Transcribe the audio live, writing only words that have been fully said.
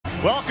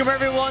Welcome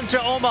everyone to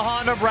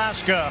Omaha,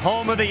 Nebraska,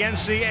 home of the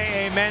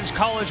NCAA Men's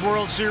College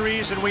World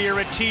Series, and we are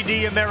at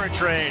TD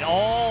Ameritrade.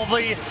 All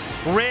the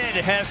red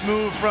has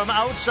moved from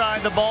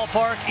outside the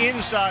ballpark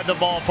inside the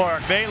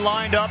ballpark. They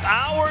lined up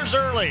hours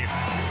early.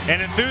 An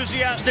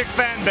enthusiastic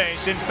fan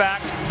base, in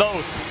fact,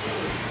 both.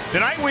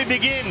 Tonight we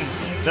begin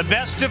the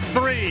best of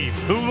three.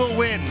 Who will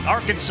win,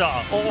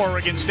 Arkansas or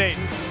Oregon State?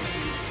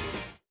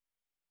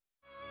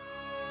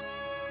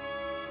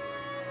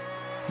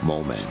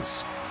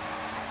 Moments.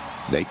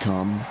 They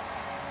come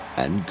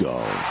and go.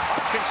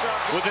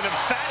 Arkansas with an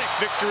emphatic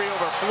victory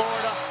over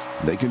Florida.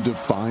 They can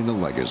define a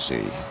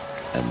legacy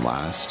and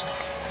last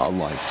a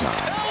lifetime.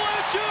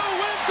 LSU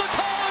wins the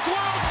College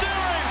World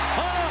Series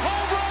on a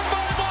home run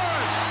by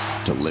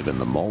Morris. To live in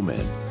the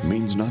moment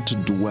means not to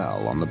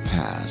dwell on the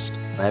past.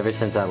 Ever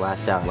since I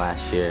last out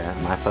last year,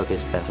 my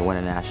focus has been to win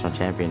a national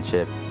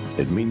championship.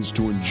 It means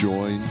to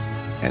enjoy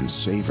and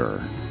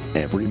savor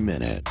every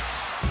minute.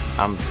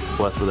 I'm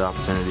blessed with the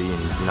opportunity,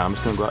 and I'm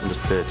just going to go out and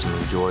just pitch and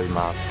enjoy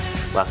my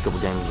last couple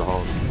games as a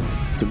whole.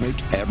 To make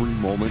every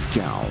moment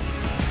count,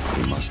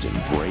 we must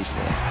embrace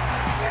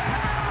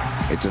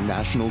it. It's a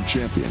national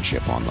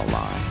championship on the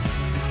line,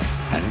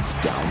 and it's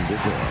down to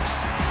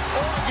this.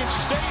 Oregon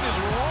State is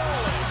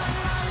rolling.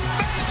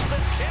 Makes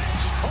the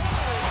catch.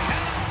 Holy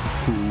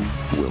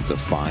cow. Who will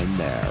define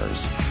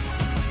theirs?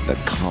 The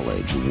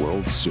College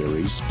World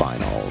Series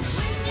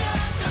Finals.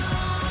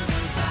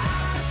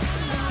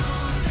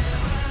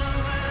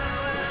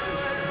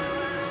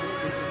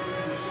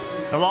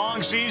 The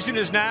long season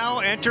has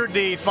now entered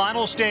the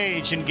final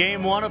stage in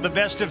Game 1 of the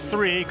best of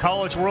three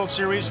College World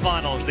Series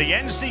Finals. The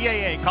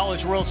NCAA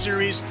College World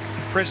Series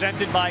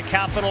presented by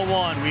Capital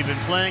One. We've been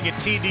playing at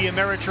TD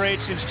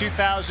Ameritrade since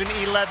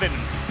 2011.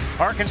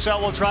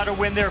 Arkansas will try to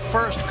win their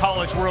first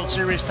College World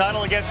Series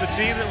title against a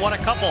team that won a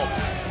couple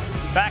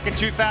back in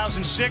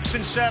 2006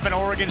 and 7.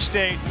 Oregon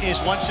State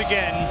is once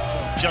again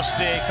just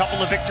a couple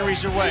of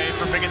victories away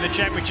from bringing the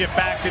championship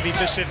back to the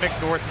Pacific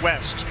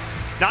Northwest.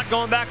 Not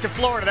going back to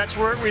Florida, that's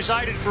where it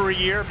resided for a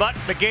year, but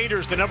the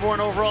Gators, the #1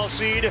 overall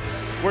seed,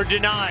 were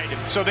denied.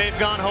 So they've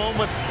gone home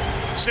with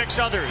 6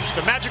 others.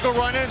 The magical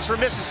run-ins for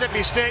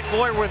Mississippi State,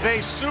 boy, were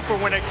they super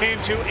when it came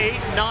to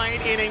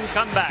 8-9 inning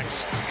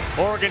comebacks.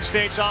 Oregon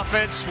State's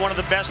offense, one of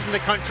the best in the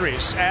country,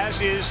 as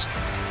is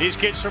these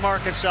kids from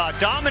Arkansas.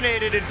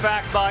 Dominated, in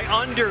fact, by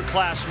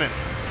underclassmen.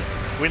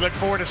 We look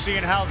forward to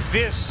seeing how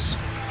this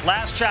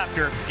last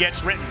chapter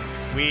gets written.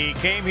 We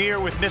came here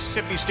with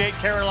Mississippi State,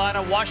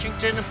 Carolina,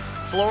 Washington,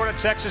 Florida,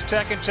 Texas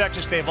Tech, and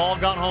Texas. They've all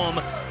gone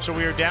home, so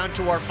we are down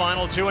to our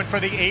final 2. And for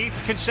the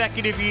 8th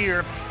consecutive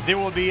year, there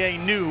will be a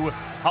new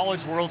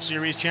College World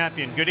Series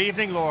champion. Good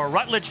evening. Laura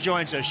Rutledge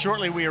joins us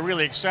shortly. We are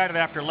really excited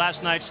after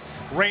last night's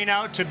rain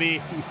out to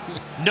be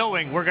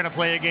knowing we're going to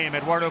play a game.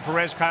 Eduardo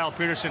Perez, Kyle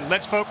Peterson.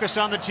 Let's focus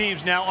on the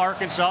teams now.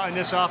 Arkansas in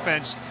this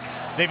offense.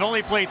 They've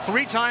only played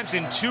 3 times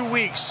in 2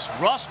 weeks.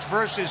 Rust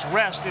versus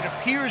rest. It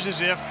appears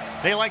as if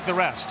they like the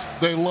rest.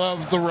 They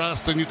love the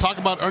rest. And you talk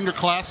about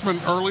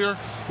underclassmen earlier.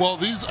 Well,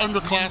 these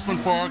underclassmen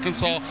for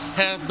Arkansas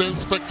have been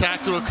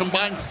spectacular.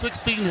 Combined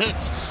 16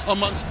 hits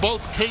amongst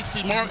both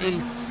Casey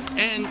Martin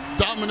and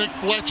Dominic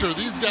Fletcher.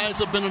 These guys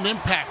have been an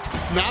impact,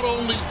 not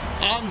only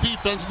on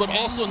defense, but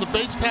also in the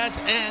base paths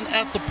and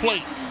at the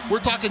plate. We're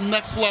talking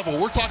next level.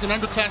 We're talking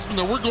underclassmen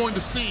that we're going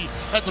to see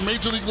at the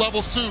major league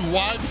level soon.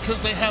 Why?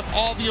 Because they have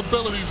all the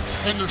abilities,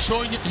 and they're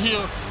showing it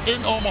here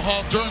in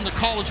Omaha during the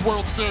College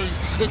World Series.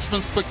 It's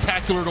been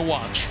spectacular to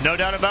watch. No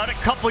doubt about it.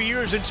 Couple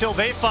years until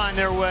they find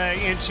their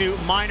way into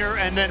minor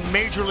and then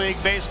Major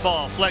League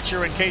Baseball.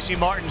 Fletcher and Casey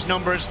Martin's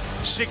numbers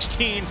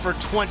 16 for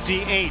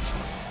 28.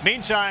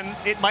 Meantime,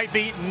 it might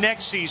be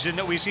next season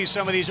that we see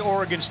some of these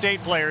Oregon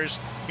State players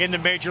in the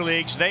major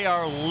leagues. They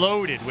are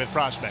loaded with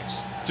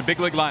prospects. It's a big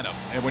league lineup.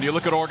 And when you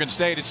look at Oregon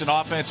State, it's an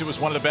offense. It was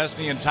one of the best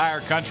in the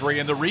entire country.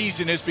 And the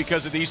reason is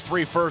because of these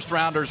 3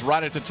 first-rounders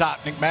right at the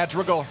top. Nick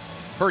Madrigal,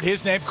 heard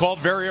his name called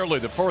very early,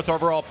 the 4th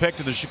overall pick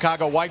to the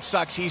Chicago White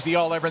Sox. He's the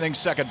all-everything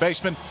second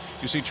baseman.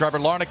 You see Trevor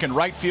Larnach in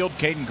right field,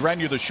 Caden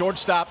Grenier, the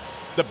shortstop.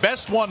 The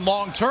best one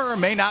long-term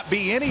may not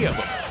be any of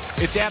them.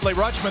 It's Adley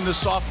Rutschman, the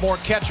sophomore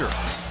catcher.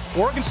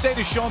 Oregon State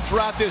has shown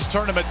throughout this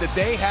tournament that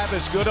they have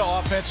as good an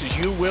offense as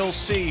you will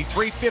see.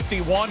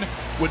 351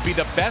 would be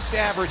the best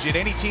average that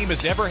any team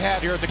has ever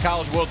had here at the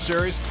College World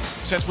Series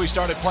since we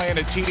started playing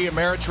at TD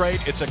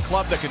Ameritrade. It's a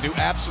club that can do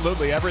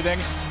absolutely everything,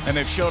 and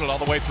they've showed it all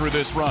the way through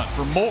this run.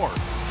 For more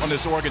on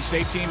this Oregon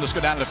State team, let's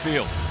go down to the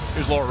field.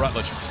 Here's Laura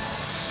Rutledge.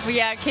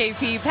 Yeah,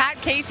 KP.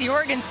 Pat Casey,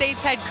 Oregon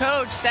State's head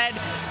coach, said,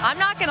 I'm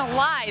not going to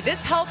lie,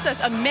 this helps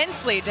us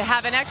immensely to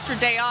have an extra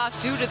day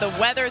off due to the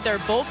weather. Their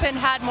bullpen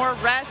had more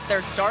rest,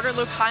 their starter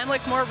Luke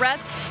Heimlich more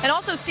rest, and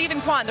also Stephen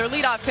Kwan, their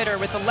leadoff hitter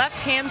with the left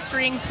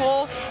hamstring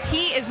pull.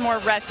 He is more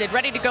rested,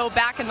 ready to go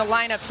back in the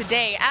lineup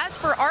today. As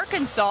for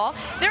Arkansas,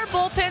 their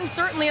bullpen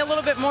certainly a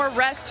little bit more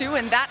rest too,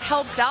 and that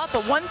helps out.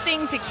 But one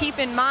thing to keep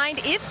in mind,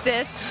 if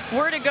this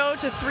were to go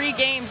to 3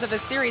 games of a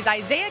series,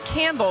 Isaiah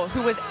Campbell,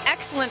 who was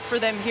excellent for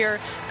them here,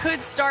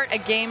 could start a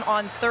game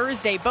on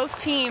Thursday. Both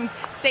teams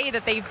say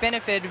that they've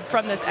benefited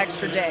from this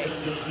extra day.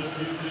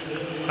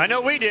 I know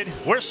we did.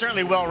 We're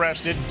certainly well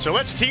rested. So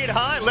let's tee it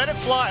high, let it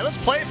fly. Let's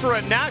play for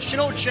a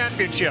national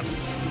championship.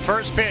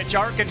 First pitch,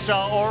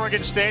 Arkansas,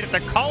 Oregon State at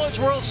the College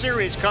World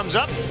Series comes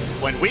up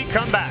when we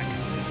come back.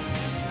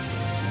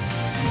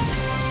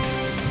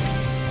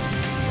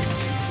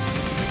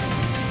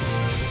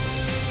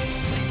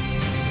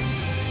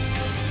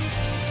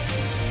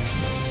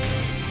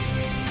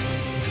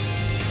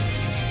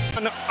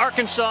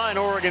 Arkansas and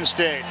Oregon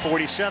State,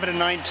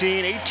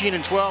 47-19,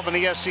 18-12 in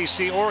the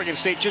SEC. Oregon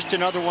State, just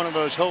another one of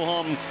those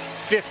ho-hum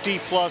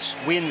 50-plus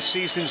win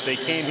seasons. They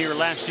came here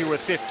last year with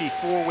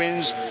 54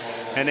 wins,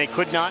 and they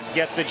could not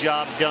get the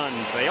job done.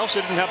 They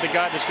also didn't have the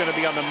guy that's going to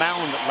be on the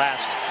mound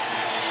last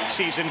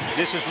season.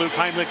 This is Luke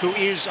Heimlich, who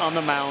is on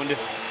the mound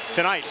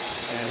tonight,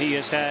 and he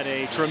has had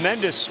a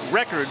tremendous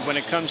record when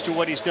it comes to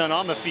what he's done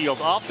on the field.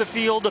 Off the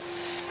field,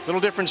 little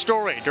different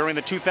story. During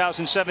the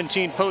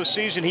 2017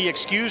 postseason, he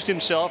excused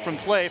himself from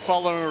play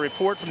following a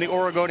report from the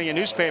Oregonian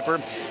newspaper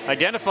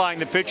identifying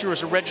the pitcher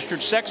as a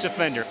registered sex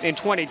offender. In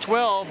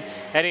 2012,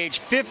 at age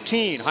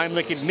 15,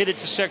 Heimlich admitted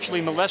to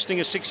sexually molesting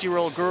a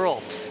 6-year-old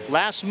girl.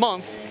 Last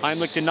month,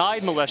 Heimlich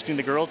denied molesting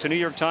the girl to New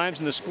York Times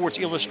and the Sports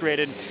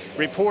Illustrated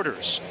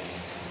reporters.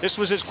 This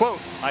was his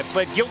quote. "I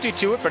pled guilty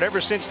to it, but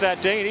ever since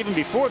that day and even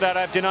before that,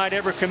 I've denied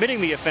ever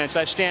committing the offense.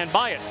 I stand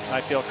by it.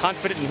 I feel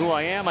confident in who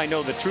I am. I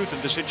know the truth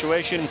of the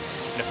situation. And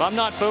if I'm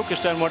not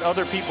focused on what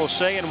other people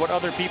say and what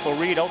other people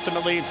read,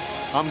 ultimately,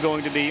 I'm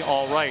going to be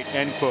all right,"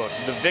 end quote.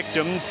 The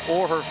victim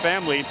or her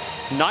family,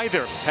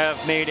 neither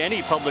have made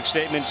any public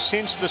statements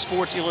since the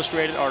Sports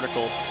Illustrated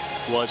article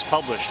was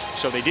published.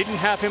 So they didn't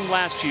have him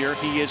last year.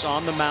 He is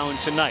on the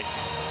mound tonight.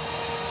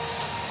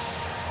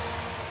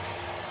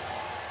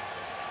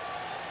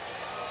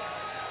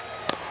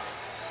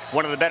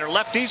 One of the better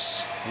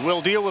lefties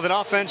will deal with an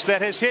offense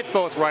that has hit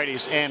both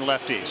righties and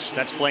lefties.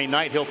 That's Blaine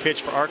Knight. He'll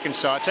pitch for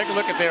Arkansas. Take a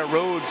look at their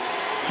road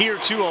here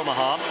to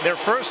Omaha. Their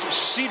first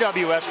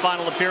CWS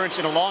final appearance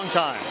in a long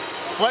time.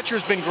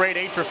 Fletcher's been great,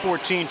 8 for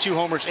 14, 2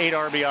 homers, 8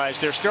 RBIs.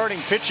 Their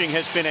starting pitching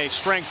has been a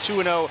strength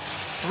 2-0,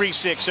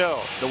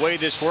 3.60. The way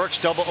this works,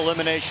 double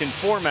elimination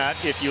format.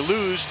 If you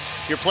lose,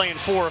 you're playing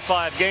 4 or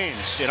 5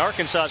 games. In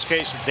Arkansas's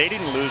case, they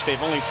didn't lose.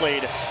 They've only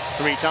played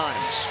 3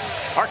 times.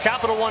 Our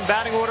Capital One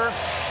batting order,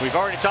 we've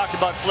already talked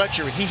about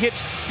Fletcher. He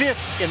hits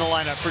 5th in the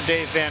lineup for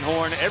Dave Van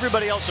Horn.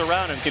 Everybody else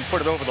around him can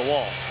put it over the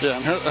wall. Yeah,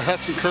 and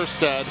Heston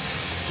Kjerstad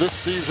this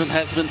season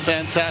has been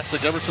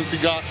fantastic. Ever since he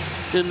got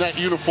in that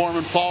uniform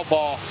in fall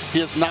ball, he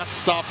has not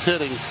stopped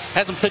hitting.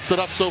 Hasn't picked it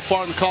up so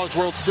far in the College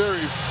World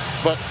Series,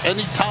 but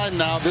any time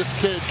now, this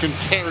kid can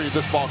carry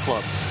this ball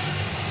club.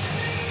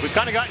 We've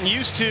kind of gotten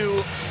used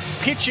to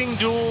pitching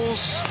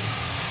duels,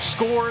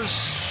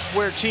 scores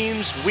where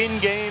teams win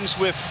games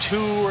with 2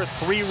 or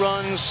 3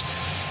 runs.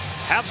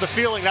 Have the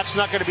feeling that's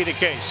not going to be the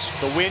case.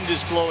 The wind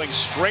is blowing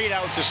straight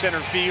out to center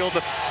field.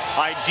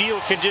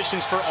 Ideal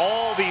conditions for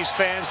all these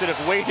fans that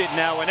have waited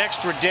now an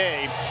extra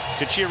day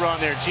to cheer on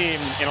their team.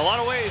 In a lot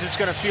of ways, it's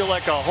going to feel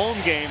like a home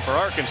game for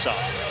Arkansas.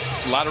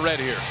 A lot of red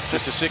here.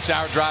 Just a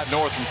 6-hour drive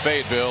north from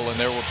Fayetteville, and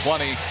there were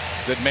plenty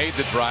that made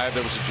the drive.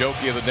 There was a joke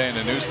the other day in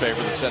the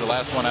newspaper that said the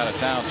last one out of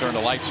town turned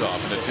the lights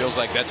off, and it feels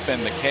like that's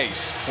been the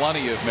case.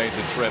 Plenty have made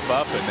the trip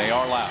up, and they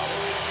are loud.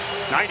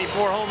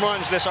 94 home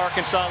runs this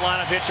Arkansas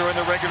lineup hit during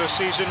the regular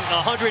season.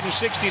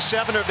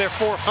 167 of their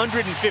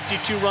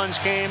 452 runs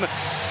came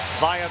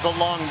via the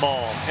long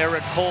ball.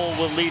 Eric Cole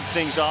will lead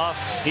things off.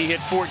 He hit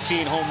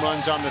 14 home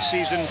runs on the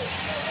season.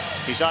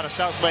 He's out of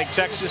Southlake,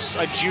 Texas,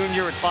 a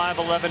junior at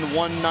 5'11",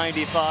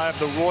 195.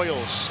 The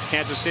Royals,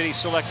 Kansas City,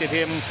 selected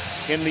him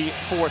in the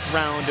 4th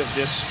round of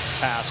this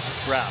past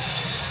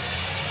draft.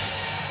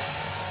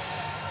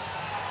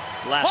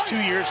 The last 2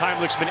 years,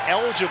 Heimlich's been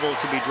eligible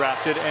to be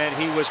drafted, and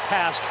he was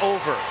passed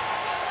over.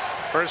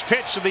 First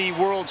pitch of the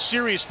World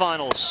Series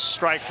Finals.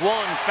 Strike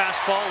 1,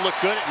 fastball, looked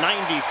good at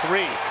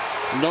 93.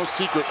 No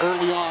secret,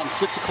 early on,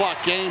 6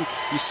 o'clock game,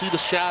 you see the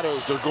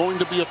shadows. They're going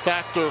to be a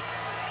factor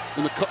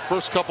in the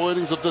first couple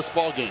innings of this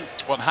ball game.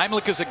 Well,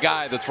 Heimlich is a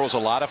guy that throws a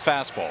lot of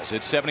fastballs.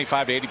 It's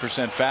 75 to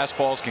 80%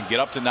 fastballs, can get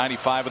up to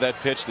 95 with that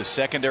pitch. The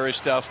secondary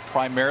stuff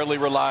primarily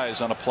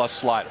relies on a plus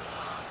slider.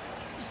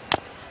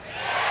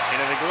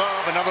 Into the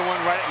glove, another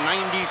one right at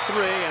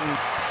 93, and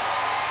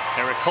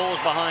Eric Cole's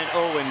behind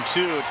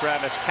 0-2.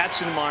 Travis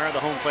Katzenmeyer, the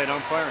home plate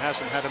umpire,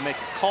 hasn't had to make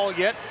a call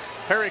yet.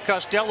 Harry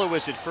Costello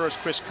is at first.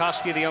 Chris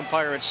Koski, the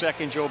umpire, at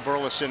second. Joe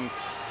Burleson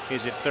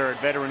is at third.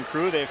 Veteran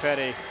crew, they've had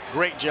a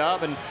great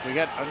job, and we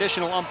got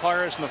additional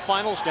umpires in the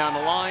finals down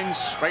the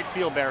lines. Right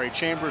field, Barry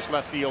Chambers.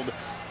 Left field,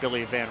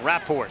 Billy Van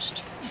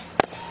Raphorst.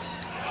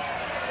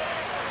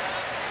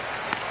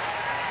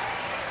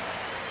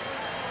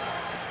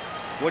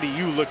 What are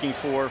you looking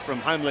for from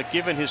Heimlich,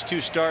 given his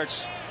 2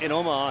 starts in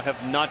Omaha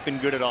have not been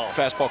good at all?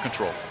 Fastball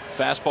control.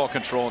 Fastball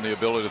control and the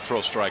ability to throw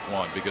strike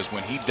 1, because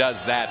when he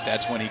does that,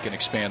 that's when he can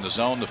expand the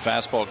zone. The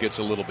fastball gets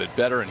a little bit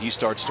better, and he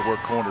starts to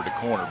work corner to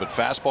corner. But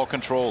fastball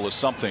control is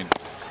something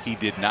he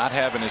did not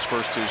have in his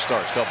first 2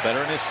 starts. Felt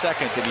better in his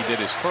second than he did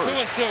his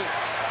first.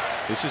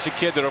 This is a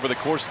kid that over the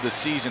course of the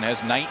season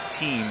has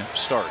 19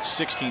 starts.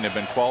 16 have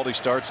been quality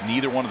starts.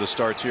 Neither one of the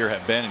starts here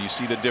have been, and you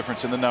see the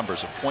difference in the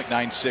numbers. A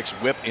 .96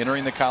 whip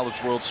entering the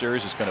College World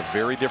Series. It's been a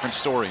very different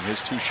story in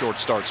his 2 short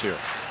starts here.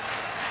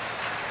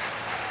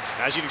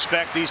 As you'd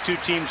expect, these two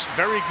teams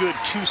very good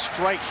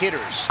 2-strike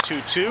hitters.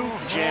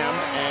 2-2, jam,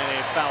 and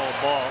a foul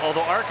ball.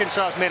 Although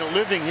Arkansas has made a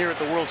living here at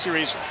the World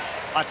Series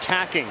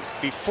attacking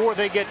before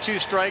they get 2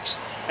 strikes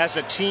as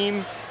a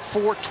team.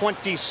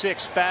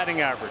 .426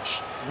 batting average.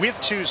 With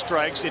 2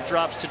 strikes, it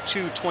drops to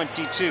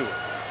 .222.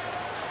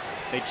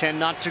 They tend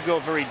not to go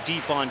very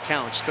deep on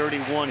counts.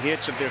 31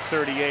 hits of their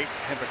 38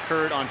 have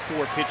occurred on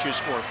 4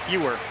 pitches or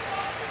fewer.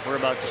 We're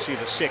about to see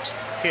the 6th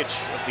pitch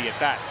of the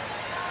at-bat.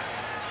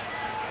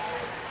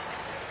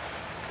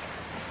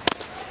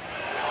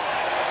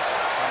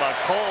 How about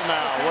Cole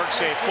now? Works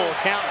a full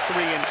count,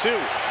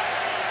 3-2.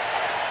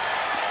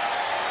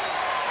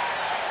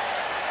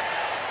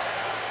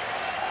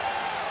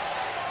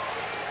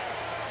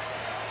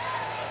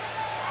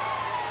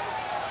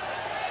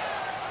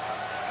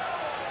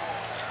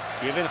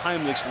 Given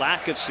Heimlich's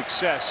lack of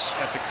success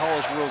at the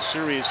College World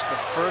Series, the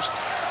first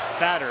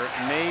batter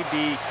may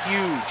be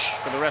huge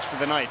for the rest of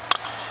the night.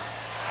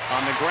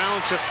 On the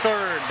ground to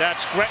third,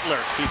 that's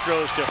Gretler. He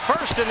throws to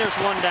first, and there's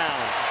 1 down.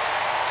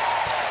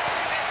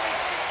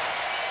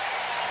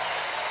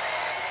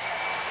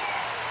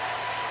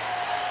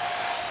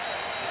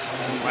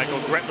 Michael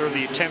Gretler,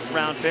 the 10th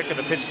round pick of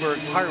the Pittsburgh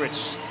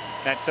Pirates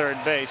at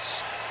third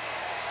base.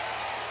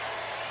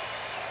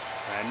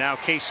 And now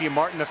Casey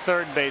Martin, the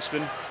third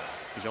baseman.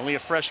 He's only a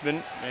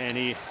freshman, and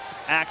he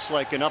acts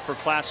like an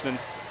upperclassman.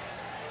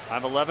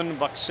 5'11",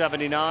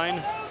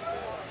 $179,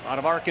 out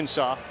of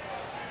Arkansas.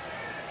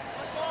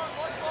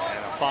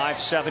 And a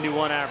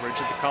 .571 average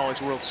at the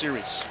College World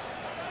Series.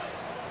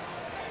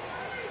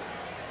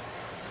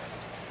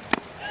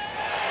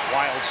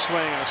 Wild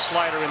swing and a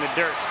slider in the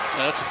dirt.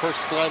 Yeah, that's the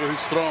first slider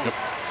he's thrown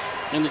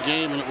in the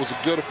game, and it was a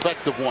good,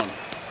 effective one.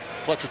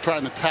 Fletcher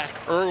trying to attack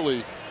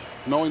early,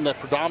 knowing that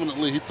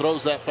predominantly he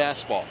throws that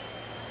fastball.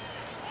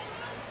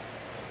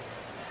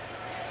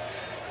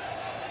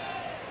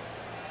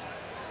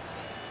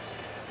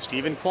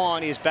 Stephen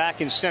Kwan is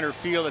back in center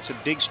field. That's a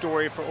big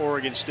story for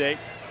Oregon State.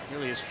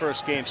 Really his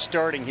first game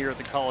starting here at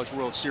the College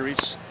World Series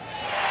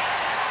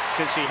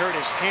since he hurt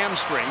his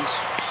hamstrings.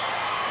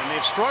 And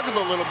they've struggled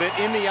a little bit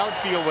in the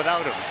outfield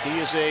without him.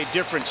 He is a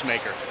difference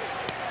maker.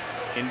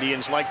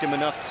 Indians liked him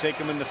enough to take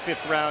him in the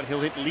 5th round.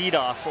 He'll hit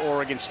leadoff for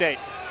Oregon State.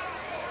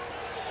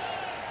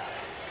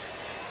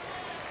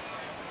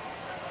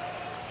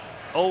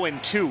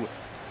 (0-2).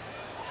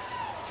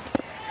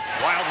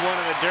 Wild one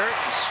in the dirt.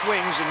 He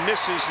swings and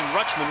misses, and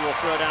Rutschman will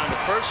throw down to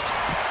first.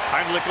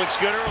 Heimlich looks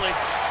good early.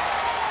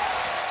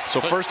 So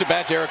first at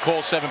bat to Eric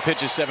Cole, 7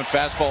 pitches, 7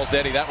 fastballs.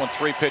 Eddie, that one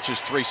 3 pitches,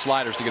 3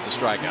 sliders to get the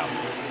strikeout.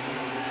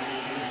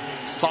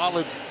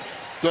 Solid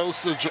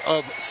dosage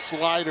of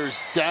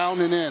sliders down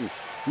and in.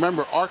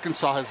 Remember,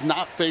 Arkansas has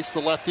not faced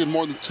the lefty in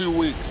more than 2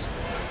 weeks,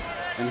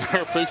 and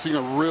they're facing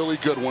a really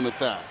good one at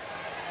that.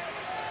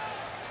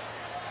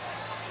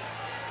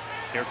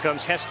 Here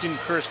comes Heston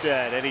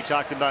Kjerstad. Eddie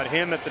talked about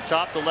him at the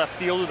top, the left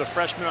fielder, the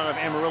freshman out of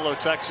Amarillo,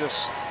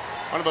 Texas.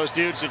 One of those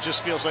dudes that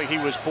just feels like he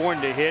was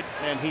born to hit,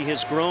 and he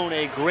has grown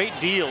a great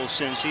deal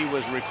since he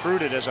was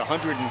recruited as a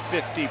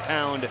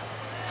 150-pound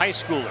high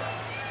schooler.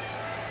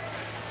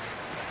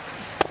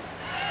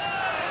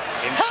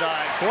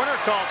 Inside corner,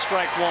 called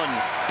strike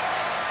 1.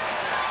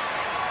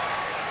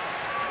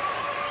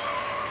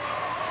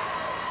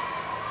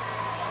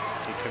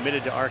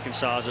 Committed to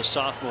Arkansas as a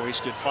sophomore. He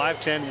stood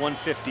 5'10",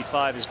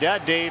 155. His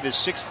dad, Dave, is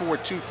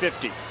 6'4",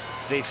 250.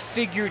 They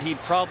figured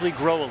he'd probably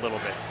grow a little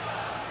bit.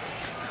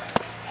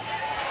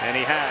 And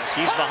he has.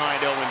 He's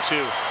behind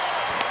 0-2.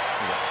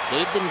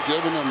 They've been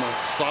giving him a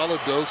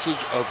solid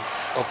dosage of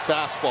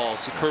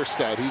fastballs to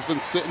Kjerstad. He's been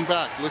sitting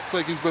back. Looks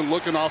like he's been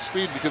looking off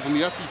speed, because in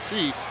the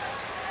SEC,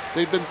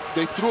 they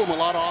threw him a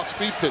lot of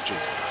off-speed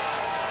pitches.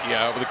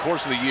 Yeah, over the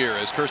course of the year,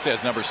 as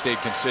Kjerstad's numbers stayed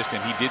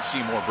consistent, he did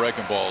see more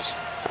breaking balls.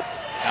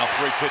 Now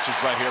 3 pitches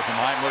right here from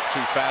Heimlich, 2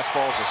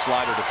 fastballs, a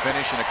slider to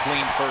finish, and a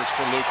clean first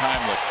for Luke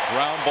Heimlich.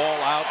 Ground ball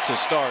out to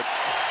start,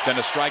 then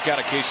a strikeout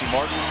of Casey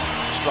Martin,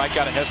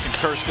 strikeout of Heston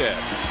Kjerstad.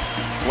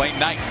 Blaine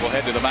Knight will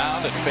head to the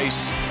mound and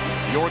face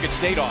the Oregon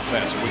State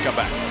offense when we come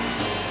back.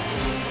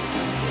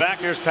 Back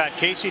there's Pat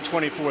Casey,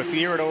 24th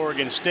year at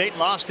Oregon State.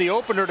 Lost the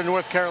opener to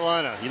North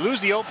Carolina. You lose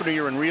the opener,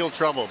 you're in real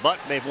trouble. But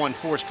they've won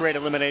 4 straight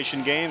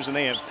elimination games, and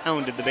they have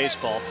pounded the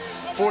baseball.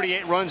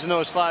 48 runs in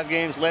those 5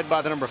 games, led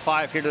by the number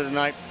 5 hitter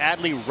tonight,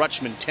 Adley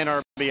Rutschman,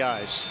 10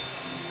 RBIs.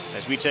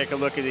 As we take a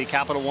look at the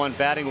Capital One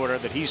batting order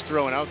that he's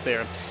throwing out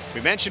there.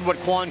 We mentioned what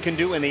Kwan can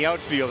do in the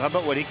outfield. How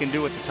about what he can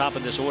do at the top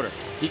of this order?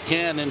 He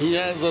can, and he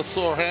has a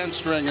sore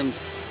hamstring, and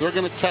they're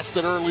going to test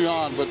it early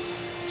on. But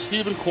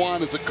Stephen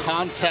Kwan is a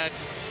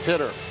contact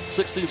hitter.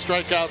 16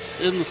 strikeouts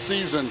in the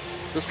season.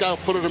 This guy will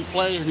put it in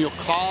play, and he'll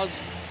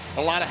cause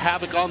a lot of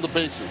havoc on the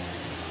bases.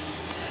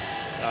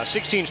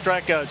 16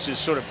 strikeouts is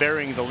sort of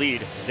bearing the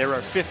lead. There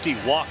are 50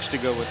 walks to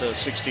go with those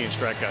 16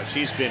 strikeouts.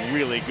 He's been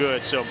really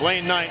good. So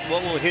Blaine Knight,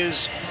 what will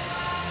his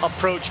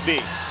approach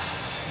be?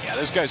 Yeah,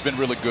 this guy's been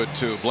really good,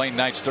 too. Blaine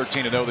Knight's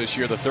 13-0 this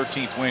year. The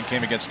 13th win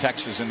came against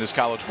Texas in this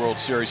College World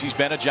Series. He's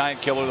been a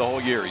giant killer the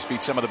whole year. He's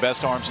beat some of the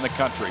best arms in the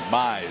country.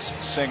 Mize,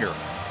 Singer.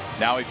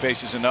 Now he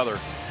faces another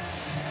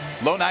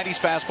low 90s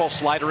fastball,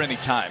 slider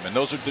anytime. And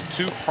those are the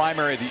two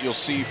primary that you'll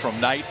see from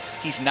Knight.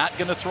 He's not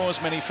going to throw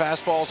as many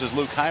fastballs as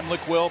Luke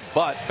Heimlich will,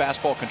 but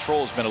fastball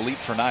control has been elite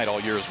for Knight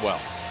all year as well.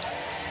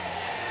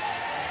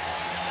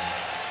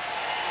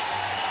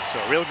 So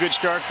a real good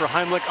start for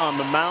Heimlich on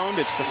the mound.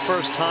 It's the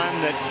first time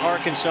that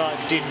Arkansas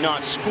did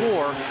not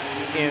score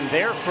in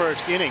their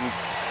first inning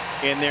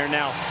in their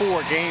now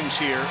 4 games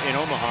here in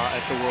Omaha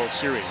at the World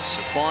Series.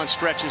 So Quan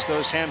stretches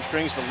those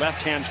hamstrings. The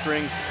left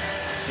hamstring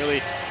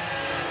really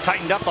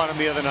tightened up on him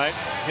the other night.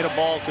 Hit a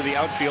ball to the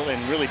outfield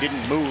and really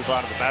didn't move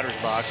out of the batter's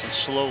box and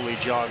slowly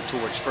jogged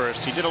towards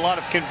first. He did a lot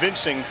of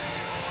convincing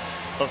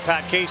of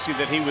Pat Casey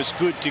that he was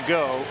good to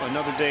go.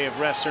 Another day of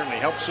rest certainly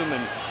helps him,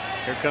 and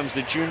here comes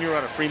the junior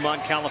out of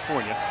Fremont,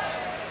 California.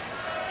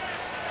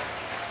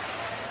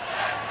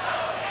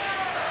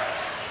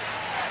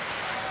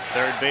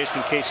 Third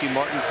baseman Casey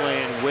Martin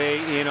playing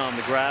way in on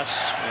the grass,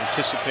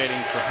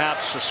 anticipating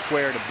perhaps a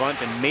square to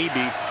bunt and maybe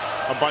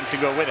a bunt to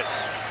go with it.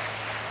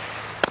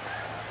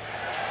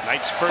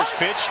 Knight's first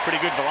pitch, pretty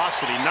good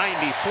velocity,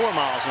 94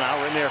 miles an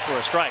hour, in there for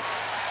a strike.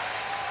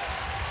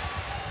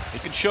 He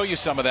can show you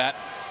some of that.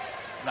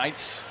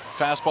 Knight's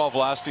fastball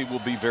velocity will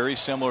be very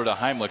similar to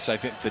Heimlich's. I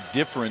think the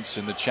difference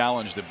in the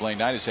challenge that Blaine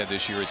Knight has had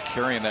this year is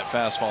carrying that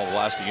fastball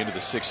velocity into the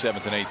 6th,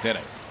 7th, and 8th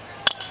inning.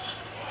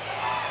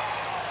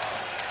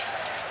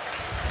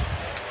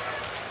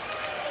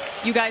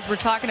 You guys were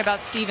talking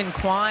about Stephen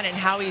Quan and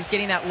how he's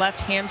getting that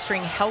left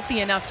hamstring healthy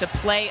enough to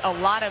play. A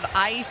lot of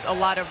ice, a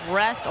lot of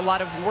rest, a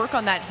lot of work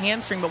on that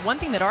hamstring. But one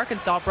thing that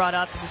Arkansas brought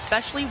up is,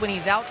 especially when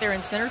he's out there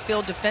in center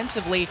field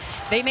defensively,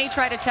 they may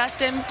try to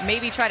test him,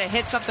 maybe try to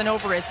hit something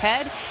over his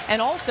head,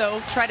 and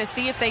also try to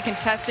see if they can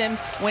test him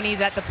when he's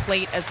at the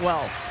plate as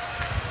well.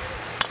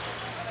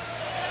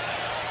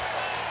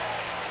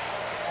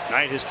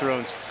 Knight has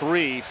thrown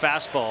 3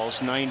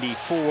 fastballs,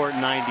 94,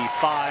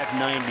 95,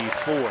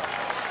 94.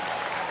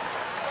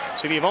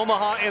 City of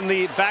Omaha in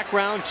the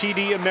background.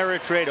 TD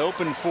Ameritrade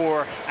opened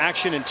for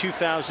action in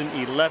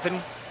 2011.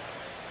 It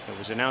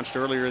was announced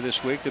earlier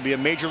this week there'll be a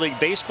Major League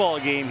Baseball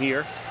game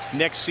here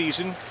next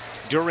season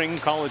during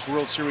College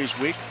World Series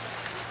week.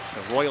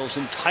 The Royals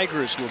and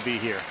Tigers will be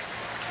here.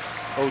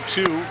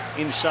 0-2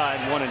 inside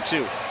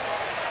 1-2.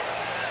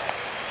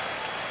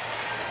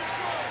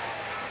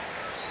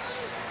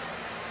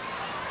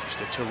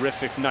 Just a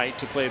terrific night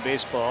to play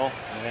baseball,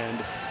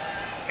 and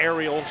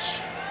aerials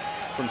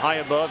from high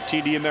above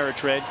TD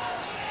Ameritrade.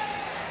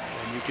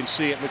 And you can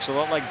see it looks a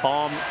lot like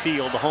Baum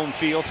Field, the home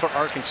field for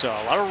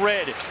Arkansas. A lot of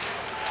red.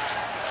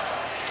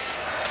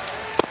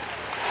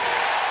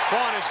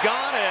 Quan is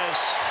gone as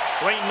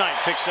Blaine Knight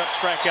picks up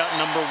strikeout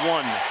number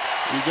 1.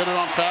 You get it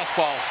on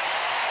fastballs.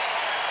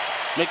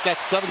 Make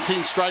that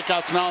 17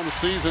 strikeouts now in the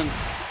season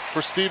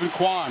for Stephen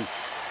Quan.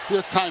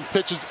 This time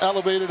pitches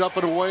elevated up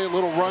and away, a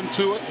little run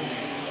to it.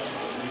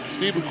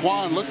 Stephen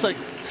Quan, looks like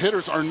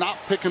hitters are not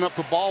picking up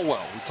the ball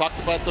well. We talked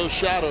about those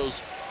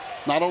shadows.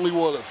 Not only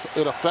will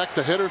it affect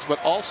the hitters, but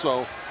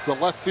also the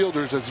left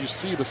fielders as you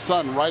see the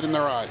sun right in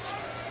their eyes.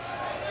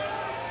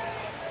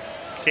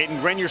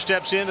 Caden Grenier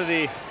steps into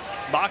the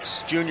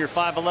box. Junior,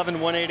 5'11",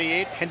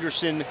 188,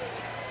 Henderson,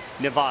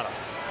 Nevada.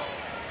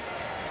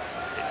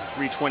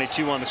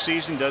 322 on the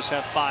season, does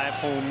have 5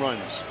 home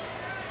runs.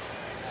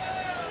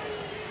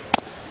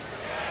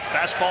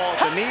 Fastball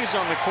at the knees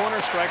on the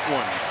corner, strike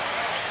 1.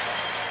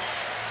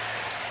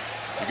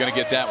 You're going to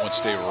get that one.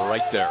 Stay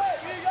right there.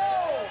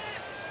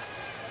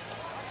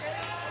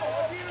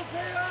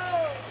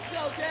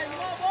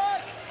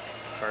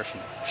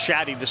 Carson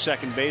Shaddy, the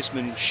second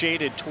baseman,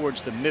 shaded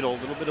towards the middle. A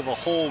little bit of a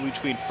hole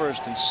between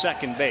first and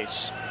second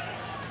base.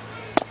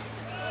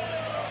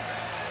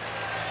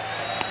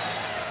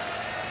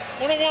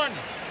 1-1.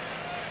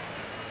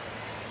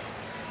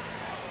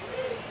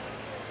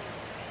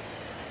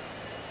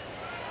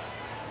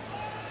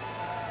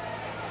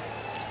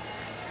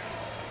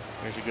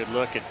 Here's a good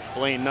look at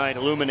Blaine Knight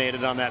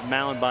illuminated on that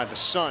mound by the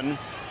sun.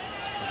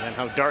 And then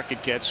how dark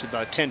it gets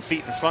about 10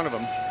 feet in front of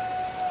him.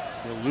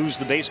 He'll lose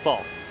the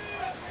baseball.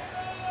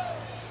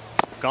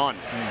 Gone.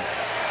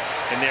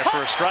 In there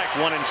for a strike,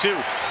 1-2.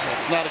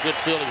 That's not a good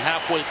feeling.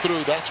 Halfway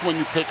through, that's when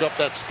you pick up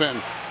that spin.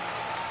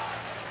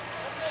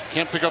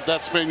 Can't pick up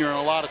that spin, you're in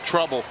a lot of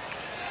trouble.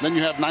 Then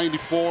you have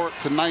 94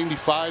 to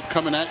 95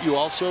 coming at you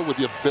also, with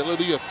the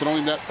ability of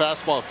throwing that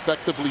fastball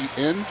effectively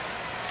in.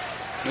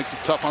 Makes it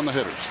tough on the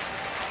hitters.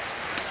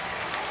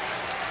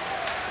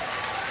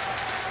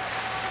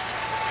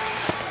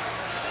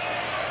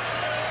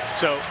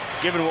 So,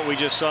 given what we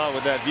just saw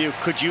with that view,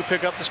 could you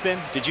pick up the spin?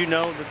 Did you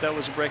know that that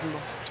was a breaking ball?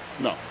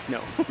 No.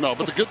 No. No,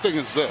 but the good thing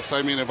is this.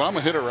 I mean, if I'm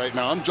a hitter right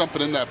now, I'm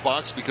jumping in that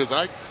box because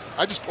I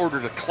just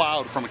ordered a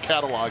cloud from a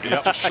catalog and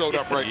it just showed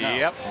up right now.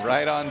 Yep,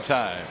 right on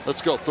time.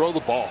 Let's go. Throw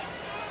the ball.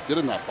 Get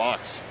in that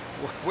box.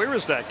 Where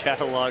is that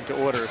catalog to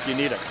order if you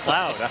need a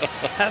cloud? I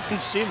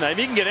haven't seen that. I mean,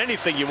 you can get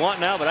anything you want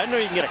now, but I know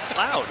you can get a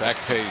cloud. Back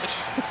page.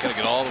 Got to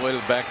get all the way to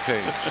the back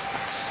page.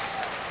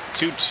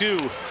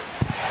 2-2.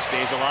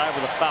 Stays alive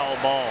with a foul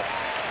ball.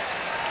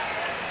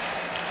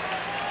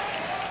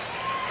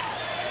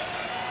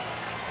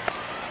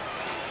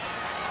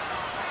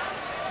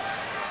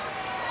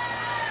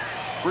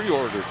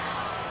 Pre-ordered.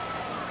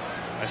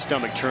 My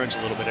stomach turns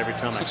a little bit every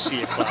time I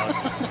see a cloud.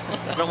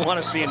 I don't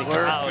want to see any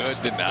We're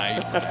clouds. good tonight.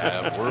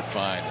 Yeah, we're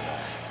fine.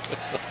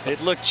 It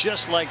looked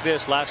just like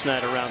this last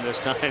night around this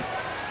time.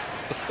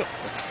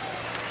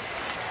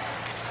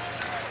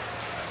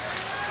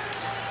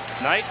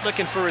 Knight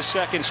looking for his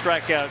second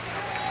strikeout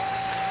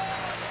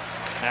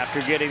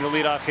after getting the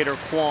leadoff hitter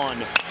Quan.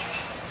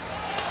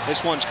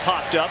 This one's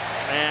popped up,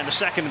 and the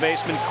second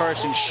baseman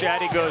Carson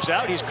Shaddy goes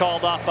out. He's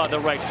called off by the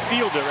right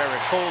fielder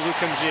Eric Cole, who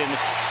comes in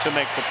to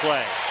make the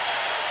play.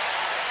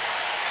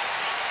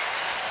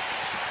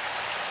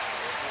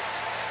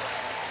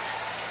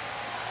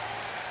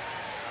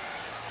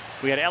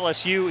 We had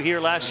LSU here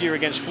last year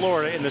against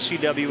Florida in the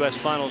CWS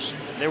finals.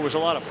 There was a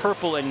lot of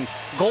purple and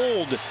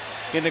gold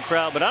in the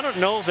crowd, but I don't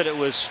know that it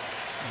was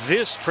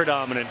this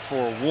predominant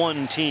for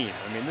one team.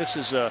 I mean, this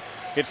is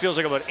it feels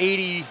like about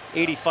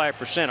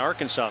 80-85%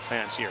 Arkansas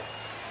fans here.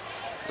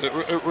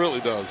 It really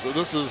does.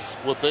 This is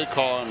what they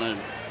call, and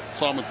I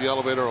saw them at the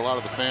elevator, a lot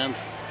of the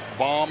fans,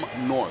 Baum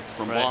North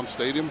from Baum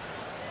Stadium.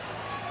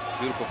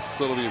 Beautiful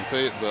facility in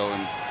Fayetteville,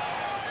 and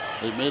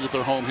they've made it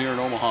their home here in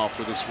Omaha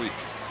for this week.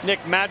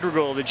 Nick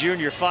Madrigal, the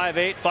junior,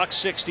 5'8",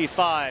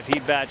 $165. He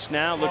bats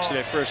now, looks at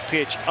that first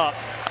pitch up.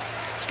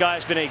 This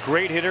guy's been a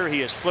great hitter. He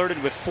has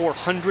flirted with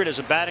 400 as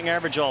a batting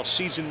average all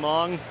season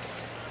long.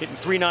 Hitting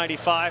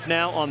 395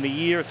 now on the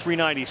year,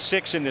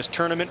 396 in this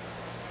tournament.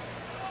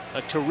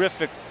 A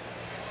terrific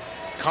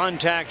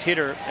contact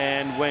hitter,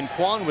 and when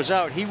Quan was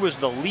out, he was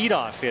the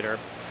leadoff hitter.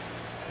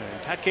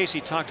 And Pat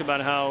Casey talked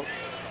about how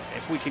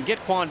if we can get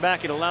Quan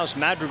back, it allows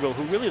Madrigal,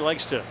 who really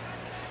likes to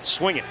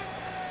swing it,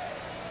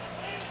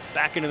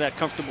 back into that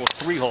comfortable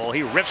 3-hole.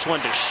 He rips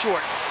one to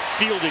short,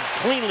 fielded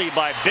cleanly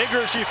by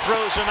Biggers. He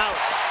throws him out.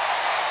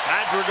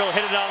 Madrigal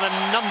hit it on the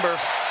number,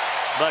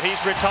 but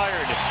he's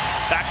retired.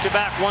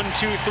 Back-to-back 1,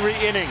 2,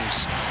 3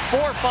 innings.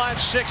 4,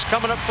 5, 6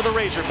 coming up for the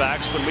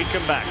Razorbacks when we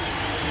come back.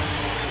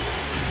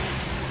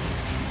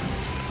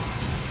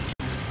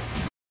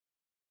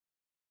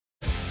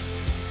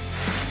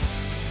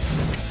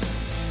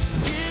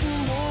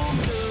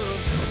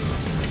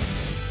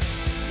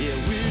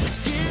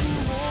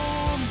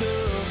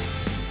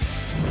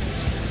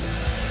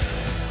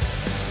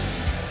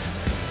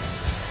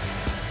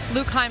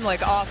 Luke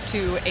Heimlich off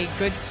to a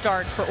good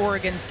start for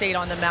Oregon State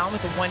on the mound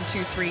with a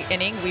 1-2-3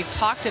 inning. We've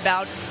talked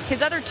about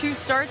his other two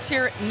starts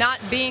here not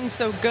being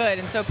so good.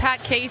 And so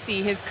Pat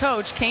Casey, his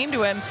coach, came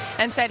to him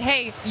and said,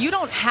 hey, you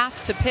don't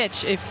have to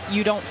pitch if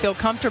you don't feel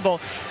comfortable.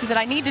 He said,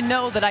 I need to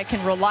know that I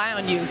can rely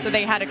on you. So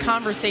they had a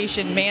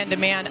conversation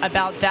man-to-man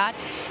about that.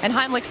 And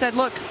Heimlich said,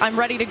 look, I'm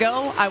ready to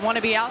go. I want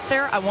to be out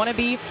there. I want to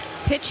be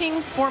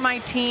pitching for my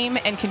team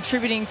and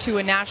contributing to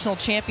a national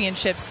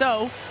championship.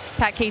 So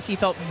Pat Casey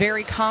felt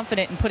very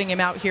confident in putting him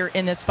out here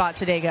in this spot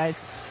today,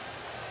 guys.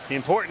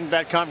 Important,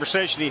 that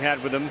conversation he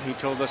had with him. He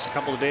told us a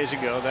couple of days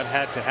ago that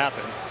had to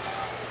happen.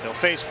 They'll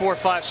face 4,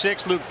 5,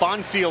 6. Luke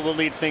Bonfield will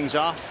lead things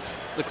off,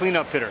 the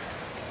cleanup hitter.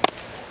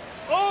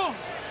 Oh!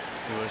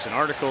 There was an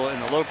article in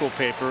the local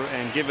paper,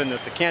 and given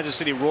that the Kansas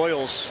City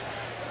Royals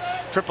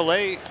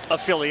AAA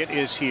affiliate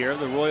is here,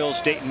 the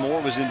Royals' Dayton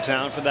Moore was in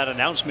town for that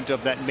announcement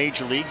of that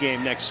major league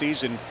game next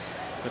season.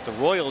 That the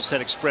Royals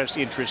had expressed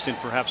interest in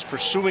perhaps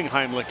pursuing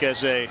Heimlich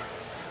as a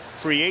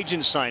free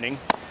agent signing.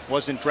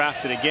 Wasn't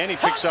drafted again. He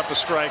picks up a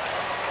strike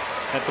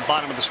at the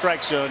bottom of the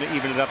strike zone to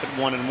even it up at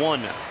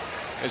 1-1 now.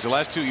 As the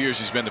last 2 years,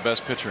 he's been the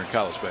best pitcher in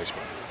college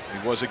baseball.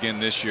 He was again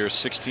this year,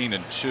 16-2,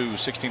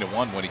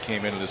 16-1 when he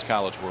came into this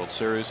College World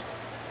Series.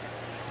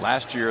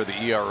 Last year, the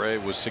ERA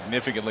was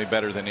significantly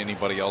better than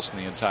anybody else in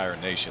the entire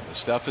nation. The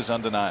stuff is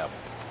undeniable.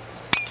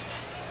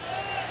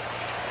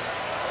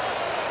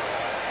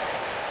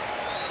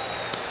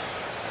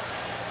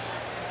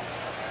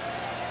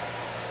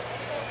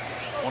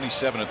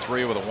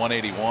 27-3 with a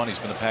 181. He's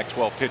been the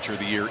Pac-12 pitcher of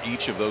the year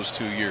each of those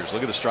 2 years.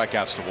 Look at the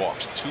strikeouts to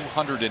walks.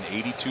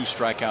 282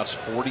 strikeouts,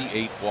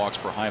 48 walks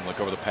for Heimlich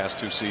over the past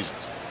 2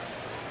 seasons.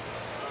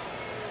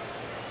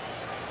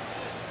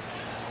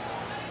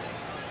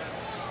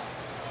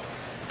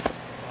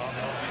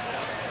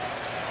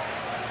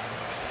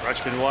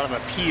 Rutschman wanted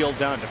him appeal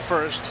down to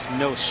first.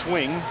 No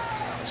swing,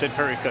 said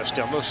Perry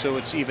Costello, so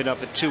it's even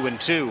up at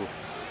 2-2.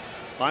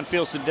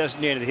 Bonfield's the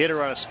designated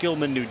hitter out of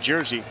Skillman, New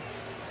Jersey.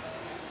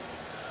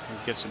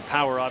 He's got some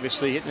power,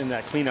 obviously, hitting in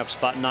that cleanup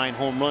spot. 9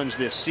 home runs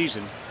this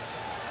season.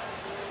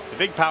 The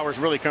big powers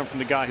really come from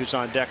the guy who's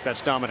on deck.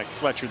 That's Dominic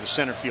Fletcher, the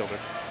center fielder.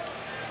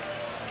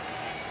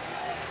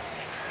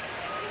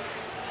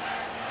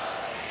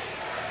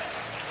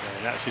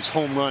 And that's his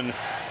home run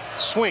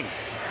swing.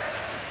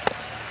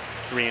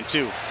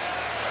 3-2.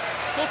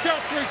 Look out,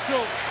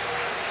 3-2.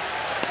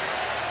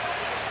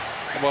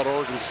 about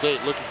Oregon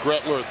State. Look at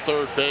Gretler at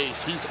third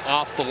base. He's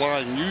off the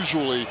line.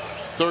 Usually,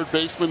 third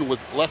basemen with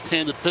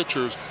left-handed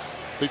pitchers,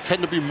 they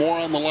tend to be more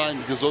on the line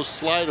because those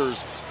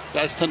sliders,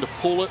 guys tend to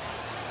pull it.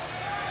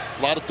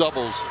 A lot of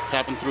doubles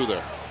happen through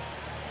there.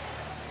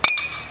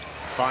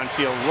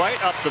 Bonfield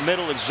right up the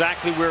middle,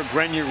 exactly where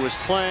Grenier was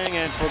playing,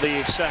 and for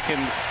the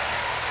second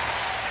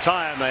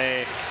time,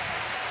 a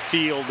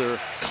fielder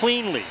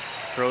cleanly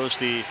throws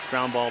the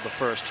ground ball to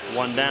first,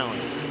 one down.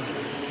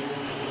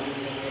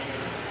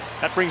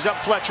 That brings up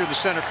Fletcher, the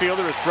center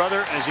fielder. His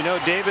brother, as you know,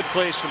 David,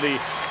 plays for the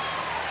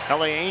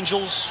LA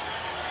Angels.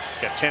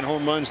 He's got 10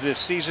 home runs this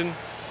season.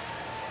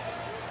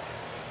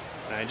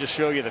 And I just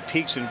show you the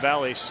peaks and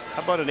valleys.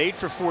 How about an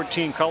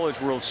 8-for-14 College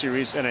World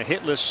Series and a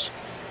hitless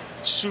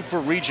Super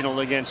Regional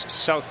against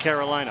South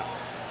Carolina?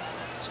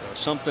 So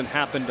something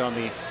happened on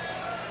the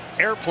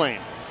airplane.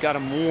 Got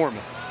him warm.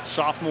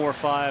 Sophomore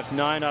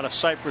 5'9" out of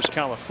Cypress,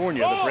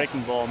 California. The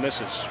breaking ball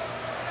misses.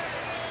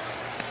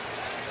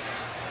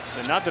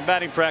 And not the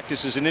batting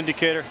practice is an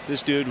indicator.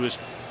 This dude was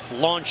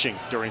launching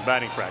during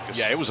batting practice.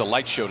 Yeah, it was a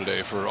light show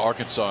today for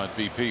Arkansas and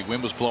BP.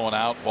 Wind was blowing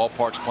out.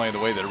 Ballpark's playing the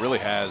way that it really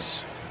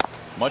has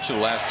much of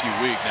the last few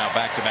weeks. Now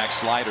back-to-back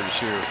sliders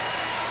here.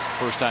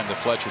 First time that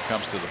Fletcher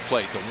comes to the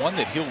plate. The one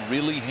that he'll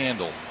really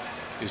handle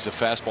is the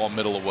fastball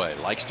middle away.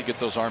 Likes to get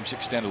those arms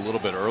extended a little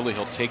bit early.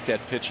 He'll take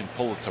that pitch and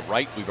pull it to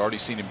right. We've already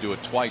seen him do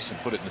it twice and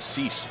put it in the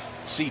seats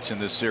in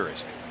this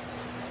series.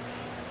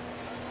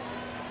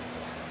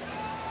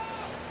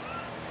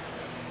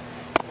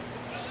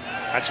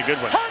 That's a good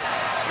one.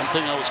 One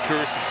thing I was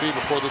curious to see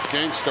before this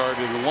game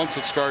started, and once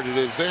it started,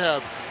 is they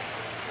have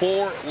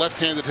 4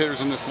 left-handed hitters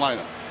in this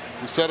lineup.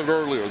 We said it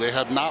earlier. They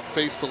have not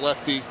faced a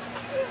lefty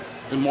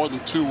in more than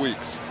 2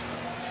 weeks.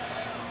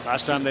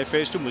 Last time they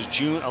faced him was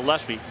June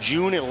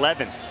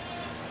 11th.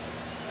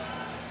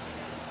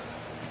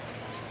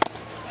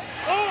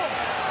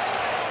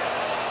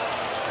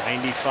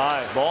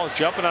 .95 ball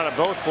jumping out of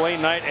both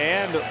Blaine Knight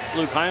and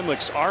Luke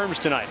Heimlich's arms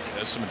tonight.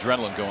 There's some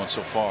adrenaline going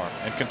so far,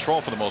 and control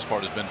for the most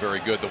part has been very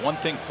good. The one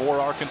thing for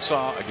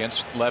Arkansas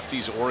against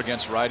lefties or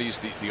against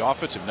righties, the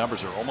offensive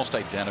numbers are almost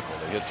identical.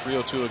 They hit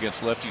 .302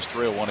 against lefties,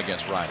 .301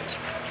 against righties.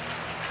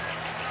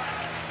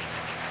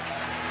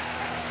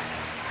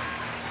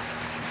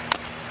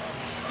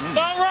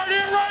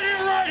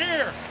 Right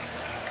here.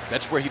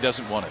 That's where he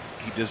doesn't want it.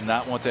 He does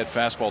not want that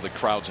fastball that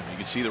crowds him. You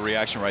can see the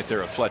reaction right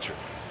there of Fletcher.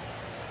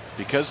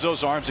 Because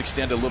those arms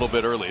extend a little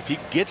bit early. If he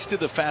gets to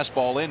the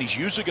fastball in, he's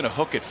usually going to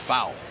hook it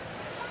foul.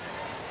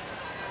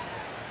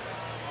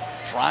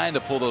 Trying to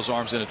pull those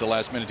arms in at the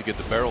last minute to get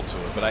the barrel to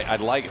it. But I'd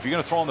like, if you're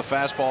going to throw on the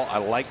fastball, I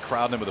like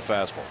crowding him with the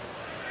fastball.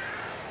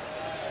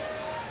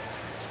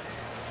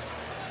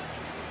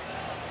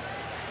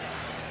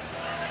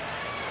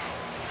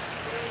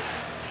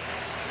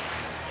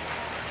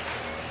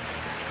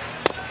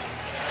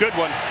 Good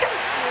one.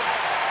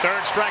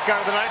 Third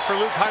strikeout of the night for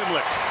Luke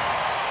Heimlich.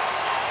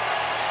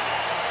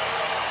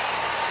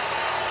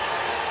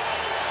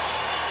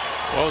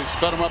 Well, he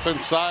sped him up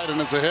inside, and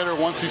as a hitter,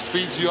 once he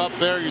speeds you up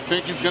there, you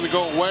think he's going to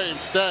go away.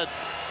 Instead,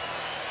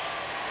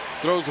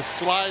 throws a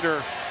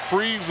slider,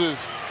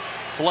 freezes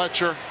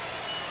Fletcher.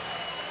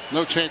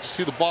 No chance. You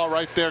see the ball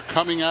right there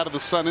coming out of the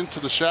sun into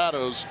the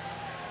shadows.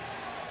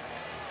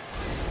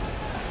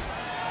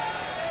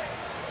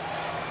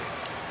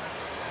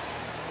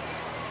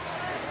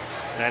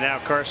 And now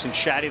Carson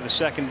Shaddy, the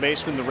second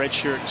baseman, the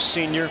redshirt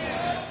senior,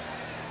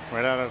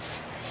 right out of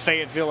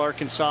Fayetteville,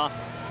 Arkansas.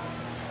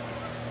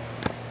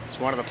 He's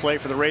wanted to play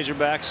for the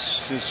Razorbacks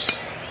since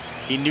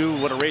he knew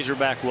what a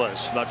Razorback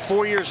was. About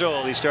 4 years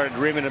old, he started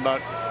dreaming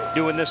about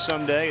doing this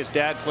someday. His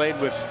dad played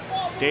with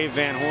Dave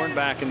Van Horn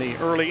back in the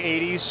early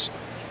 80s.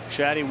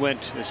 Shaddy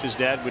went, as his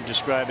dad would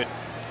describe it,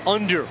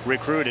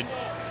 under-recruited.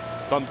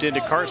 Bumped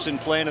into Carson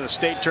playing in the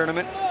state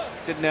tournament.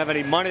 Didn't have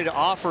any money to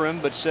offer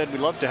him, but said,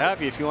 we'd love to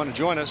have you if you want to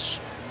join us.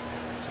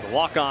 So the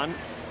walk-on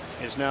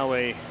is now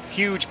a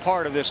huge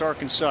part of this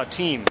Arkansas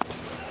team.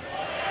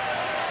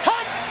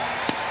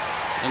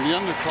 And the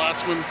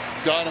underclassmen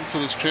got him to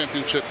this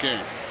championship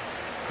game.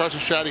 Carson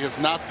Shaddy has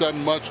not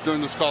done much during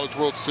this College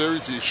World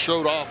Series. He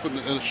showed up in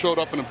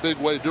a big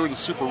way during the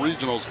Super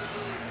Regionals.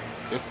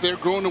 If they're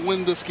going to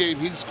win this game,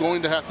 he's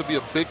going to have to be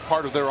a big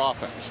part of their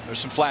offense. There's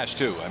some flash,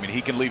 too. I mean, he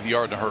can leave the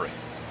yard in a hurry.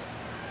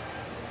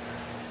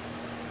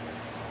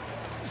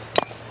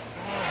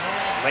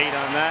 Late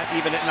on that,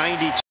 even at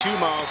 92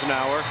 miles an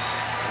hour.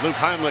 Luke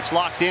Heimlich's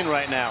locked in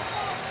right now.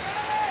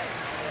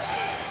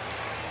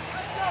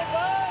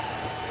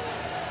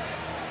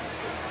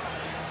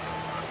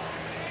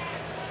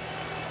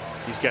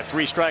 He's got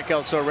 3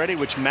 strikeouts already,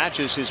 which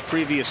matches his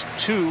previous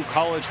 2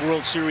 College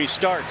World Series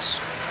starts.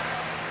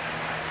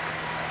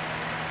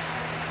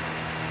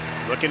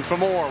 Looking for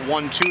more.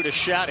 1-2 to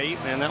Shaddy,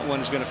 and that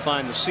one's going to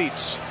find the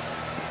seats.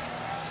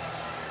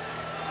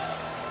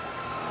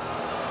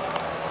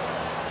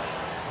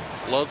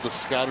 Love the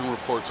scouting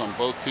reports on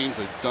both teams.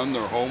 They've done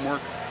their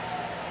homework.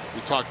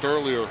 We talked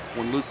earlier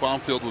when Luke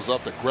Bonfield was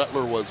up that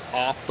Gretler was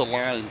off the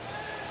line.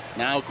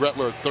 Now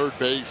Gretler at third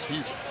base.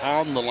 He's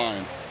on the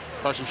line.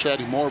 Carson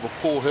Shaddy more of a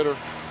pull hitter.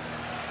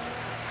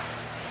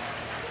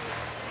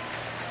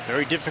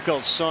 Very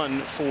difficult sun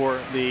for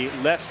the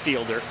left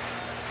fielder,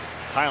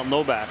 Kyle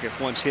Novak. If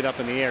once hit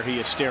up in the air, he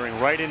is staring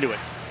right into it.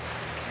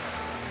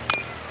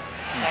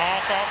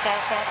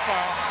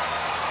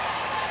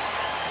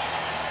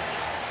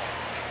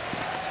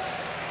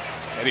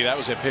 Eddie, that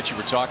was that pitch you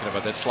were talking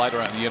about, that slider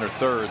on the inner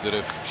third, that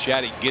if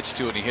Shaddy gets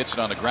to it and he hits it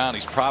on the ground,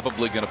 he's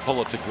probably going to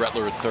pull it to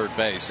Gretler at third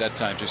base. That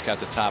time just got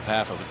the top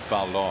half of it and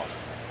fouled off.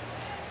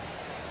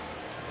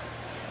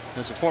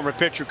 As a former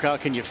pitcher, Kyle,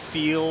 can you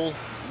feel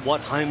what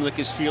Heimlich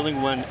is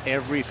feeling when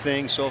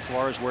everything so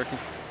far is working?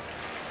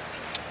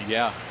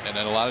 Yeah, and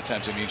then a lot of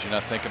times it means you're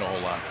not thinking a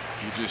whole lot.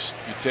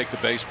 You take the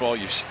baseball,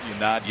 you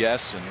nod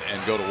yes,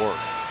 and go to work.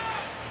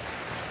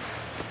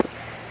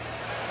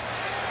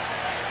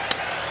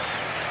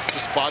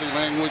 Just body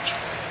language,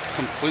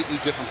 completely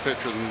different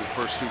pitcher than the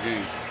first 2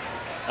 games.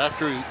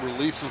 After he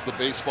releases the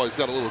baseball, he's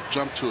got a little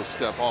jump to his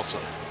step also.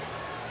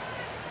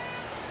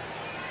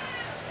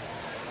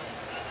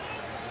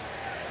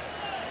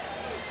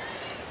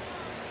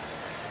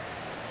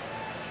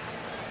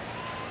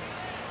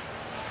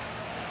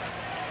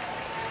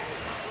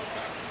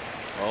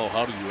 Oh,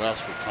 how do you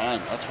ask for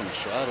time? That's when the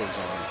shadows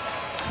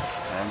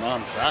are a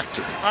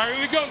non-factor. All right,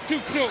 here we go,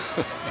 2-2.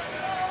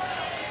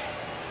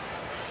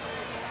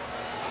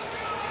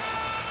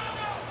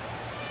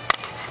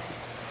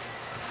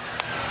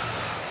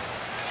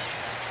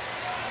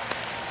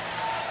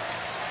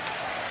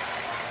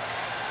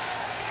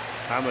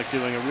 Heimlich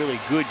doing a really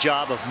good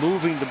job of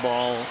moving the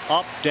ball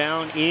up,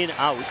 down, in,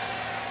 out.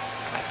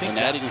 And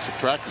adding and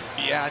subtracting.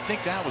 Yeah, I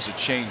think that was a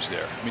change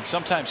there. I mean,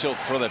 sometimes he'll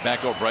throw that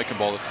back over breaking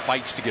ball that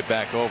fights to get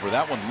back over.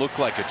 That one looked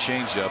like a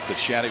changeup that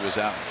Shaddy was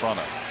out in front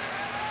of.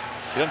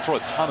 He doesn't throw a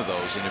ton of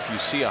those, and if you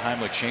see a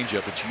Heimlich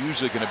changeup, it's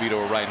usually going to be to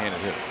a right-handed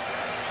hitter.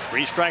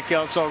 3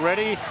 strikeouts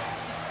already.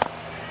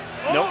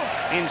 Nope.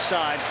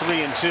 Inside,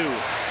 3-2.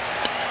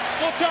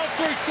 Look out,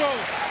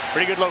 3-2.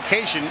 Pretty good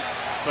location,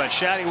 but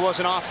Shaddy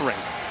wasn't offering.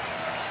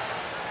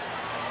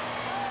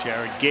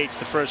 Jared Gates,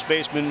 the first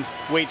baseman,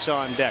 waits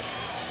on deck.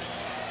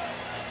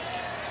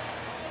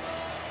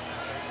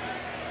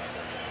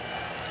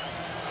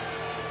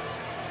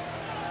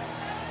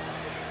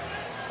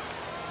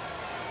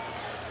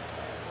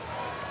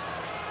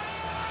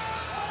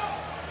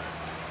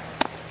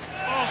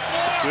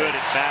 Good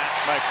at bat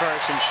by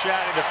Carson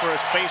Shaddy, the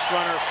first base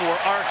runner for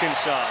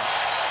Arkansas.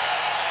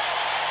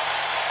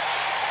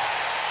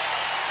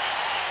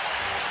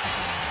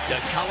 The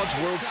College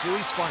World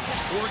Series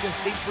Finals, Oregon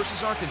State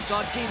versus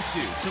Arkansas, Game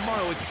 2,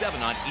 tomorrow at 7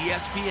 on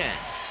ESPN.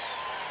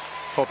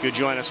 Hope you'll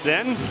join us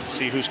then.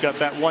 See who's got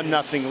that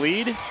 1-0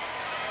 lead.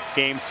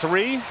 Game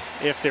 3,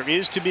 if there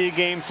is to be a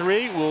Game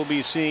 3, will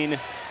be seen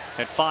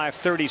at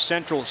 5:30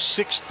 Central,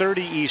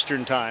 6:30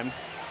 Eastern Time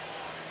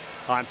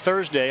on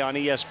Thursday on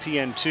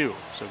ESPN2.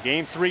 So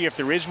Game 3, if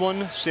there is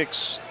one,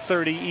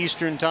 6:30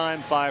 Eastern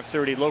Time,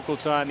 5:30 local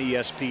time,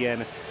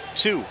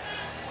 ESPN2.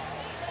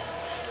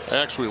 I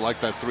actually like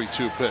that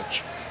 3-2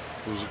 pitch.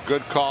 It was a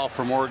good call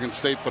from Oregon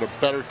State, but a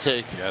better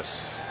take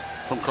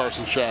from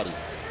Carson Shaddy.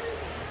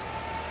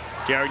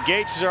 Jared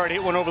Gates has already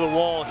hit one over the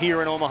wall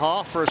here in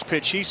Omaha. First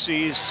pitch he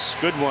sees,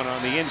 good one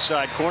on the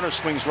inside corner,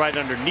 swings right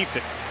underneath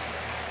it.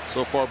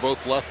 So far,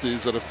 both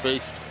lefties that have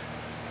faced,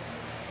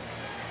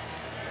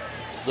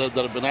 that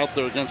have been out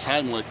there against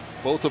Heimlich,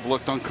 both have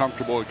looked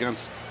uncomfortable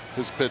against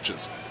his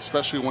pitches,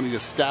 especially when he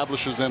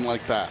establishes in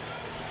like that.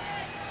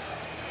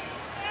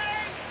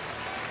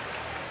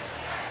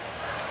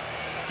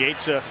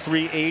 Gates, a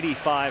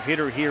 .385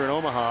 hitter here in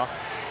Omaha,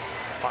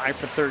 5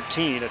 for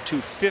 13, a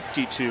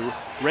 .252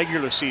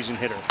 regular season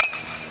hitter.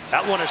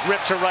 That one is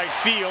ripped to right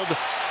field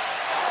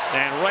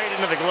and right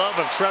into the glove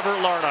of Trevor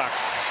Larnach.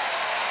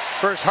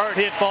 First hard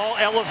hit ball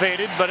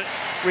elevated, but it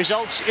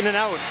results in an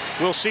out.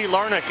 We'll see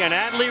Larnach and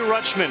Adley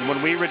Rutschman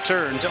when we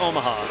return to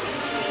Omaha.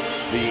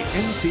 The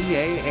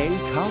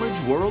NCAA College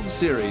World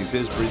Series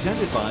is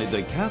presented by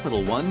the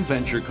Capital One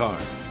Venture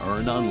Card.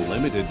 Earn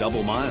unlimited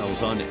double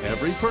miles on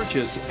every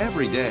purchase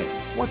every day.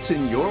 What's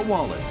in your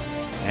wallet?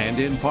 And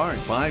in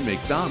part by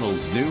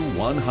McDonald's new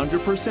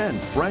 100%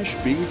 fresh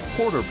beef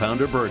quarter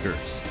pounder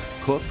burgers.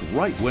 Cooked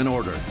right when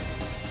ordered.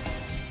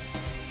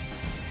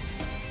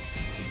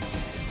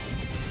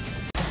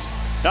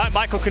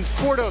 Michael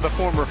Conforto, the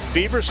former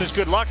Beaver, says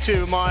good luck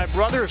to my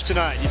brothers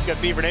tonight. You've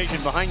got Beaver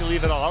Nation behind you.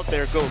 Leave it all out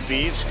there. Go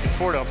Beavs.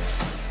 Conforto,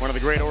 one of the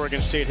great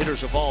Oregon State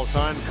hitters of all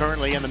time,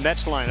 currently in the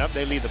Mets lineup.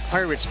 They lead the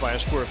Pirates by a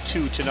score of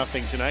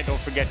 2-0 tonight. Don't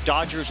forget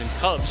Dodgers and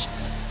Cubs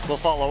will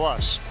follow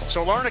us.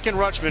 So Larnach and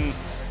Rutschman,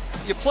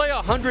 you play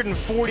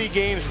 140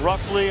 games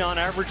roughly on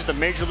average at the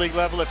major league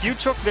level. If you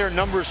took their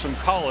numbers from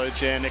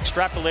college and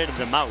extrapolated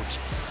them out,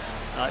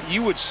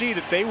 you would see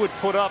that they would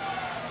put up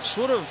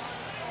sort of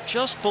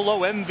just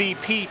below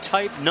MVP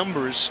type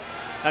numbers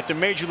at the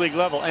major league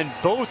level, and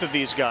both of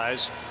these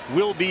guys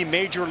will be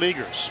major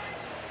leaguers.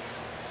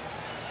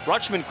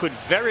 Rutschman could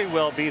very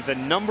well be the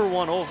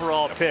 #1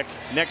 overall pick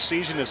next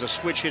season as a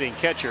switch hitting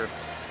catcher.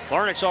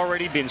 Larnach's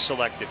already been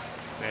selected,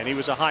 and he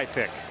was a high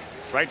pick.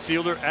 Right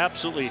fielder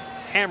absolutely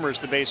hammers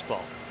the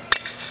baseball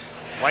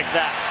like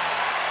that.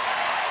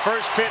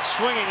 First pitch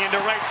swinging into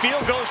right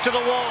field, goes to the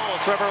wall.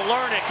 Trevor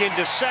Larnach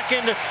into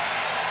second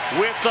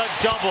with a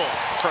double.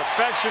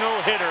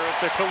 Professional hitter at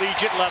the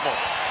collegiate level.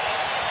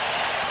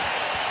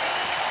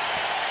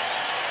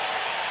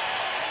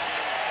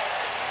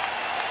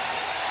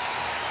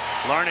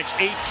 Larnach's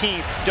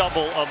 18th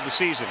double of the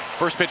season.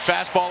 First pitch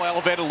fastball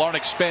elevated.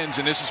 Larnach spins,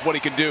 and this is what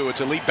he can do.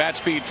 It's elite bat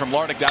speed from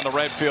Larnach down the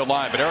right field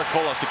line, but Eric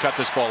Cole has to cut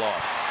this ball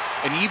off.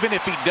 And even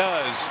if he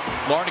does,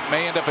 Larnach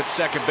may end up at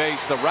second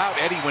base. The route,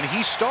 Eddie, when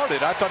he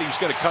started, I thought he was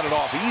going to cut it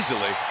off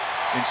easily.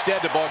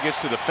 Instead, the ball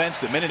gets to the fence.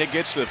 The minute it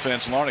gets to the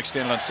fence, Larnach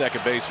standing on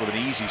second base with an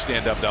easy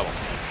stand-up double.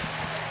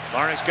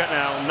 Larnach's got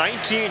now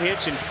 19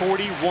 hits and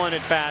 41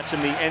 at-bats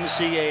in the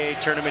NCAA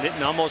tournament,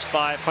 hitting almost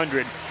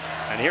 500.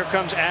 And here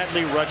comes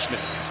Adley Rutschman.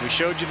 We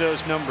showed you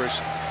those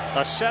numbers.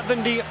 A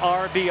 70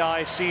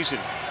 RBI season.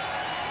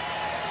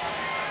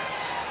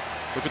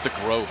 Look at the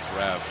growth,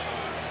 Rav.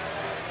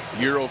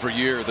 Year over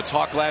year. The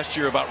talk last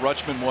year about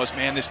Rutschman was,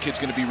 man, this kid's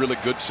going to be really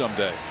good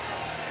someday.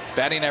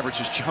 Batting average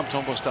has jumped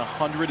almost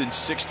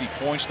 160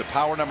 points. The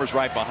power number's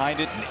right behind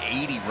it, and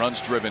 80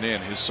 runs driven in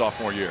his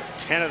sophomore year.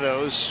 10 of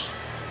those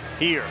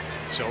here.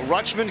 So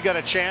Rutschman's got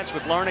a chance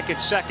with Larnach at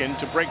second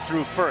to break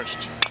through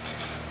first.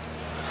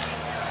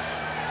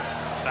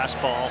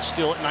 Fastball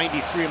still at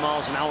 93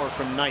 miles an hour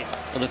from Knight.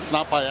 And it's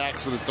not by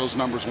accident those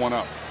numbers went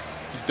up.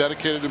 He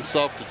dedicated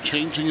himself to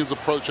changing his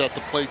approach at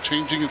the plate,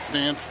 changing his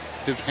stance,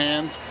 his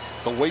hands,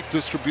 the weight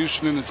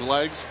distribution in his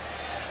legs,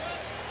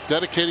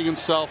 dedicating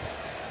himself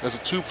as a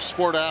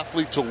two-sport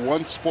athlete to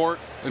one sport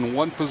and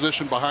one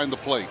position behind the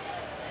plate.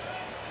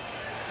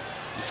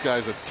 This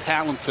guy's a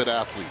talented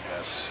athlete.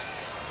 Yes.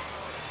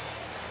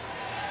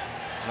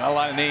 There's not a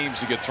lot of names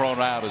that get thrown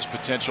out as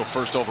potential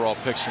first overall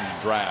picks in the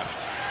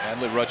draft.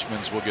 Adley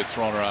Rutschman's will get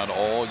thrown around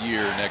all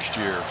year next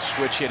year.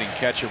 Switch hitting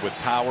catcher with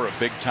power, a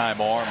big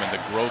time arm, and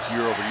the growth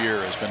year over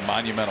year has been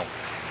monumental.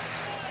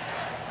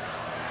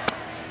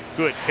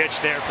 Good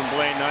pitch there from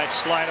Blaine Knight.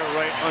 Slider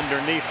right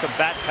underneath the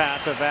bat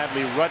path of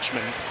Adley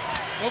Rutschman.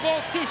 No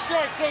balls, 2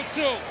 strikes,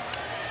 0-2.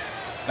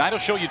 Knight will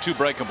show you 2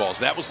 breaking balls.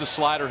 That was the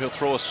slider. He'll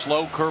throw a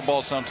slow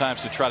curveball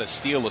sometimes to try to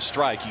steal a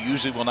strike. You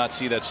usually will not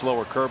see that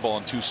slower curveball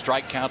in 2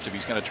 strike counts if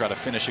he's going to try to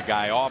finish a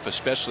guy off,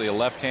 especially a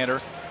left-hander.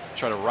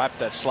 Try to wrap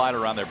that slider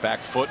around their back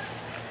foot.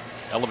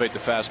 Elevate the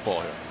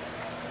fastball here.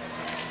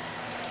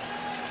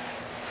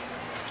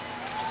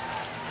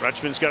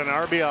 Rutschman's got an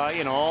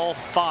RBI in all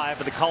 5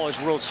 of the College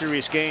World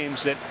Series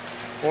games that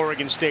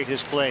Oregon State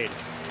has played.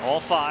 All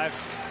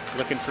 5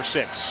 looking for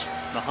 6.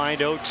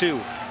 Behind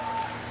 0-2.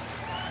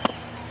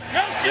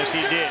 Yes,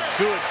 he did.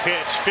 Good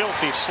pitch,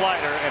 filthy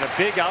slider, and a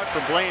big out for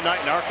Blaine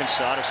Knight in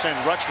Arkansas to send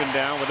Rutschman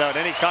down without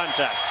any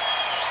contact.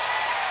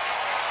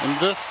 And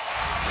this,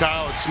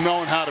 Kyle, it's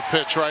knowing how to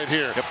pitch right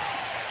here. Yep.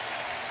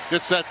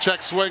 Gets that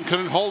check swing,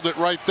 couldn't hold it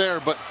right there,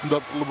 but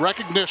the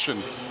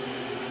recognition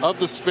of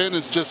the spin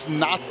is just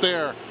not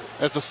there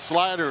as a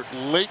slider.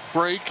 Late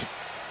break.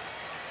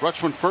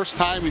 Rutschman, first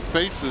time he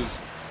faces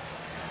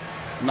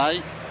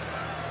Knight.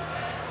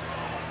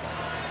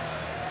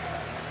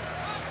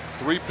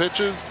 3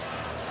 pitches,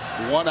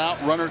 1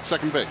 out, runner at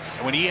second base.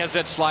 When he has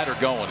that slider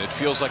going, it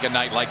feels like a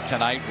night like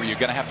tonight where you're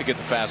going to have to get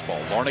the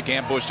fastball. Larnach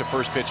ambushed a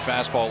first pitch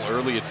fastball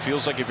early. It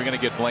feels like if you're going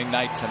to get Blaine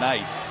Knight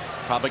tonight,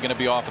 it's probably going to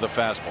be off of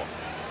the fastball.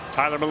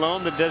 Tyler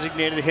Malone, the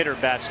designated hitter,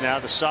 bats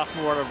now. The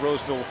sophomore out of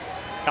Roseville,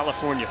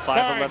 California,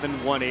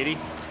 5'11", 180.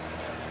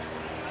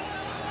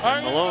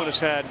 And Malone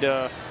has had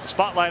the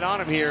spotlight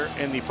on him here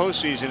in the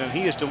postseason, and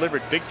he has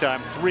delivered big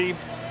time. 3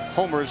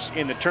 homers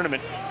in the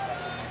tournament.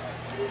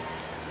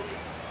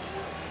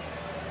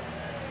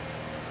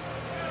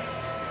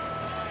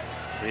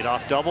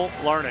 Leadoff double,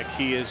 Larnach.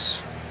 He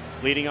is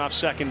leading off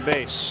second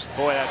base.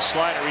 Boy, that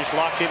slider, he's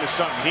locked into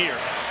something here.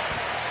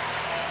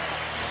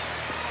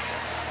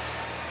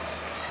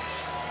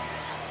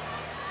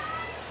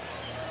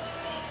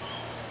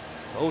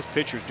 Both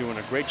pitchers doing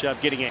a great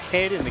job getting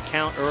ahead in the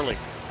count early.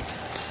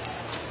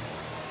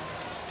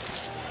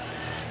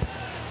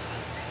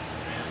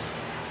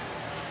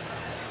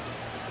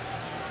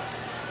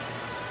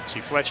 See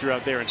Fletcher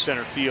out there in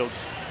center field,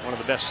 one of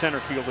the best center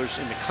fielders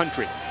in the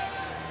country.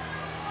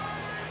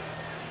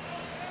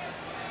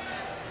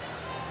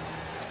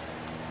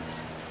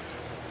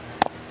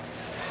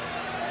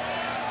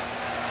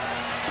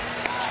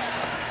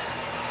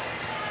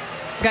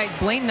 Guys,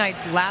 Blaine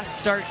Knight's last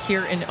start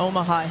here in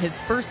Omaha,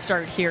 his first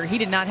start here, he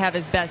did not have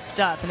his best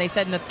stuff. And they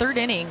said in the 3rd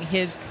inning,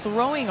 his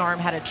throwing arm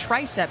had a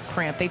tricep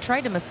cramp. They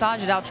tried to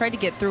massage it out, tried to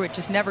get through it,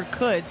 just never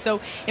could. So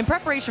in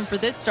preparation for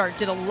this start,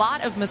 did a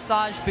lot of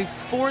massage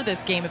before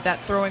this game of that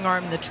throwing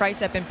arm and the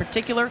tricep in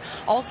particular.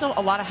 Also,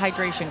 a lot of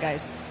hydration,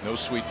 guys. No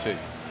sweet tea.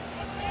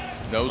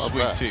 No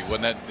sweet tea.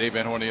 Wasn't that Dave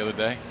Van Horn the other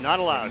day? Not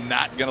allowed.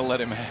 Not going to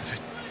let him have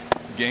it.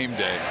 Game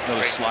day.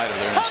 Another slider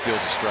there, and he steals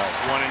a strike.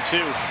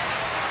 1-2.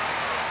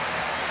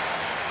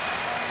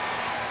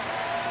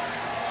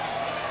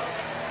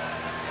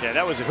 Yeah,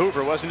 that was at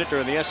Hoover, wasn't it,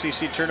 during the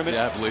SEC tournament?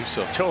 Yeah, I believe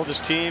so. Told his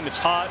team, it's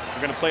hot,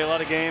 we're going to play a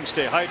lot of games,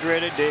 stay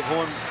hydrated. Dave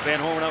Van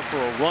Horn went out for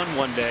a run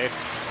one day.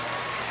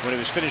 When he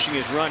was finishing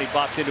his run, he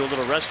bopped into a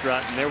little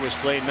restaurant, and there was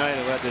Blaine Knight,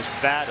 who had this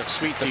vat of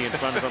sweet tea in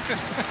front of him.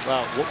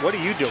 Wow, what are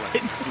you doing?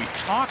 Didn't we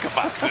talk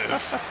about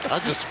this? I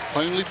just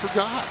plainly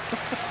forgot.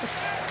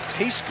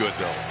 Tastes good,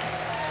 though.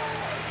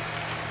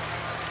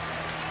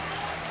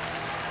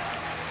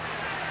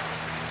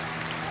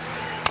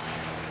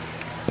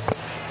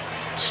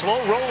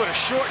 Slow roll to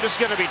short. This is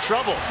going to be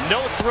trouble.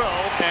 No throw,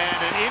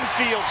 and an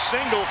infield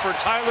single for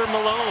Tyler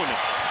Malone.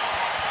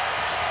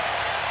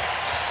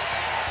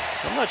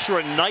 I'm not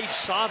sure Knight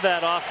saw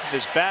that off of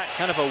his bat.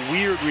 Kind of a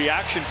weird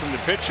reaction from the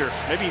pitcher.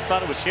 Maybe he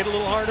thought it was hit a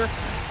little harder.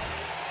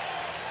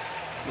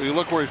 Well, you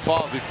look where he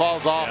falls. He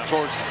falls off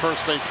towards the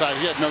first base side.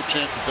 He had no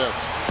chance at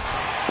this.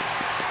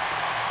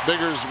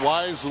 Biggers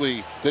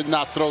wisely did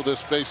not throw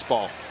this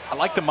baseball. I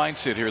like the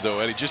mindset here, though,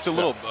 Eddie. Just a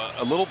little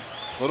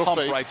pump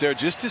fake right there,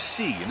 just to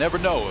see. You never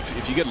know.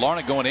 If you get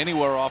Larnach going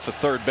anywhere off of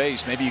third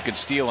base, maybe you can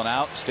steal an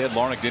out. Instead,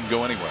 Larnach didn't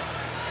go anywhere.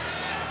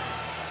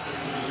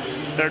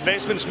 Third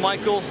baseman's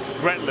Michael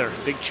Gretler.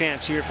 Big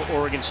chance here for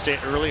Oregon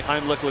State early.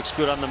 Heimlich looks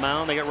good on the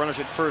mound. They got runners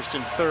at first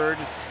and third.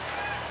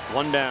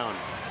 One down.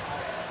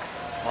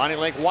 Lonnie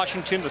Lake,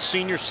 Washington, the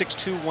senior,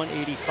 6'2",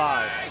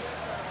 185.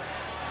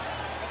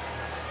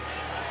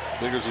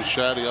 Biggers and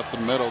Shaddy up the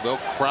middle. They'll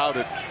crowd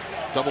it.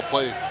 Double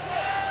play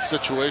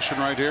situation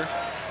right here.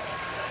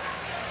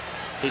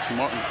 Casey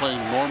Martin playing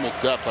normal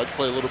depth. I'd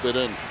play a little bit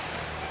in.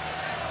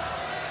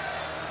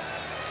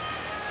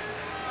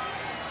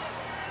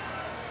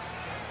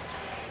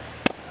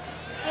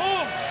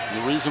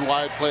 The reason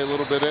why I'd play a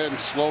little bit in,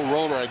 slow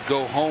roller, I'd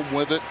go home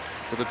with it.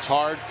 If it's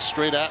hard,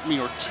 straight at me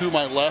or to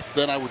my left,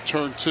 then I would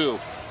turn two.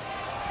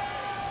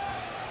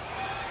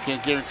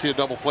 Can't guarantee a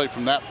double play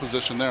from that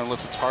position there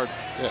unless it's hard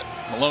hit.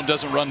 Malone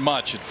doesn't run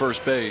much at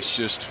first base,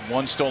 just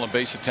one stolen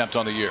base attempt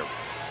on the year.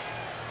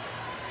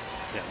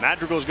 Yeah,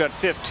 Madrigal's got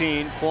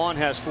 15. Quan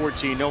has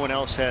 14. No one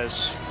else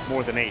has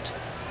more than 8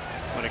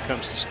 when it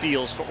comes to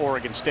steals for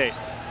Oregon State.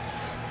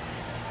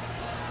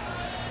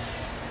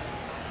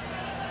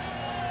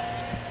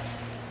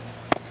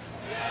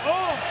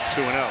 Oh.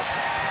 2-0.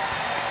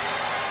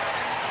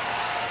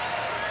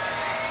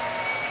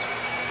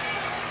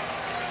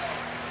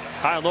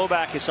 Kyle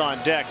Novak is on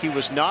deck. He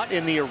was not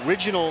in the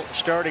original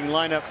starting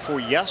lineup for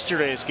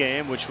yesterday's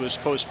game, which was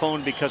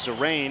postponed because of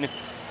rain.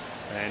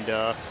 And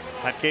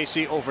Pat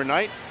Casey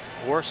overnight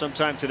or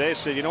sometime today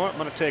said, you know what, I'm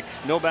going to take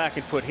Novak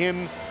and put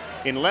him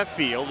in left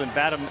field and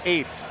bat him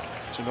 8th.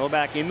 So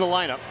Novak in the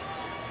lineup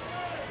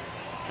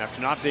after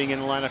not being in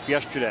the lineup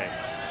yesterday.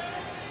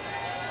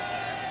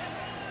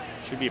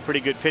 Should be a pretty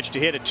good pitch to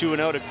hit at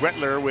 2-0 to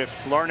Gretler with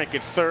Larnach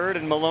at third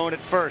and Malone at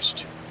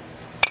first.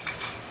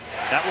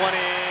 That one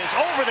is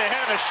over the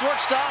head of the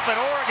shortstop, and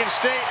Oregon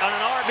State on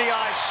an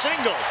RBI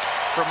single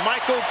for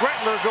Michael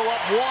Gretler go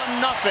up 1-0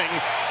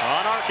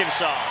 on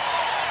Arkansas.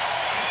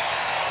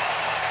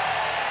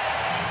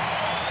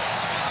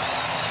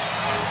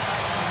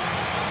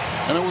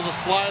 And it was a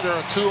slider,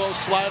 a 2-0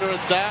 slider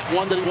at that,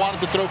 one that he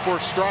wanted to throw for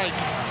a strike.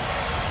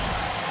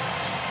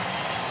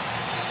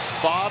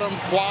 Bottom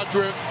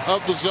quadrant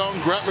of the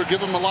zone. Gretler,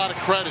 give him a lot of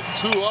credit.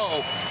 2-0.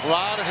 A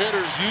lot of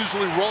hitters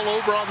usually roll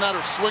over on that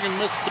or swing and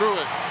miss through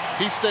it.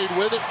 He stayed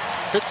with it,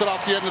 hits it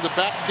off the end of the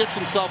bat, gets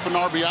himself an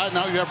RBI.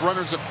 Now you have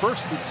runners at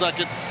first and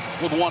second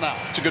with 1 out.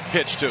 It's a good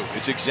pitch, too.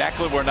 It's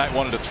exactly where Knight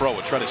wanted to throw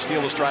it. Try to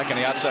steal a strike on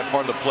the outside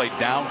part of the plate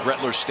down.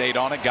 Gretler stayed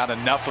on it, got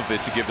enough of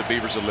it to give the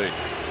Beavers a lead.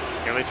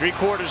 Nearly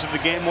 3/4 of the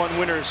Game 1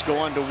 winners go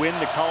on to win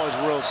the College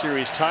World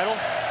Series title.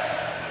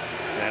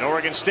 And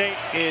Oregon State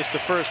is the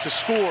first to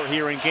score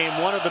here in Game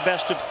 1 of the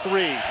best of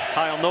 3.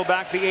 Kyle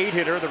Novak, the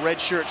 8-hitter, the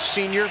redshirt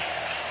senior,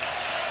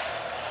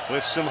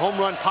 with some home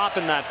run pop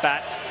in that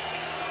bat.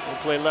 Will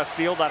play left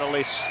field out of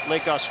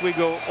Lake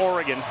Oswego,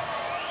 Oregon.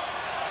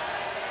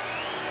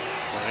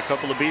 And a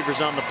couple of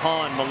Beavers on the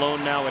pond.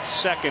 Malone now at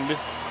second,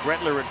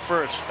 Gretler at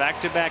first.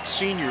 Back-to-back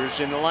seniors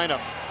in the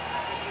lineup.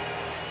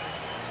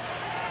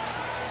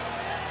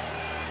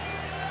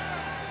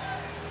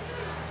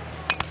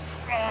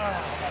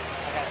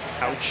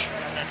 Ouch.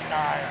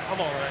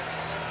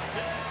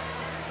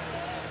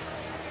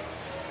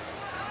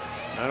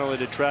 Not only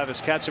did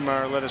Travis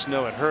Katzenmeier let us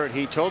know it hurt,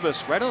 he told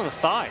us right on the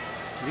thigh.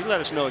 He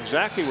let us know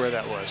exactly where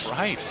that was. That's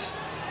right.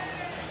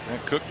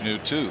 And Cook knew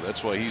too.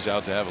 That's why he's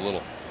out to have a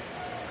little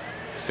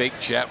fake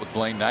chat with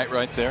Blaine Knight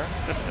right there.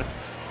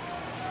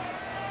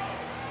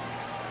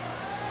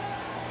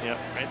 Yep,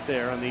 right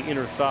there on the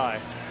inner thigh.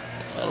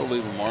 That'll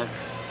leave a mark.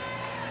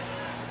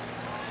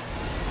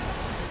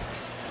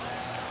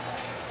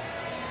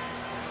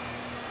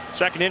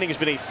 Second inning has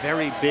been a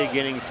very big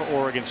inning for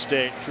Oregon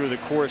State. Through the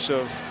course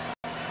of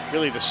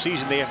really the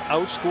season, they have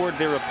outscored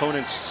their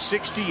opponents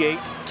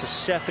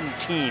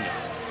 68-17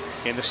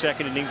 in the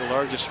second inning, the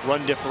largest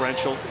run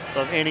differential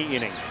of any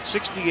inning.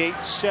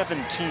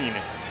 68-17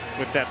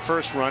 with that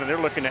first run, and they're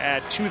looking to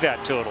add to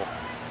that total.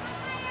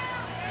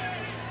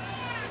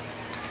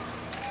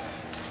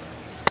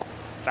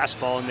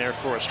 Fastball in there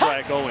for a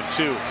strike.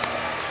 0-2.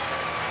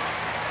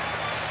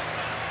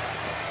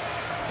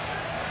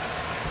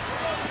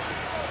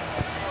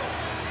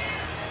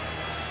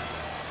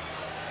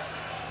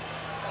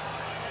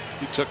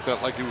 took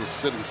that like he was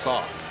sitting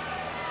soft.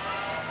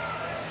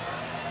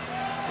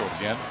 Go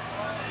again.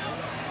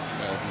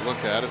 Yeah, if you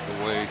look at it,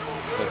 the way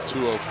that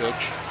 2-0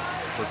 pitch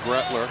for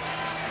Gretler,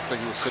 I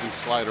think he was sitting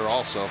slider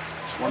also.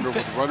 I wonder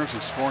with runners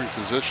in scoring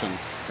position,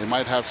 they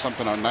might have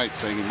something on Knight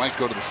saying he might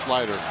go to the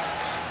slider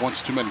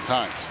once too many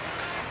times.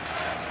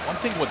 One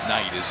thing with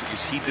Knight is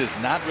he does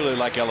not really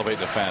like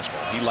elevating the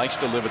fastball. He likes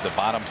to live at the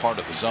bottom part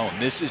of the zone.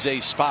 This is a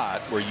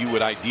spot where you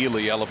would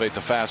ideally elevate the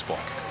fastball.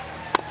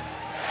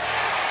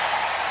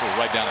 Throw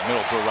right down the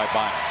middle, throw right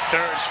by him.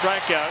 Third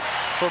strikeout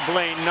for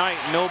Blaine Knight.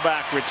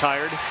 Novak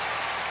retired.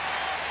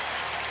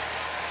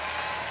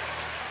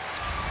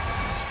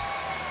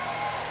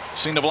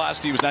 Seeing the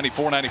velocity was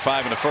 94,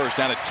 95 in the first.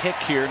 Down a tick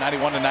here,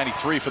 91 to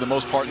 93 for the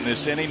most part in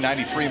this inning.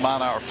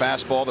 93-mile-an-hour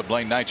fastball that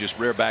Blaine Knight just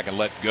reared back and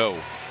let go.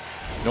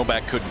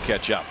 Novak couldn't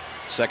catch up.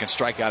 Second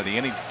strikeout of the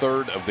inning,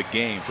 third of the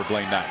game for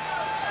Blaine Knight.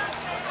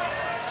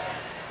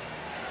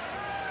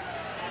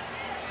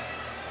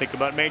 Think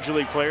about major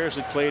league players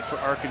that played for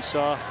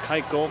Arkansas.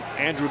 Keuchel,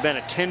 Andrew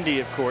Benintendi,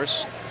 of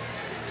course.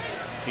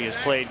 He has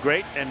played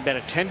great, and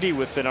Benintendi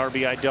with an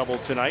RBI double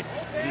tonight.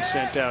 He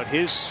sent out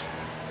his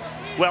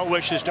well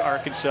wishes to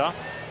Arkansas.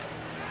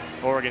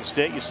 Oregon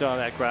State, you saw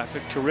that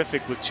graphic,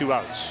 terrific with 2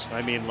 outs.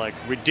 I mean, like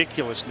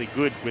ridiculously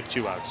good with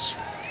 2 outs.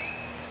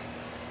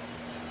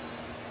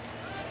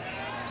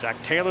 Zach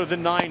Taylor, the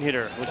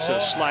 9-hitter, looks a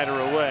slider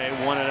away,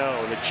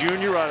 1-0. The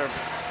junior out of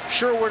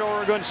Sherwood,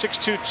 Oregon,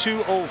 6'2",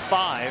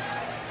 205.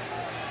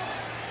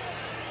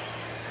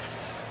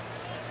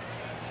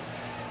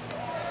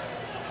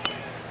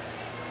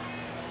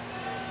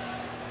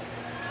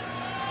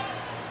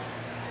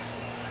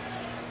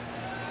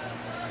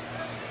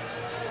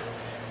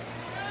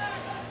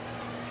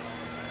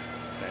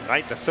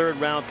 Knight, the 3rd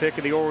round pick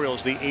of the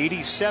Orioles, the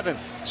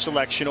 87th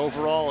selection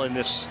overall in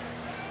this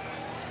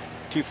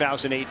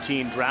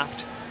 2018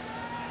 draft.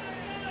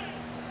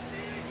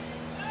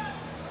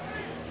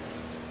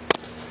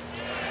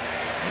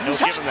 No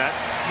giving that.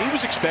 He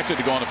was expected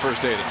to go on the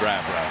first day of the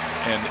draft,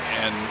 right?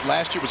 And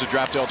last year was a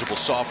draft eligible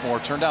sophomore.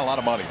 Turned down a lot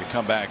of money to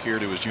come back here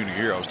to his junior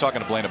year. I was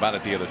talking to Blaine about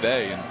it the other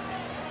day, and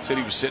said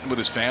he was sitting with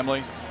his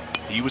family.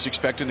 He was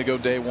expecting to go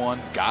day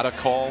 1. Got a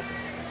call.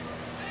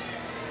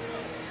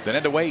 Then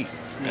had to wait.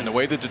 And the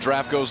way that the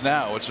draft goes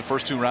now, it's the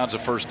first 2 rounds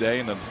of first day,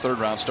 and then the 3rd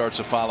round starts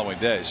the following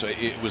day. So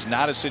it was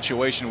not a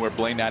situation where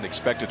Blaine Knight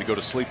expected to go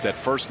to sleep that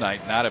first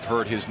night, not have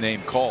heard his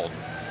name called.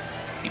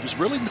 He was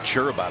really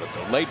mature about it,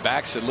 though. Laid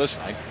back, said,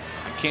 listen, I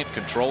can't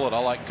control it.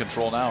 All I can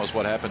control now is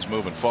what happens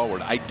moving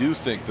forward. I do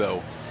think,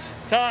 though,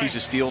 he's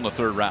a steal in the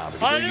 3rd round.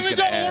 Because I think he's going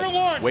to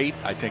add weight.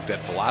 I think that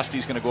velocity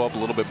is going to go up a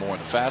little bit more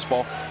in the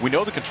fastball. We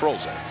know the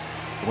control's there.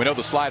 We know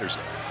the slider's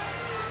there.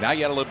 Now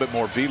you add a little bit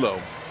more velo.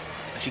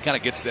 As he kind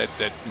of gets that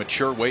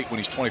mature weight when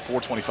he's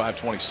 24, 25,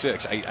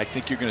 26, I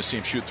think you're going to see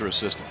him shoot through a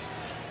system.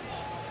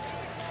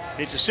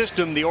 It's a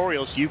system, the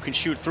Orioles, you can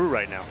shoot through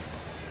right now.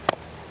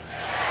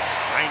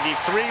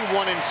 93,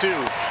 1-2.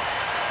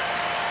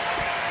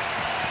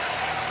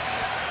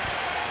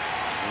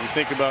 When you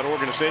think about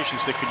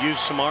organizations that could use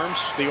some arms,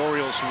 the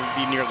Orioles would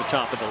be near the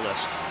top of the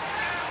list.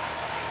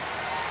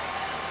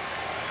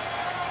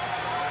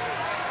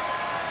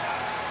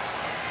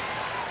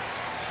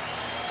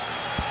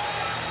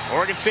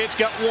 Oregon State's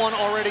got 1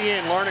 already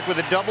in. Larnach with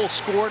a double,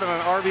 scored on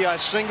an RBI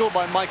single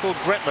by Michael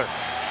Gretler.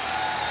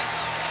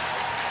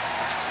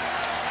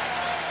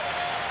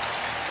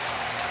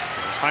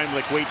 As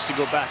Heimlich waits to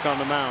go back on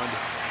the mound.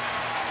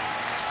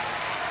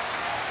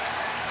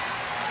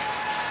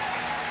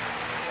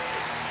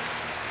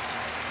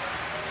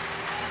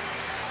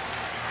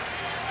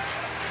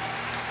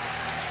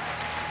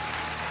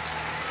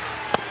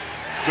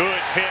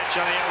 Good pitch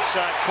on the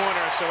outside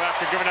corner. So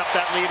after giving up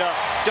that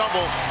leadoff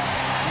double,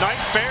 Knight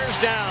bears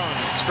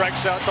down,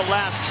 strikes out the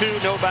last 2,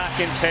 Novak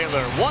and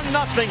Taylor.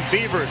 1-0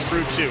 Beavers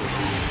through 2.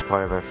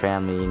 Part of our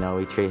family, you know,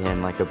 we treat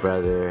him like a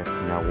brother.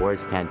 You know,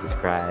 words can't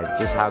describe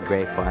just how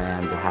grateful I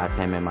am to have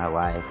him in my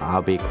life.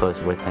 I'll be close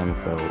with him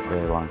for a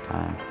really long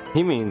time.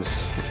 He means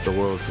the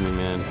world to me,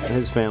 man.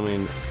 His family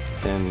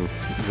and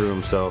Drew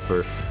himself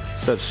are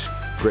such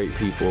great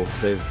people.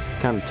 They've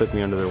kind of took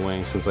me under their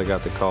wing since I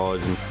got to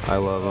college, and I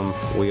love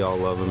him. We all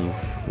love him.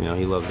 You know,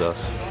 he loves us.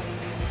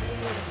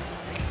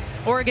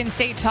 Oregon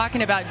State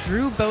talking about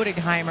Drew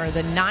Bodegheimer,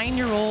 the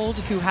 9-year-old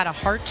who had a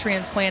heart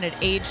transplant at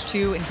age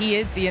 2, and he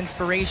is the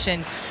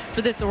inspiration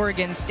for this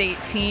Oregon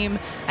State team.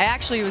 I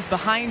actually was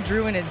behind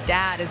Drew and his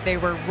dad as they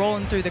were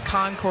rolling through the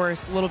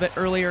concourse a little bit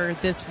earlier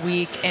this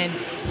week, and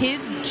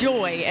his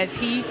joy as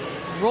he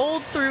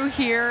rolled through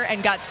here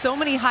and got so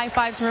many high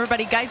fives from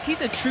everybody. Guys, he's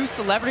a true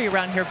celebrity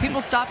around here.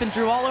 People stopping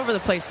Drew all over the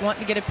place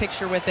wanting to get a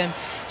picture with him.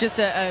 Just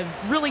a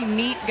really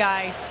neat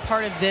guy,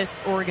 part of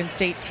this Oregon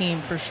State team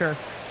for sure.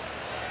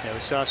 Yeah, we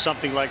saw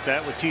something like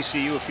that with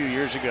TCU a few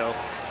years ago,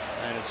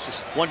 and it's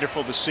just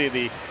wonderful to see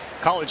the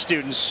college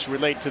students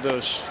relate to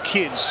those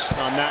kids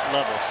on that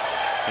level.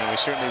 And we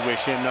certainly wish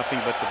him nothing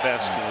but the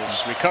best in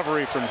his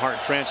recovery from heart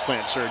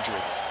transplant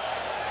surgery.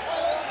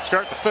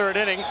 Start the 3rd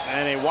inning,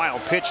 and a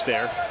wild pitch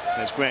there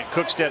as Grant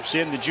Cook steps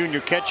in, the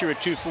junior catcher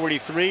at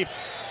 243.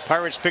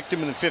 Pirates picked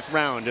him in the 5th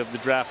round of the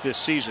draft this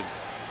season.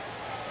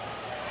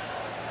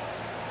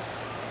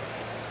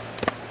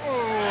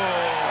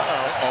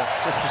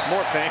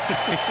 More pain.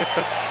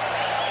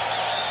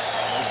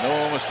 There's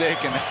no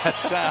mistake in that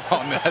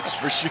sound, that's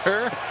for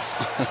sure.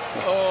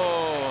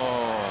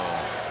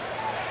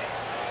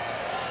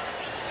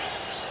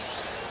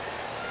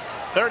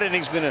 Third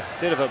inning's been a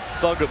bit of a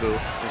bugaboo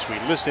as we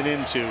listen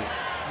into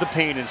the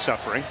pain and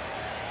suffering.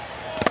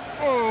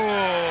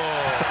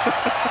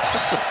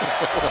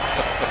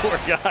 Poor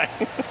guy.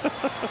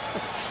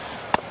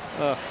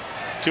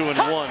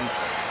 2-1.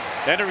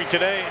 Entering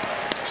today,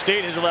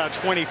 State has allowed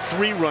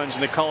 23 runs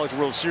in the College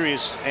World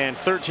Series, and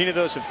 13 of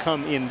those have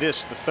come in the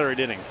 3rd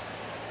inning.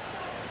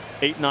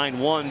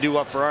 8-9-1 due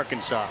up for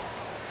Arkansas.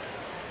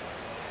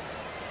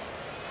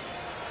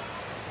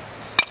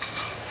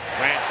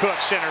 Grant Cook,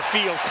 center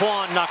field.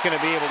 Quan not going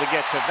to be able to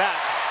get to that.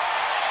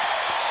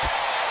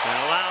 And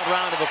a loud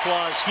round of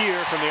applause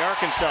here from the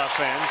Arkansas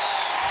fans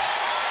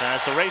as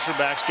the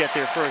Razorbacks get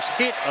their first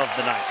hit of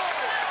the night.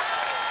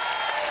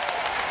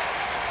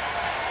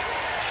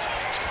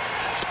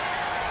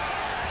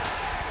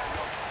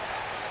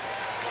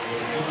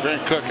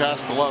 Grant Cook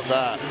has to love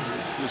that.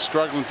 He was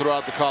struggling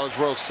throughout the College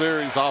World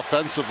Series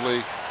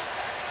offensively.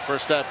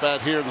 First at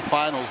bat here in the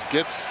finals,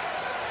 gets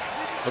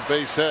a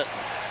base hit.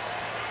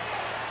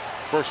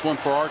 First one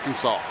for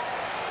Arkansas.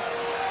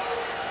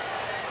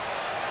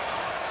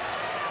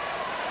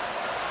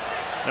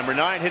 Number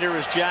 9 hitter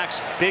is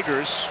Jax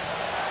Biggers.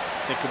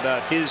 Think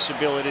about his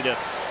ability to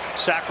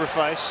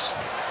sacrifice.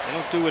 They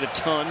don't do it a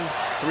ton.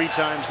 3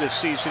 times this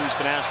season he's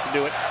been asked to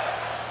do it.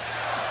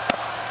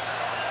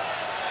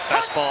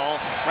 Fastball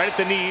right at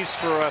the knees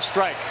for a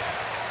strike.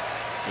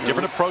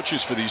 Different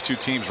approaches for these two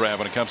teams, Rab,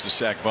 when it comes to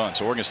sack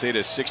bunts. Oregon State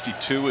has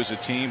 62 as a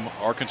team.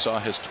 Arkansas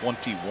has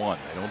 21.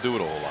 They don't do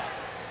it a whole lot.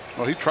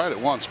 Well, he tried it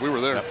once. We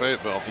were there in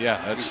Fayetteville.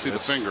 Yeah, you see the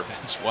finger.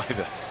 That's why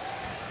the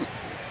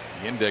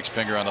index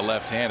finger on the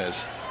left hand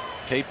has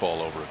tape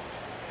all over it.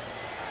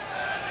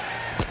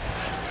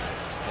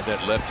 Had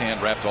that left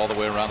hand wrapped all the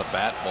way around the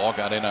bat. Ball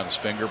got in on his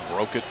finger,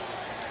 broke it,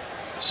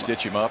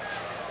 stitch him up.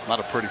 Not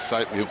a pretty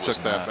sight when he took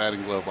that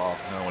batting glove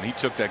off. No, when he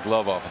took that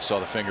glove off and saw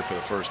the finger for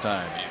the first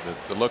time,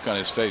 the look on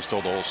his face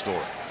told the whole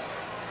story.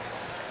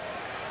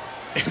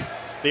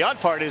 The odd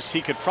part is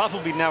he could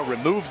probably now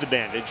remove the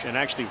bandage and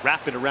actually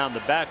wrap it around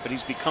the bat, but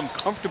he's become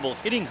comfortable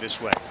hitting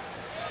this way.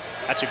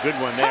 That's a good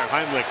one there.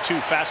 Heimlich, 2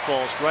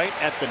 fastballs right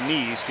at the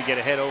knees to get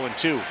ahead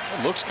 0-2.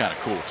 It looks kind of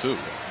cool too.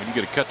 When you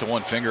get to cut the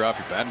one finger off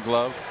your batting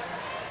glove.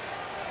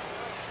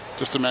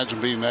 Just imagine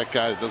being that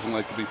guy that doesnmək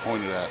like to be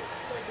pointed at.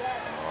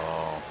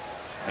 Oh,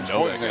 I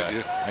know that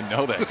guy. I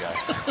know that guy.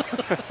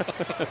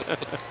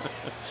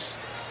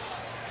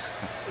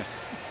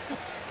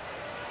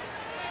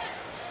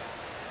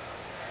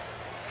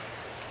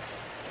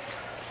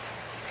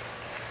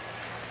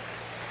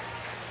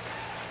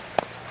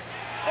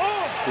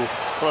 Ooh,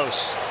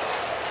 close.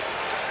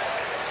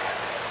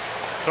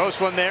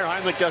 Close one there.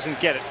 Heimlich doesn't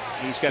get it.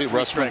 He's got 3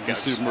 strikeouts. You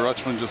see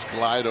Rutschman just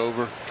glide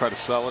over, try to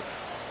sell it.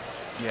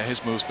 Yeah,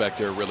 his moves back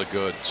there are really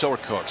good. So are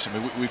Cook's. I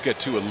mean, we've got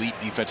 2 elite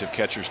defensive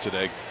catchers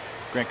today.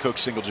 Grant Cook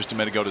singled just a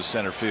minute ago to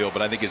center field,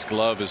 but I think his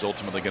glove is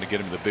ultimately going to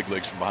get him to the big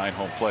leagues from behind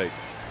home plate.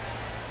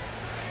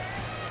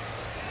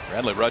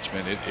 Bradley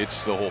Rutschman,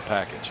 it's the whole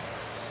package.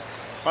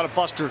 A lot of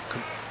Buster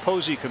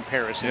Posey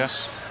comparisons.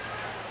 Yes.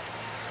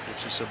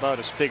 Which is about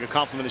as big a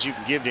compliment as you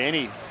can give to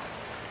any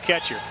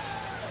catcher.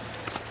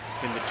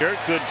 In the dirt,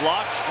 good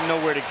block,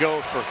 nowhere to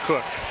go for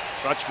Cook.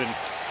 Rutschman.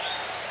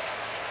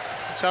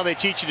 That's how they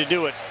teach you to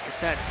do it. Get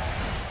that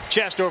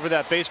chest over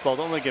that baseball.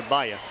 Don't let it get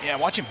by you. Yeah,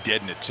 watch him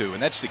deaden it too,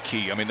 and that's the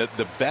key. I mean,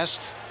 the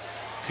best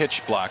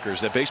pitch blockers,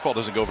 that baseball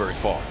doesn't go very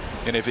far.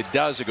 And if it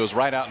does, it goes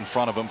right out in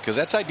front of them, because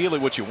that's ideally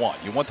what you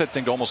want. You want that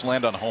thing to almost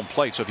land on home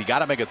plate. So if you got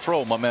to make a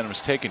throw, momentum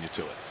is taking you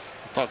to it.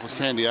 I talk with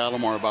Sandy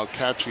Alomar about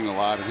catching a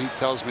lot, and he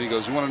tells me, he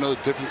goes, you want to know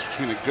the difference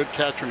between a good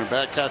catcher and a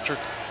bad catcher?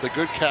 The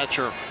good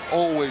catcher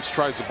always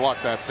tries to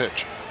block that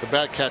pitch. The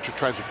bad catcher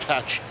tries to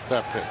catch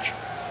that pitch.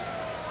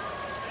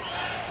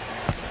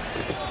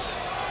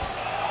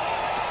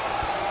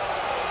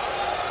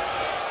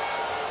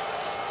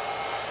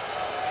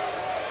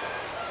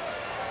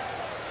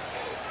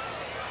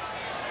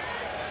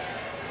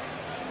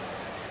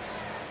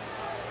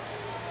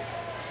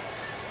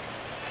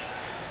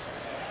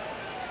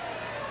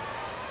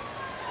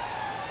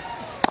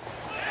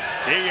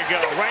 There you go,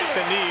 right at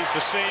the knees, the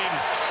same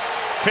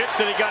pitch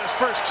that he got his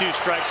first 2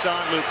 strikes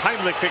on. Luke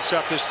Heimlich picks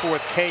up his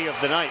 4th K of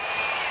the night.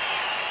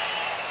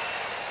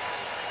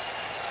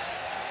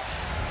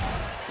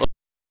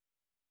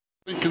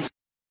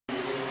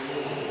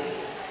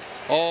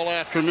 All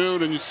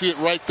afternoon, and you see it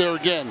right there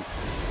again.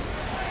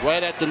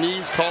 Right at the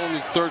knees, calling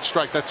the 3rd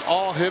strike. That's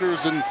all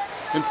hitters and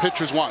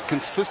pitchers want.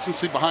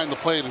 Consistency behind the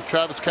plate, and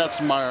Travis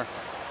Katzenmeyer,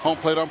 home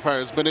plate umpire,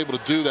 has been able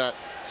to do that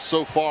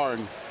so far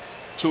in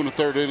 2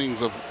 1/3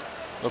 innings of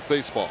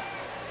baseball.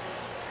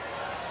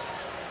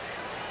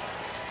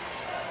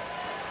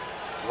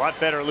 A lot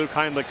better Luke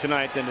Heimlich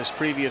tonight than his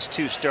previous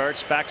 2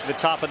 starts. Back to the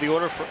top of the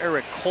order for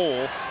Eric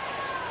Cole.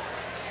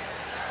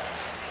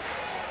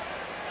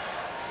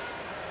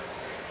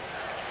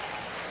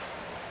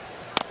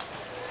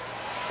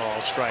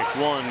 Strike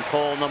one.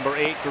 Cole, number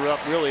 8, grew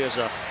up really as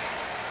a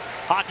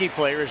hockey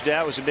player. His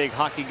dad was a big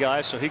hockey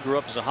guy, so he grew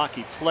up as a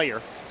hockey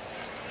player.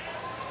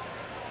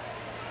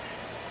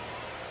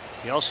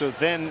 He also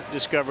then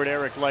discovered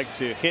Eric liked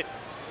to hit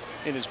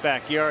in his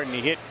backyard, and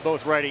he hit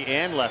both righty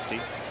and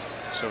lefty.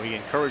 So he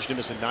encouraged him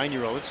as a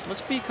 9-year-old.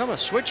 Let's become a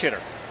switch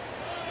hitter.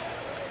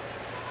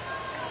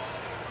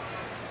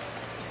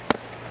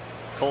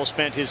 Cole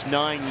spent his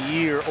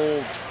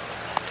 9-year-old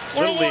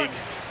Little League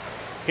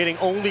hitting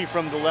only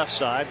from the left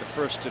side. The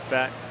first at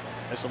bat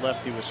as a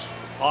lefty was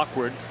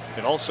awkward.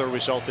 It also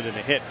resulted in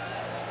a hit.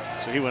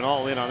 So he went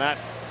all in on that.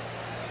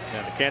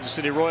 And the Kansas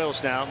City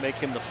Royals now make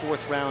him the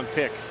 4th-round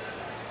pick.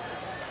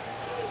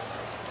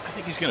 I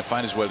think he's going to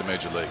find his way to the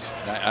major leagues.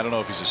 I don't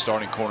know if he's a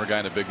starting corner guy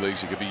in the big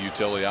leagues. He could be a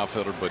utility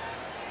outfielder, but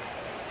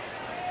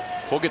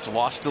Cole gets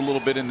lost a little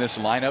bit in this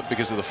lineup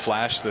because of the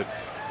flash that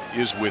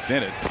is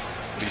within it.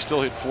 But he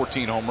still hit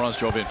 14 home runs,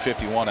 drove in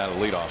 51 out of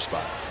the leadoff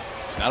spot.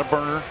 He's not a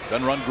burner,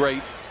 doesn't run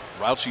great.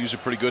 Routes are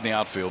usually pretty good in the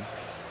outfield.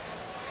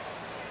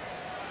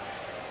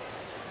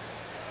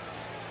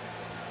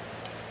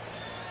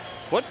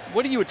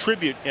 What do you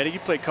attribute, Eddie? You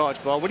played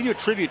college ball. What do you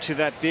attribute to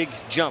that big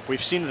jump?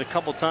 We've seen it a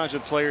couple times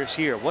with players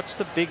here. What's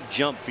the big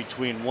jump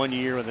between one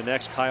year and the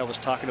next? Kyle was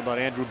talking about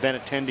Andrew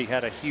Benintendi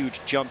had a huge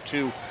jump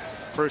too,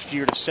 first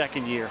year to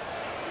second year.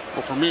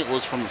 Well, for me, it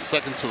was from the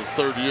second to the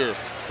third year,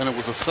 and it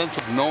was a sense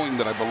of knowing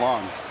that I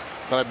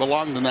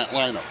belonged in that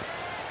lineup.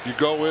 You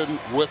go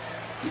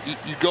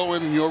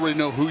in and you already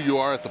know who you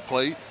are at the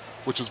plate,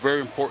 which is very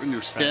important.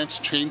 Your stance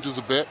changes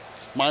a bit.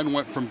 Mine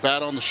went from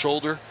bat on the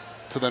shoulder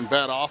to then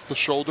bat off the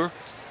shoulder,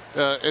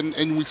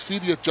 and we see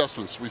the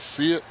adjustments. We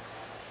see it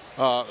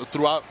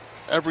throughout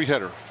every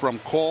hitter. From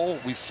Cole,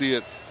 we see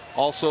it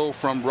also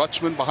from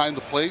Rutschman behind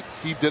the plate.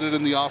 He did it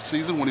in the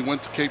offseason when he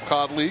went to Cape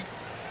Cod League.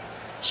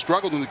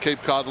 Struggled in the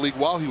Cape Cod League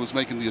while he was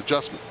making the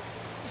adjustment.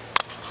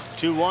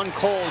 2-1.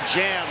 Cole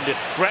jammed.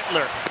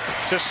 Gretler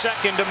to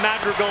second, to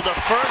Madrigal to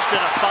first,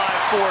 and a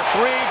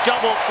 5-4-3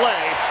 double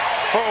play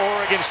for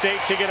Oregon State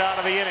to get out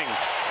of the inning.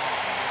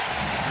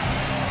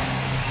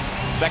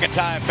 Second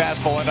time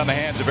fastball in on the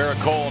hands of Eric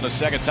Cole, and the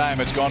second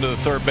time it's gone to the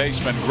third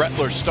baseman.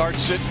 Gretler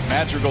starts it.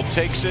 Madrigal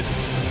takes it.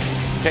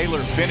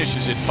 Taylor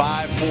finishes it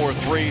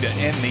 5-4-3 to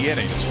end the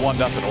inning. It's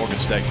 1-0 Oregon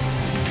State.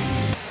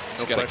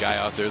 He's got a guy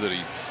out there that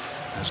he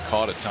has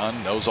caught a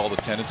ton, knows all the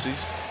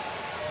tendencies.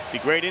 Be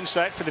great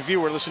insight for the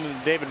viewer listening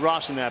to David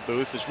Ross in that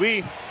booth as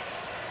we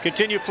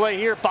continue play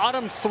here.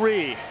 Bottom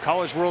 3,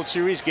 College World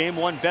Series Game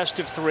 1, best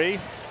of 3.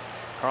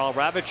 Carl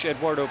Ravitch,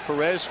 Eduardo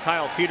Perez,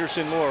 Kyle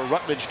Peterson, Laura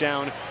Rutledge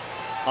down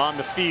on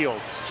the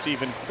field.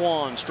 Stephen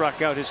Kwan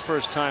struck out his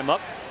first time up.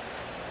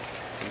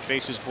 He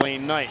faces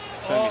Blaine Knight.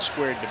 Time he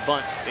squared the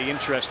bunt. Be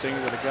interesting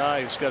with a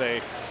guy who's got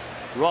a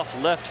rough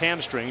left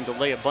hamstring to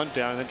lay a bunt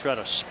down and then try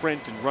to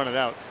sprint and run it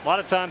out. A lot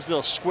of times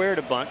they'll square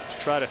the bunt to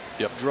try to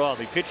draw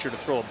the pitcher to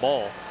throw a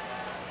ball.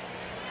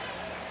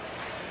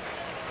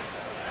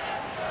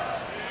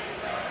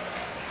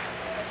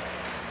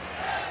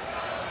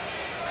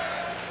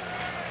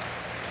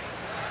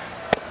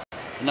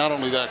 Not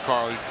only that,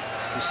 Carl,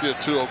 you see a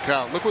 2-0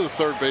 count. Look where the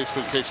third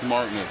baseman Casey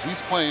Martin is.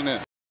 He's playing in.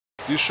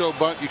 You show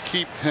bunt, you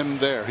keep him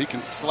there. He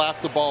can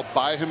slap the ball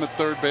by him at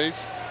third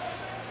base.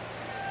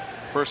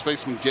 First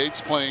baseman Gates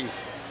playing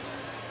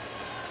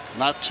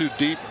not too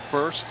deep at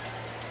first.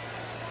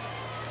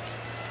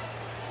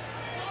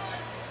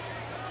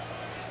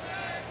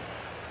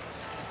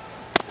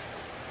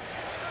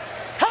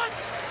 Hut!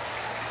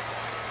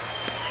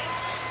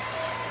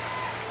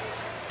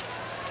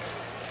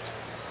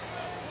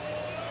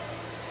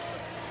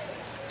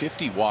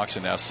 50 walks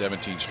and now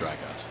 17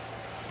 strikeouts.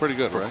 Pretty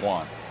good, for right?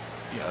 Kwan.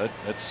 Yeah,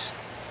 that's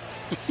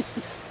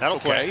that'll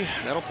okay. Play.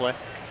 That'll play.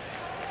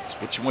 That's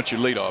what you want your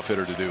leadoff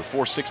hitter to do.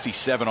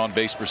 467 on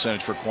base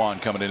percentage for Kwan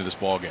coming into this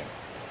ball game.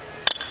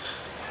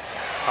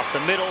 Up the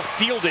middle,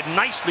 fielded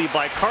nicely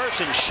by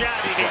Carson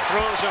Shaddy. He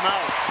throws him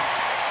out.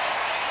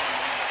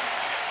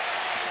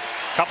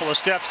 Couple of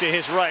steps to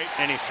his right,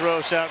 and he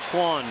throws out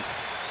Kwan.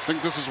 I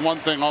think this is one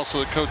thing also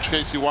that Coach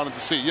Casey wanted to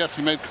see. Yes,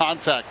 he made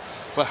contact,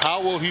 but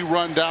how will he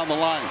run down the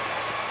line?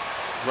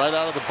 Right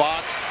out of the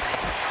box.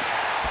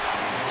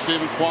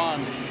 Stephen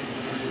Kwan,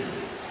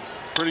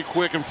 pretty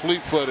quick and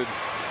fleet-footed.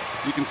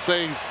 You can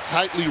say he's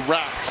tightly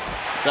wrapped.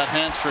 That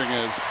hamstring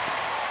is.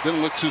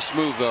 Didn't look too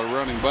smooth though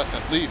running, but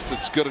at least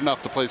it's good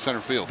enough to play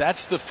center field.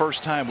 That's the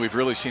first time we've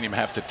really seen him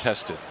have to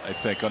test it, I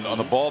think. On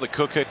the ball that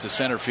Cook hit to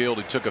center field,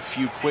 he took a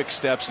few quick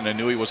steps and I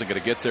knew he wasn't going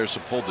to get there,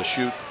 so pulled the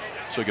chute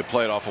so he could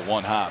play it off of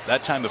one hop.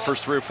 That time the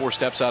first 3 or 4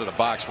 steps out of the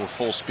box were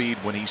full speed.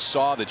 When he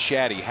saw that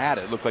Shaddy had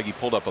it, it looked like he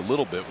pulled up a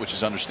little bit, which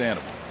is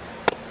understandable.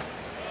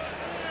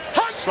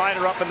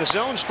 Slider up in the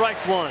zone, strike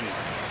one.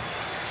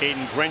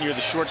 Caden Grenier, the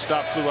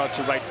shortstop, flew out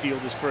to right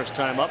field his first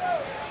time up.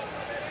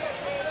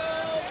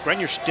 Does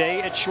Grenier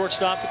stay at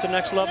shortstop at the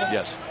next level?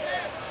 Yes.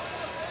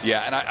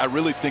 Yeah, and I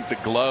really think the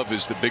glove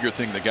is the bigger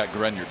thing that got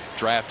Grenier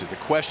drafted. The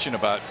question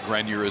about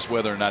Grenier is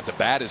whether or not the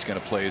bat is going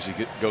to play as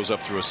he goes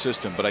up through a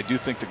system, but I do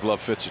think the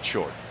glove fits it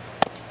short.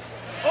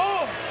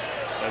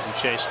 Does Doesn't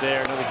chase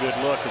there. Another good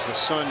look as the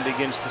sun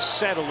begins to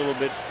set a little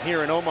bit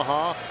here in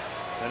Omaha,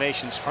 the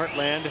nation's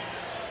heartland. A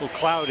little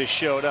cloud has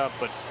showed up,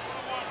 but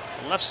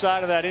the left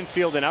side of that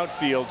infield and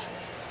outfield,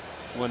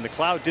 when the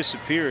cloud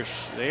disappears,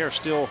 they are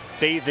still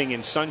bathing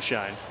in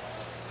sunshine.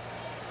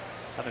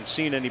 Haven't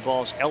seen any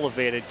balls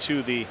elevated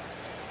to the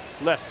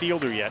left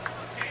fielder yet.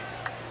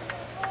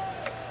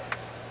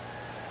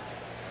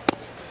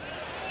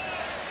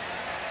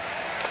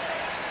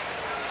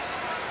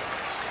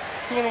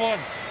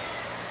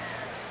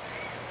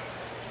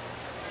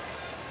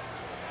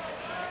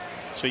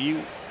 So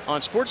you,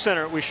 on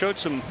SportsCenter, we showed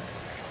some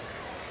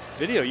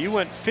video. You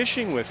went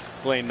fishing with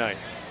Blaine Knight.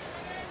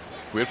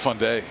 We had a fun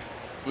day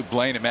with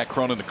Blaine and Matt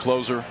Cronin, the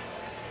closer.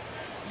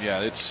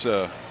 Yeah, it's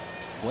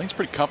Blaine's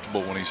pretty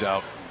comfortable when he's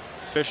out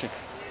fishing.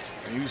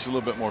 He was a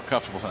little bit more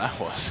comfortable than I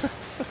was.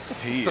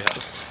 He.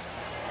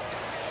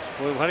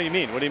 Well, what do you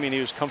mean? What do you mean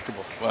he was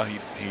comfortable? Well, he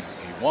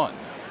won.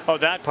 Oh,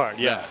 that part,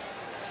 yeah.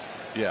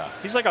 Yeah.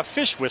 He's like a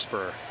fish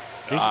whisperer.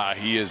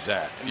 He is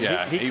that.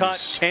 Yeah. He caught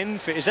 10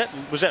 fish.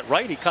 Was that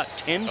right? He caught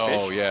 10 fish.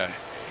 Oh yeah.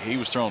 He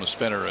was throwing a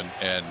spinner,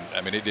 and I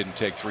mean, it didn't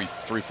take three,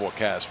 4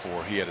 casts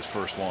before he had his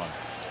first one.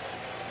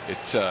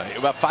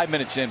 About 5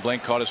 minutes in, Blaine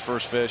caught his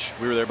first fish.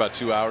 We were there about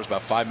 2 hours.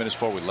 About 5 minutes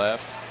before we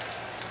left,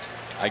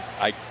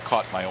 I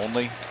caught my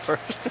only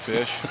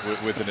fish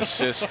with an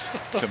assist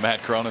to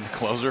Matt Cronin, the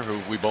closer,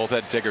 who we both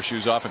had to take our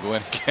shoes off and go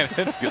in and get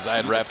it because I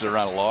had wrapped it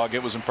around a log.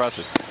 It was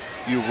impressive.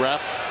 You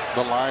wrapped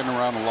the line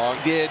around the log?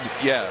 I did,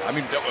 yeah. I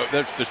mean,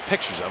 there's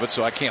pictures of it,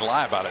 so I can't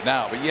lie about it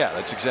now. But yeah,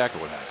 that's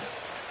exactly what happened.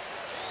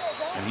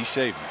 And he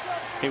saved me.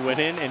 He went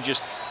in and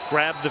just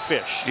grabbed the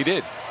fish. He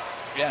did.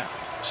 Yeah.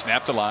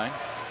 Snapped the line.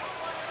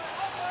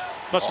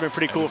 Must have been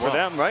pretty cool for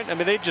them, right? I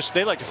mean,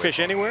 they like to fish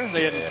anywhere.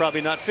 They had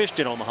probably not fished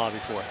in Omaha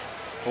before.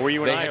 Or were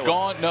you in Iowa? They had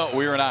gone. No,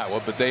 we were in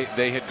Iowa, but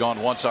they had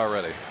gone once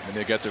already. I mean,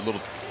 they got their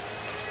little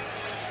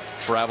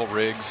travel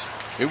rigs.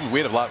 We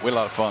had a lot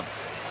of fun.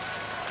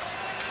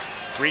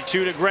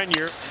 3-2 to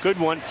Grenier. Good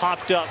one.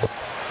 Popped up.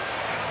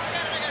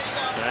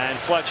 And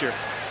Fletcher.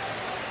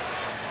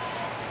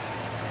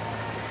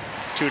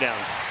 2 down.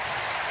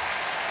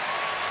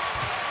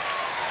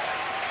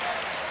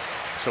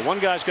 So one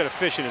guy's got a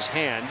fish in his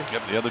hand.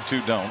 Yep, the other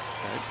 2 don't. Right.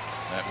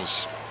 That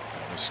was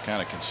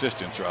kind of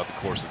consistent throughout the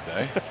course of the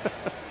day.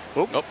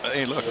 Oh,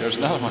 hey, look, there's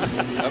another one.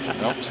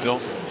 Nope,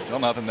 still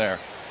nothing there.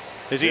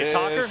 Is he a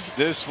talker?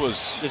 This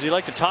was. Does he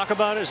like to talk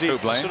about it? Does he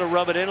sort of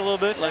rub it in a little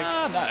bit? Like,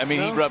 I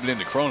mean, he rubbed it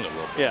into Cronin a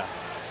little bit. Yeah.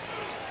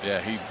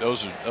 Yeah,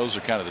 those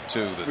are kind of the 2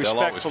 that they'll always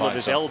find. Respectful of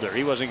his elder.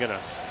 He wasn't gonna.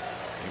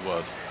 He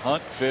was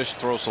hunt, fish,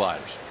 throw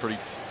sliders.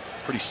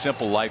 Pretty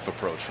simple life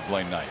approach for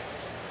Blaine Knight.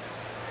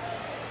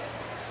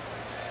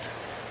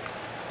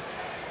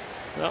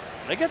 Well,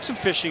 they got some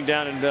fishing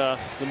down in the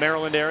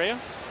Maryland area.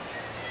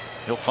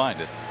 He'll find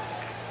it.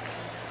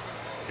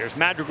 Here's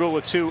Madrigal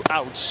with 2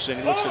 outs, and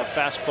he looks at a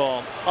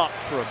fastball up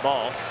for a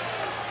ball.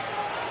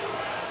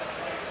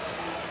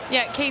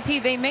 Yeah,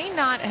 KP, they may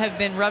not have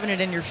been rubbing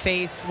it in your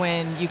face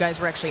when you guys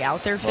were actually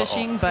out there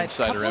fishing, but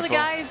a couple of the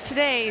guys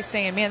today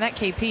saying, man, that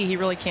KP, he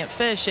really can't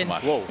fish. And,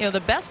 you know, the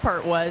best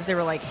part was they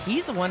were like,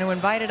 he's the one who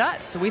invited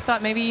us. So we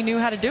thought maybe he knew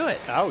how to do it.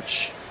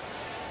 Ouch.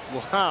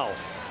 Wow.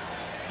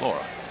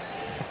 Laura.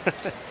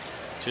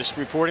 Just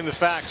reporting the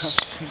facts.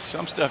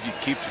 Some stuff you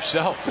keep to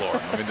yourself,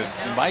 Laura. I mean, the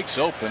mic's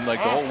open,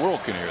 like the whole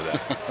world can hear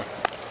that.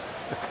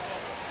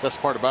 Best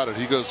part about it,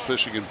 he goes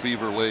fishing in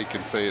Beaver Lake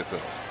in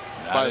Fayetteville.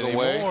 Not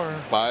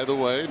By the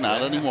way,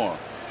 not anymore.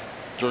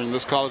 During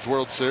this College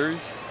World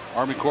Series,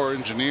 Army Corps of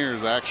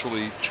Engineers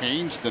actually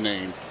changed the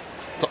name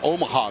to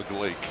Omaha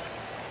Lake.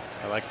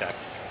 I like that.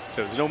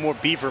 So there's no more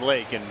Beaver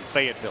Lake in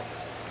Fayetteville,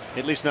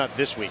 at least not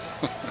this week.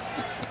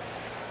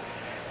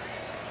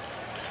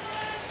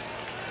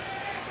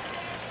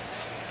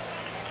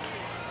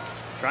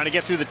 Trying to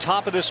get through the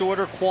top of this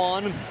order,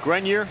 Quan,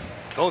 Grenier,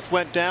 both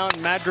went down.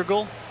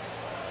 Madrigal,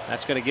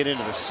 that's going to get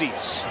into the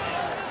seats.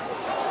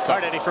 All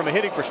right, Eddie, from a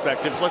hitting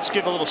perspective, let's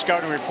give a little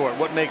scouting report.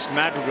 What makes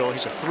Madrigal?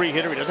 He's a 3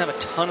 hitter. He doesn't have a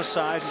ton of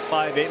size at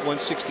 5'8",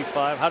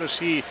 165. How does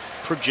he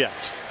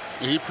project?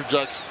 He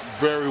projects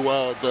very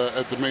well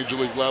at the major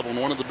league level, and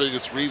one of the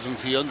biggest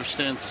reasons he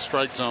understands the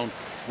strike zone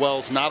well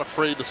is not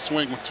afraid to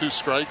swing with 2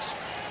 strikes,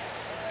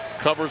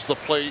 covers the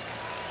plate.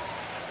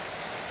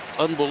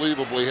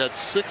 Unbelievably, had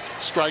 6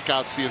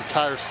 strikeouts the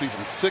entire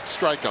season. 6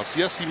 strikeouts.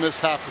 Yes, he missed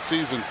half the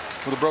season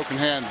with a broken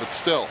hand, but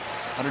still.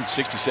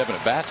 167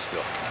 at bats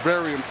still.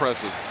 Very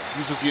impressive.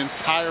 Uses the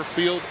entire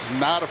field,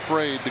 not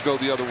afraid to go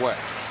the other way.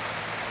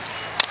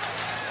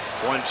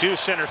 1-2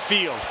 center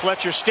field.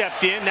 Fletcher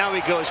stepped in. Now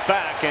he goes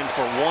back, and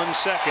for 1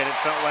 second, it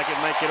felt like it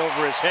might get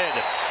over his head.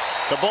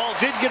 The ball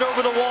did get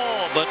over the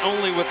wall, but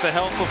only with the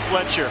help of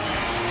Fletcher.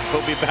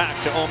 He'll be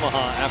back to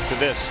Omaha after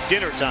this.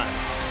 Dinner time.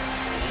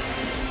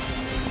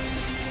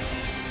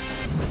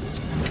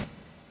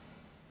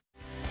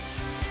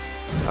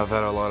 I've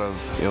had a lot of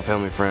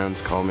family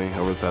friends call me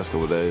over the past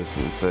couple of days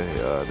and say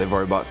they've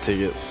already bought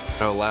tickets.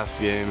 Last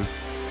game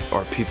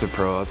our pizza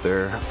pro out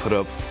there put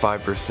up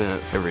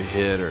 5% every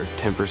hit or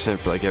 10%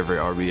 for like every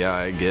RBI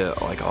I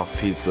get like off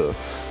pizza.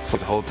 So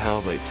the whole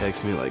town's like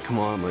text me like, come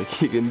on,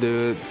 like you can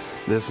do it,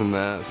 this and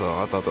that. So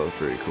I thought that was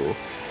pretty cool.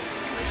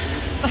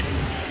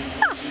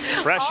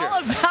 Pressure.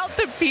 All about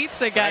the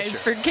pizza, guys,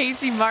 Pressure. for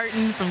Casey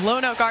Martin from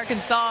Lone Oak,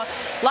 Arkansas.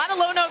 A lot of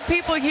Lone Oak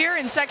people here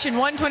in Section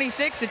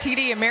 126, the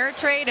TD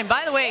Ameritrade. And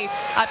by the way,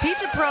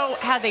 Pizza Pro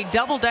has a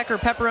double-decker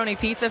pepperoni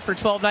pizza for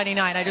 $12.99.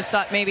 I just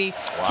thought maybe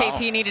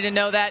KP needed to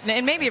know that,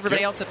 and maybe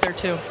everybody else up there,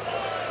 too.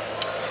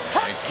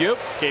 Thank you.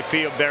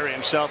 KP will bury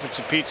himself in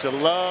some pizza.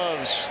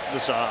 Loves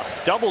this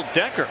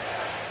double-decker.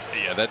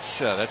 Yeah, that's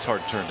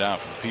hard to turn down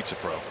for the Pizza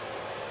Pro.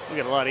 We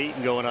got a lot of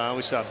eating going on.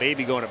 We saw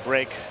Baby going to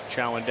break,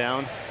 chowing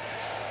down.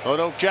 Lone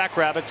Oak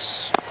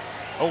Jackrabbits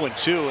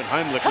 0-2, and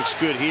Heimlich looks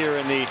good here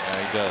in the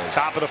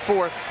top of the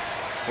fourth,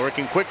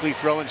 working quickly,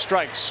 throwing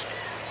strikes.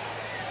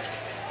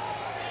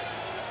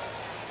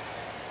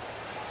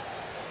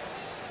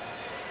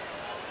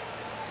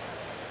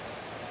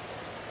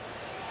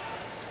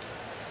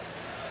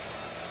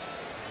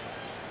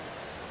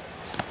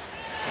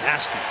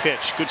 Nasty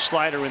pitch, good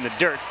slider in the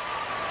dirt,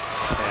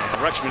 and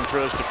Rutschman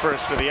throws to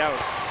first for the out.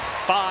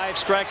 5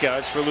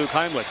 strikeouts for Luke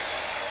Heimlich.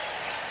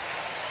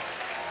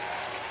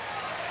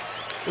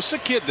 This is a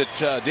kid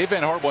that Dave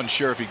Van Hart wasn't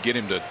sure if he'd get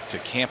him to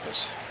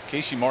campus.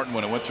 Casey Martin,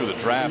 when it went through the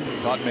draft,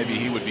 thought maybe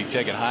he would be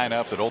taken high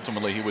enough that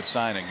ultimately he would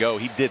sign and go.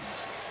 He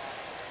didn't.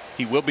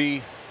 He will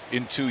be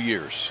in 2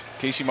 years.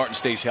 Casey Martin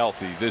stays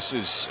healthy. This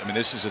is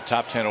a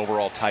top 10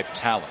 overall type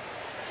talent.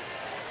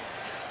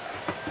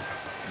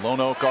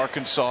 Lone Oak,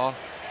 Arkansas,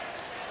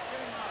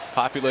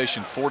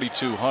 population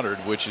 4,200,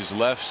 which is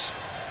less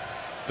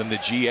than the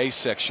GA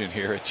section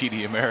here at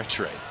TD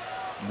Ameritrade.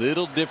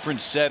 Little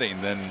different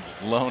setting than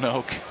Lone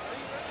Oak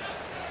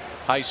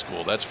High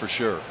School, that's for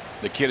sure.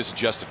 The kid has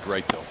adjusted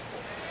great, though.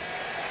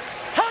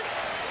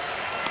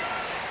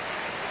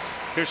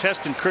 Here's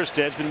Heston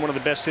Kjerstad. He's been one of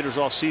the best hitters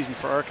all season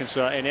for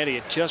Arkansas. And Eddie,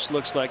 it just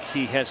looks like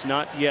he has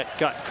not yet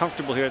got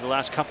comfortable here the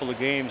last couple of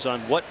games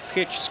on what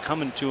pitch is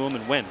coming to him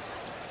and when.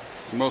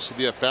 Most of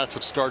the at-bats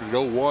have started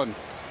 0-1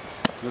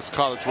 this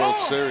College World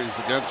Series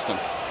against him.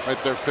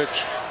 Right there,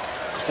 pitch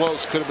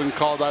close, could have been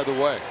called either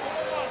way.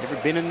 Ever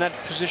been in that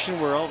position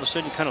where all of a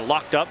sudden you're kind of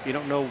locked up? You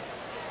don't know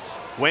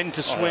when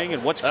to swing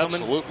and what's coming?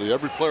 Absolutely.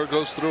 Every player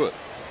goes through it.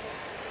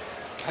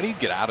 How do you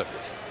get out of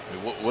it? I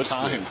mean, what's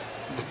time?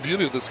 The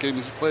beauty of this game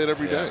is you play it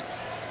every day.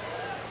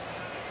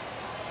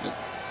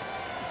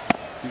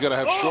 You got to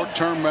have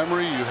short-term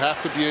memory. You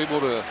have to be able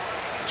to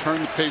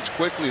turn the page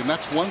quickly, and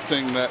that's one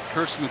thing that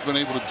Kirsten has been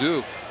able to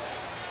do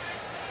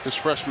his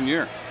freshman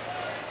year.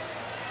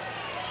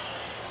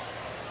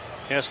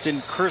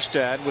 Heston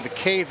Kjerstad with a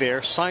K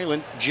there,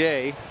 silent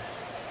J,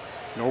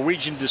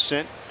 Norwegian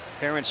descent,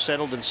 parents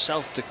settled in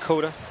South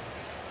Dakota.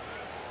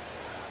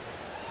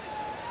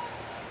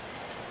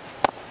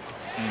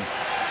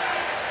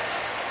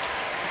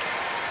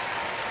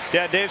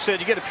 Dad Dave said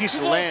you get a piece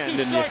of land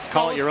and you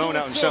call it your own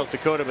out in South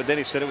Dakota, but then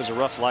he said it was a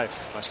rough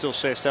life. I still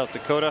say South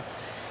Dakota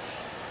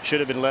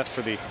should have been left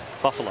for the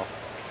Buffalo.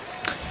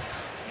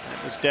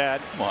 That was Dad.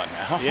 Come on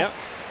now. Yep.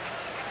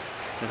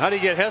 And how do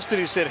you get Heston?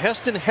 He said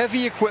Heston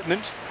Heavy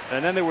Equipment,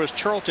 and then there was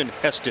Charlton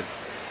Heston.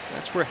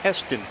 That's where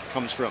Heston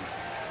comes from.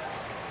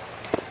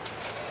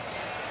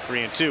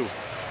 3-2.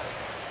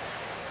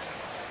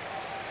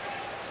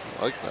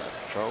 I like that.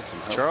 Charlton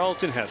Heston.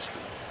 Charlton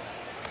Heston.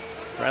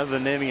 Rather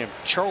than naming him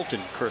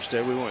Charlton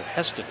Kjerstad, we went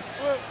Heston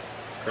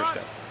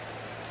Kjerstad.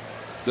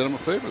 Did him a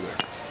favor there.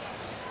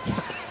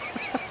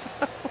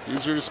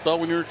 Easier to spell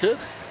when you're a kid.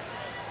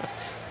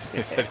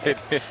 You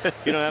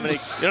don't have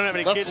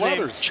any kids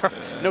named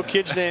no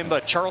kids named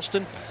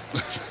Charleston.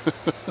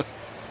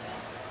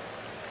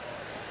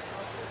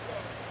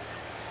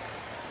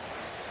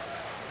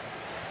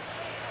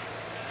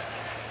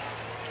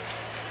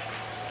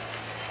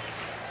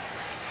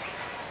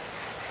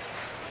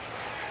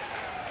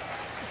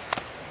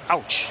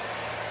 Ouch.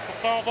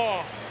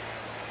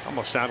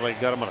 Almost sounded like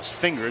he got him on his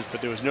fingers,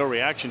 but there was no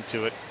reaction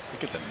to it.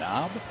 Look at the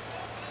knob.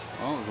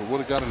 Oh, if it would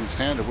have got in his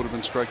hand, it would have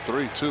been strike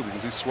 3 too,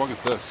 because he swung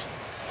at this.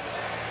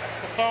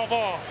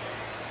 That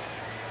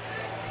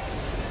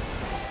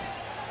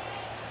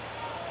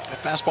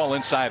fastball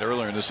inside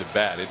earlier in this at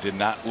bat, it did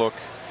not look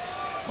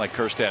like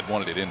Kjerstad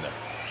wanted it in there.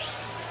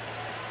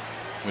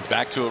 Went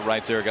back to it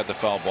right there, got the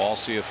foul ball.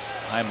 See if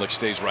Heimlich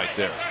stays right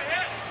there.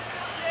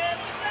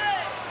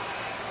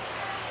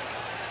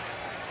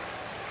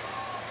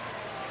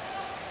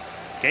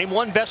 Game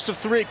 1, best of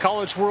 3,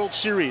 College World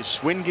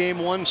Series. Win game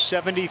 1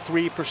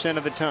 73%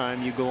 of the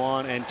time. You go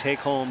on and take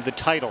home the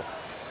title.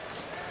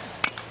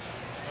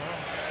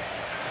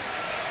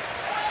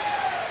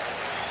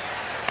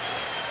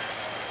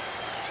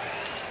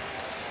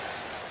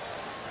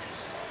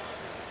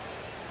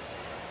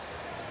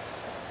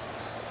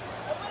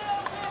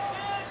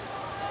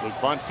 Luke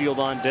Bonfield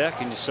on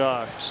deck, and you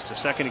saw just a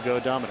second ago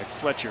Dominic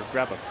Fletcher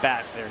grab a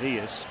bat. There he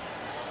is.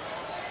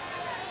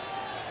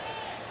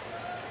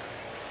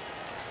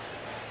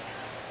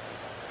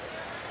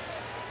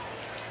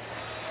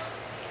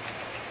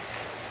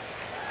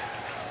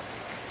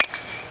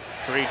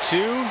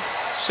 3-2,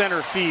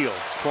 center field.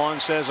 Quan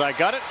says, I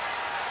got it.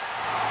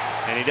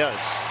 And he does.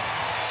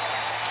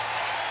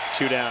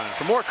 2 down.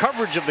 For more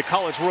coverage of the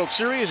College World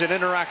Series and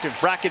interactive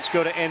brackets,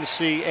 go to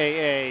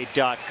ncaa.com.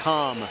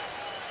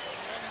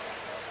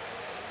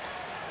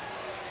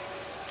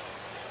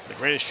 The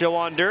greatest show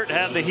on dirt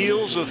had the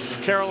heels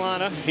of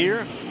Carolina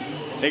here.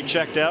 They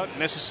checked out.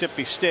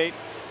 Mississippi State.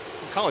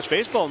 College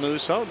baseball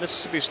news, so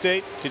Mississippi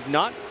State did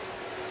not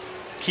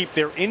keep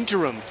their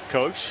interim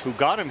coach who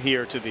got him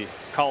here to the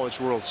College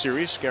World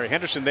Series, Gary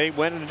Henderson. They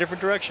went in a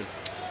different direction.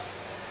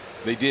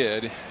 They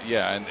did,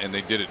 yeah, and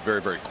they did it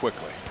very, very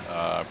quickly.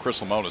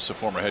 Chris Lemonis, the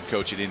former head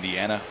coach at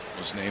Indiana,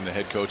 was named the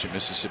head coach at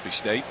Mississippi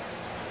State.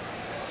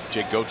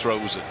 Jake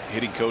Gautreaux was a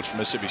hitting coach for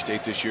Mississippi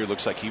State this year.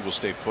 Looks like he will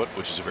stay put,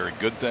 which is a very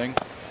good thing.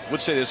 I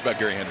would say this about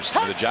Gary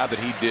Henderson. The job that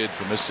he did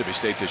for Mississippi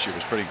State this year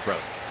was pretty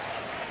incredible.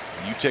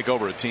 When you take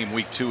over a team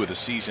week 2 of the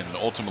season and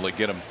ultimately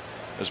get them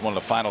as one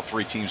of the final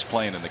 3 teams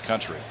playing in the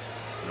country.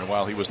 And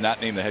while he was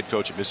not named the head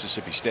coach at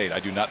Mississippi State, I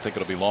do not think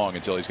it'll be long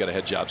until he's got a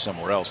head job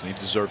somewhere else, and he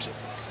deserves it.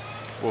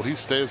 Will he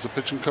stay as the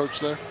pitching coach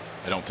there?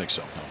 I don't think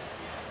so,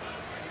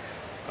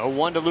 no.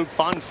 0-1 to Luke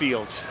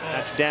Bonfield.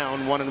 That's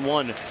down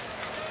 1-1.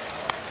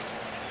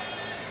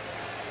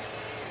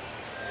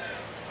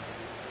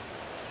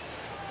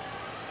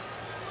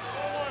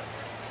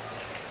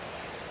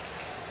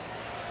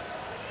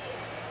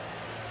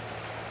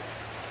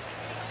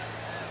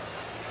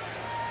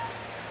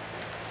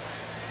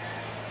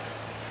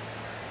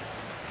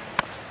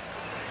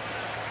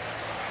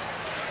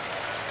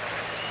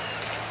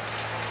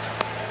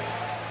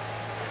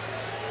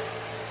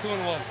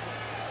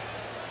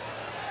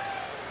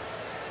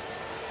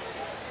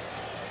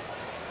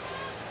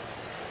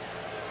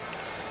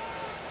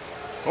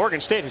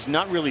 Oregon State has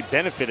not really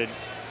benefited,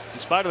 in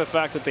spite of the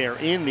fact that they are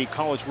in the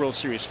College World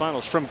Series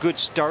finals, from good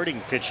starting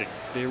pitching.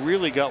 They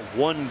really got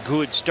one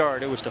good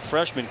start. It was the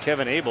freshman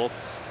Kevin Abel,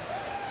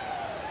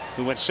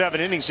 who went 7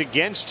 innings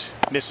against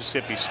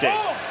Mississippi State.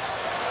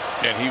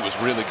 And he was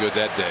really good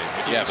that day.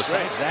 But yeah,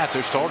 besides that,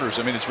 their starters,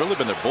 I mean, it's really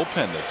been their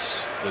bullpen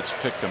that's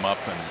picked them up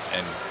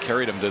and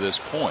carried them to this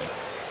point.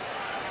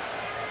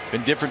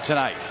 Been different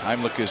tonight.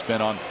 Heimlich has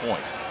been on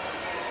point.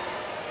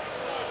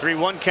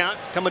 3-1 count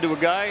coming to a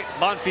guy,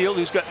 Bonfield,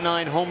 who's got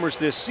 9 homers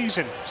this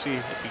season. See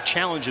if he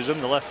challenges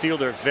him. The left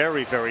fielder,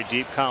 very, very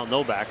deep, Kyle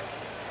Novak.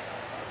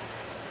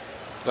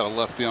 Got a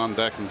lefty on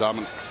deck and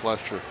Dominic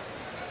Fletcher.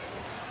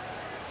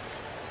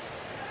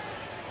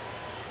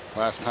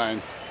 Last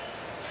time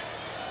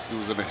he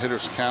was in a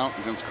hitter's count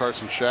against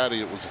Carson Shaddy,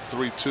 it was a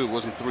 3-2. It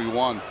wasn't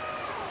 3-1.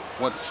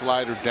 Went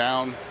slider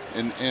down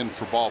and in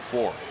for ball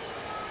 4.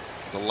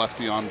 The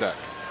lefty on deck.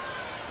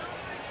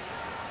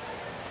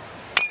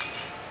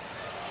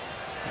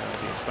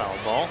 That'll be a foul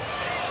ball.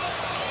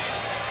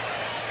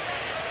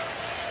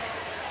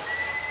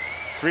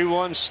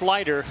 3-1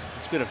 slider.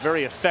 It's been a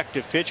very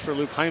effective pitch for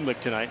Luke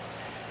Heimlich tonight.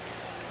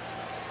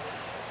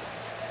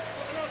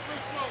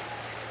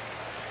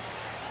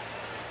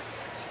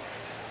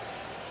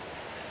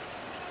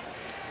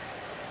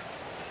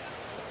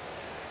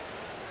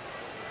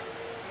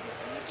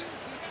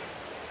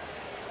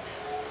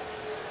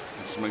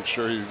 Let's make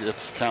sure he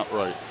gets the count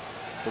right.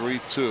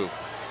 3-2.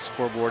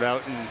 Scoreboard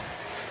out in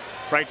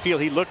right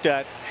field he looked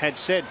at had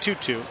said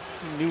 2-2.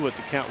 He knew what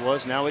the count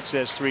was. Now it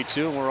says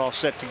 3-2 and we're all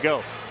set to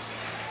go.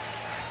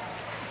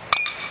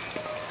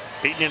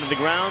 Beaten into the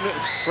ground.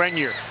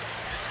 Grenier.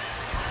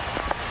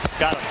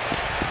 Got him.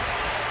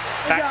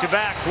 Back to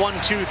back. 1,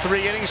 2,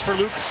 3 innings for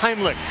Luke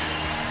Heimlich.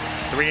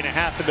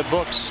 3.5 in the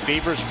books.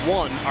 Beavers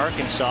 1,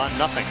 Arkansas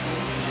nothing.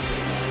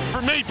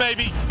 For me,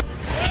 baby.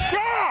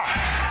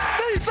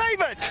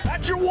 Save it!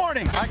 That's your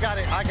warning. I got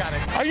it. I got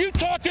it. Are you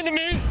talking to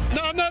me?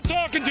 No, I'm not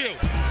talking to you.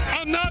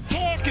 I'm not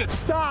talking.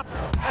 Stop.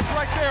 That's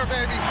right there,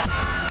 baby.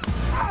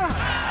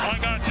 I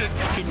got you.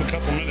 Give him a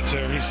couple minutes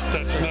there.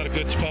 That's not a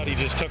good spot. He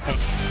just took one.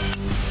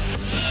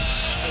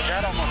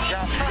 That almost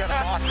got me. You got to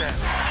block that.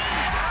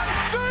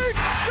 Save!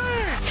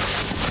 Save!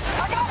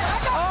 I got it.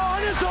 I got it. Oh,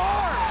 and it's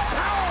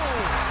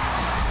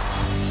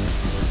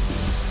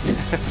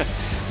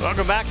hard.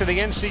 Welcome back to the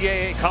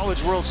NCAA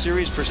College World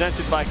Series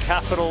presented by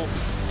Capital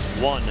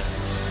One.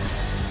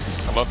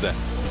 I love that.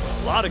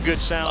 A lot of good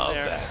sound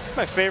there. That.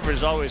 My favorite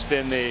has always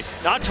been the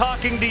not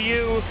talking to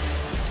you.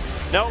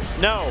 No,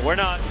 we're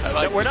not. I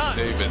like no, we're not.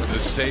 Save it. The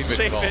save it.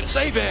 Save call. it.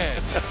 Save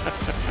it.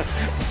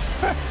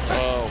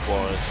 Oh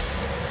boy.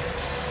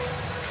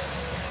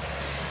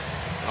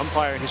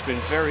 Umpiring has been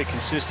very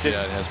consistent.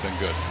 Yeah, it has been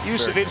good.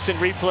 Use of instant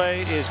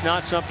replay is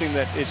not something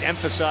that is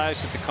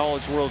emphasized at the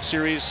College World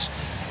Series.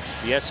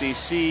 The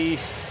SEC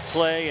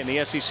play and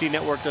the SEC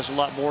network does a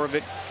lot more of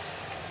it.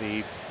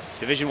 The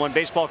Division I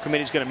Baseball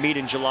Committee is going to meet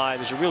in July.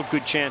 There's a real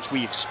good chance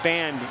we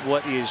expand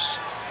what is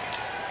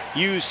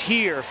used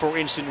here for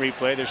instant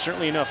replay. There's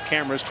certainly enough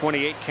cameras,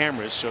 28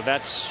 cameras, so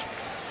that's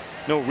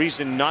no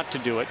reason not to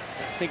do it.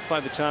 I think by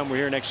the time we're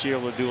here next year,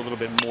 we'll do a little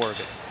bit more of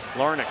it.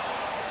 Larnach,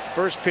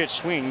 first pitch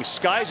swing,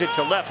 skies it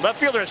to left. Left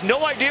fielder has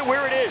no idea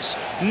where it is.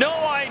 No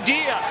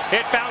idea.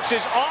 It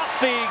bounces off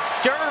the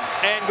dirt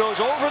and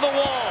goes over the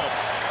wall.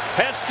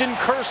 Heston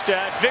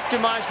Kjerstad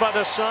victimized by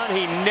the sun.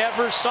 He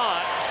never saw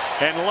it.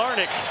 And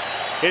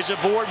Larnach is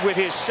aboard with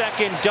his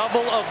second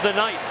double of the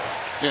night.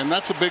 And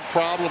that's a big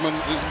problem. And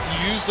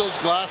you use those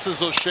glasses,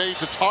 those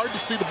shades, it's hard to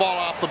see the ball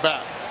off the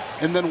bat.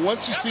 And then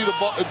once you see the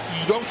ball,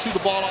 you don't see the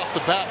ball off the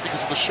bat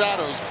because of the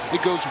shadows.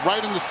 It goes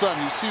right in the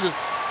sun. You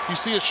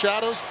see his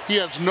shadows. He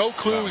has no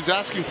clue. He's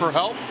asking for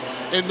help.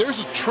 And there's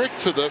a trick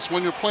to this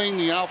when you're playing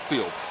the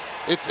outfield.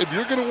 If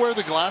you're going to wear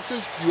the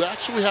glasses, you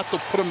actually have to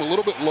put them a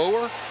little bit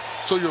lower,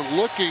 so you're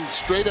looking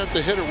straight at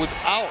the hitter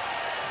without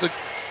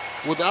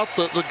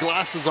the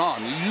glasses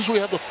on. You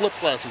usually have the flip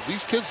glasses.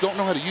 These kids don't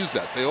know how to use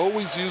that. They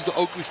always use the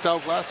Oakley style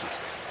glasses.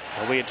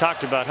 Well, we had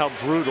talked about how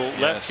brutal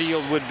left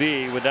field would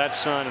be with that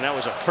sun, and that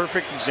was a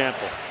perfect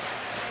example.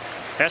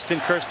 Heston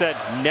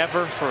Kjerstad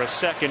never for a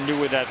second knew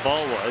where that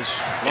ball was.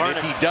 And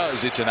if he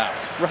does, it's an out.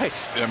 Right.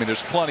 I mean,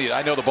 there's plenty.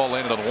 I know the ball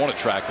landed on the warning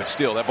track, but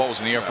still, that ball was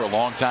in the air for a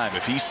long time.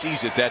 If he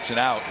sees it, that's an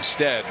out.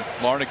 Instead,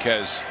 Larnach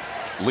has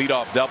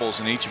leadoff doubles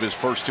in each of his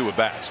first 2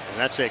 at-bats. And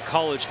that's a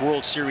College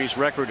World Series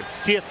record,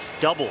 5th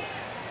double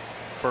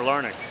for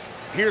Larnach.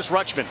 Here's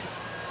Rutschman.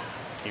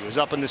 He was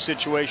up in the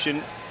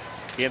situation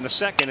in the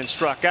second and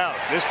struck out.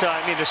 This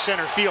time into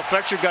center field.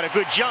 Fletcher got a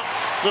good jump.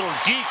 Little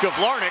deke of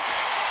Larnach.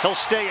 He'll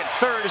stay at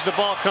third as the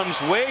ball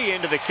comes way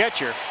into the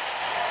catcher.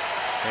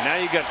 And now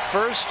you got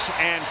first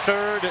and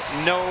third,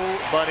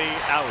 nobody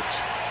out.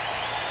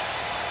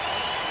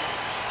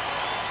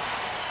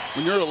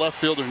 When you're a left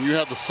fielder and you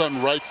have the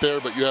sun right there,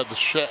 but you have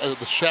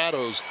the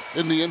shadows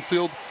in the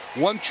infield,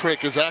 one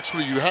trick is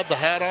actually you have the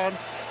hat on,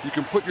 you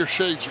can put your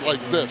shades like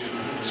this.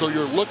 So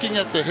you're looking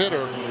at the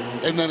hitter,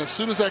 and then as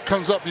soon as that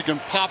comes up, you can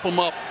pop them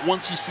up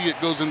once you see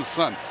it goes in the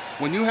sun.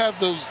 When you have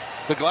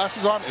the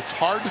glasses on, it's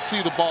hard to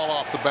see the ball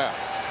off the bat.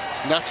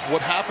 And that's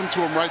what happened to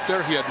him right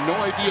there. He had no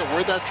idea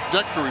where that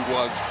trajectory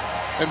was.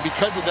 And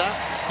because of that,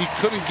 he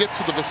couldn't get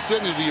to the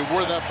vicinity of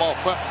where that ball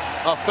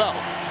fell.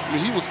 I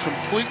mean, he was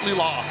completely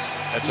lost.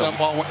 That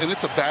ball, and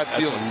it's a bad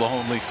feeling. That's a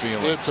lonely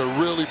feeling. It's a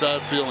really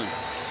bad feeling.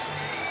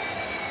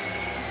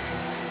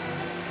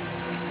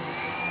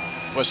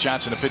 Wes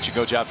Johnson, a pitching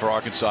coach out for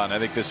Arkansas, and I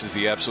think this is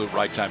the absolute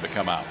right time to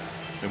come out.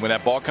 And when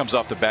that ball comes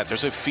off the bat,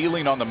 there's a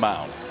feeling on the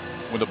mound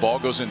when the ball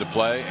goes into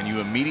play, and you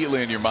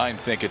immediately in your mind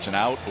think it's an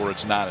out or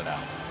it's not an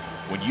out.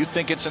 When you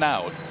think it's an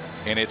out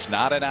and it's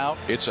not an out,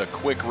 it's a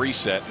quick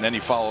reset, and then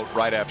you follow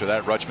right after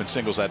that. Rutschman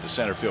singles that to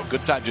center field.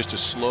 Good time just to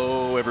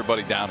slow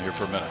everybody down here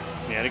for a minute.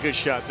 Yeah, and a good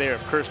shot there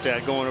of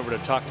Kjerstad going over to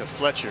talk to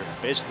Fletcher,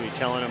 basically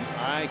telling him,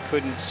 I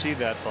couldn't see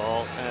that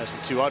ball, as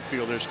the 2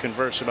 outfielders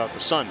converse about the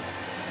sun.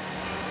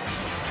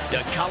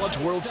 The College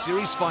World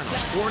Series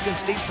Finals, Oregon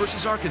State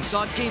versus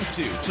Arkansas, Game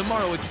 2,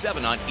 tomorrow at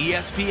 7 on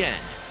ESPN.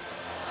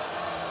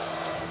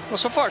 Well,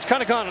 so far it's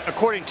kind of gone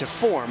according to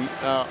form.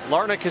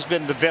 Larnach has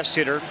been the best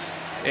hitter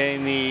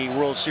in the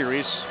World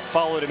Series,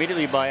 followed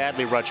immediately by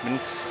Adley Rutschman.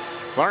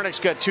 Larnach's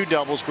got 2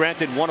 doubles.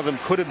 Granted, one of them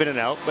could have been an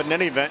out, but in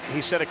any event, he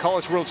set a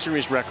College World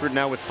Series record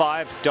now with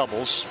 5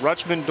 doubles.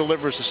 Rutschman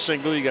delivers a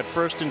single. You got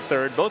first and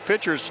third. Both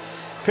pitchers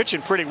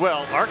pitching pretty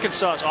well.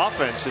 Arkansas's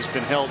offense has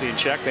been held in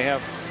check. They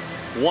have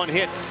 1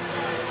 hit.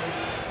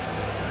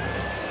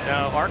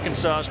 Now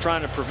Arkansas is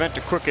trying to prevent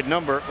a crooked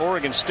number.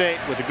 Oregon State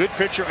with a good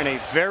pitcher and a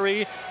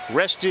very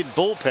rested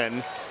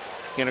bullpen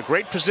in a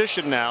great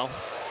position now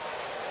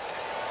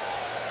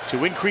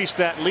to increase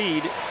that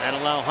lead and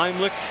allow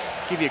Heimlich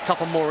give you a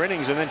couple more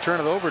innings and then turn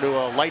it over to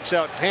a lights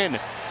out pen.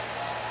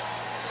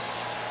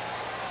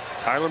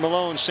 Tyler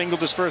Malone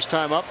singled his first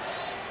time up.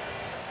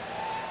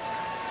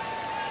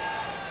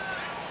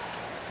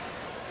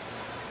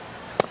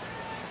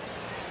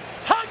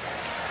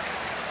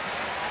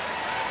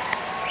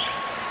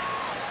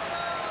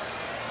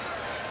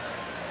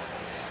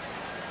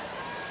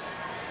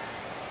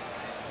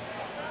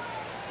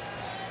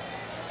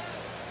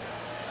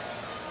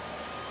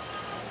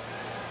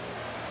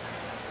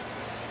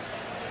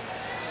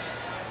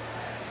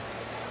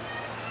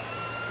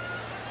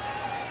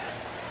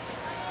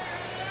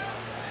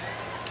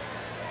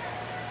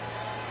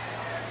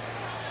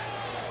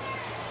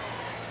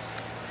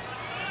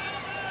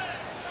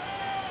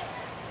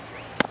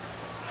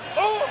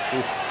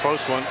 Ooh,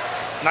 close one.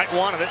 Knight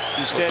wanted it.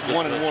 Instead,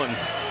 1-1.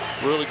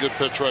 Really good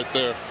pitch right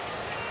there.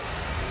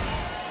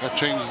 That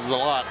changes a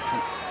lot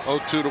from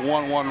 0-2 to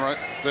 1-1 right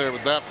there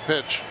with that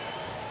pitch.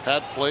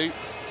 Had plate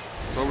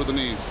over the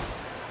knees.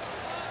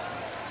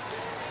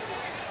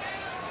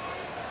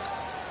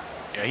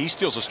 Yeah, he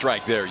steals a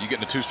strike there. You get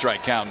in a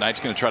 2-strike count. Knight's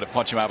going to try to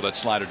punch him out with that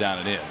slider down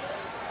and in.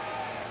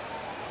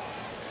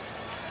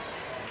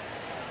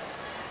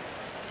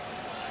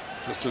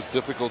 Just as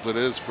difficult it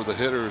is for the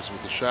hitters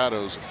with the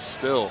shadows, it's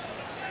still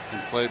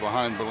can play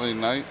behind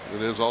Blaine Knight.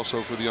 It is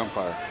also for the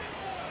umpire.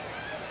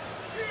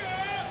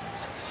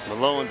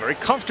 Malone very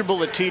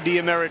comfortable at TD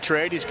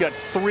Ameritrade. He's got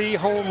 3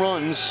 home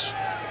runs.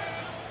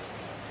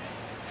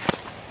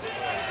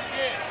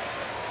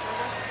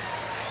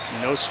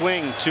 No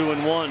swing,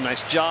 2-1.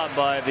 Nice job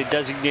by the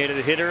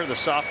designated hitter, the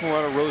sophomore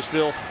out of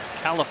Roseville,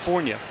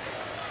 California.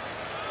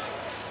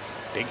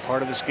 Big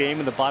part of this game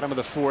in the bottom of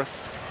the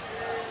 4th.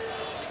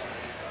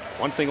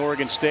 One thing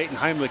Oregon State and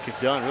Heimlich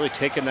have done, really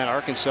taken that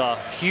Arkansas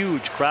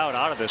huge crowd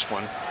out of this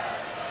one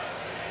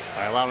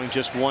by allowing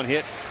just one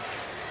hit.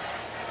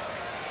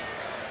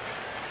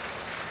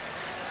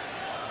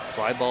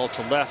 Fly ball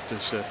to left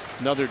is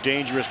another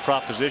dangerous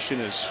proposition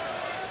as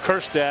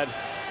Kerstad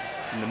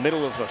in the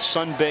middle of a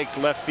sun-baked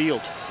left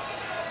field.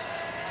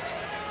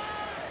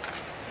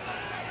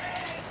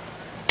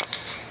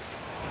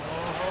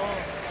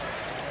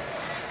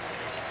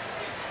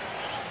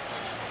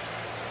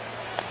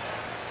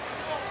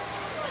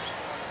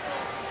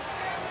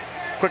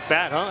 Quick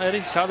bat, huh,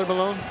 Eddie? Tyler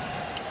Malone?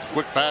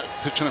 Quick bat,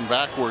 pitching him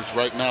backwards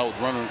right now with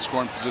runner in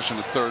scoring position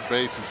at third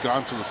base. He's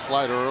gone to the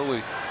slider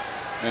early,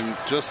 and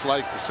just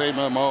like the same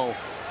MO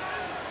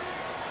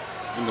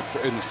in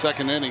the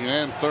second inning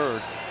and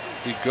third,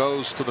 he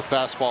goes to the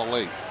fastball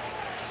late.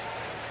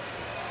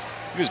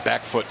 He was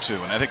back foot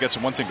too, and I think that's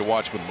one thing to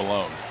watch with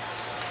Malone.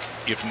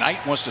 If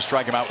Knight wants to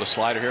strike him out with a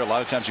slider here, a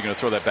lot of times you're going to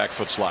throw that back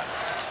foot slider.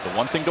 The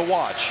one thing to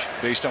watch,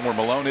 based on where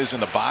Malone is in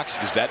the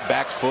box, is that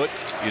back foot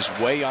is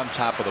way on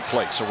top of the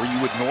plate. So where you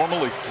would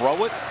normally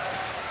throw it,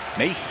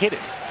 may hit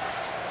it.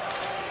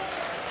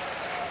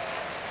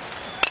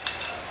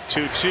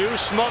 2-2,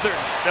 smothered.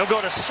 They'll go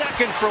to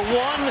second for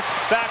one.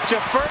 Back to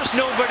first,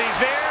 nobody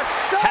there.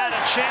 Had a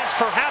chance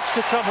perhaps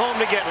to come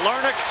home to get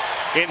Larnach.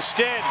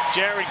 Instead,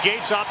 Jared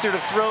Gates opted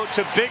to throw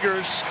to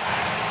Biggers.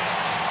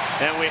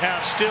 And we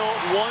have still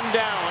one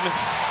down.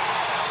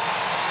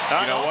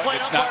 You know what?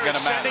 It's not going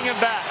to matter. Sending him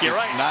back. You're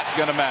right. It's not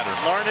going to matter.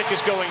 Larnach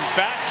is going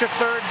back to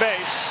third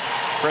base.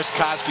 Chris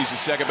Koski's the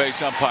second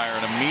base umpire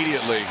and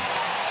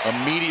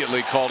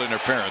immediately called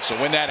interference. So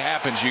when that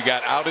happens, you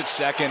got out at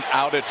second,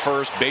 out at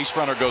first, base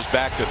runner goes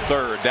back to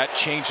third. That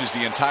changes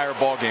the entire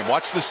ball game.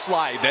 Watch the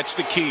slide. That's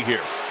the key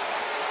here.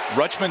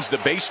 Rutschman's the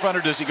base runner.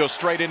 Does he go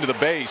straight into the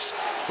base?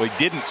 Well, he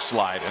didn't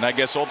slide, and I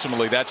guess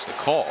ultimately that's the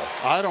call.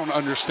 I don't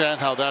understand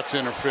how that's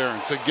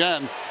interference.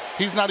 Again,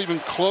 he's not even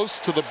close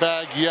to the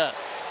bag yet.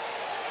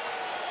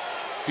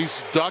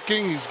 He's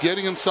ducking. He's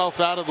getting himself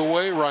out of the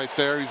way right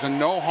there. He's in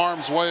no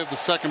harm's way of the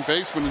second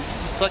baseman. This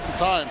is the second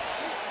time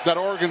that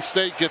Oregon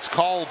State gets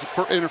called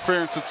for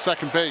interference at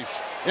second base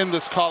in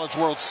this College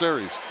World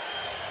Series.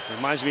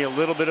 Reminds me a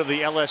little bit of the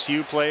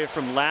LSU play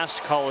from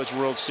last College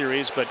World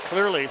Series, but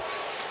clearly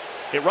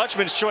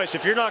Rutschman's choice.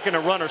 If you're not going to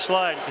run or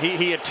slide,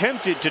 he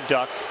attempted to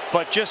duck,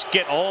 but just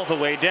get all the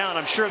way down.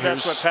 I'm sure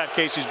that's what Pat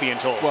Casey's being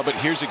told. Well, but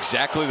here's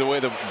exactly the way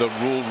the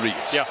rule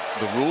reads. Yeah.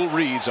 The rule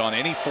reads on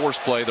any force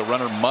play, the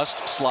runner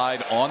must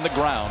slide on the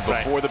ground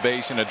before the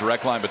base in a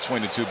direct line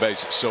between the two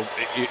bases. So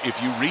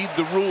if you read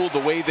the rule the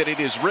way that it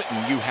is written,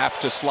 you have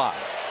to slide.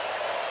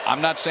 I'm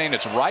not saying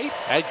it's right.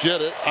 I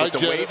get it. I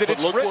get it.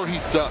 But look where he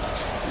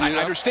ducked. I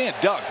understand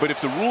duck, but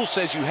if the rule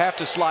says you have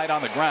to slide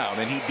on the ground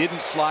and he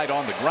didn't slide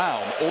on the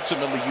ground,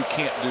 ultimately you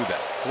can't do that.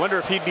 I wonder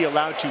if he'd be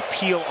allowed to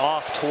peel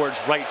off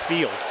towards right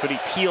field. Could he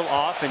peel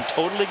off and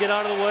totally get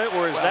out of the way,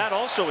 or is that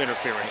also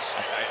interference?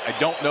 I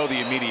don't know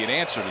the immediate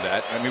answer to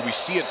that. I mean, we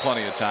see it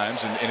plenty of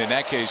times, and in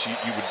that case you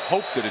would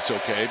hope that it's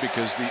okay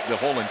because the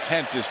whole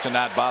intent is to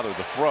not bother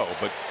the throw.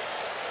 But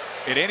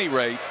at any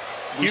rate,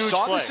 we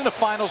saw this in the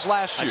finals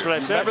last year. That's what I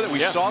said. Remember that we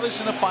saw this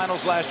in the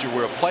finals last year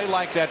where a play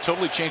like that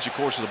totally changed the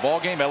course of the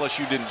ball game.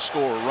 LSU didn't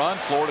score a run.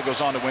 Florida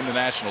goes on to win the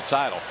national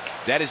title.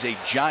 That is a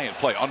giant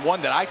play on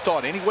one that I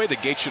thought anyway the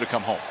Gates should have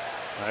come home.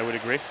 I would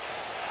agree.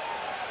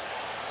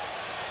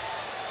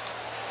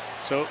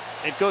 So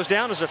it goes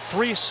down as a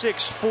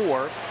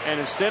 3-6-4, and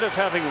instead of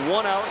having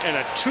one out and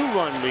a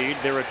two-run lead,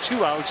 there are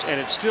two outs and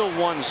it's still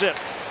 1-zip.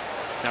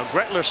 Now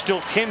Gretler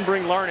still can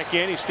bring Larnach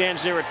in. He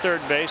stands there at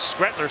third base.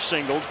 Gretler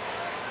singled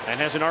and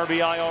has an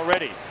RBI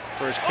already.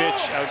 First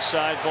pitch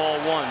outside, ball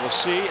one. We'll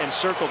see and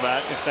circle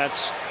that if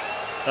that's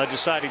a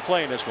deciding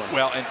play in this one.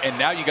 Well, and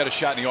now you got a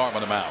shot in the arm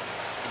on the mound,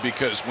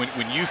 because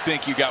when you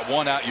think you got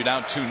one out, you're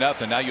down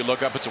 2-0. Now you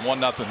look up, it's a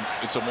 1-0.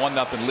 It's a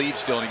 1-0 lead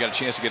still, and you got a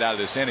chance to get out of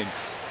this inning.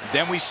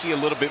 Then we see a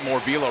little bit more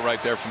velo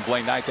right there from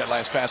Blaine Knight. That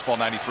last fastball,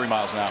 93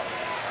 miles an hour.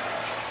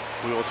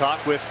 We will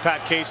talk with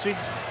Pat Casey.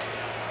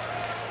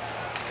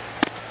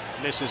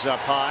 Misses up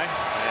high,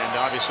 and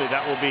obviously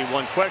that will be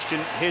one question,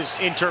 his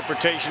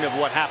interpretation of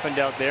what happened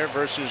out there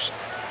versus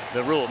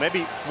the rule.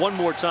 Maybe one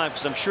more time,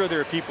 because I'm sure there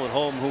are people at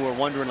home who are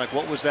wondering, like,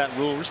 what was that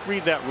rule? Just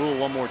read that rule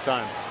one more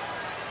time.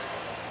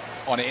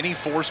 On any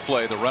force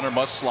play, the runner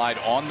must slide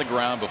on the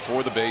ground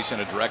before the base in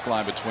a direct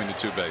line between the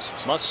two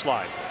bases. Must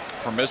slide.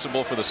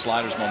 Permissible for the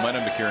slider's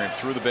momentum to carry him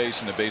through the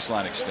base and the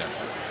baseline extent.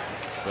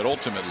 But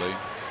ultimately,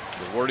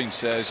 the wording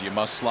says you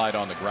must slide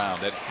on the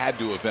ground. That had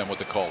to have been what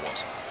the call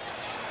was.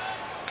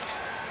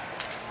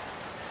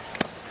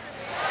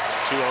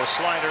 2-0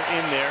 slider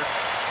in there.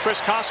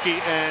 Chris Koski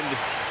and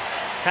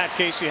Pat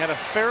Casey had a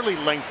fairly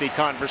lengthy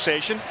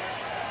conversation.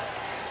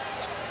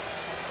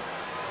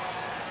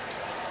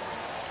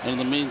 In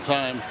the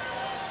meantime,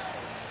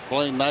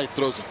 Blaine Knight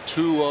throws a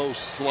 2-0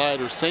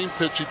 slider. Same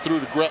pitch he threw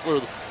to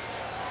Gretler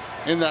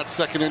in that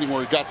second inning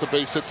where he got the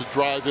base hit to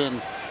drive in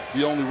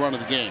the only run of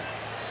the game.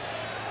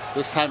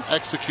 This time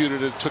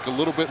executed it, took a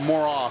little bit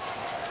more off.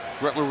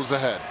 Gretler was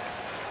ahead.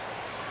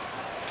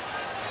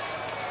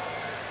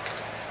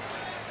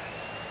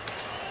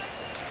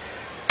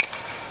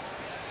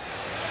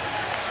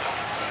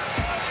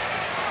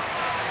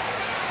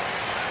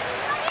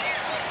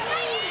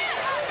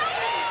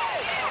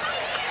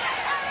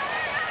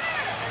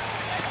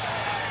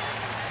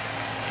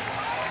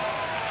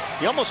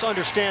 You almost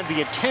understand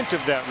the intent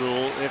of that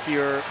rule. If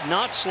you're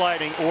not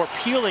sliding or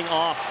peeling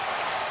off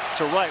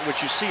to right,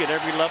 which you see at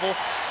every level,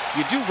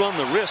 you do run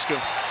the risk of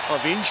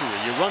injury.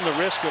 You run the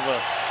risk of a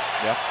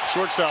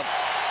shortstop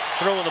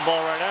throwing the ball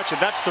right at you.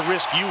 That's the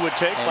risk you would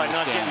take by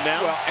not getting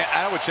down. Well,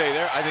 I would say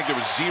I think there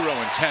was zero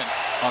intent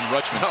on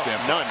Rutschman's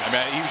standpoint. None. I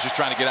mean, he was just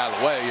trying to get out of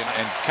the way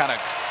and kind of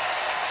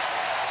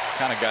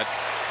got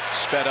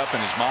sped up in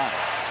his mind.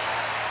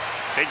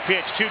 Big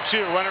pitch,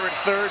 2-2, runner at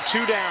third,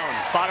 2 down,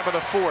 bottom of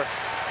the fourth.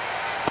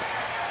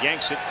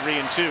 Yanks it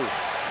 3-2.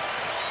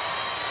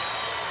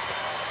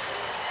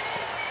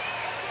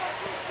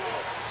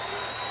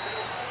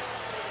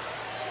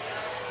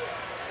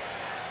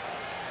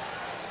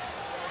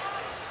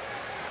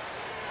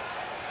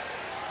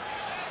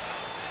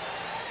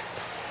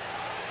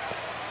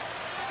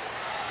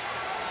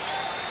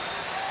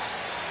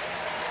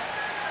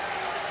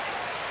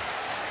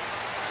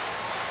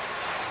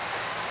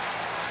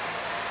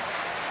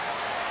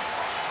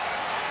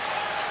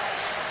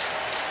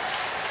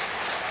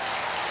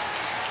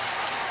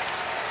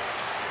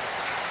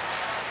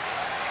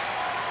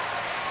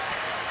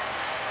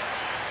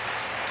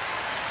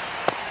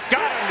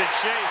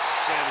 Chase,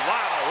 and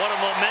wow, what a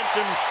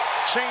momentum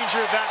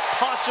changer that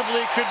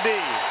possibly could be.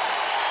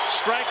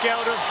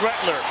 Strikeout of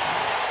Gretler.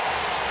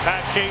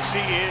 Pat Casey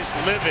is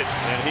livid,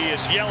 and he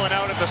is yelling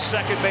out at the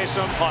second base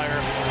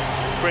umpire,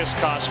 Chris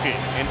Koski.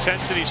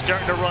 Intensity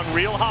starting to run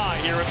real high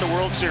here at the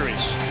World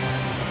Series.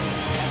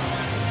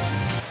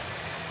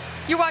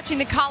 You're watching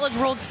the College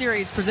World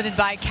Series presented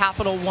by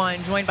Capital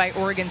One, joined by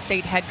Oregon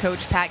State head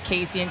coach Pat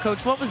Casey. And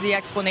Coach, what was the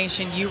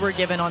explanation you were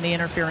given on the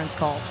interference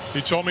call?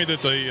 He told me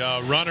that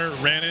the runner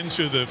ran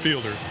into the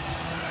fielder.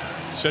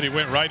 Said he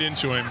went right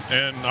into him,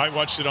 and I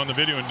watched it on the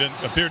video, and it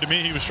appeared to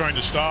me he was trying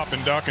to stop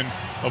and duck and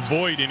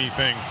avoid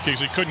anything because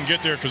he couldn't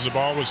get there because the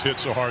ball was hit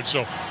so hard.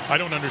 So I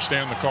don't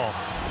understand the call.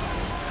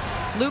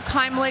 Luke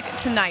Heimlich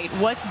tonight.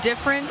 What's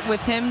different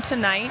with him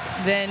tonight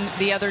than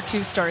the other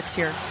 2 starts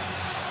here?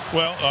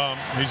 Well,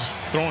 he's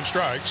throwing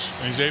strikes.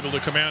 He's able to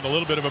command a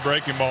little bit of a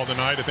breaking ball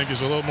tonight. I think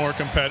he's a little more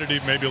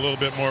competitive, maybe a little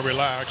bit more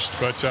relaxed.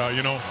 But,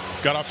 you know,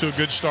 got off to a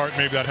good start.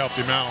 Maybe that helped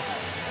him out.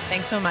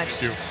 Thanks so much.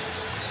 Thank you.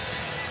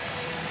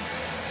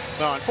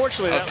 Well,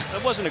 unfortunately,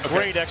 that wasn't a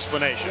great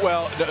explanation.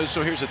 Well,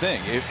 so here's the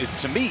thing.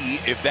 To me,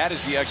 if that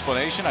is the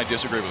explanation, I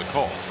disagree with the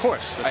call. Of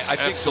course. I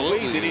think the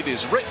way that it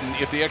is written,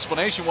 if the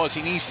explanation was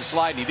he needs to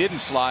slide and he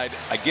didn't slide,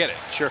 I get it.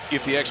 Sure.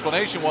 If the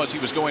explanation was he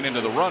was going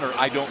into the runner,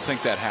 I don't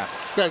think that happened.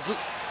 Guys,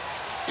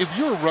 if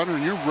you're a runner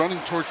and you're running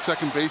towards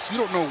second base, you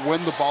don't know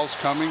when the ball's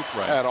coming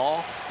at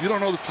all. You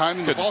don't know the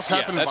timing. The ball's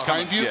happening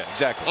behind you. Yeah,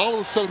 exactly. All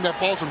of a sudden, that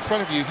ball's in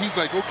front of you. He's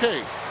like,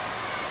 okay.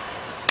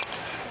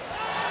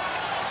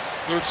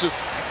 There's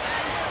just...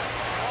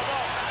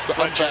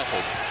 I'm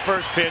baffled.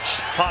 First pitch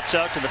pops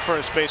out to the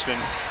first baseman.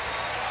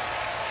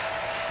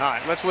 All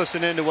right, let's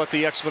listen into what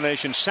the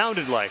explanation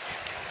sounded like.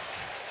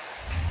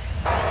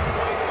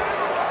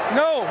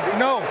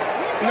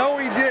 No,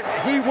 he didn't.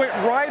 He went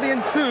right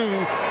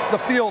into the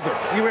fielder.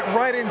 He went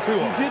right into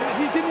him.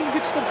 He didn't even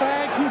get to the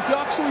bag. He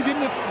ducked, so he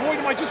didn't avoid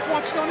him. I just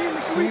watched it on him.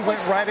 He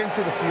went right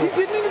into the fielder. He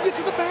didn't even get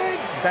to the bag.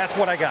 That's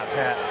what I got,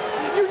 Pat.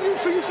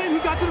 So you're saying he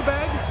got to the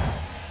bag?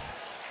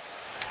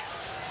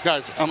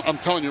 Guys, I'm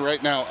telling you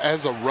right now,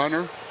 as a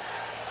runner,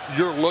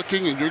 you're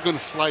looking and you're going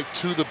to slide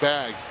to the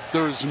bag.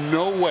 There is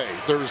no way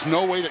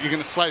that you're going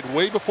to slide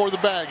way before the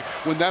bag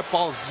when that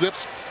ball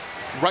zips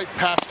right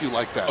past you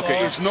like that. Okay.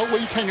 There's no way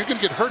you can. You're going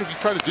to get hurt if you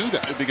try to do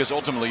that. Because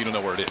ultimately you don't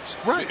know where it is.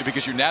 Right.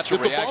 Because your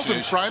natural reaction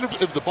is...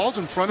 If the ball's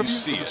in front of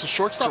you, if it's a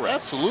shortstop, correct.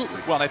 Absolutely.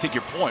 Well, and I think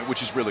your point,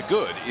 which is really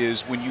good,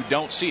 is when you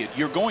don't see it,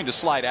 you're going to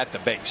slide at the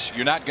base.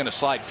 You're not going to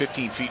slide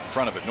 15 feet in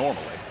front of it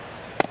normally.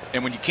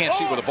 And when you can't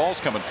see where the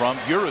ball's coming from,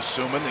 you're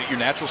assuming that your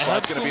natural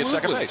slide's going to be at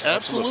second base.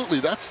 Absolutely.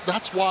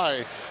 That's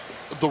why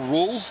the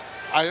rules,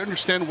 I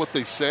understand what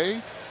they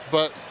say,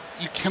 but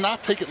you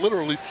cannot take it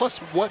literally. Plus,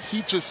 what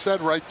he just said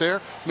right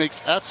there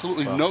makes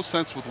absolutely no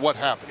sense with what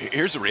happened.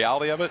 Here's the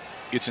reality of it.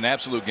 It's an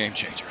absolute game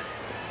changer.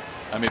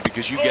 I mean,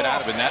 because you get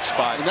out of it in that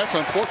spot. And that's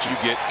unfortunate.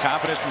 You get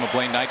confidence from a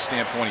Blaine Knight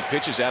standpoint. He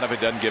pitches out of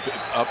it, doesn't give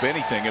up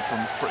anything.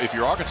 If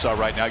you're Arkansas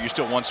right now, you're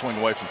still one swing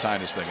away from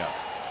tying this thing up.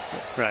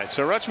 Right,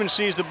 so Rutschman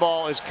sees the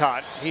ball is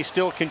caught. He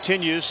still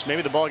continues.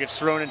 Maybe the ball gets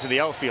thrown into the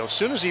outfield. As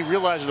soon as he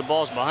realizes the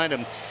ball's behind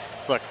him,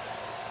 look,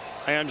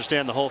 I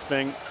understand the whole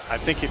thing. I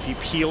think if he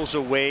peels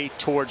away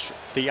towards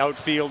the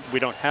outfield, we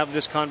don't have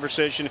this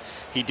conversation.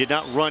 He did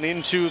not run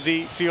into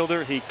the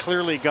fielder. He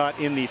clearly got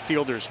in the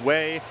fielder's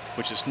way,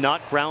 which is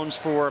not grounds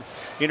for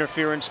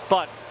interference,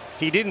 but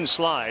he didn't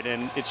slide.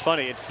 And it's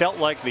funny, it felt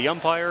like the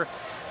umpire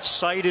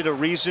cited a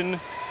reason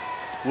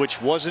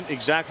which wasn't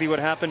exactly what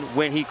happened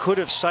when he could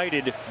have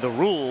cited the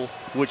rule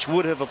which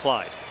would have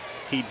applied.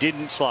 He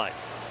didn't slide.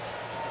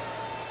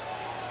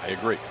 I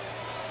agree.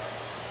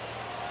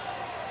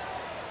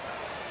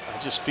 I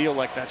just feel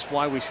like that's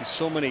why we see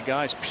so many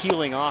guys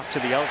peeling off to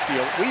the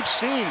outfield. We've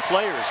seen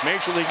players,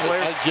 major league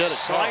players,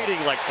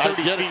 sliding like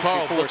 30 feet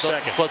before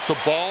second. But the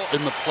ball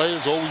and the play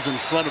is always in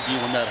front of you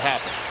when that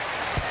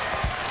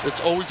happens.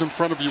 It's always in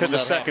front of you. To when the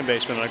that second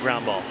happens. baseman on a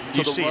ground ball. To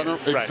You the see runner,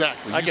 it.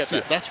 exactly. Right. I You get see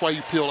that. it. That's why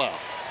you peel out.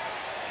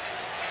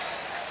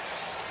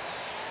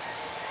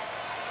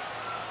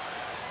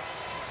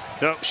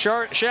 No,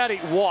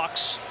 Shaddy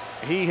walks.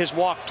 He has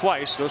walked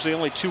twice. Those are the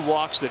only 2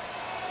 walks that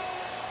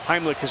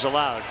Heimlich has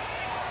allowed.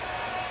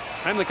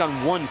 Heimlich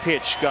on 1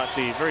 pitch got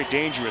the very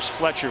dangerous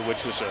Fletcher,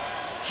 which was a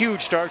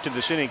huge start to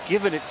this inning,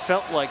 given it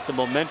felt like the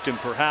momentum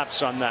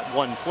perhaps on that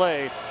 1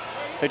 play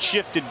had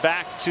shifted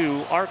back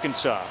to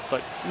Arkansas,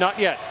 but not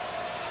yet.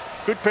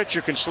 Good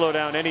pitcher can slow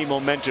down any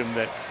momentum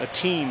that a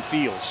team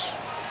feels,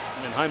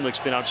 and Heimlich's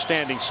been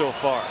outstanding so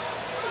far.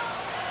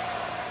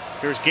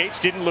 Here's Gates,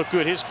 didn't look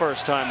good his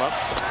first time up.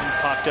 He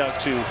popped out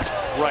to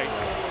right.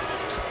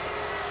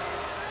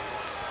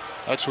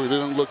 Actually, they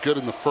didn't look good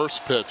in the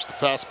first pitch. The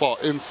fastball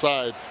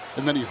inside,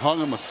 and then he hung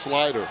him a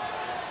slider.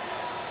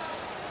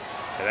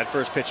 Yeah, that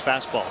first pitch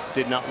fastball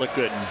did not look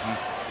good.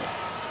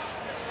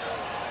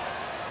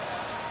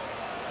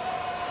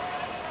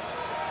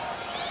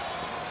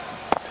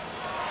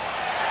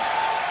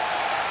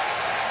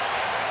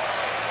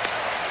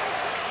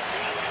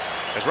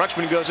 As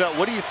Rutschman goes out,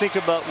 what do you think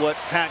about what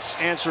Pat's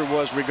answer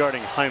was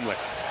regarding Heimlich?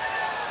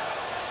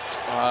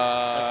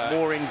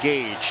 More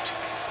engaged.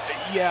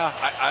 Yeah,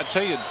 I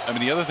tell you, I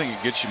mean, the other thing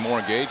that gets you more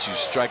engaged, you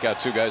strike out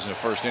 2 guys in the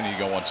first inning, you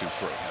go 1, 2,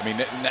 3. I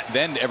mean,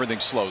 then everything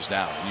slows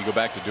down, and you go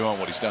back to doing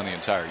what he's done the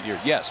entire year.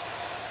 Yes,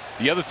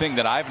 the other thing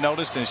that I've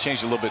noticed, and it's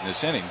changed a little bit in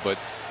this inning, but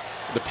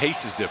the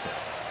pace is different.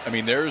 I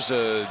mean, there is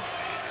a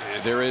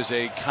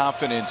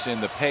confidence in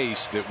the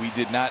pace that we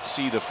did not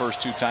see the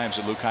first 2 times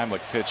that Luke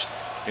Heimlich pitched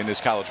in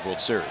this College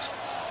World Series.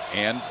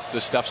 And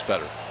the stuff's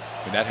better.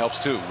 And that helps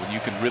too. When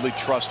you can really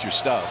trust your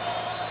stuff.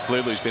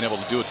 Clearly he's been able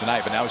to do it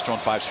tonight, but now he's thrown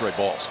 5 straight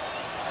balls.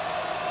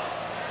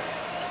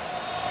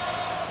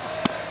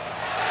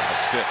 A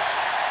 6.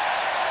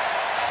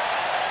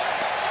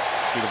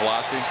 See the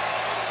velocity?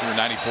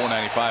 94,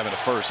 95 in the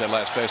first. That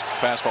last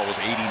fastball was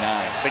 89.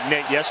 I think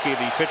Nate Yeske,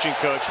 the pitching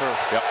coach for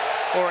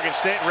Oregon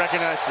State,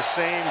 recognized the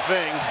same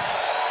thing.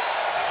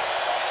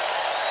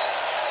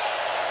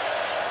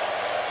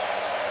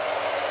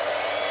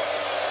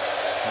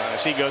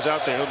 As he goes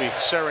out there, he'll be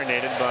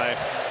serenaded by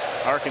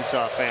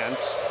Arkansas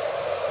fans.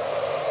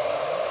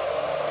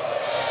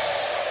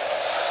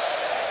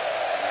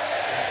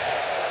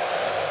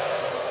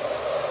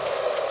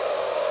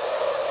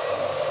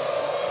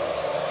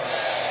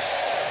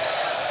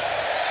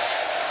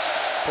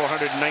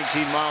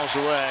 ...419 miles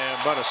away,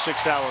 about a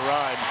 6-hour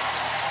ride.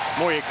 The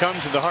more you come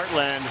to the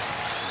heartland,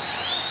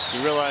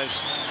 you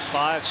realize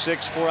 5,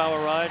 6, 4-hour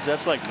rides,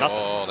 that's like nothing.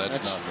 Oh,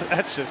 that's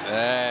nothing.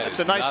 That's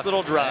a nice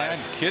little drive. Man,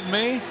 you kidding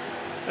me?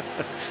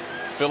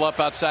 Fill up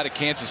outside of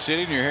Kansas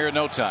City and you're here in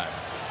no time.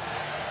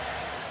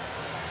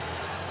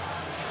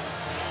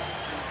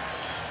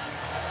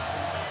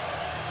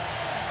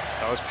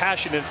 As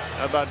passionate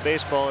about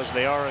baseball as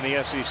they are in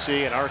the SEC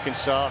and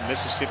Arkansas,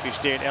 Mississippi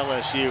State,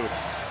 LSU,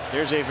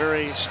 there's a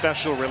very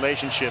special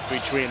relationship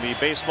between the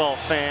baseball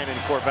fan in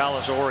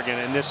Corvallis, Oregon,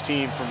 and this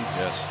team from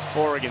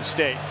Oregon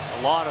State.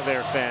 A lot of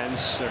their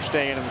fans are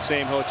staying in the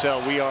same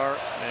hotel we are,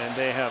 and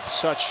they have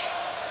such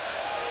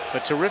a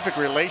terrific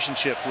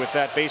relationship with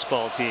that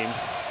baseball team.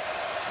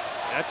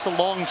 That's the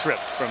long trip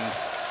from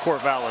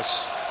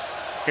Corvallis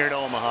here to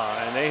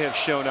Omaha, and they have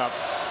shown up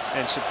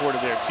and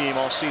supported their team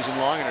all season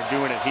long and are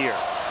doing it here.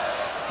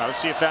 Now let's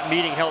see if that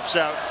meeting helps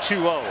out. 2-0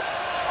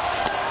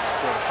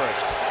 for the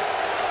first.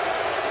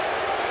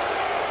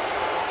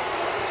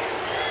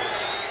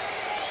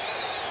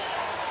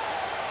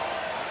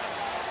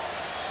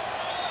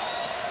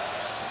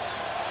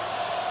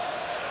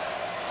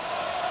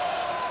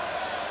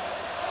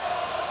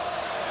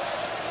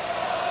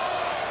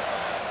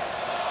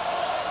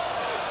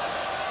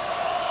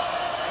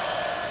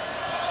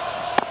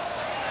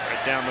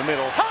 Right down the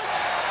middle.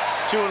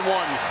 2-1,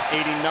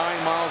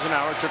 89 miles an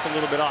hour, took a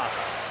little bit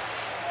off.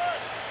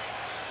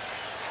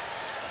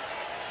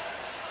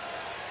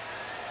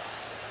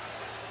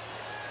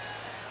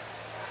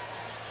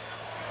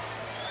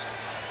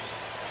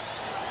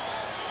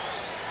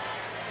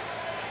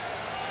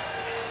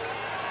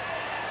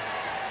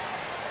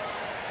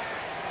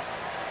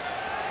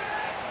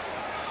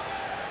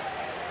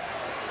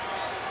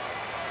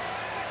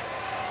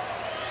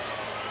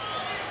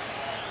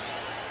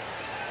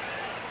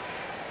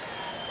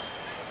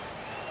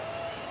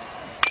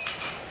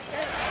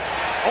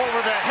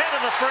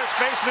 First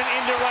baseman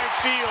into right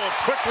field.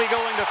 Quickly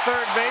going to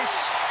third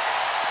base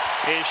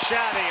is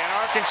Shaddy, and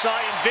Arkansas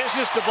in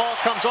business. The ball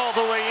comes all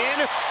the way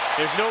in.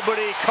 There's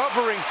nobody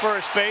covering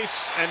first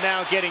base, and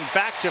now getting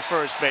back to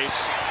first base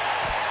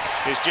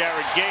is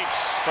Jared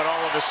Gates. But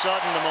all of a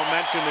sudden, the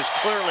momentum is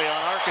clearly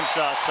on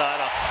Arkansas' side.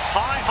 A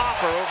high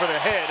hopper over the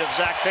head of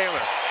Zach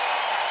Taylor.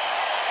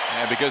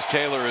 And because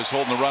Taylor is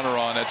holding the runner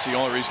on, that's the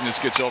only reason this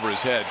gets over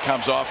his head.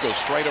 Comes off, goes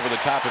straight over the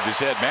top of his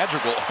head.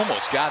 Madrigal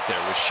almost got there.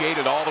 Was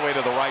shaded all the way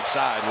to the right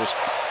side. Was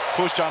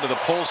pushed onto the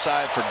pull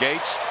side for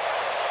Gates.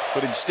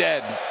 But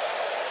instead,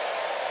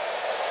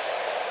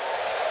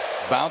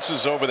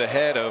 bounces over the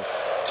head of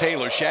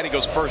Taylor. Shaddy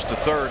goes first to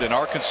third, and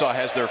Arkansas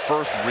has their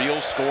first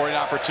real scoring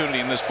opportunity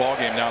in this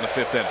ballgame now in the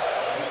 5th inning.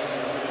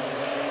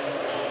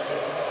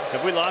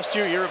 Have we lost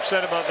you? You're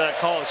upset about that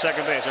call at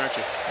second base, aren't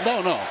you? No,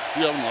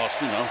 you haven't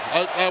lost me. No,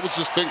 I was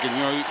just thinking.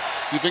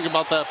 You think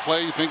about that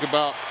play. You think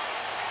about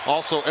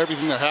also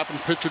everything that happened.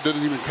 Pitcher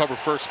didn't even cover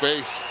first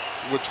base,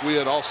 which we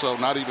had also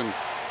not even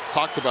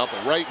talked about.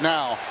 But right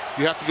now,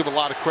 you have to give a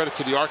lot of credit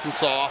to the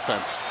Arkansas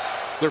offense.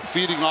 They're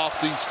feeding off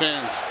these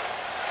fans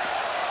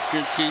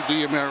here at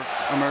TD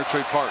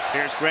Ameritrade Park.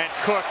 Here's Grant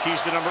Cook.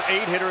 He's the number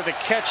 8 hitter, the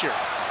catcher.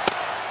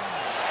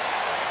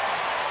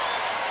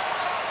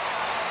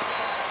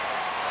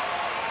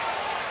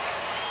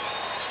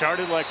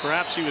 Started like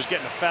perhaps he was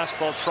getting a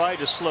fastball, tried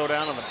to slow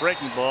down on the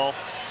breaking ball,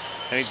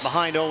 and he's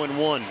behind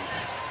 0-1.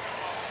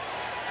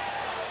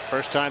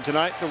 First time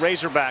tonight, the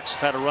Razorbacks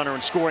have had a runner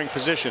in scoring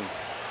position.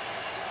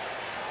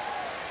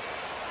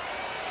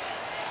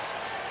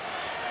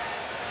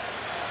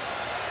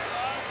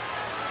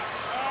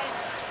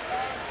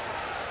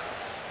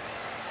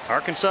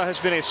 Arkansas has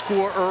been a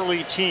score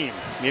early team.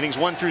 Innings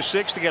 1 through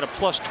 6 to get a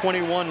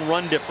 +21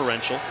 run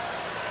differential.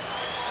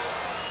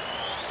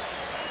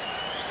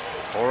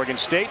 Oregon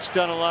State's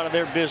done a lot of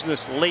their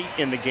business late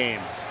in the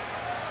game.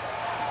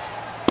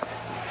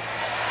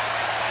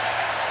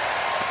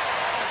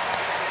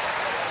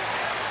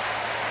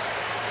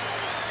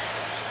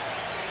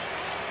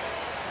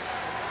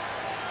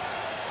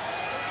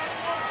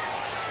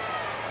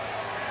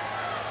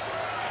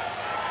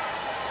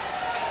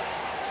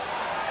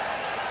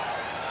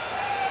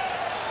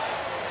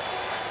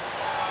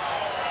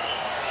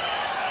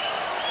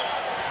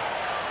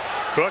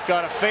 Cook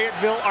out of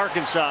Fayetteville,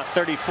 Arkansas,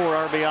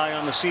 34 RBI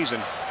on the season.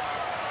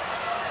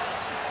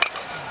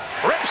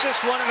 Rips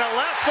this one in the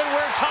left, and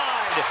we're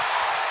tied.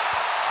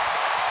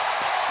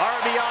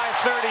 RBI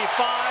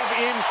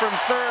 35, in from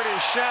third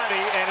is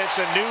Shaddy, and it's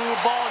a new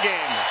ball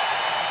game.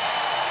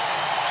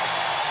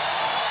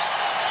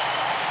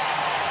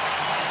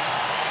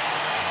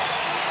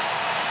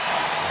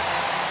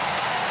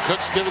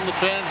 Cook's giving the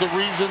fans a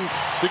reason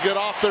to get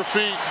off their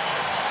feet.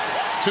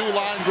 2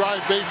 line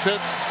drive base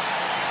hits.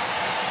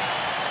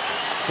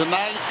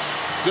 Tonight,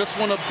 this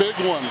one a big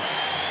one.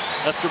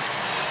 After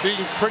being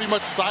pretty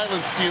much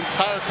silenced the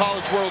entire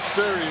College World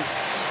Series,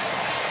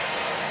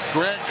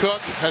 Grant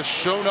Cook has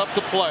shown up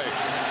to play.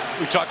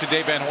 We talked to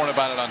Dave Van Horn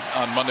about it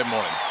on Monday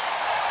morning.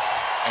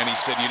 And he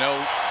said,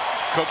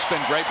 Cook's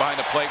been great behind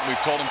the plate, and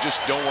we've told him just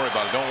don't worry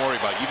about it. Don't worry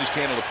about it. You just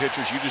handle the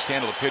pitchers. You just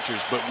handle the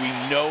pitchers. But we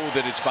know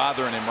that it's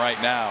bothering him right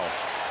now.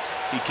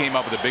 He came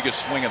up with the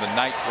biggest swing of the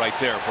night right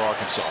there for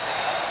Arkansas.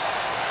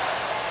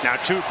 Now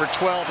 2 for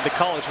 12 at the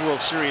College World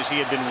Series. He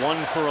had been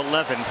 1 for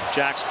 11.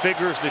 Jax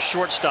Biggers, the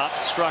shortstop,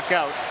 struck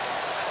out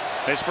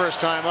his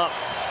first time up.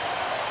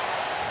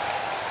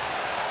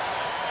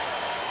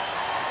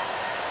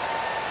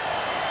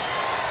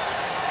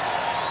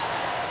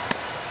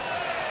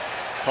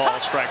 Ball,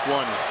 strike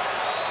 1.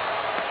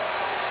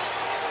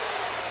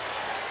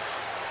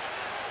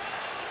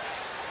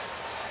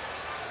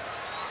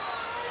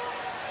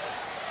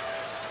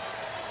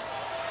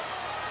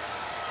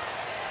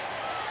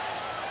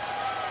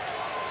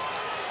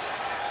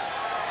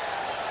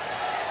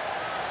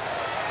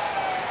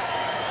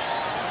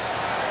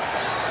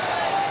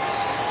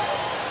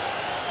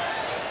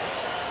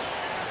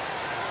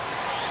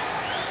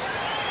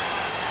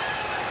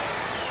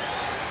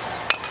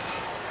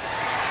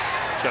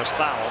 Just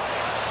foul.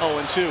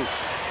 0-2.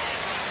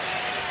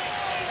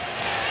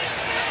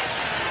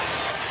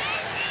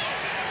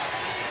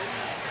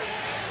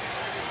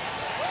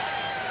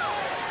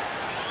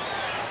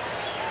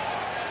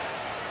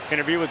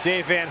 Interview with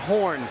Dave Van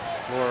Horn.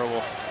 Laura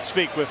will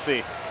speak with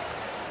the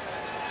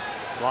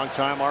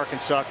longtime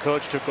Arkansas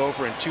coach. Took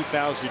over in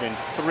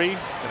 2003.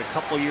 Had a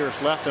couple years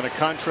left on a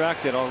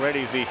contract that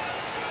already the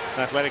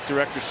athletic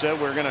director said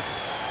we're going to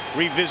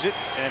revisit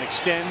and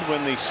extend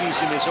when the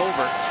season is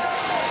over.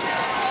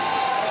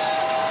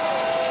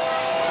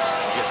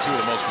 Two of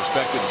the most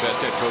respected and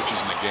best head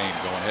coaches in the game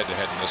going head to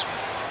head in this one.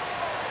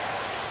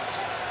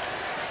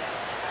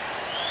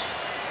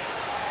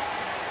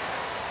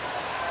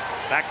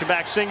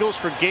 Back-to-back singles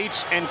for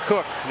Gates and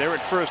Cook. They're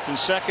at first and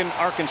second.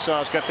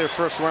 Arkansas's got their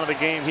first run of the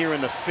game here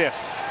in the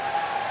 5th.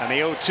 And the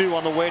 0-2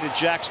 on the way to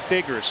Jax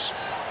Biggers.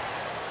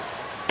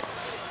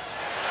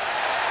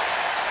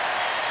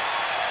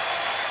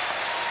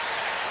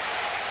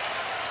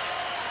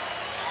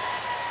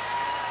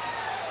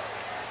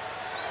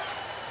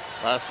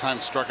 Last time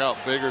struck out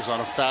Biggers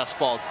on a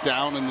fastball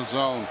down in the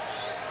zone.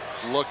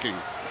 Looking.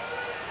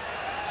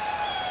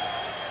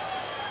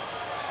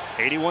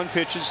 81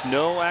 pitches,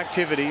 no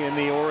activity in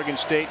the Oregon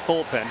State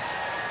bullpen.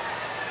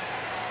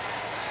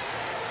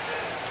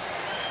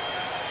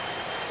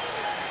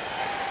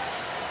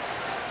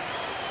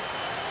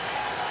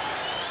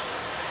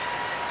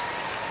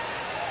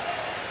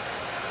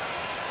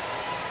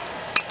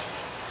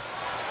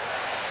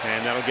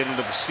 And that'll get into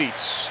the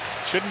seats.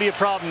 Shouldn't be a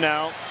problem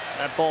now.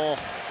 That ball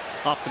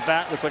off the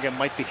bat looked like it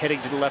might be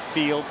heading to the left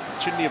field.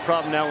 Shouldn't be a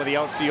problem now with the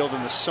outfield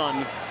and the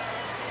sun.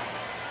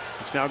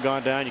 It's now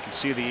gone down. You can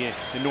see the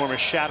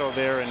enormous shadow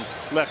there in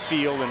left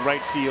field and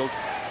right field.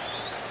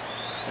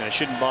 And I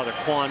shouldn't bother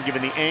Quan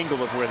given the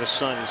angle of where the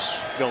sun is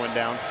going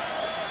down.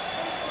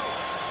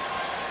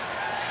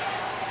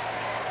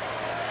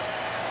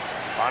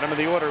 Bottom of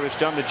the order has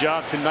done the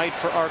job tonight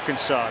for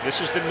Arkansas. This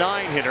is the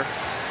 9-hitter.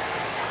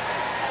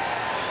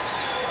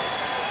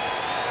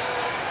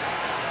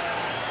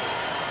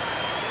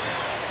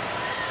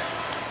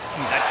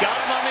 That got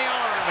him on the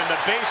arm, and the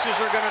bases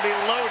are going to be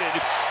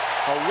loaded.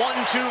 A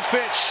 1-2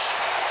 pitch.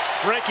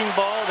 Breaking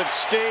ball that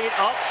stayed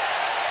up.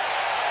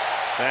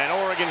 And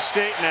Oregon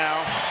State now,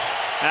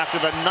 after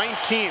the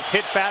 19th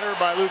hit batter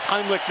by Luke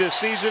Heimlich this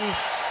season,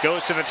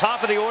 goes to the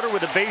top of the order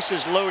with the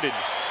bases loaded.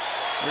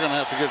 They're going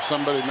to have to get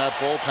somebody in that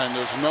bullpen.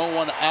 There's no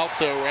one out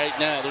there right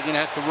now. They're going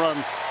to have to run,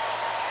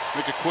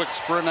 make a quick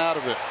sprint out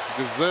of it,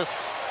 because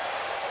this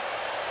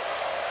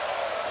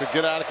could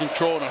get out of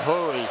control in a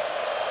hurry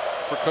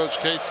for Coach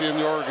Casey and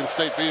the Oregon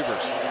State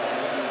Beavers.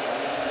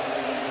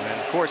 And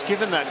of course,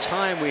 given that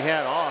time we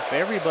had off,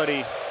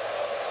 everybody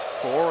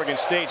for Oregon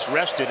State's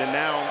rested, and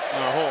now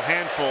a whole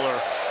handful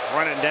are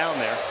running down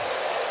there.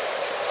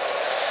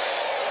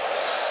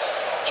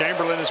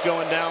 Chamberlain is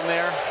going down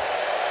there.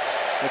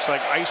 Looks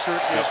like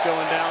Eisert is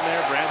going down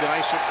there. Brandon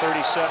Eisert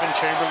 37,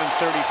 Chamberlain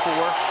 34.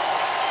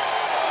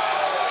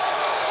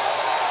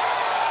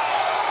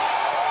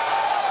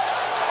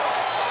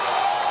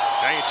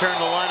 Now you turn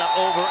the lineup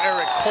over.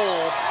 Eric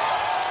Cole.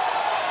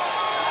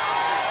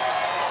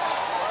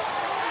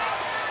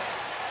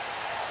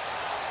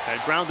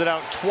 Had grounded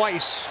out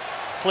twice.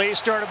 Play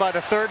started by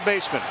the third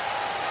baseman.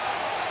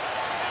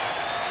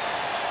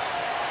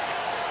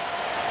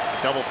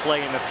 A double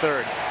play in the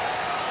third.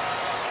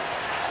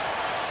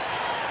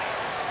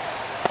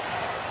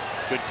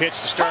 Good pitch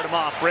to start him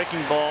off.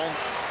 Breaking ball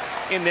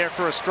in there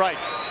for a strike.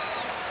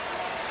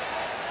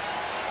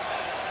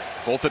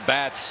 Both at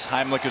bats,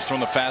 Heimlich has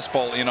thrown the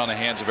fastball in on the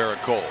hands of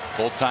Eric Cole.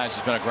 Both times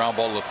it's been a ground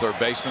ball to the third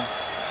baseman.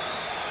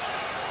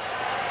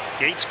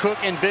 Gates, Cook,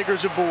 and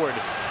Biggers aboard.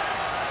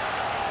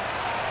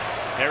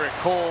 Eric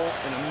Cole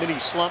in a mini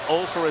slump,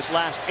 0 for his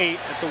last 8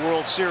 at the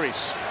World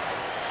Series.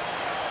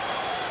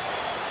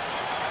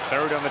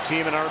 Third on the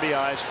team in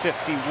RBIs,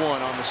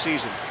 51 on the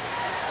season.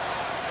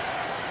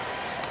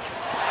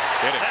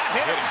 Hit him.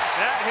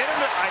 That hit him.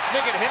 I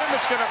think it hit him.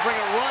 It's going to bring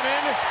a run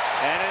in,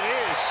 and it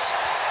is.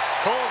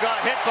 Cole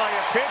got hit by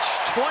a pitch.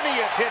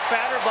 20th hit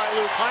batter by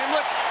Luke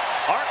Heimlich.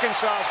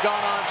 Arkansas's gone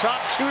on top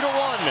 2-1.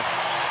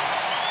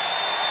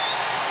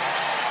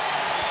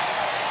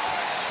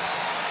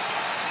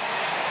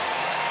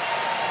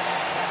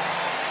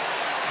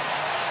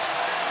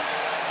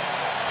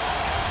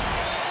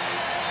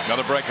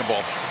 Another breaking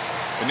ball.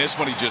 And this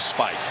one he just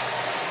spiked.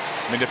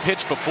 I mean, the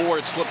pitch before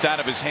it slipped out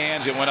of his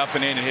hands, it went up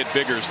and in and hit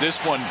Biggers. This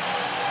one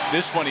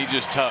he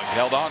just tugged,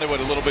 held on to it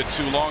a little bit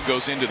too long,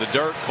 goes into the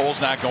dirt.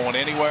 Cole's not going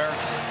anywhere.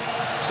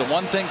 It's the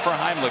one thing for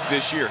Heimlich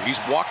this year. He's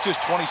walked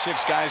just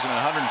 26 guys and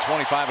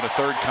 125 and a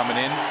third coming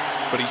in,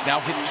 but he's now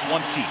hit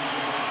 20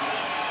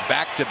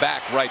 back to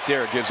back. Right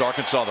there gives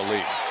Arkansas the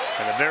lead.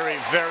 And a very,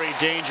 very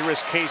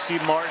dangerous Casey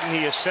Martin.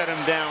 He has set him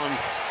down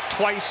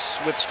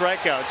twice with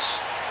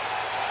strikeouts.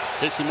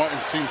 Casey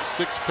Martin's seen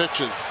 6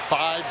 pitches,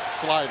 5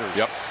 sliders.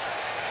 Yep.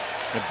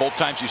 And both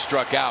times he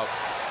struck out,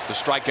 the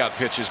strikeout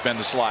pitch has been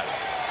the slider.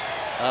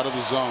 Out of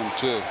the zone,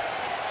 too.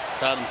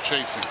 Got him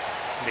chasing.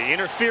 The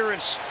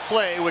interference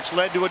play, which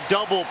led to a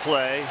double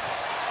play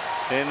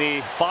in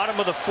the bottom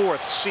of the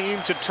 4th,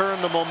 seemed to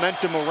turn the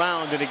momentum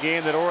around in a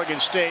game that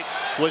Oregon State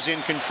was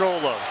in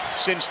control of.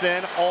 Since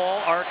then,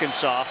 all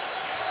Arkansas,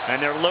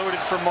 and they're loaded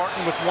for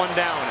Martin with 1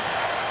 down.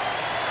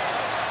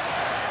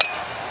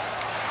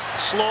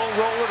 Slow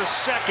roller to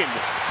second.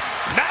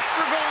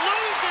 Madrigal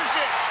loses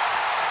it.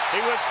 He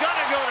was going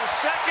to go to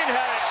second,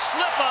 had it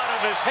slip out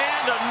of his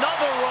hand.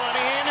 Another run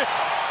in,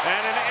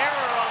 and an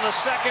error on the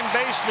second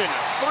baseman.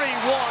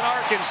 3-1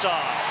 Arkansas.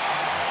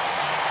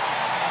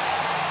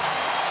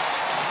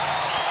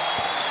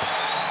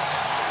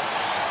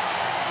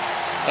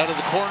 Out of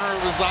the corner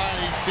of his eye,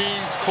 he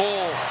sees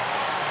Cole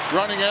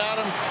running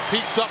at him,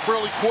 peeks up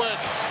really quick,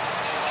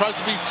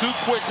 tries to be too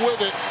quick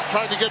with it,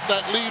 tried to get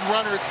that lead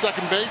runner at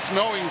second base,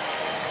 knowing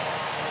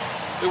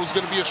it was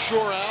going to be a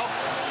sure out,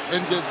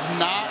 and does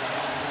not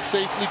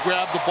safely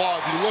grab the ball.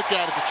 If you look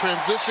at it, the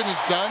transition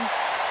is done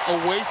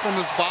away from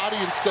his body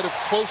instead of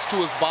close to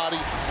his body,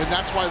 and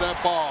that's why that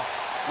ball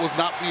was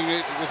not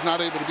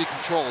able to be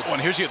controlled. Well,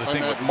 and here's the other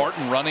thing, with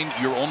Martin running,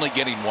 you're only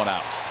getting 1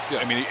 out. Yeah.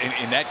 I mean,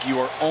 in that you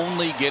are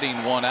only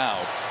getting 1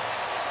 out.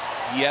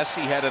 Yes,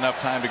 he had enough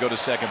time to go to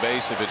second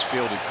base if it's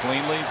fielded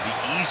cleanly.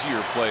 The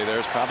easier play there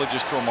is probably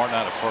just throw Martin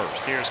out at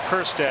first. Here's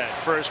Kerstad.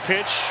 First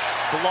pitch,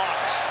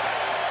 blocked.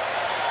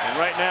 And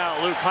right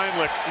now, Luke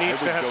Heimlich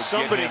needs to have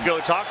somebody go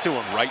talk to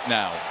him. Right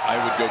now. I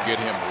would go get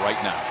him right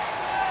now.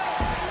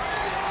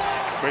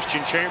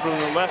 Christian Chamberlain,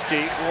 the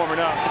lefty, warming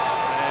up.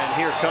 And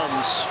here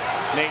comes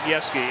Nate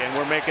Yeske, and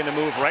we're making the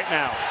move right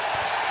now.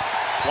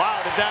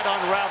 Wow, did that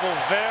unravel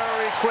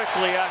very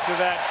quickly after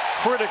that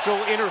critical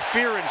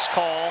interference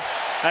call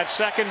at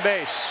second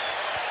base.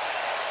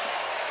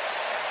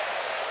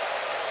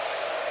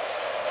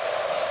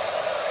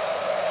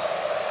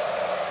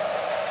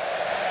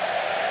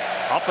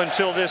 Up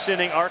until this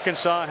inning,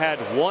 Arkansas had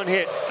 1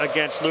 hit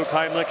against Luke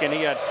Heimlich, and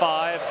he had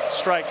 5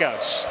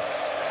 strikeouts.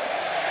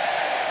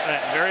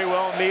 That very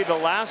well may be the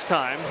last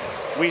time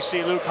we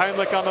see Luke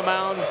Heimlich on the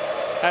mound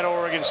at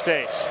Oregon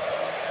State.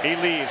 He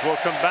leaves. We'll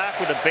come back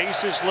with the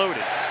bases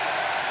loaded.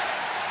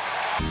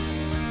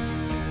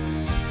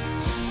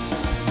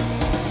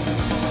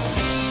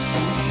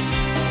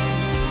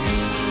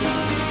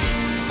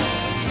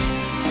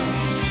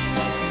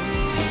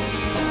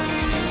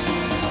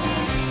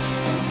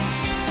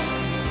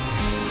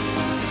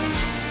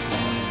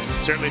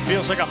 Certainly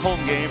feels like a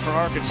home game for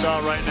Arkansas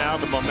right now.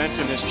 The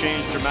momentum has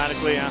changed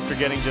dramatically after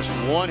getting just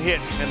 1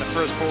 hit in the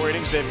first 4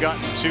 innings. They've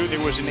gotten 2.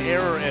 There was an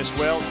error as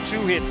well.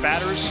 2 hit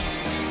batters.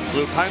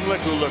 Luke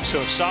Heimlich, who looks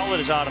so solid,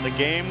 is out of the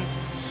game.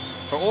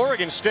 For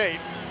Oregon State,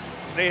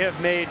 they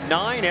have made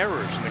 9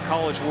 errors in the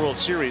College World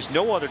Series.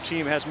 No other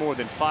team has more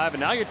than 5.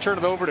 And now you turn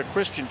it over to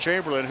Christian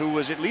Chamberlain, who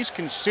was at least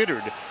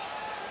considered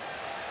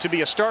to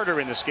be a starter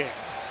in this game.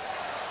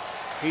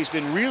 He's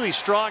been really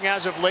strong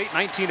as of late.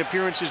 19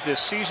 appearances this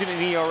season,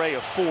 an ERA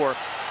of 4.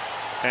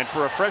 And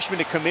for a freshman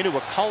to come into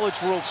a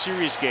College World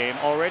Series game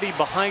already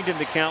behind in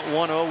the count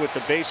 1-0 with the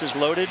bases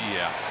loaded.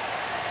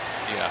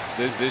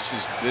 This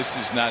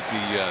is not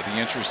the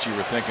interest you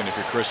were thinking if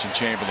you're Christian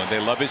Chamberlain.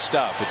 They love his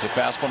stuff. It's a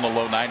fastball in the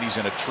low 90s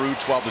and a true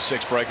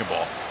 12-6 breaking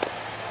ball.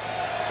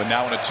 But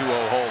now in a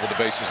 2-0 hole with the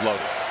bases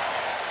loaded.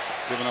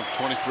 Giving up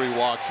 23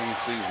 walks in the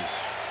season.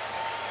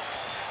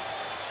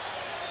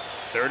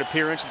 3rd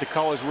appearance at the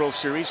College World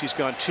Series. He's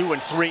gone 2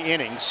 and 3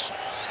 innings.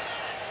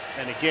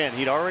 And again,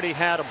 he'd already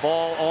had a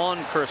ball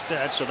on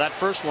Kjerstad, so that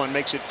first one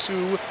makes it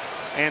 2-0.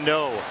 And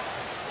now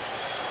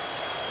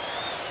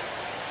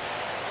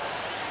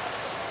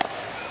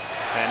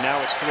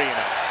it's 3-0.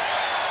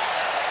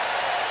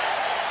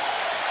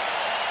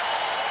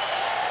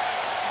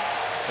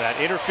 That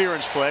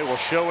interference play, we'll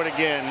show it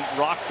again,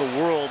 rocked the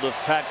world of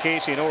Pat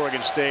Casey and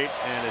Oregon State.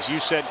 And as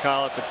you said,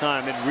 Kyle, at the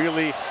time, it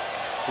really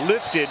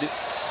lifted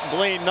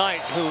Blaine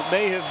Knight, who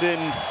may have been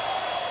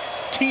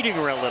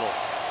teetering a little.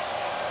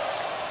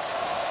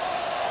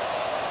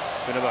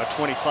 It's been about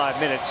 25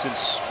 minutes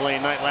since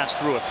Blaine Knight last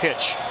threw a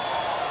pitch.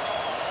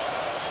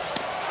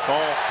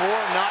 Ball 4,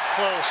 not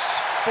close.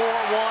 4-1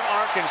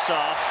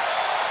 Arkansas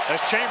as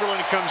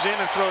Chamberlain comes in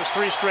and throws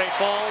 3 straight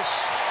balls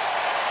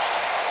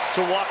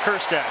to walk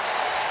Kjerstad.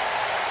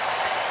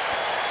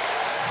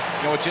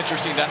 You know, it's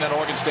interesting, down in that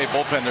Oregon State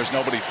bullpen, there's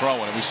nobody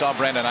throwing. And we saw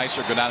Brandon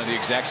Eiser go down at the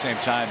exact same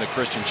time that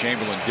Christian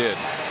Chamberlain did.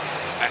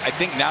 I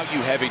think now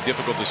you have a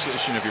difficult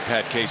decision if you're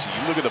Pat Casey.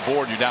 You look at the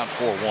board and you're down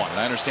 4-1. And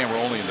I understand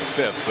we're only in the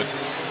 5th, but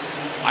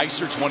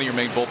Eisert's one of your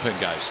main bullpen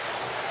guys.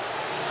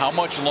 How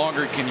much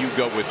longer can you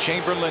go with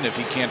Chamberlain if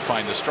he can't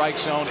find the strike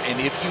zone?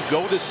 And if you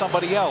go to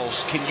somebody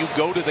else, can you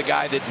go to the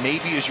guy that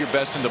maybe is your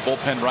best in the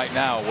bullpen right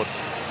now with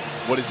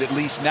what is at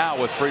least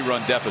now a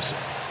 3-run deficit?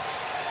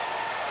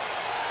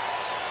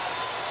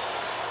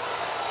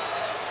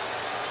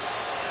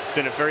 It's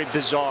been a very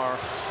bizarre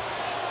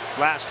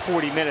last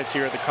 40 minutes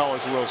here at the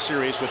College World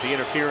Series with the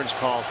interference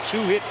call.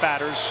 2 hit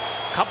batters,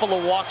 couple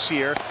of walks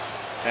here,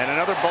 and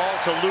another ball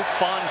to Luke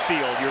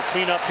Bonfield, your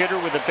cleanup hitter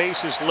with the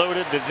bases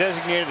loaded, the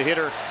designated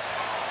hitter,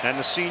 and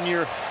the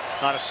senior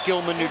out of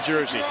Skillman, New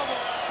Jersey.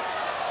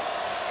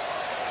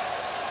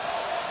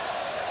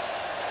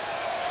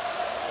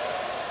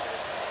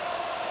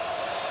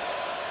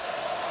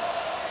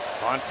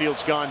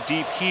 Bonfield's gone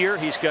deep here.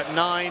 He's got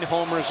 9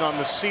 homers on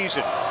the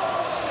season.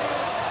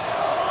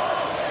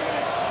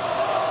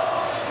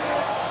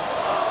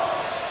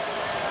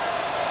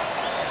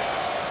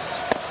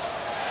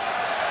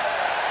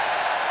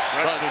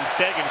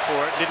 Begging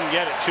for it, didn't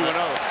get it. 2-0.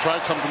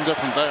 Tried something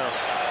different there.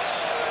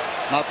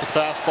 Not the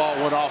fastball,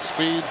 went off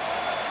speed.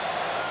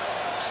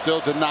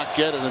 Still did not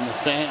get it, and the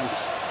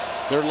fans,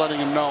 they're letting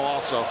him know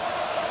also.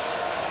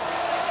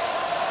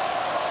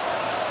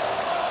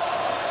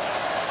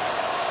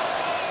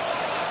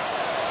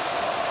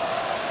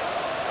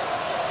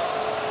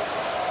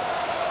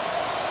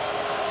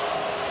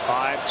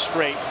 Five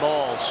straight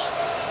balls.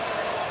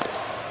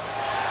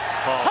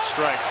 Ball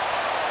strike.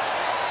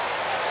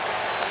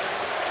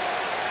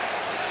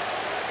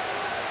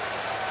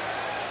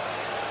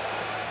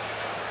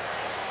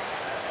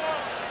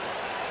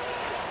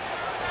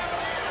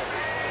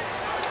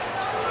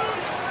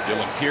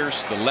 Dylan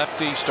Pierce, the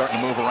lefty, starting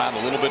to move around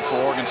a little bit for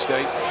Oregon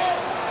State.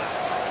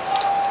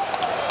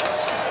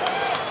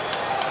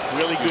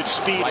 Really good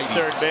speed at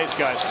third base,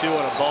 guys, too,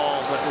 on a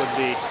ball that would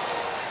be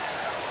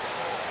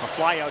a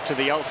fly out to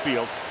the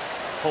outfield.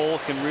 Cole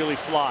can really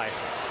fly.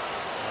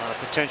 A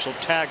potential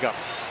tag up.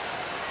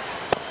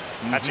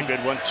 That's a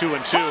good one.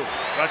 2-2.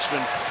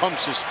 Rutschman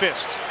pumps his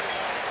fist.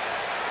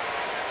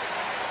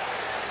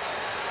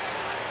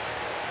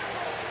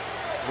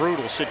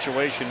 Brutal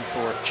situation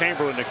for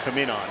Chamberlain to come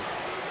in on.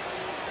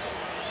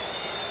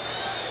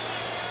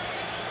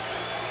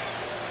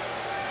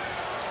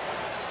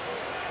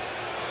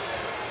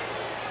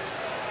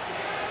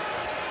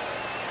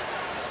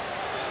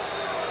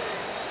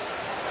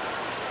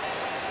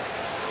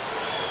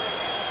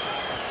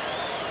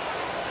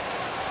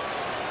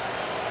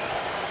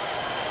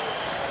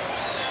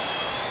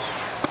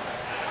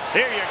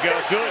 There you go.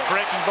 Good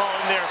breaking ball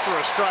in there for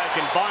a strike,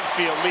 and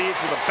Bonfield leaves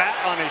with a bat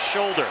on his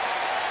shoulder.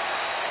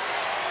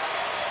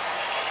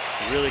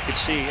 You really could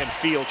see and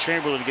feel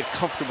Chamberlain get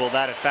comfortable with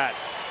that at bat.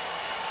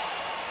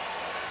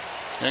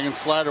 Hanging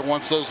slider,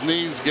 once those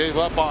knees gave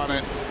up on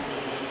it,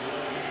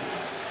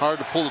 hard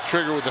to pull the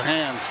trigger with the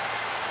hands.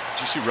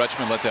 Did you see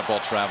Rutschman let that ball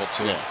travel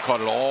too? Yeah.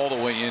 Caught it all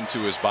the way into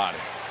his body.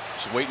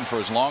 Just waiting for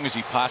as long as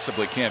he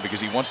possibly can,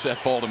 because he wants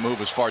that ball to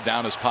move as far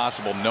down as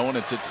possible, knowing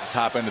it's at the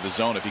top end of the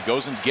zone. If he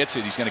goes and gets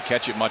it, he's going to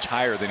catch it much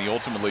higher than he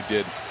ultimately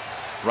did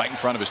right in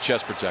front of his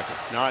chest protector.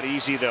 Not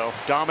easy, though.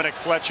 Dominic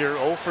Fletcher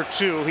 0 for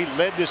 2. He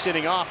led this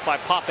inning off by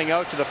popping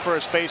out to the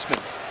first baseman.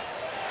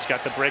 He's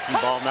got the breaking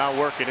ball now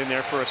working in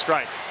there for a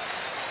strike.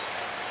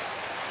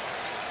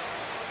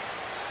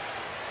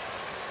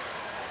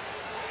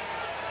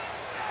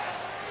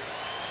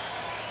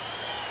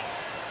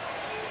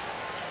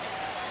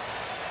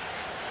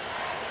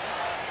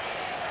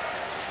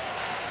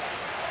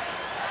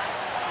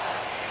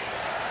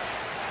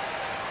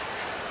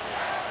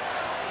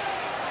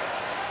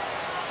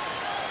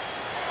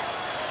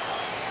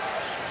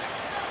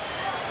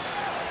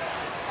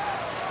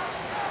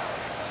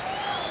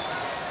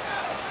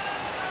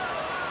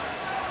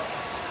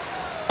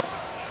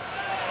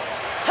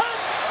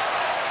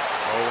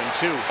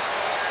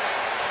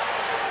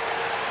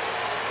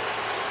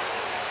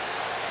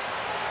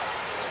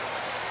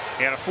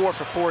 He had a 4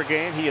 for 4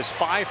 game. He is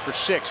 5 for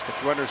 6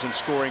 with runners in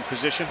scoring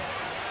position.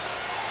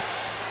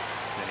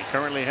 And he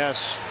currently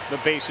has the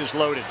bases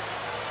loaded.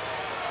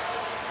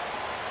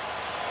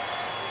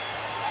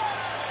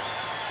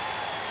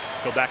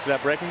 Go back to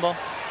that breaking ball.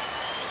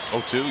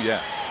 0-2,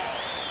 yeah.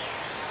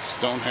 Just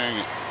don't hang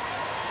it.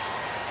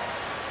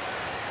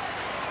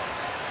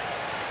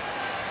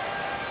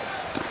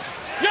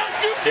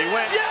 He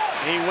went.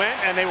 Yes! He went,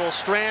 and they will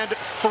strand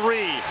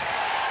 3.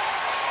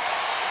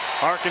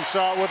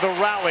 Arkansas with a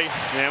rally,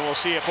 and we'll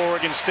see if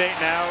Oregon State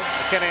now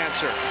can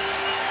answer.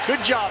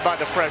 Good job by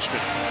the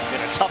freshman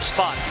in a tough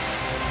spot.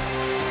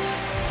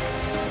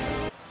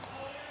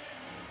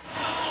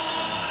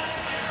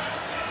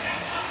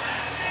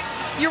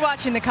 You're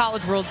watching the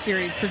College World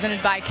Series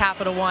presented by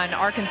Capital One.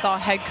 Arkansas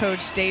head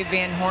coach Dave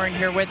Van Horn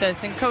here with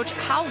us. And coach,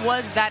 how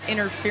was that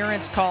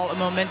interference call a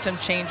momentum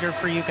changer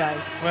for you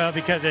guys? Well,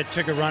 because it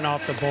took a run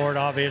off the board,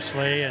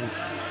 obviously, and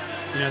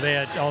they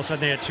had all of a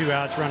sudden they had 2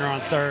 outs, runner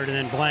on third, and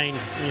then Blaine,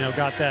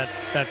 got that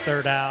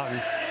third out and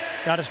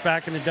got us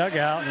back in the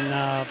dugout.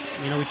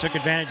 And we took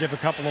advantage of a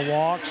couple of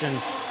walks and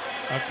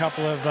a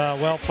couple of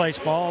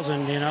well-placed balls,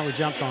 and we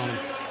jumped on them.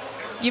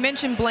 You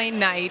mentioned Blaine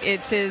Knight.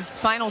 It's his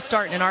final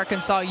start in an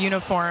Arkansas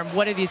uniform.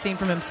 What have you seen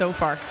from him so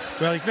far?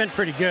 Well, he's been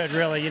pretty good,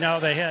 really. He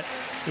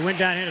went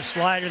down and hit a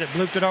slider that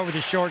blooped it over the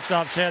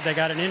shortstop's head. They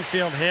got an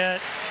infield hit,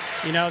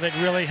 that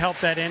really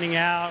helped that inning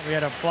out. We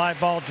had a fly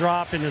ball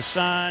drop in the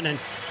sun, and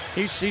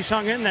he's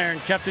hung in there and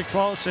kept it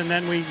close, and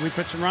then we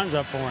put some runs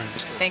up for him.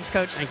 Thanks,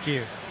 Coach. Thank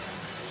you.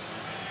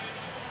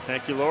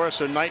 Thank you, Laura.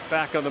 So Knight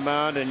back on the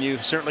mound, and you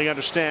certainly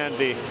understand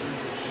the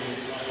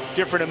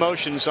different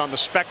emotions on the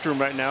spectrum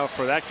right now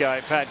for that guy,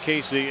 Pat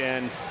Casey,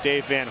 and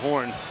Dave Van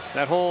Horn.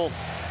 That whole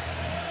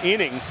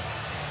inning,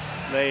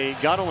 they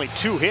got only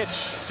 2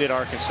 hits, did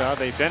Arkansas.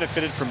 They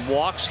benefited from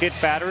walks, hit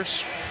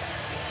batters.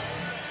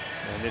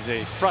 And it's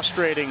a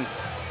frustrating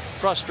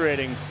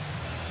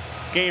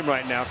game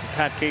right now for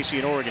Pat Casey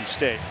and Oregon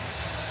State.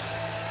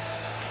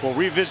 We'll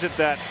revisit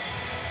that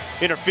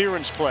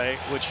interference play,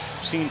 which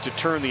seemed to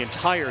turn the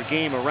entire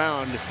game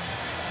around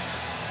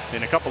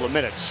in a couple of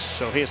minutes.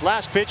 So his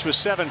last pitch was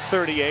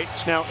 7:38.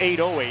 It's now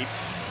 8:08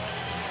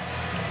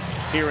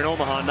 here in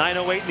Omaha.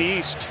 9:08 in the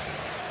East.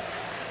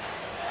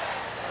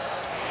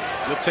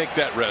 He'll take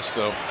that rest,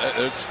 though.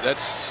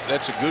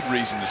 That's a good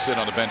reason to sit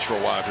on the bench for a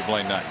while if you're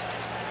Blaine Knight.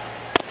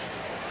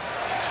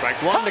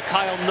 Strike 1 to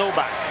Kyle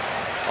Novak.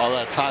 All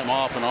that time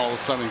off, and all of a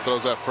sudden he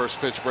throws that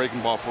first pitch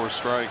breaking ball for a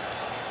strike.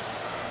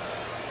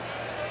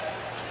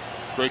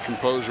 Great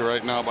composure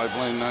right now by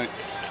Blaine Knight.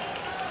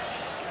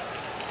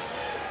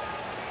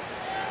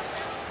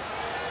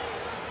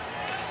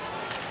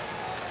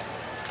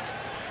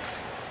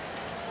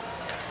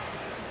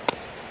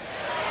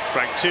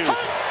 Strike 2.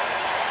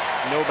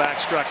 Novak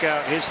struck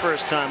out his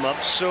first time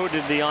up. So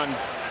did the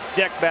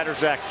on-deck batter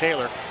Zach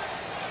Taylor.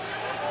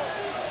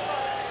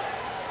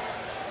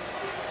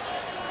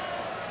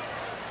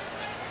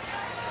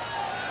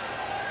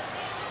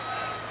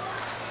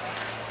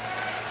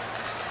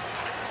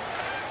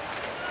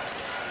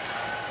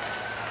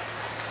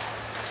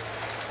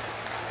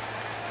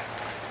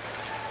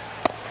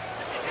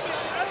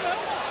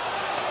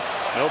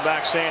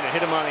 Novak saying it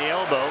hit him on the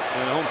elbow,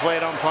 and the home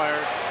plate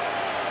umpire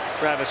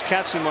Travis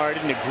Katsumar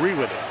didn't agree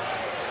with it.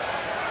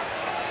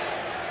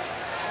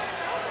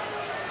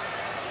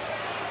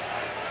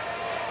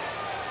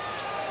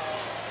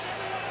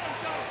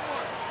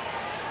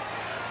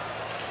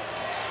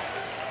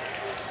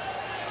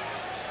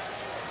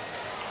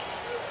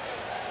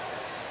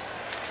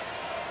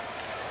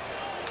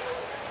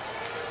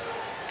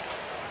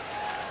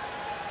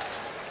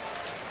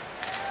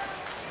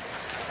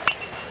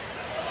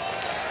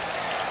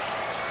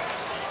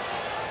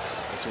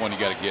 That's the one you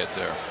got to get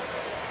there.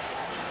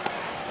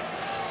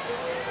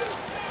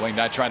 Wayne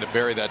Knight trying to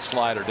bury that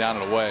slider down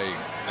and away.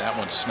 That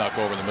one snuck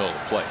over the middle of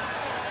the plate.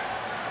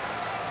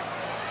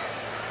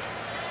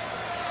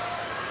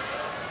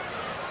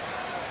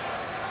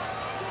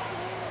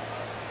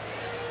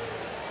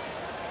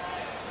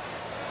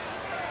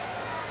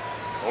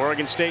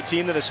 Oregon State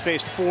team that has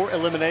faced 4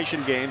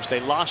 elimination games.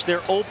 They lost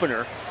their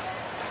opener,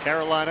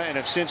 Carolina, and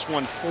have since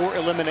won 4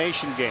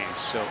 elimination games.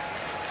 So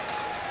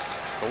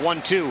the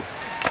 1-2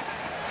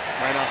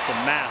 right off the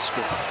mask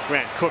of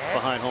Grant Cook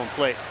behind home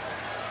plate.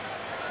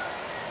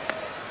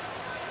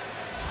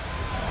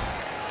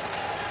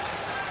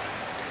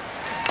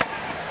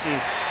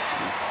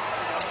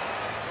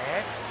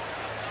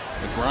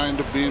 The grind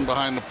of being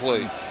behind the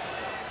plate.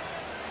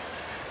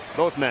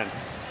 Both men.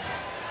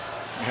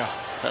 Yeah,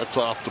 hats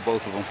off to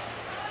both of them.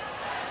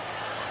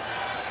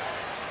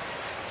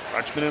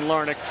 Rutschman and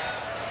Larnach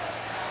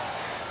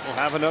will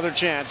have another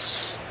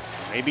chance,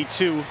 maybe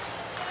 2.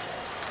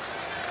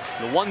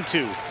 The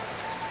 1-2.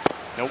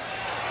 Nope.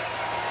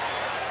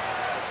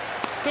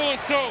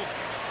 2-2.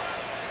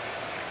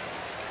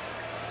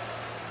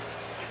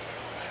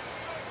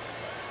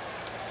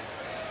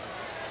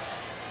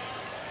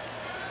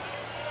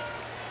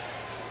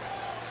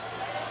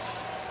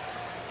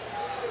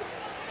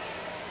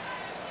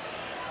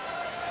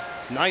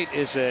 Knight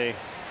is a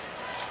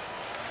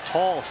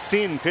tall,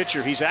 thin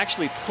pitcher. He's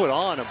actually put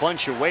on a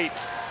bunch of weight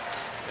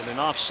in an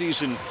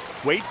off-season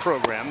weight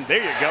program.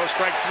 There you go,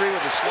 strike 3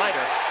 with a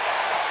slider.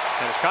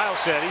 And as Kyle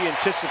said, he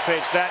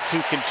anticipates that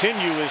to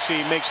continue as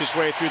he makes his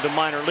way through the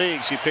minor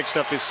leagues. He picks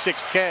up his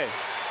 6th K.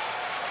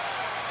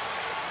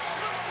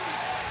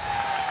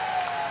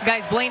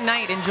 Guys, Blaine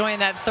Knight enjoying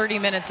that 30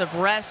 minutes of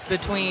rest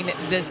between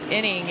this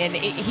inning, and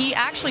he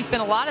actually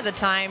spent a lot of the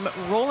time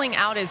rolling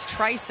out his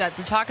tricep.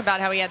 We talk about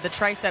how he had the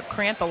tricep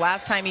cramp the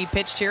last time he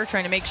pitched here,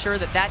 trying to make sure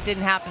that that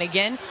didn't happen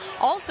again.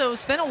 Also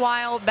spent a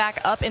while back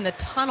up in the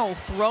tunnel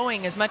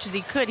throwing as much as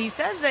he could. He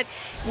says that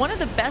one of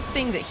the best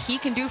things that he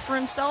can do for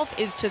himself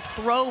is to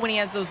throw when he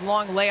has those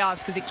long layoffs,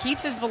 because it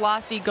keeps his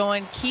velocity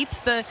going, keeps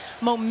the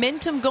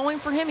momentum going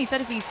for him. He said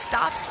if he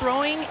stops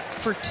throwing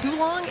for too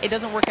long, it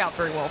doesn't work out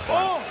very well for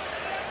him.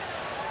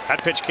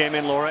 That pitch came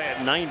in, Laura,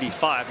 at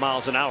 95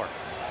 miles an hour.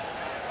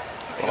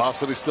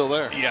 Velocity's still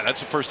there. Yeah,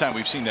 that's the first time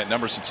we've seen that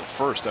number since the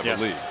first, I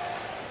believe.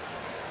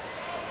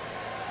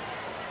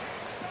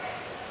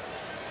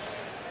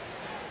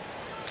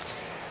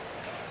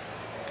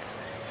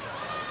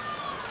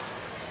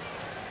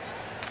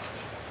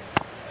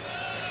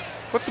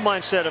 What's the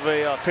mindset of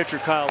a pitcher,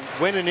 Kyle,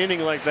 when an inning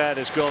like that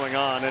is going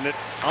on, and it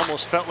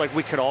almost felt like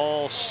we could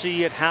all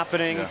see it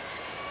happening,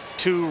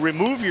 to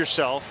remove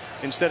yourself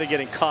instead of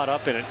getting caught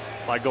up in it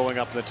by going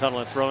up in the tunnel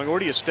and throwing, or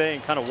do you stay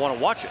and kind of want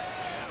to watch it?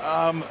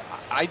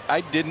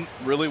 I didn't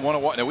really want to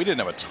watch. No, we didn't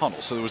have a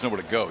tunnel, so there was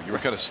nowhere to go. You were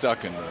kind of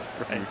stuck in the.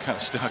 Right. You were kind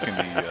of stuck in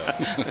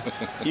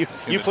the.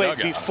 You played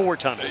before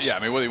tunnels. Yeah, I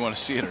mean, whether you want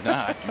to see it or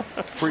not,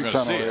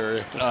 pre-tunnel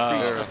area.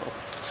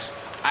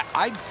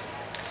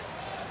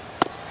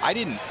 I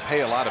didn't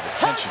pay a lot of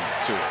attention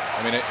to it.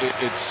 I mean,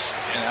 it's,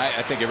 and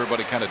I think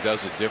everybody kind of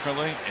does it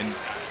differently. And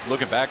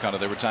looking back on it,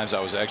 there were times I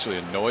was actually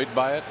annoyed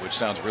by it, which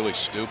sounds really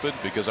stupid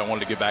because I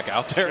wanted to get back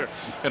out there.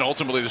 And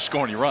ultimately they're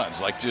scoring your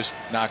runs. Like, just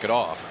knock it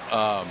off.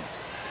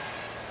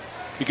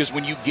 Because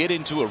when you get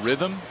into a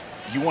rhythm,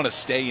 you want to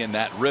stay in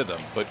that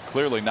rhythm. But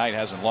clearly Knight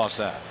hasn't lost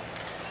that.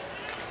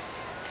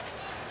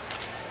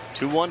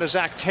 2-1 to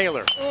Zach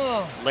Taylor.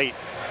 Late.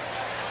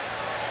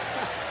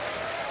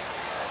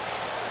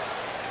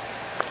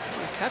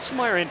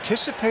 Katzenmeyer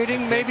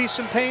anticipating maybe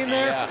some pain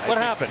there? Yeah, what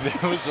happened?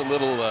 There was a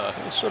little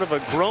sort of a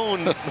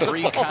groan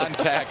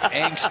pre-contact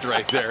angst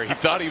right there. He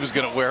thought he was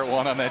going to wear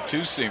one on that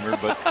 2-seamer,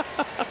 but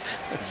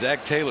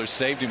Zach Taylor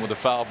saved him with a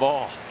foul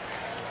ball.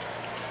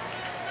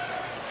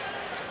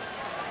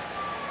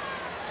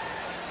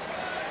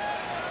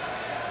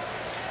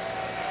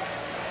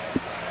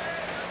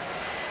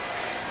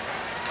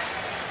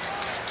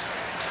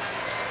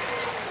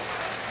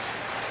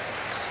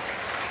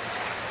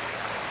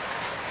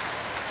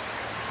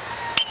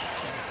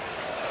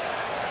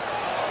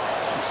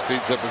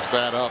 Speeds up his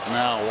bat up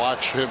now.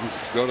 Watch him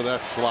go to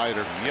that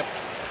slider. Yep.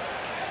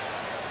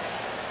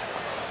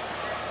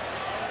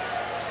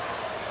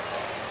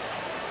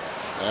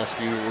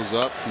 Asking if it was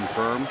up,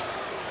 confirmed.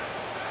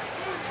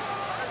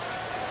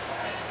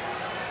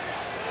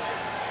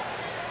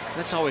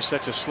 That's always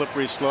such a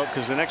slippery slope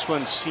because the next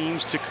one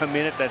seems to come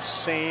in at that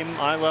same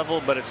eye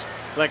level, but it's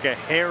like a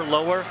hair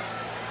lower,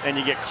 and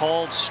you get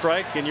called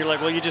strike, and you're like,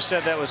 well, you just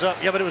said that was up.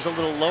 Yeah, but it was a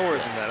little lower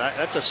than that.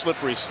 That's a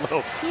slippery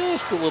slope.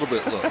 Just a little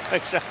bit low.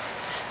 Exactly.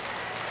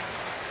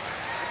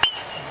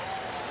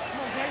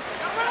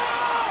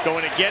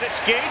 Going to get it,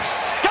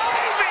 Gates.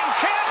 Diving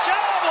catch.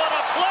 Oh, what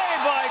a play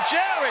by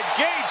Jared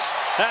Gates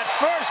at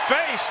first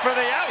base for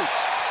the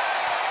out.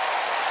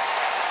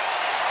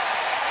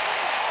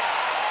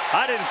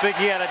 I didn't think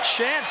he had a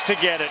chance to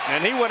get it,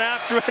 and he went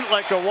after it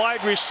like a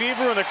wide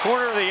receiver in the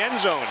corner of the end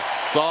zone.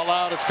 It's all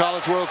out. It's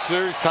College World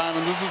Series time,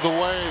 and this is the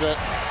way that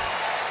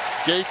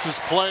Gates has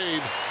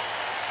played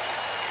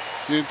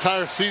the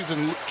entire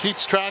season,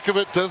 keeps track of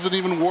it, doesn't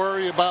even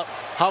worry about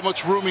how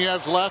much room he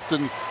has left,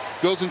 and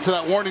goes into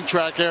that warning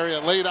track area,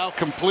 laid out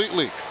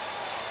completely.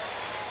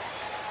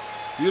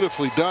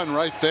 Beautifully done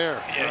right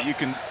there. Yeah, you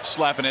can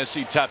slap an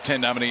SC top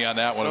 10 nominee on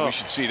that one, and we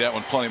should see that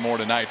one plenty more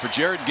tonight. For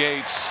Jared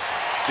Gates,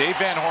 Dave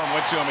Van Horn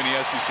went to him in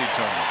the SEC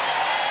tournament,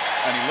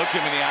 and he looked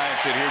him in the eye and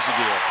said, here's the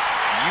deal.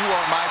 You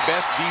are my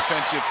best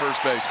defensive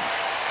first baseman.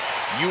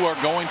 You are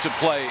going to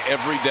play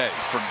every day.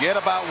 Forget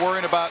about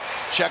worrying about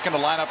checking the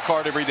lineup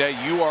card every day.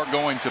 You are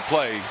going to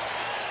play.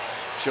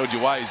 Showed you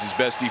why he's his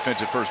best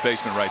defensive first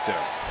baseman right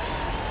there.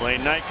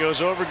 Blaine Knight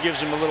goes over,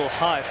 gives him a little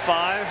high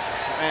five,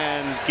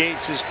 and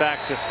Gates is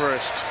back to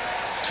first.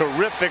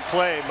 Terrific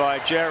play by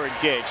Jared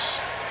Gates.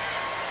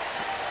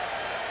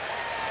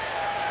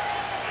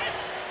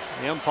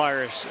 The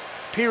umpires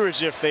appear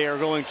as if they are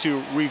going to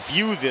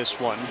review this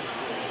one.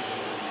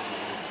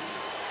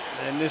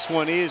 And this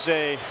one is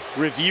a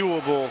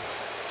reviewable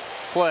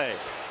play.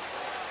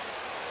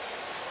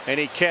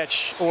 Any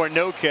catch or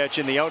no catch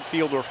in the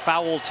outfield or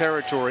foul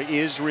territory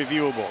is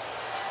reviewable.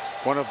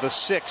 One of the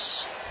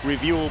 6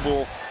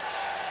 reviewable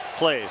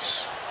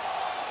plays.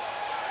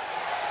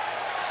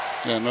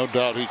 Yeah, no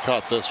doubt he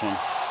caught this one.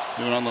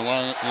 Even on the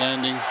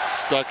landing,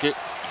 stuck it.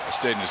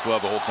 Stayed in his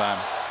glove the whole time.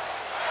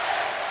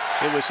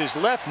 It was his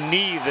left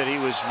knee that he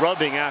was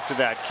rubbing after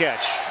that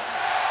catch.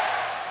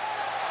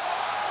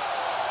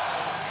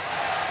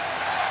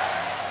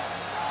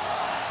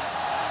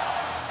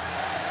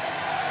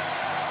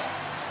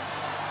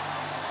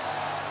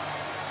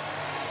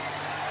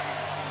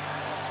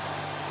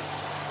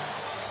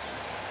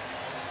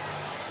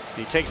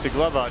 He takes the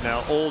glove out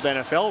now. Old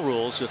NFL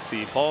rules, if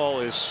the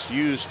ball is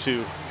used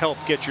to help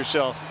get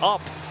yourself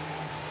up,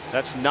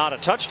 that's not a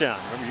touchdown.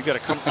 Remember, you got to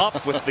come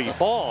up with the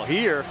ball.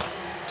 Here,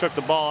 took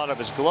the ball out of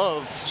his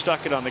glove,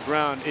 stuck it on the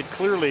ground. It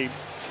clearly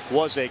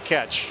was a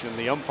catch, and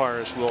the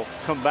umpires will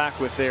come back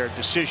with their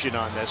decision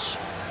on this.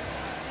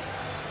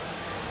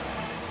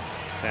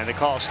 And the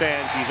call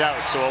stands. He's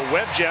out. So a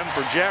web gem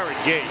for Jared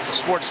Gates,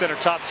 a SportsCenter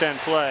top 10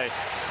 play.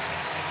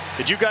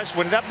 Did you guys,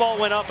 when that ball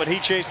went up and he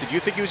chased, did you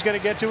think he was going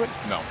to get to it?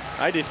 No.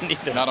 I didn't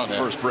either. Not on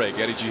first break.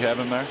 Eddie, did you have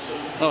him there?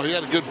 Oh, he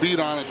had a good beat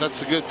on it.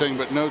 That's a good thing,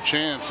 but no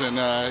chance.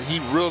 And he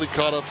really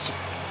caught up,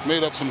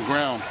 made up some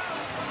ground.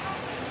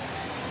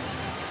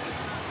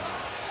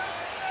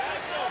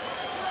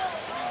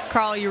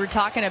 Carl, you were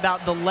talking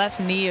about the left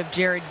knee of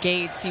Jared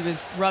Gates. He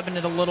was rubbing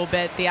it a little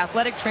bit. The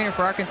athletic trainer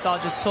for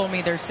Arkansas just told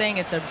me they're saying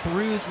it's a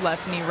bruised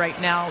left knee right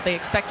now. They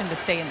expect him to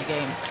stay in the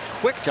game.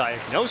 Quick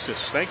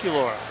diagnosis. Thank you,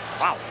 Laura.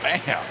 Wow.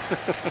 Bam.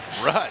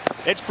 Right.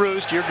 It's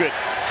bruised. You're good.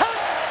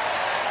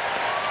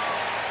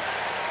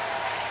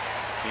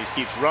 He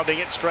keeps rubbing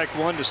it. Strike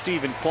one to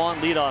Stephen Kwan,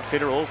 leadoff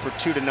hitter, 0 for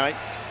 2 tonight.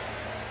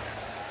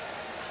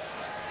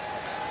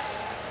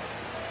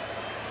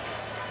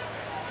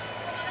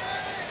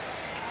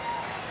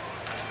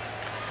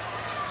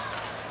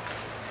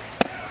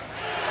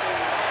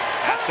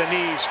 At the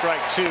knee,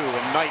 strike 2,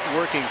 and Knight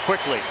working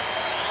quickly.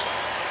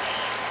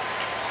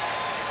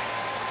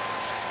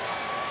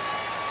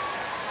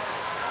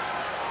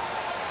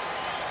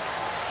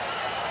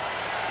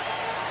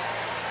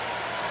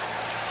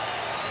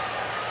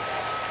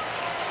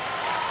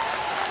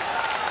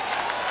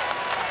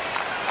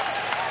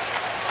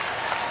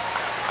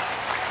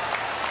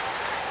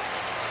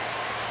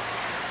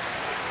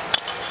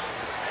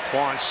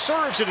 Kwan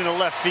serves it into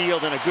left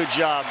field, and a good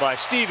job by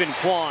Stephen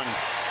Kwan.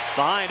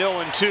 Behind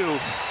 0-2,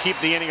 keep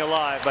the inning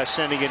alive by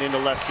sending it into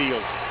left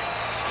field.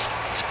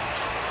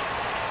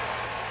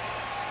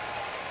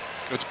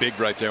 It's big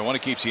right there. One,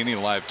 it keeps the inning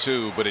alive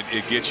too, but it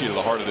gets you to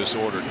the heart of this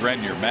order.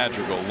 Grenier,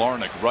 Madrigal,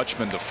 Larnach,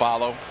 Rutschman to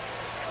follow.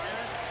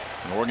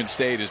 And Oregon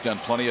State has done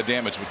plenty of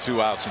damage with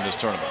 2 outs in this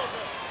tournament.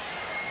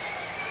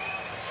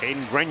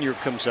 Caden Grenier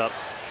comes up.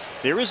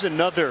 There is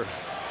another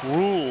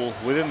rule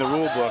within the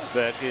rule book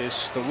that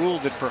is the rule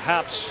that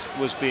perhaps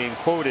was being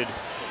quoted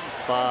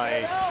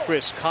by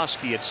Chris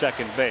Koski at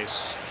second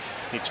base.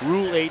 It's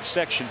Rule 8,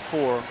 Section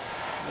 4.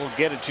 We'll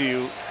get it to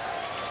you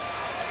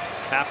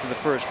after the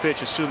first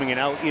pitch, assuming an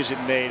out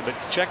isn't made. But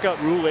check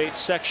out Rule 8,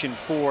 Section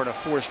 4 and a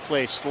forced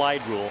play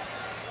slide rule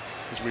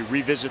as we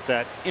revisit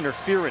that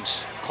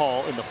interference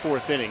call in the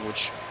 4th inning,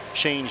 which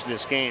changed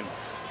this game.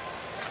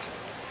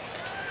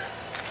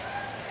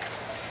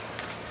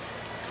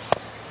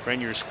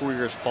 Grenier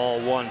squares ball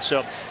 1.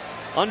 So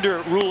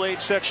under Rule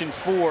 8, Section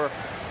 4,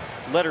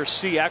 letter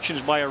C,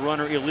 actions by a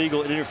runner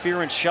illegal.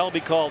 Interference shall be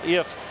called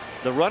if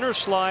the runner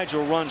slides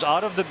or runs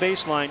out of the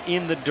baseline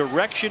in the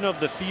direction of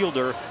the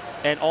fielder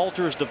and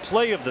alters the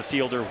play of the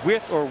fielder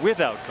with or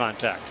without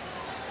contact.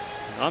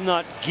 I'm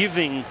not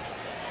giving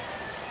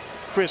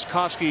Chris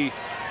Koski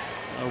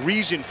a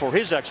reason for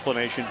his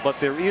explanation, but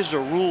there is a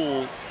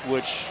rule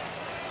which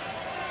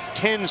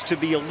tends to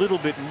be a little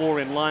bit more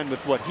in line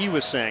with what he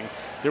was saying.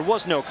 There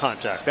was no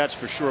contact, that's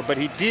for sure, but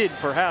he did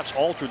perhaps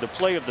alter the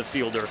play of the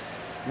fielder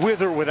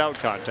with or without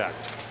contact.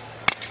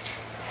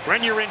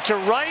 Grenier into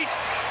right.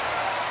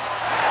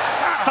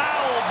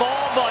 Foul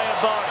ball by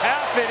about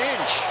half an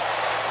inch.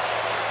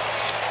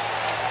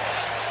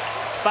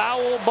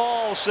 foul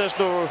ball, says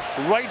the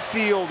right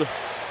field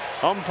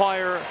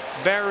umpire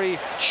Barry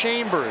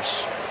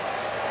Chambers.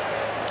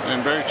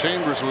 And Barry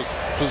Chambers was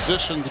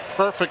positioned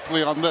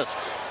perfectly on this.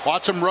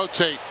 Watch him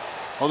rotate.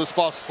 Oh, this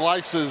ball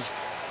slices.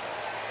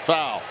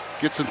 Foul.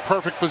 Gets in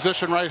perfect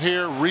position right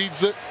here.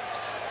 Reads it.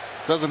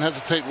 Doesn't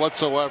hesitate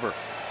whatsoever.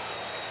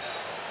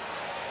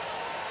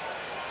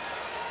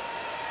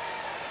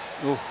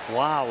 Ooh,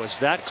 wow, is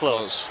that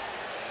close?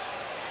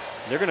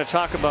 They're going to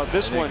talk about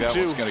this one, that too.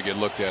 one's going to get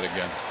looked at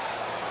again.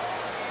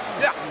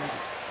 Yeah.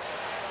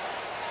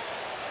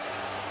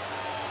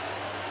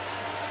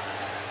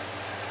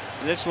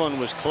 This one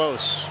was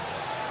close.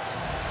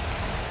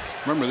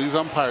 Remember, these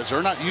umpires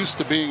are not used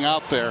to being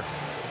out there.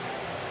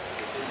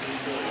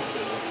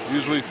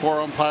 Usually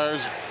 4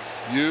 umpires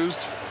used.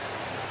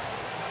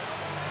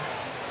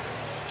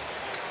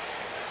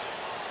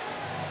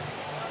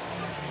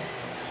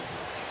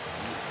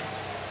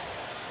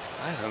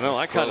 I don't know.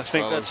 I kind of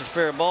think that's a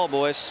fair ball,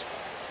 boys.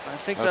 I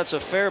think that's a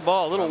fair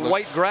ball. A little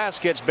white grass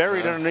gets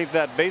buried underneath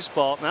that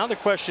baseball. Now the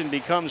question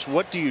becomes,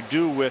 what do you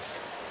do with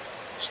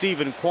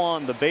Stephen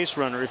Kwan, the base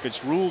runner, if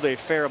it's ruled a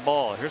fair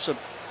ball? Here's a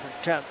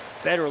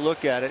better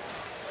look at it.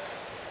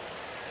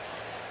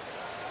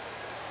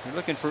 You're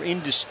looking for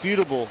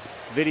indisputable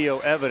video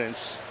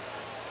evidence.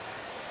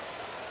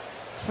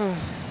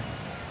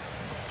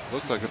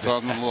 Looks like it's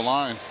on the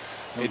line.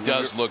 It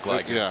does look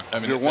like it. Yeah. I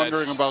mean, if you're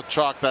wondering about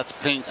chalk, that's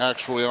paint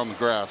actually on the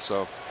grass.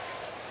 So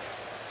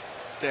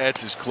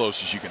that's as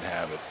close as you can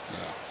have it.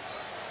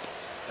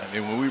 Yeah. I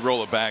mean, when we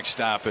roll it back,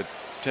 stop it,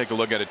 take a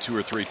look at it 2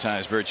 or 3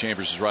 times, Barry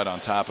Chambers is right on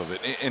top of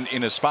it.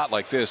 In a spot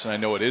like this, and I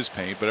know it is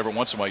paint, but every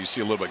once in a while you see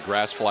a little bit of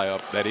grass fly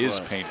up that is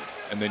painted,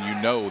 and then you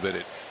know that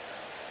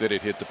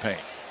it hit the paint.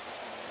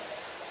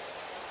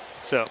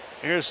 So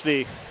here's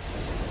the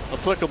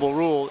applicable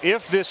rule.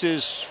 If this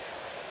is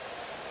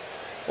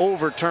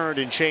overturned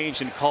and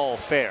changed and called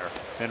fair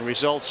and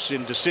results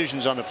in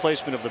decisions on the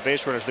placement of the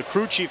base runners, the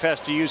crew chief has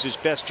to use his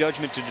best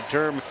judgment to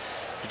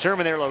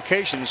determine their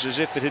locations as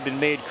if it had been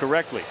made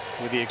correctly,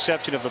 with the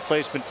exception of the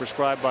placement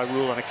prescribed by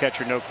rule on a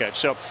catch or no catch.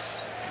 So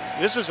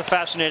this is a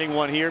fascinating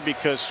one here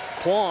because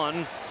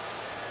Kwan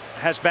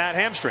has bad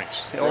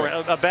hamstrings, or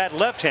a bad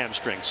left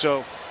hamstring.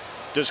 So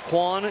does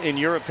Kwan, in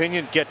your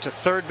opinion, get to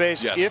third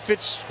base if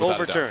it's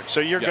overturned? So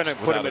you're going to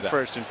put him at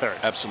first and third?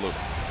 Absolutely.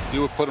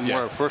 You would put him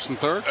where, first and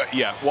third?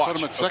 Yeah. Watch. Put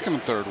him at second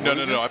and third.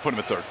 No. I put him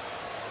at third.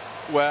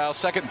 Well,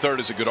 second and third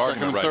is a good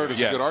argument. Second and third is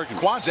a good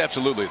argument. Kwan's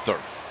absolutely at third.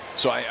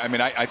 So I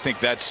mean, I think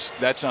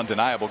that's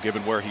undeniable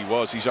given where he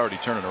was. He's already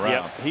turning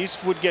around. Yeah, he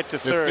would get to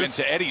third. And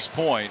to Eddie's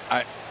point,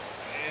 I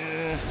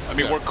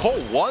mean, where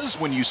Cole was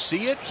when you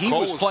see it, he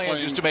was playing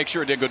just to make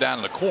sure it didn't go down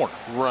in the corner.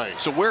 Right.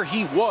 So where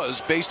he was,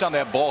 based on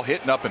that ball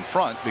hitting up in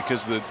front,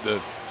 because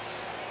the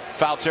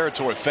foul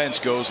territory fence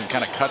goes and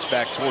kind of cuts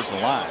back towards the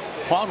line.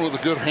 Kwan with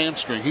a good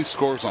hamstring, he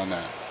scores on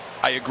that.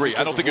 I agree.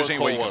 I don't think there's any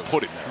way you can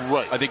put him there.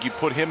 Right. I think you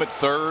put him at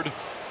third.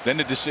 Then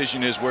the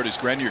decision is, where does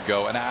Grenier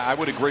go? And I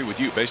would agree with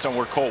you. Based on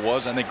where Cole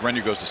was, I think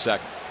Grenier goes to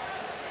second.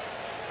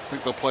 I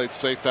think they'll play it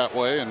safe that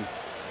way. And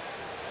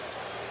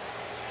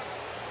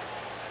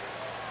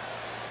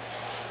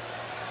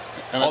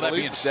all that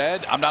being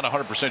said, I'm not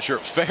 100% sure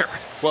it's fair.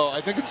 Well, I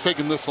think it's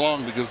taken this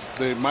long because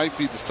they might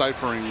be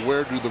deciphering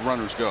where do the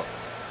runners go.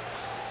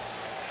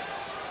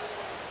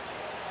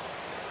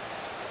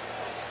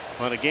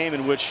 On a game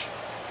in which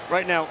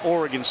right now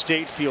Oregon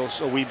State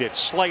feels a wee bit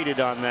slighted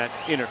on that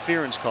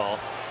interference call.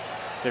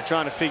 They're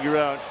trying to figure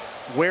out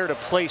where to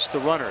place the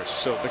runners.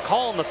 So the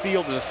call on the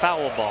field is a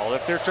foul ball.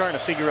 If they're trying to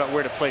figure out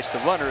where to place the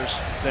runners,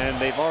 then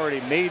they've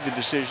already made the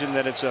decision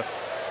that it's a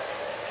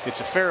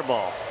fair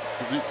ball.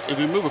 If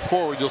you move it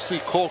forward, you'll see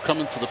Cole come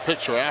into the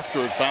picture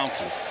after it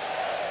bounces.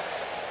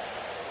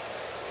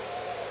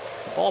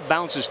 The ball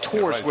bounces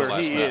towards where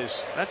he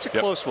is. That's a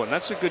close one.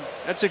 That's a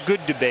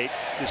good debate.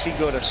 Does he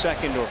go to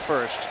second or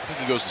first? I think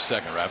he goes to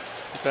second, Ref.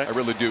 Okay. I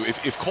really do.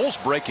 If Cole's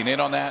breaking in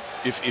on that,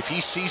 if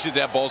he sees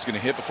that ball's going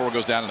to hit before it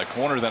goes down in the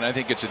corner, then I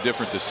think it's a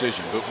different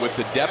decision. But with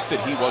the depth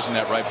that he was in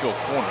that right field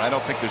corner, I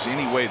don't think there's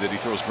any way that he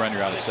throws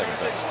Grenier out at second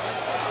base.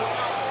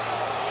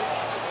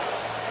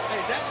 Hey,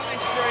 is that line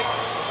straight?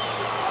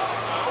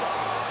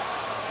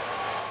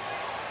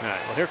 All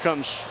right, well, here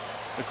comes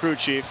the crew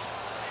chief.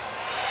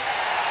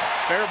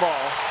 Fair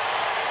ball.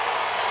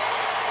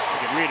 You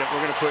can read it.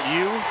 We're going to put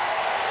you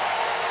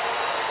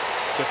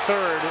to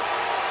third.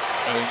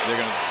 I think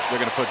they're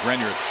going to put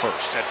Grenier at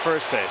first. At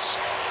first base.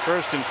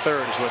 First and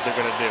third is what they're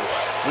going to do.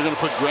 They're going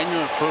to put Grenier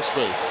at first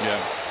base. Yeah.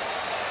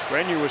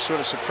 Grenier was sort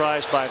of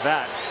surprised by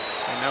that.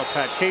 And now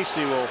Pat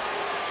Casey will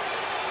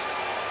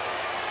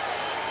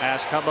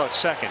ask, how about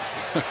second?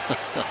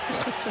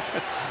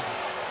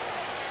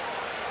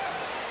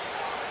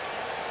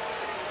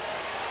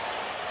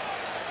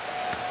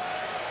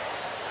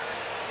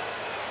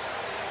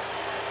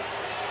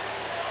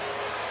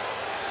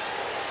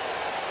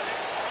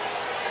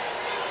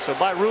 So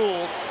by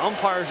rule,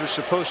 umpires are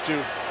supposed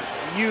to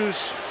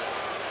use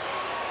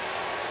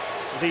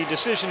the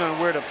decision on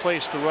where to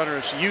place the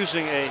runners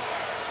using a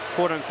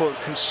quote-unquote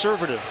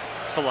conservative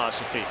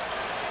philosophy.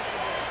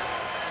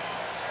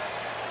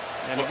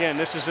 And again,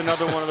 this is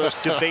another one of those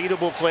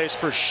debatable plays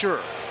for sure.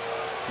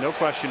 No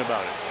question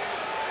about it.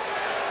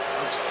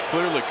 It's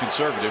clearly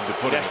conservative to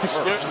put it in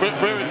first.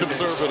 Very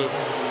conservative.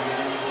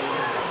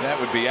 That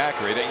would be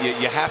accurate.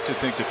 You have to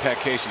think that Pat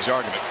Casey's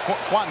argument,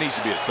 Quan needs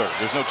to be at third.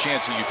 There's no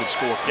chance that you could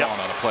score Quan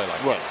on a play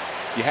like that.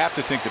 You have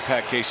to think that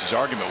Pat Casey's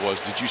argument was,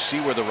 did you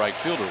see where the right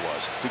fielder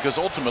was? Because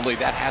ultimately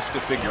that has to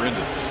figure into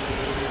this.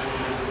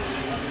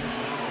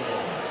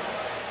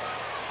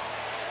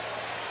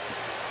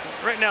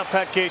 Right now,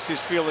 Pat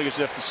Casey's feeling as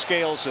if the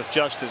scales of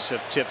justice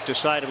have tipped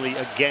decidedly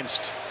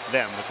against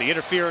them. With the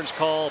interference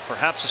call,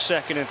 perhaps a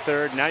second and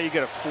third. Now you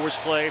get a force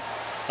play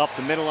up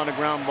the middle on a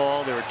ground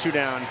ball. There are 2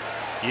 down.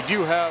 You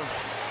do have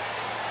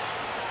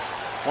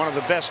one of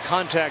the best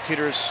contact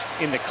hitters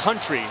in the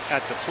country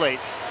at the plate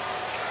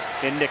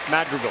in Nick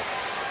Madrigal.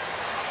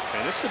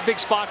 And this is a big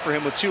spot for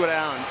him with 2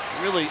 down.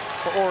 Really,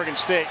 for Oregon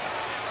State,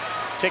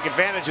 take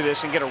advantage of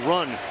this and get a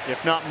run,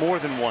 if not more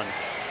than one.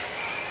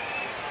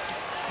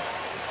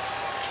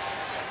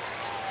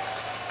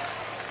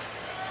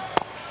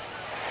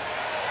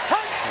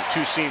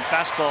 Two-seam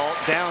fastball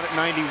down at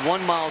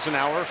 91 miles an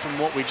hour from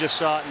what we just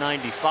saw at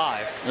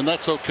 95. And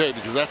that's okay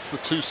because that's the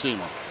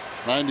two-seamer.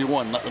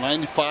 91.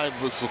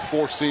 95 was the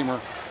four-seamer,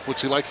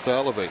 which he likes to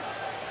elevate.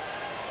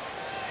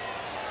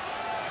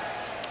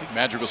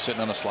 Madrigal sitting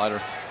on a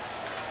slider.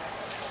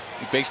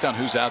 Based on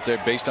who's out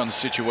there, based on the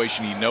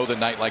situation, you know that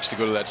Knight likes to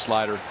go to that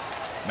slider.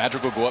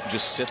 Madrigal go up and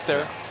just sit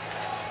there.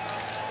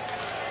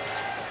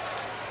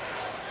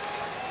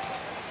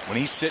 When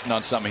he's sitting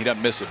on something, he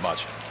doesn't miss it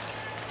much.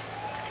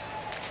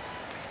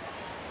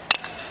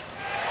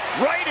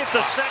 Right at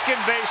the second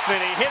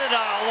baseman. He hit it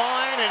on a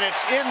line, and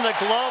it's in the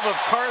glove of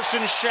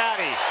Carson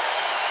Shaddy.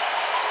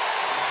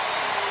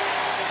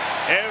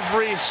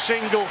 Every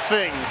single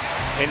thing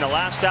in the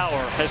last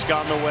hour has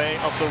gone the way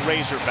of the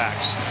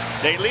Razorbacks.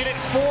 They lead it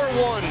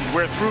 4-1.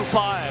 We're through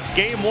 5.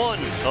 Game 1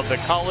 of the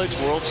College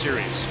World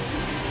Series.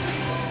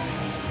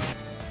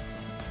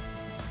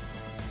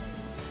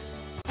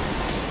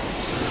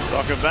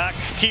 Welcome back.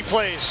 Key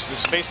plays.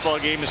 This baseball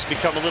game has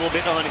become a little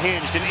bit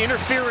unhinged. An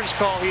interference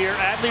call here.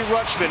 Adley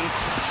Rutschman.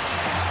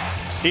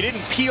 He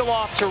didn't peel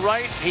off to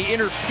right. He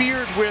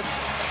interfered with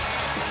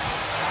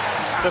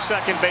the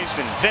second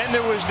baseman. Then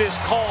there was this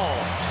call.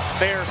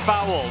 Fair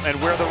foul, and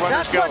where the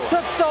runners go. That's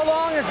what took so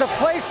long is the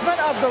placement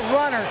of the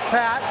runners,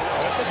 Pat.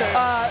 Okay.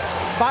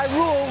 By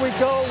rule, we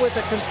go with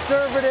a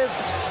conservative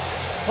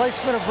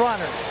placement of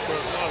runners. So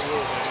it's not a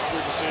rule, man. It's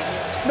your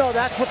decision? No,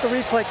 that's what the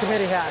replay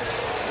committee had.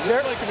 The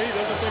replay committee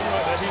doesn't think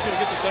about that. He's going to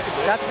get the second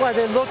base. That's why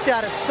they looked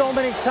at it so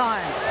many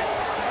times.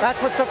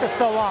 That's what took us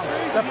so long,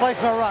 the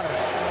placement of runners.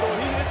 So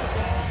he hits it.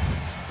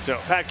 So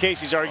Pat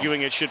Casey's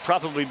arguing it should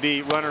probably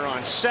be runner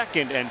on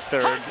second and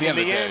third. At the end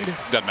of the day,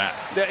 doesn't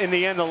matter. In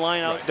the end, the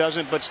line out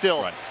doesn't, but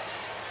still. Right.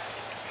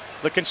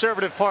 The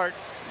conservative part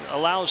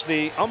allows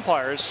the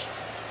umpires,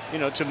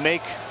 to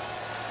make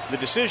the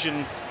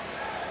decision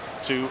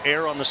to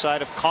err on the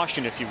side of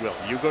caution, if you will.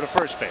 You go to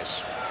first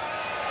base.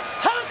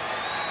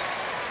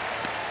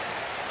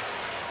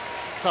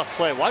 Tough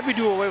play. Why'd we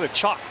do away with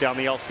chalk down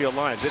the outfield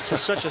lines? It's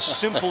such a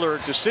simpler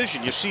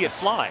decision. You see it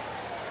fly.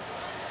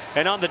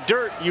 And on the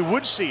dirt, you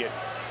would see it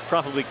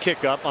probably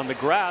kick up. On the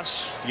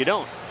grass, you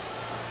don't.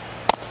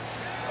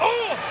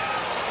 Oh!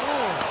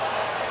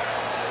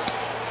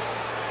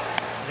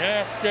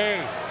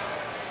 Nasty.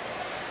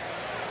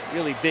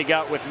 Really big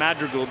out with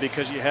Madrigal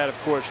because you had, of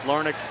course,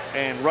 Larnach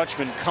and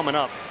Rutschman coming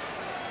up.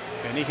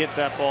 And he hit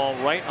that ball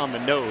right on the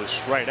nose,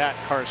 right at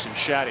Carson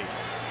Shaddy.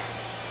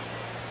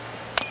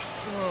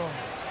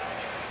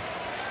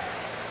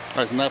 All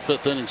right, and that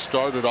fifth inning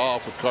started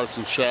off with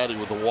Carson Shaddy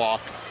with a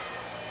walk.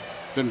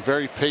 Been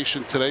very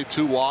patient today,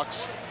 2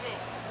 walks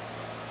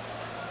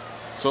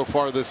so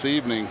far this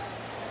evening.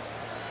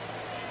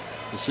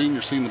 The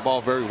senior's seen the ball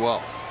very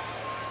well.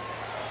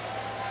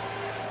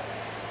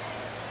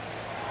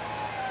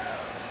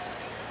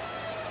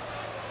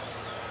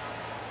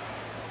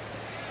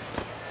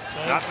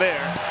 Not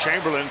there.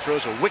 Chamberlain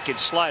throws a wicked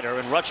slider,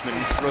 and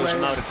Rutschman throws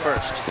him out at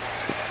first.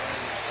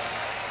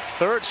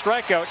 Third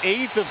strikeout,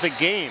 8th of the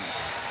game.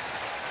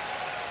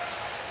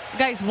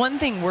 Guys, one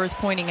thing worth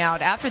pointing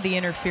out, after the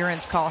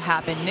interference call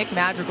happened, Nick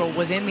Madrigal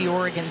was in the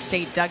Oregon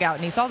State dugout,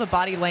 and he saw the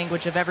body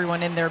language of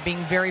everyone in there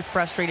being very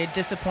frustrated,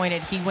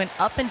 disappointed. He went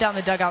up and down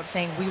the dugout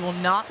saying, "We will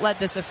not let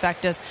this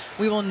affect us.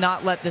 We will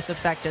not let this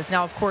affect us."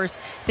 Now, of course,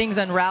 things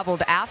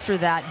unraveled after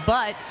that,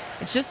 but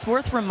it's just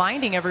worth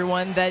reminding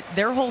everyone that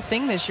their whole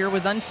thing this year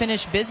was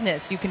unfinished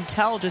business. You can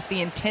tell just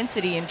the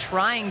intensity in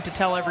trying to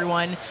tell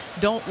everyone,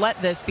 don't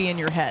let this be in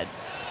your head.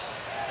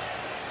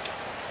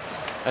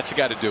 That's the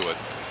guy to do it.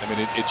 I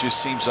mean, it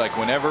just seems like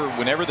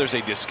whenever there's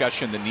a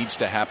discussion that needs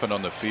to happen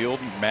on the field,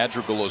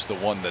 Madrigal is the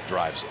one that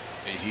drives it.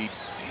 He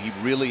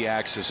really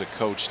acts as a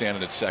coach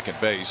standing at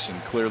second base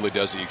and clearly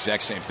does the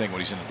exact same thing when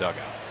he's in the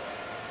dugout.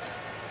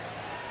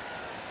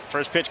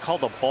 First pitch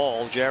called a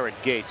ball, Jared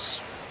Gates.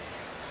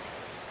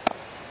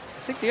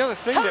 I think the other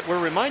thing that we're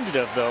reminded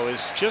of, though,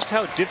 is just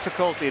how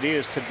difficult it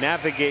is to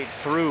navigate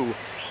through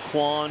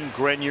Quan,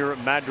 Grenier,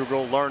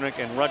 Madrigal, Larnach,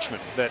 and Rutschman.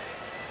 That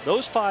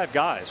those 5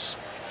 guys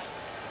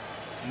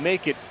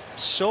make it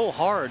so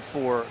hard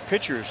for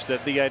pitchers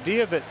that the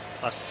idea that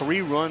a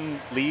 3-run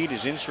lead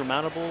is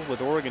insurmountable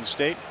with Oregon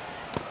State,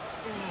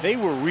 they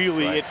were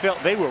really, it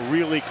felt they were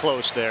really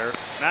close there.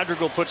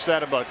 Madrigal puts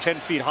that about 10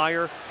 feet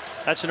higher.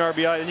 That's an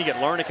RBI. Then you get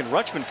Larnick and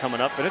Rutschman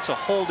coming up, and it's a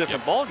whole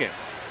different ball game.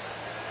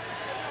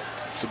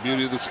 It's the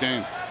beauty of this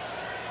game.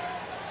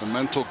 The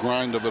mental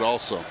grind of it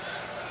also.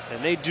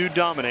 And they do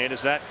dominate,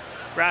 as that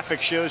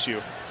graphic shows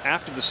you,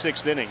 after the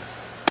 6th inning.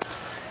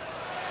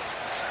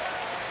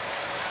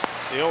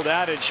 The old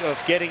adage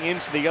of getting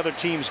into the other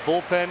team's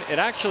bullpen, it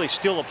actually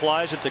still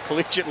applies at the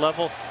collegiate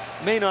level.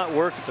 May not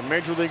work at the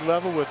major league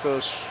level with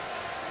those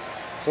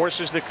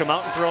horses that come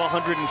out and throw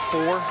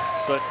 104,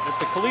 but at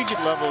the collegiate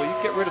level,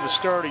 you get rid of the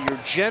starter, you're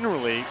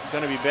generally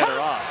going to be better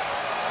off.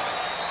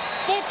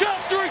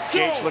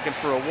 Gates looking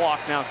for a walk,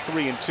 now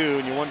 3-2,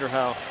 and you wonder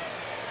how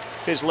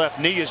his left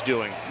knee is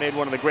doing. Made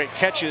one of the great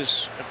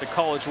catches at the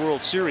College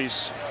World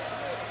Series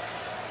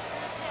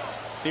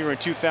here in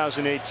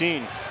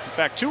 2018. In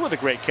fact, 2 of the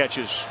great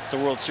catches at the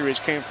World Series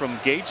came from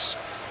Gates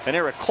and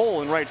Eric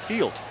Cole in right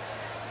field.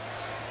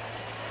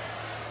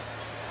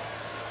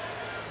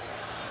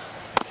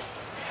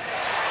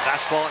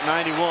 Fastball at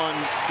 91.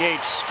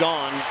 Gates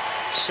gone.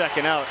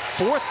 2nd out.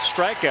 4th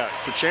strikeout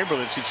for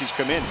Chamberlain since he's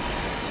come in.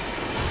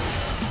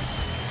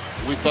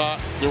 We thought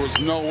there was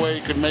no way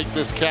he could make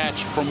this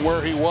catch from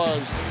where he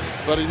was,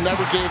 but he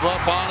never gave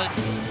up on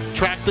it.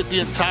 Tracked it the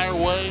entire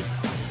way.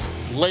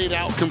 Laid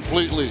out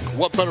completely.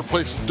 What better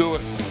place to do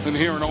it than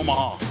here in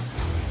Omaha?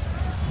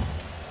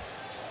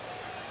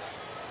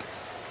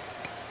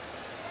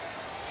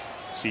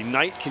 See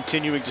Knight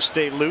continuing to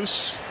stay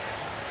loose.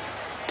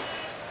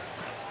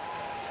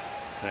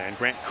 And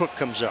Grant Cook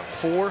comes up.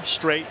 4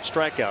 straight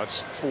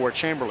strikeouts for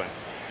Chamberlain.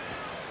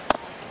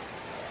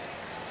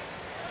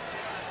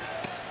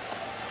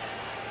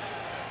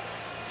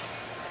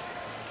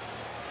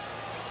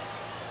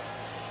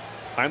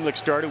 Heimlich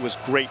started, was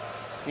great.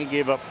 He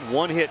gave up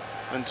 1 hit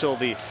until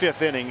the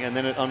 5th inning, and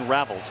then it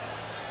unraveled.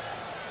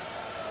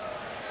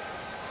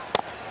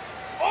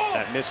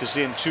 That misses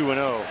in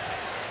 2-0.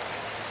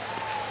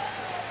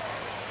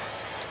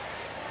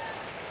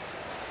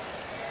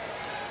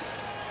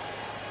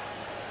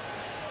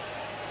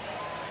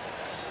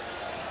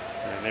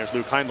 And there's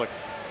Luke Heimlich.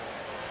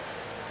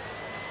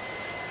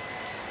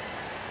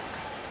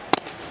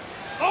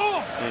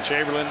 And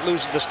Chamberlain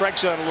loses the strike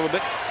zone a little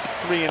bit.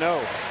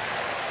 3-0.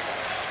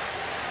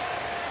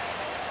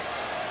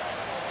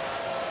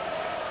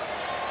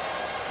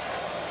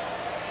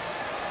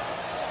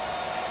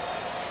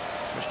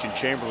 Christian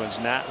Chamberlain's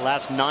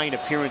last 9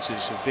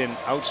 appearances have been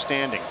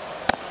outstanding.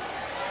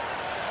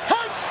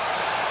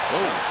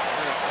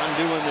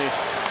 Undoing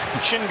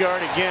the shin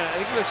guard again. I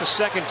think that's the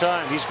 2nd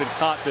time he's been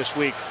caught this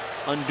week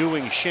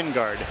undoing shin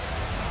guard.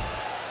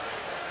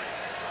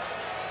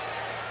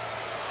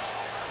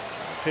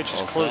 Pitch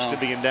is close to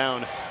being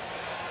down.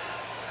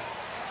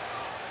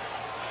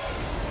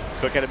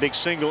 Cook had a big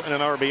single and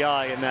an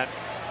RBI in that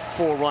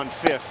 4-run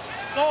 5th.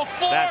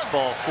 That's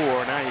ball 4.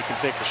 Now you can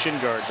take the shin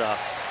guards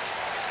off.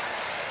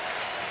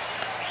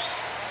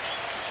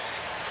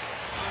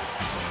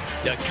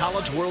 The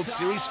College World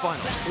Series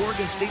Finals,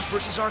 Oregon State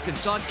versus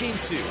Arkansas, Game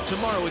 2,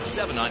 tomorrow at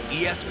 7 on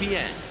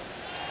ESPN.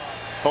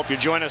 Hope you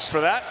join us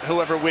for that.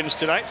 Whoever wins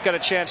tonight's got a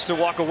chance to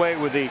walk away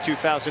with the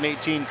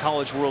 2018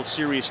 College World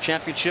Series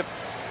Championship.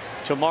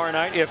 Tomorrow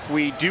night, if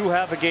we do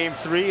have a Game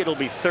 3, it'll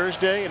be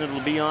Thursday, and it'll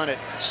be on at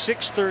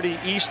 6:30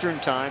 Eastern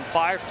Time,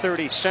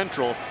 5:30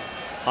 Central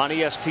on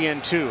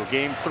ESPN2.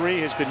 Game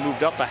 3 has been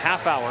moved up a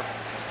half hour.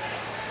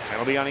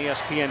 It'll be on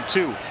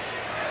ESPN2.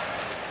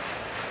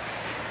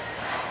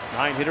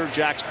 9-hitter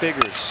Jax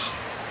Biggers.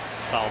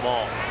 Foul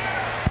ball.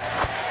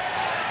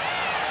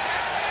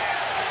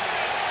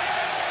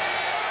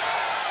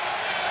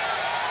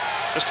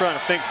 Just trying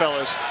to think,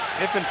 fellas,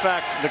 if in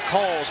fact the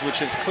calls, which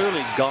have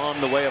clearly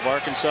gone the way of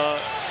Arkansas,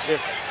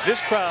 if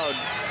this crowd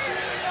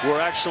were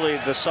actually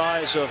the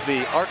size of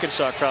the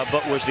Arkansas crowd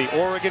but was the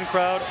Oregon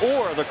crowd,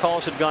 or the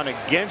calls had gone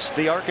against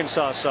the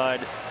Arkansas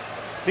side, I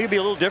think it'd be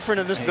a little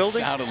different in this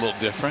building. Sound a little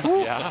different.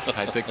 Yeah,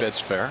 I think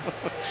that's fair.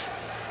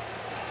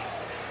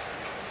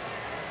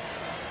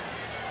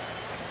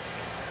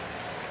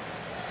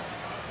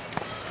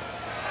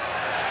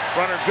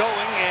 Runner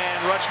going,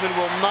 and Rutschman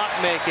will not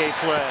make a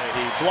play.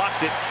 He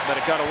blocked it, but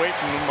it got away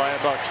from him by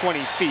about 20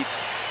 feet.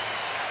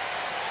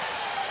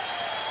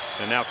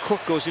 And now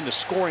Cook goes into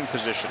scoring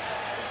position.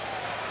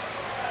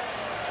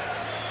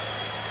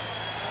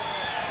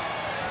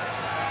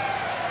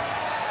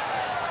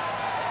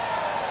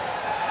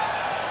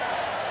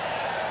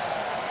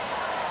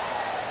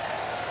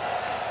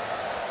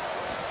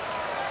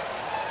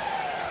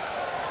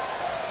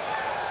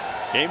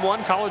 Game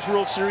 1, College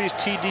World Series,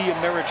 TD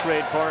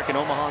Ameritrade Park in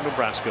Omaha,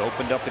 Nebraska.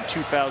 Opened up in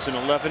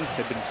 2011.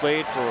 Had been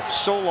played for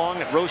so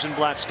long at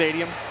Rosenblatt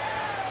Stadium.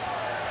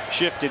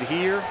 Shifted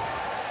here.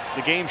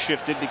 The game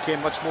shifted,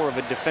 became much more of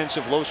a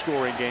defensive,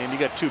 low-scoring game. You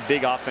got 2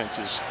 big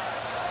offenses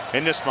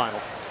in this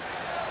final.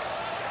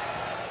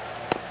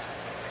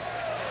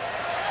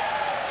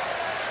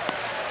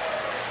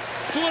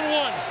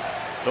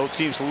 2-1. Both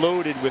teams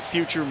loaded with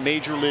future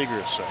major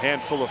leaguers. A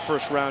handful of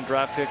first-round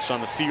draft picks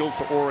on the field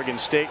for Oregon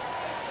State.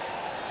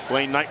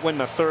 Blaine Nightwin,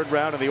 the third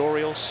round of the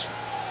Orioles.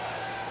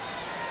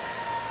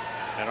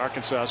 And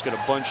Arkansas has got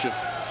a bunch of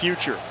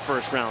future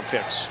first-round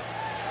picks.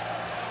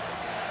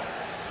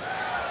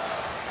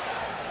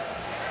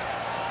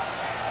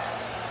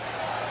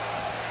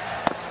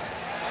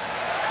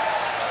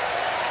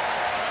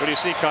 What do you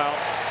see, Kyle?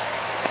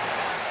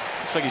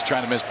 Looks like he's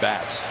trying to miss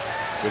bats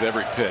with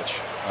every pitch.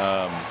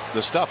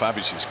 The stuff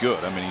obviously is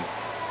good. I mean,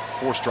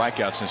 4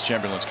 strikeouts since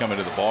Chamberlain's come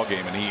into the ball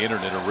game, and he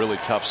entered in a really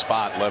tough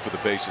spot, left with the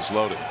bases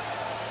loaded.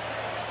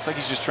 Looks like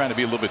he's just trying to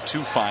be a little bit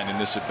too fine in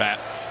this at bat,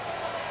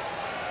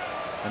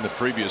 and the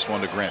previous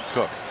one to Grant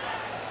Cook.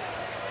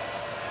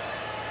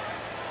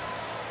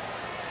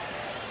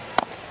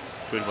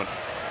 Good one.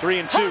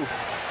 3-2.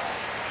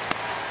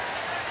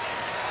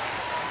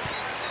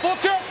 Full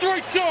count,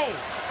 3-2.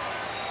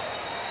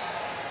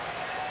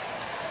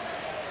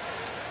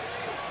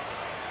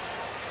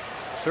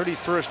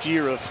 31st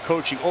year of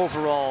coaching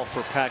overall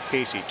for Pat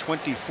Casey,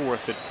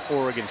 24th at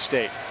Oregon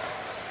State.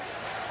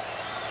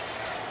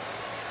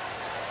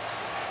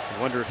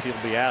 I wonder if he'll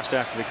be asked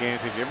after the game,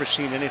 have you ever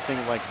seen anything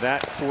like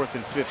that 4th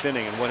and 5th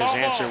inning, and what his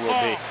answer will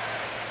be.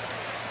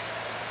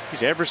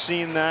 He's ever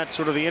seen that,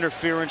 sort of the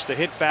interference, the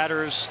hit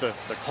batters, the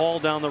call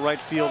down the right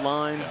field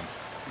line.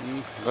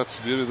 Yeah. That's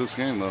the beauty of this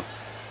game, though.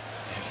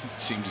 You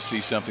seem to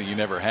see something you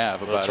never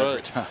have about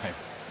every time.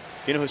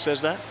 You know who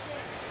says that?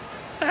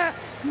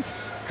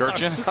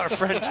 Kirchen? Our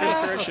friend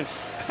Tim Kirchen.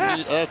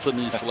 That's a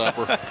knee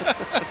slapper.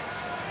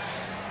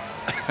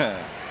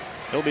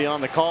 He'll be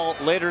on the call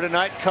later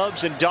tonight.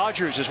 Cubs and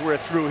Dodgers as we're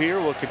through here.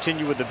 We'll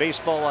continue with the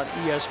baseball on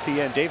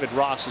ESPN. David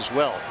Ross as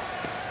well.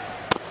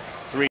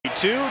 3-2.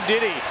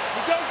 Did he?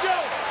 Go,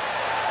 Joe.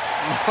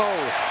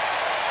 No.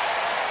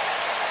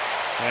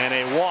 And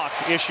a walk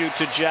issued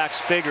to Jack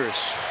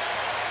Spiggers.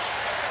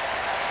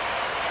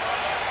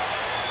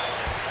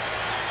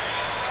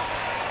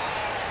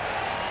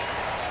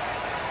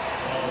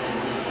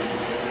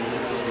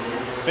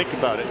 Think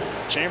about it.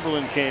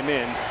 Chamberlain came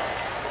in.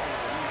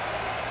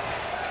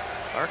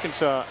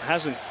 Arkansas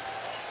hasn't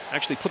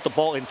actually put the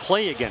ball in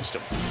play against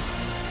him.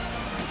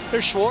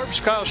 There's Schwarbs.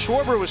 Kyle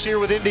Schwarber was here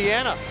with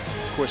Indiana.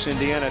 Of course,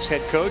 Indiana's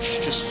head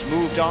coach just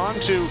moved on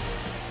to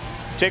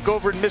take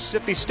over in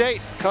Mississippi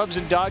State. Cubs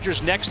and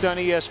Dodgers next on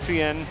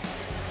ESPN.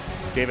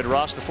 David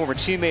Ross, the former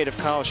teammate of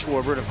Kyle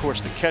Schwarber, and of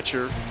course the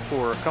catcher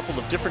for a couple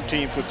of different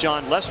teams with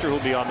John Lester, who'll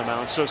be on the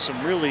mound. So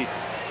some really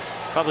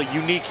probably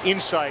unique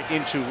insight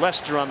into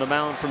Lester on the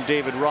mound from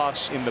David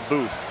Ross in the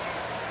booth.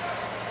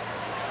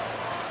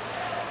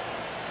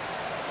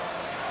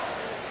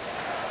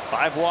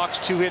 Five walks,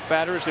 2 hit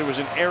batters. There was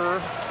an error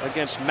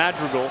against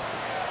Madrigal.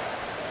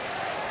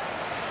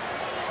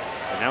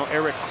 And now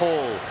Eric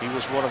Cole. He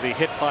was one of the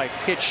hit by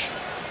pitch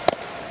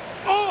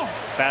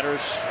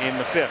batters in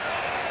the 5th.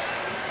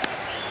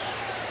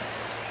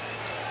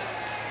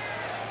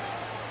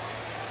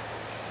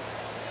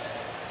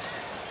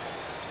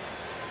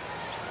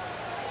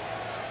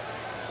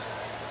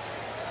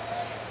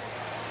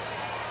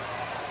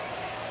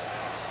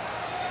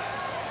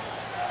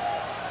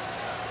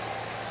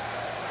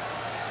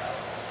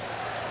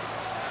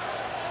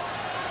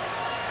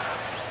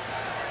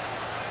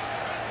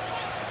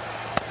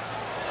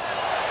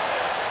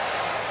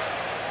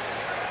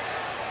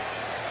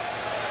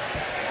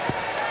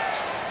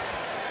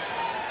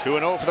 Two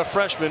 2-0 for the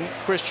freshman,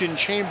 Christian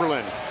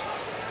Chamberlain.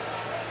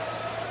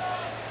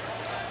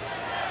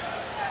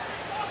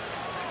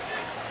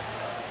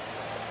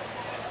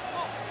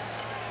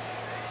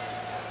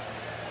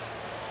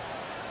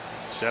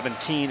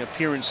 (17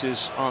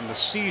 appearances on the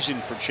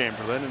season for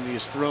Chamberlain, and he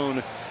has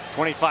thrown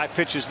 25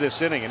 pitches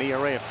this inning, an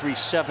ERA of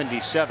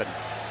 3.77.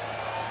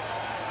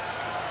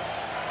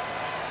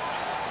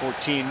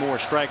 14 more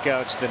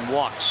strikeouts than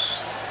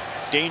walks.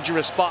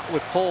 Dangerous spot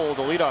with Cole,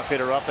 the leadoff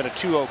hitter, up at a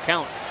 2-0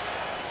 count.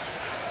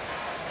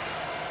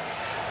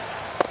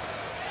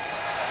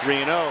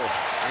 3-0.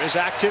 There is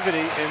activity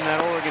in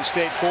that Oregon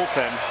State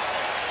bullpen.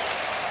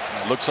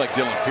 It looks like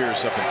Dylan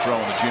Pierce up and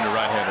throwing the junior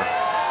right-hander.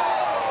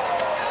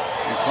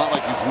 It's not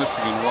like he's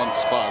missing in one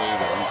spot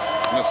either. He's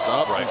missed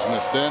up, he's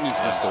missed in,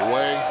 he's missed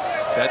away.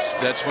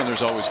 That's when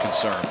there's always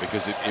concern,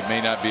 because it may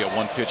not be a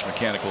one-pitch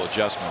mechanical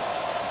adjustment.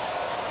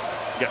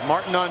 You got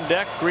Martin on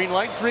deck. Green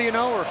light. 3-0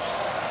 or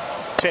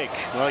take?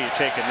 Well, you're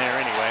taking there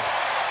anyway.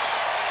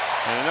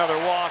 And another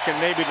walk, and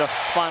maybe the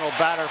final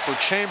batter for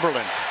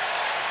Chamberlain.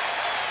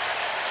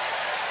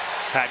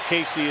 Pat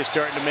Casey is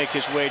starting to make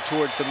his way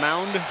towards the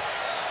mound.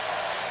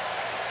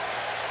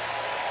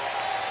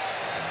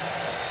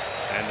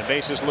 And the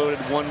bases loaded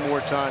one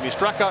more time. He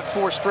struck out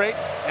 4 straight,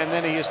 and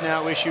then he has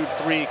now issued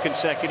 3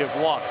 consecutive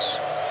walks.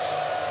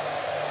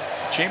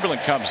 Chamberlain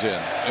comes in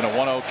a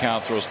 1-0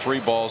 count, throws 3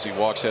 balls, he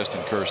walks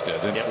Heston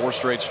Kjerstad, then 4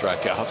 straight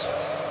strikeouts.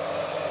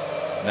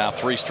 Now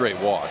 3 straight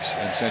walks,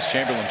 and since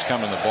Chamberlain's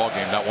come in the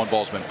ballgame, not one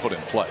ball's been put in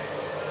play.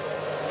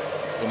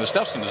 When the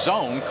stuff's in the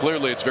zone,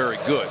 clearly it's very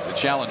good. The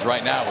challenge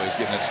right now is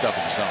getting that stuff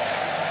in the zone.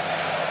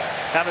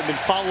 haven't been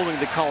following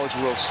the College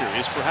World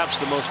Series. Perhaps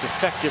the most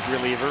effective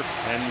reliever,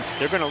 and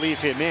they're going to leave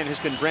him in, has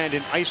been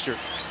Brandon Eisert.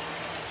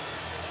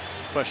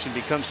 Question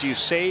becomes, do you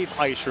save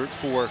Eisert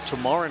for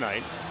tomorrow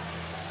night?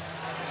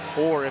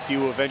 Or if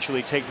you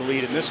eventually take the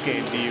lead in this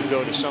game, do you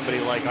go to somebody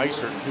like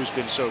Eisert, who's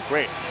been so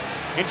great?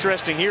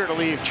 Interesting here to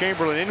leave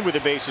Chamberlain in with the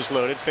bases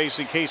loaded,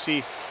 facing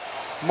Casey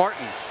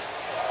Martin.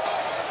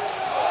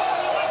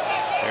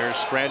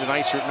 There's Brandon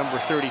Eisert, number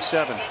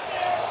 37.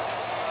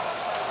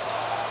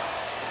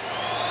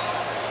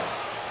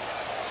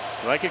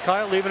 You like it,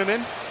 Kyle, leaving him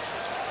in?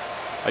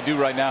 I do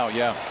right now,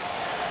 yeah.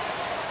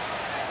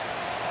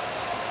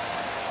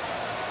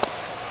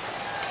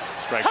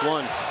 Strike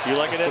one. You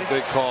like it, Eddie? It's a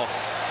big call.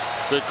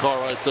 Big call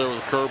right there with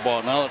a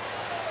curveball. Now that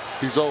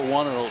he's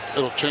 0-1,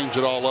 it'll change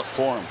it all up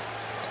for him.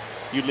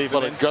 You'd leave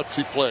but him in? a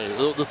gutsy play.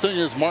 The thing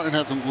is, Martin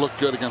hasn't looked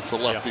good against the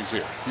lefties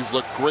here. He's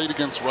looked great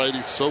against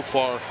righties so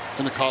far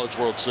in the College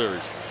World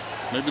Series.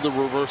 Maybe the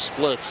reverse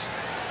splits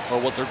are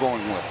what they're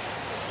going with.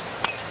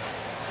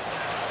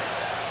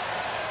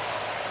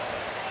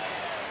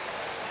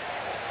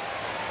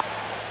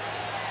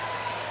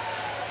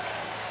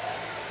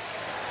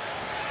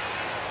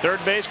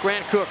 Third base,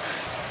 Grant Cook.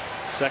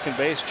 Second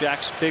base,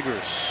 Jax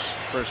Biggers.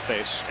 First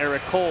base,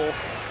 Eric Cole.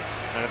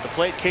 And at the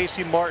plate,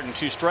 Casey Martin.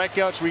 2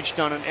 strikeouts, reached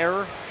on an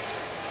error,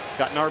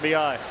 got an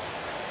RBI.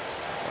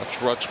 That's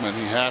Rutschman.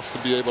 He has to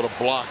be able to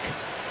block.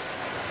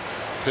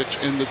 Pitch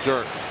in the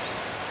dirt.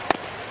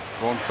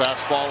 Going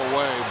fastball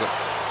away, but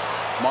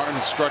Martin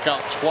has struck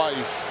out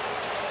twice.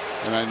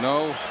 And I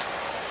know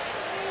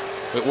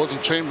it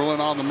wasn't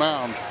Chamberlain on the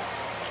mound.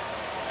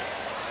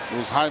 It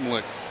was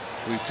Heimlich.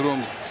 We threw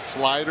him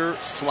slider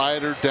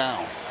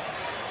down.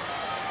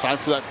 Time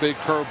for that big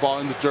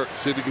curveball in the dirt.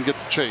 See if he can get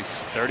the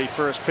chase.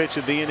 31st pitch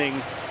of the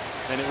inning,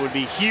 and it would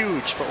be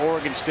huge for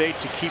Oregon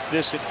State to keep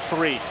this at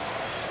 3.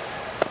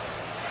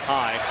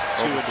 High,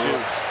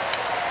 2-2.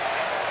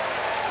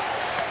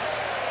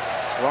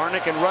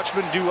 Larnick and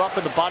Rutschman due up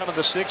in the bottom of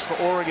the 6th for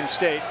Oregon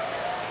State.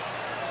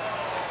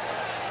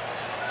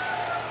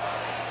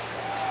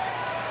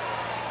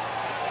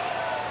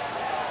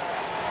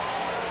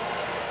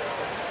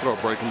 Throw a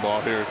breaking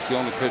ball here. It's the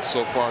only pitch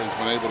so far he's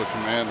been able to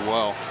command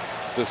well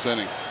this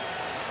inning.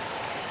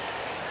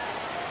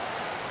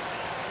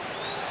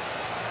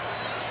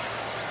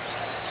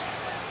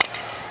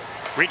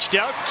 Reached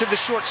out to the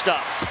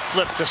shortstop.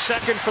 Flipped to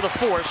second for the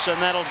force,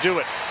 and that'll do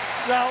it.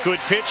 Good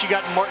pitch. You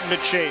got Martin to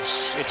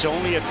chase. It's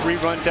only a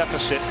 3-run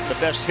deficit. The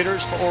best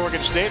hitters for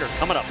Oregon State are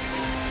coming up.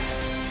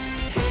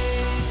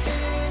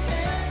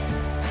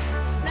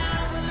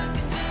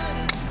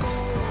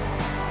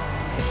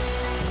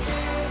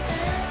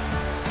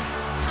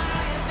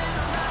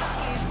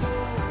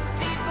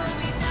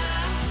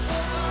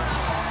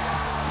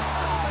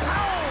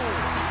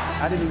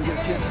 I didn't even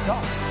get a chance to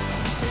talk.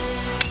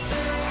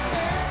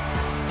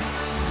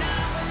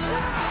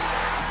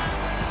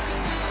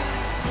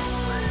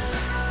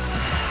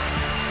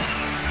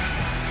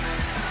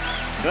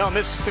 Well,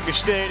 Mississippi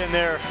State and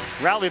their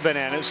rally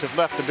bananas have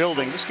left the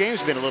building. This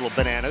game's been a little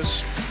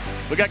bananas.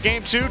 We got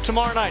game 2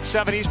 tomorrow night,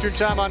 7 Eastern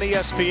time on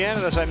ESPN.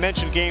 And as I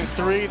mentioned, game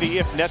 3, the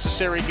if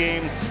necessary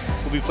game,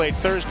 will be played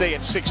Thursday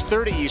at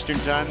 6:30 Eastern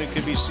time. It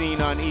can be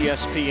seen on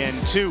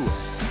ESPN2.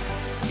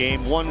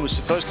 Game 1 was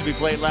supposed to be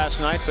played last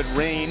night, but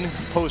rain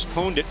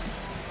postponed it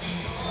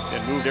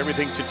and moved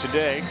everything to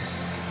today.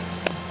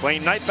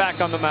 Wayne Knight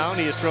back on the mound.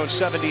 He has thrown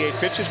 78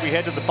 pitches. We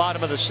head to the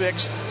bottom of the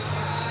 6th.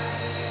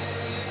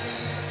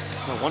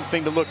 Well, one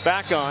thing to look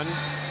back on,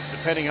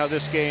 depending how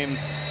this game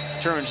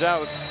turns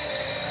out,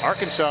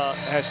 Arkansas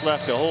has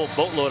left a whole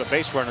boatload of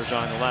base runners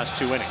on the last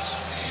 2 innings.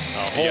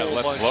 A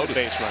whole bunch of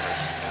base runners.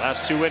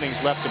 Last 2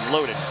 innings left them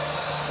loaded.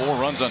 4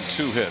 runs on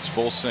 2 hits,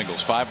 both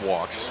singles, 5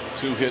 walks,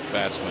 2 hit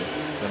batsmen,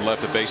 and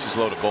left the bases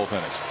loaded both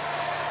innings.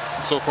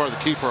 So far, the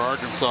key for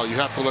Arkansas, you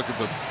have to look at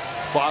the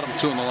bottom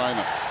 2 in the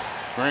lineup.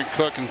 Grant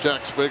Cook and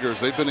Jax Biggers.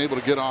 They've been able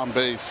to get on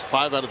base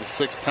 5 out of the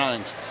 6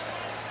 times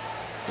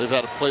they've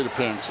had plate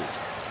appearances.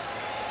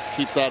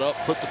 Keep that up,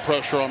 put the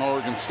pressure on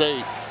Oregon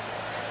State.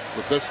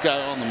 With this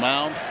guy on the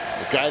mound,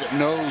 a guy that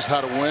knows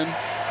how to win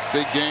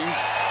big games.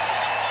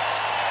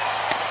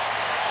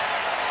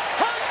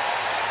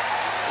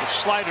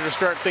 Slider to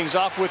start things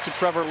off with to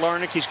Trevor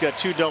Larnach. He's got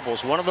 2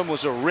 doubles. One of them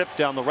was a rip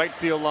down the right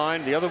field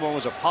line. The other one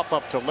was a pop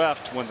up to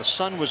left when the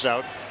sun was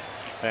out.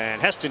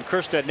 And Heston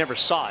Kjerstad never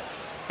saw it.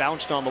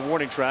 Bounced on the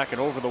warning track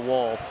and over the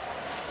wall.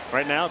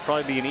 Right now, it'd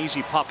probably be an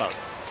easy pop out.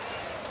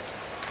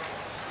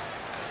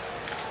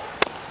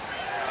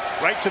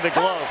 Right to the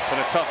glove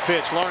and a tough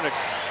pitch. Larnach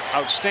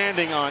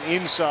outstanding on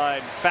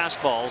inside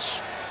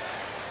fastballs.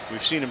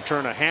 We've seen him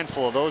turn a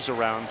handful of those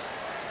around.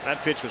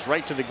 That pitch was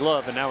right to the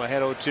glove and now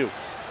ahead 0-2.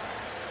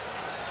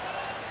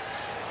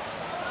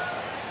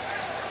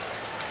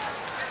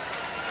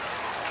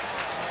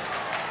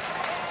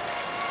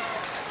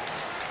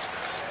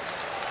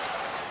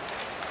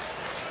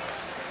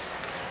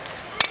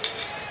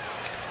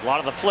 A lot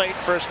of the plate.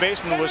 First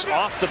baseman was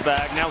off the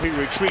bag. Now he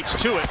retreats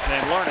to it,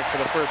 and Larnach for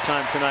the first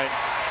time tonight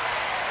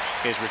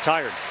is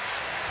retired.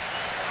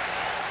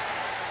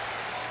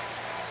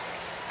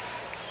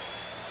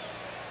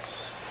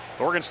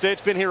 Oregon State's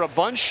been here a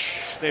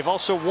bunch. They've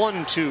also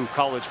won 2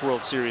 College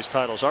World Series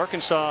titles.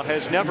 Arkansas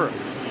has never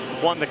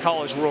won the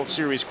College World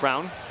Series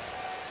crown.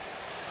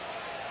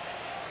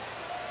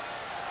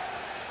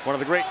 One of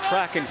the great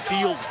track and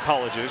field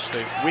colleges.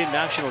 They win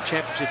national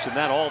championships in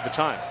that all the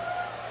time.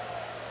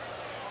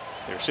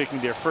 They're seeking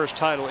their first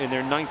title in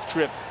their 9th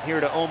trip here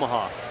to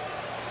Omaha.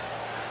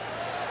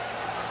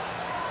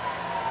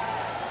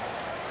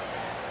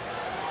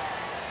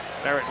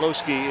 Barrett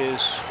Losky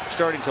is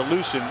starting to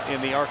loosen in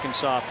the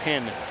Arkansas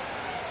pen.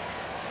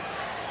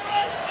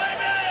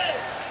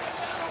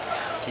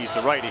 He's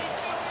the righty.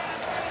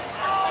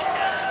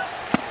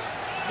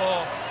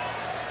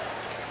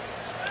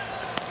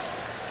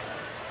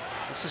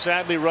 This is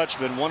Adley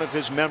Rutschman. One of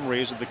his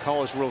memories of the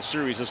College World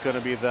Series is going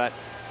to be that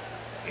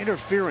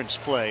interference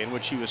play in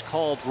which he was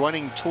called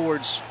running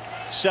towards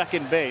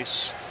second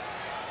base,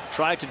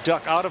 tried to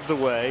duck out of the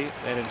way,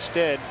 and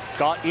instead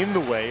got in the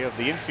way of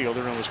the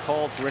infielder and was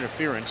called for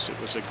interference. It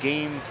was a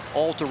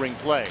game-altering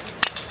play.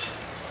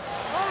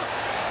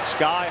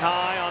 Sky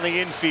high on the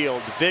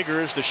infield.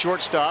 Biggers, the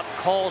shortstop,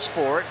 calls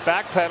for it,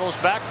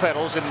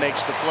 backpedals, and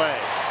makes the play.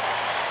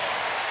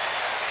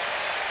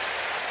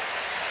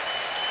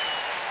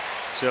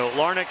 So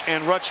Larnach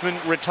and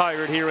Rutschman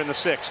retired here in the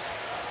 6th.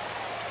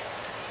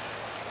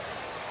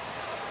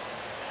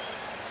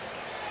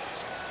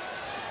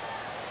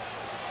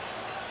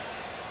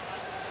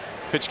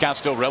 Pitch count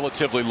still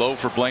relatively low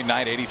for Blaine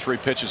Knight. 83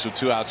 pitches with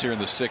 2 outs here in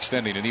the 6th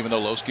inning. And even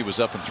though Losky was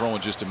up and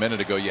throwing just a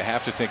minute ago, you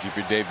have to think if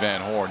you're Dave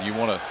Van Horn, you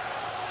want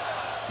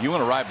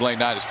to ride Blaine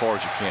Knight as far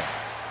as you can.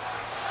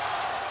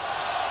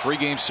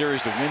 3-game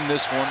series to win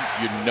this one.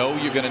 You know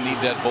you're going to need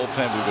that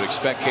bullpen. We would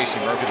expect Casey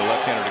Murphy, the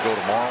left-hander, to go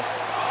tomorrow.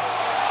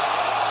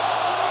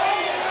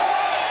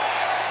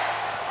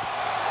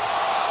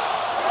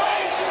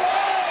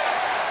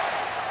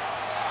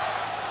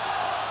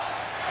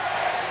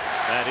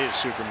 That is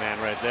Superman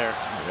right there.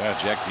 Yeah,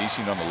 Jack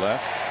Deasing on the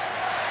left.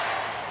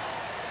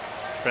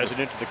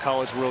 President of the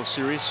College World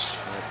Series.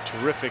 A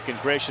terrific and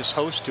gracious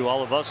host to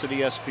all of us at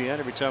ESPN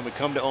every time we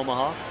come to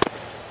Omaha.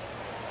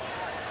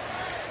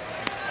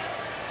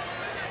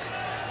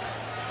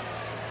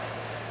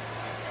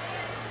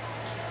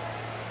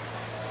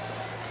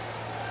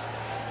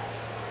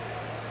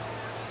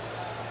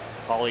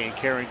 Holly and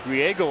Karen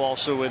Griego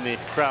also in the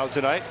crowd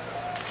tonight.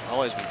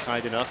 Always been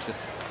kind enough to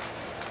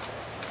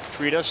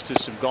treat us to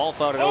some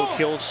golf out at Oak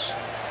Hills.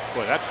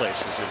 Boy, that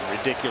place is in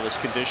ridiculous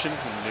condition.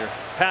 And you're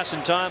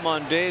passing time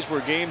on days where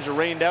games are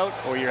rained out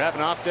or you're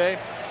having an off day.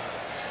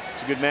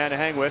 It's a good man to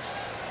hang with.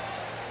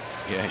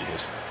 Yeah, he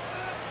is.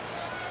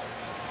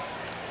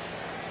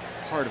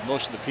 Part of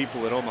most of the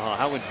people at Omaha,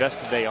 how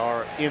invested they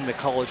are in the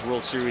College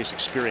World Series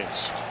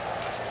experience.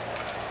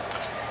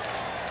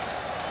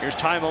 Here's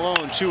Ty Malone,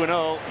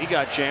 2-0. He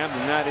got jammed,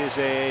 and that is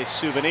a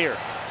souvenir.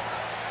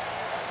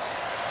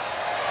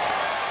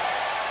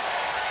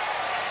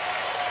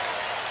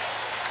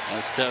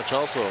 Nice catch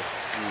also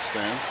in the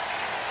stands.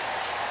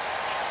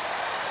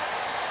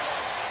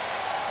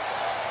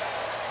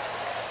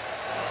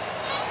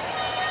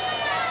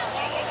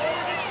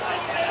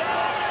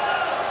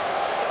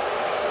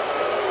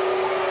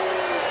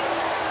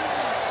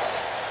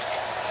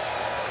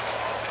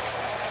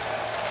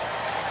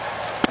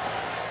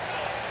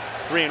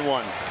 Three and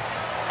one.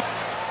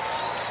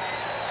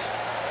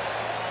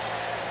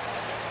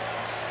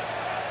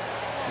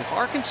 If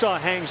Arkansas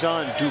hangs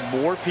on, do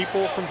more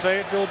people from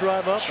Fayetteville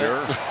drive up?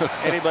 Sure.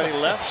 Anybody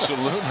left?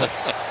 Absolutely.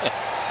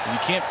 You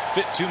can't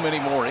fit too many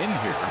more in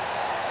here.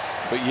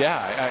 But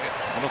yeah,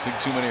 I don't think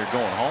too many are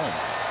going home.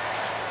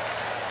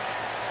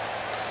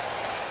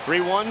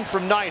 3-1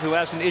 from Knight, who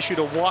hasn't issued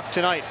a walk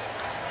tonight.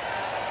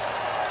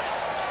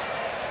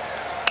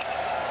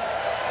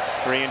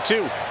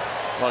 3-2.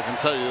 Well, I can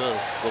tell you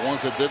this, the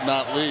ones that did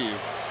not leave,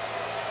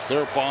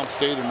 they're at Baum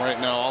Stadium right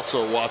now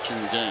also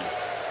watching the game.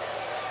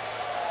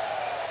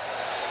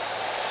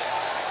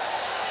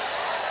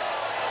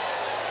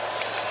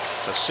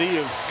 A sea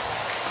of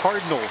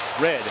cardinal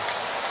red,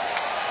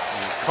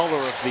 the color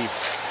of the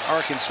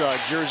Arkansas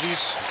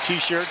jerseys,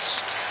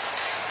 t-shirts.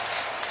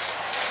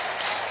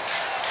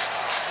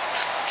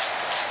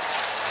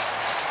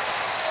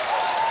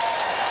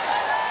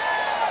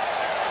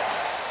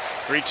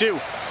 Three-two.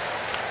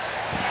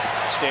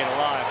 Staying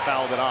alive,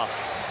 fouled it off.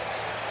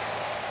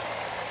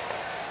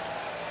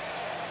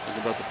 Think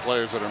about the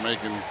players that are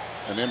making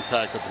an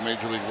impact at the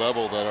major league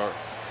level that are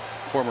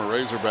former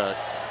Razorbacks.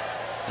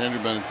 Andrew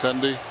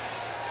Benintendi,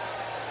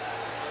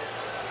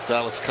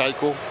 Dallas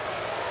Keuchel,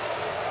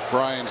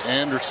 Brian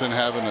Anderson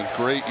having a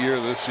great year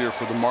this year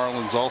for the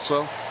Marlins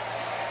also. Of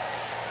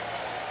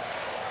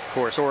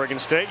course, Oregon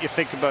State, you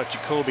think about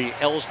Jacoby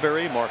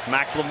Ellsbury, Mark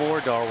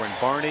McLemore, Darwin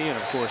Barney, and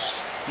of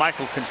course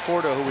Michael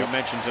Conforto, who we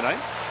mentioned tonight.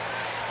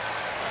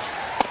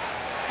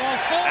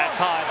 That's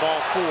high,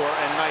 ball 4,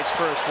 and Knight's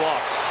first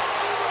walk.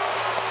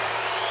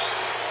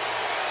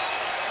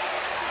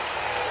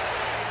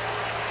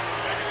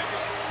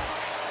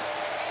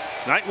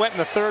 Knight went in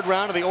the 3rd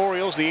round of the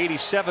Orioles, the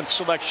 87th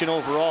selection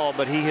overall,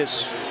 but he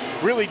has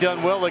really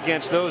done well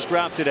against those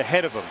drafted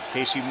ahead of him.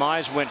 Casey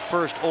Mize went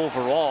 1st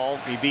overall.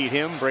 He beat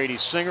him. Brady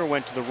Singer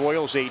went to the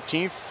Royals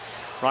 18th.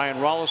 Ryan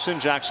Rollison,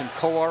 Jackson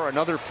Kowar,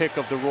 another pick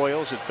of the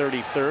Royals at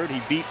 33rd.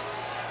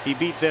 He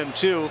beat them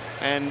too,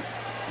 and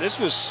this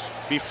was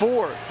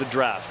before the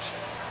draft.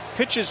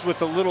 Pitches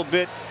with a little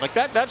bit like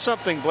that. That's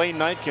something Blaine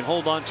Knight can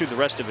hold on to the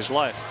rest of his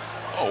life.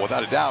 Oh,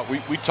 without a doubt.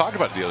 We talked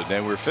about it the other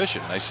day. We were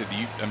fishing. And I said,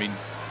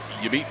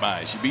 you beat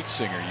Mize, you beat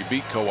Singer, you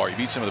beat Kowar, you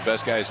beat some of the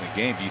best guys in the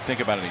game. Do you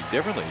think about it any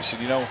differently? He said,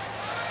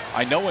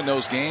 I know in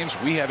those games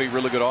we have a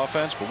really good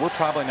offense, but we're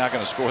probably not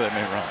going to score that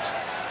many runs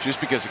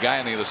just because the guy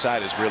on the other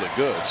side is really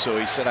good. So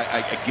he said,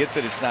 I get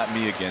that it's not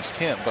me against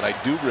him, but I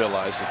do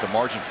realize that the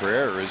margin for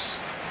error is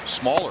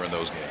smaller in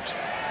those games.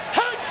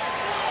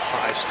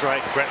 High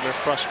strike. Gretler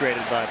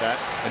frustrated by that.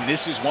 And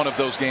this is one of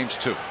those games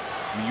too.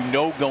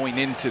 Going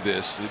into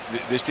this,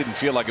 this didn't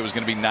feel like it was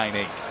going to be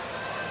 9-8.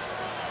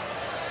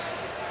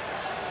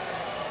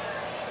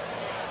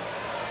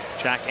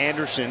 Jack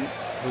Anderson,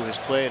 who has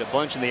played a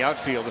bunch in the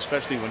outfield,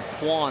 especially when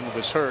Quan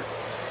was hurt,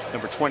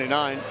 number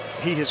 29,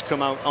 he has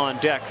come out on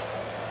deck.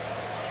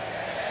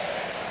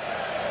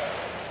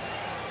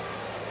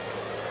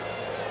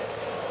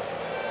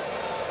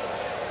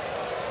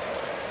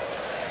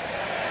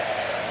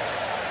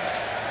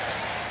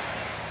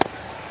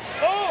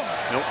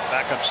 Nope,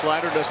 backup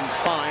slider doesn't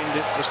find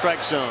the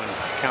strike zone.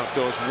 Count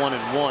goes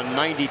 1-1.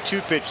 92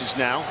 pitches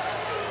now.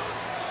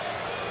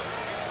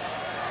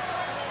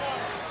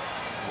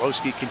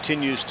 Loski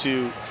continues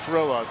to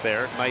throw out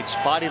there. Knight's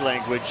body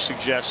language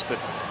suggests that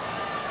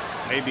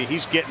maybe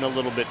he's getting a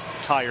little bit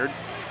tired.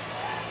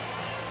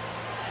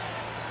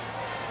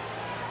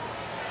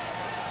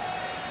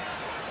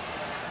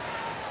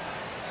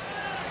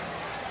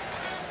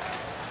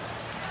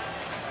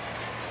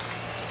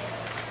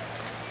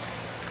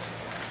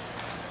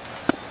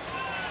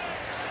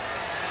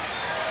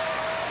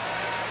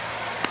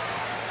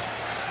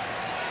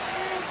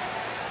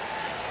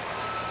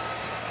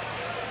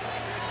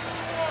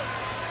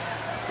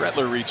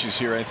 Gretler reaches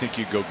here. I think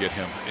you go get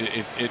him.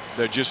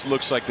 There just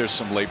looks like there's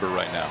some labor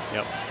right now.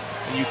 Yep.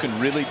 And you can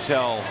really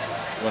tell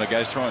when a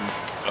guy's throwing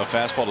a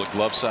fastball to the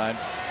glove side.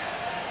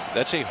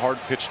 That's a hard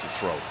pitch to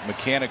throw.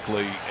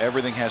 Mechanically,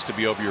 everything has to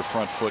be over your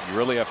front foot. You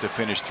really have to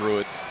finish through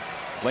it.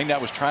 Blaine Knight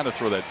was trying to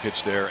throw that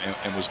pitch there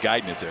and was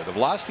guiding it there. The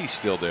velocity's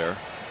still there,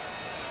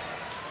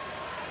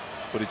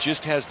 but it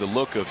just has the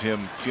look of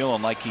him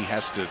feeling like he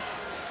has to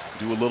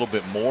do a little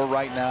bit more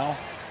right now.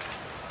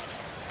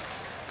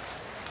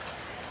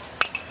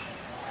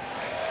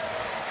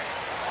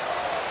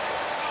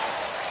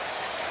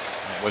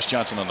 Wes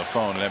Johnson on the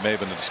phone, and that may have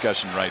been the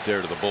discussion right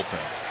there to the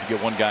bullpen. You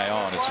get one guy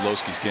on, it's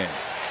Loski's game.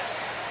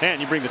 And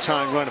you bring the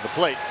tying run to the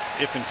plate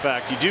if, in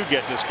fact, you do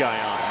get this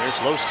guy on. There's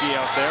Loski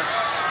out there.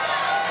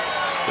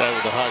 Guy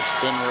with a high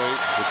spin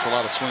rate. It's a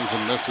lot of swings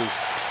and misses.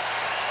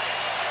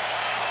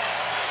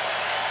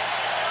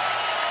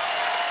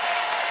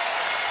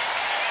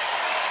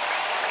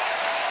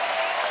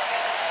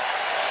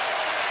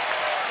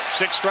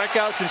 Six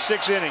strikeouts in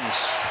 6 innings.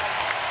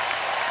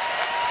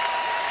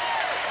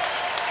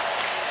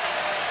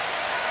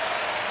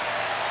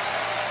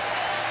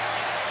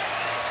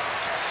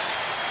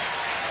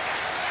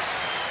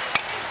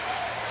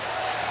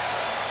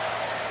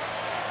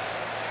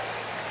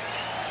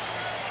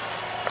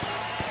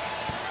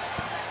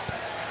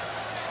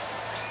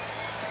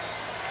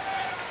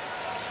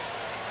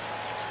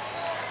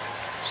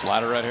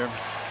 Slider right here.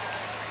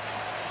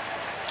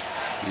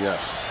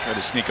 Yes. Tried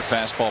to sneak a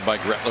fastball by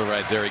Gretler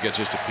right there. He gets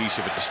just a piece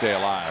of it to stay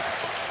alive.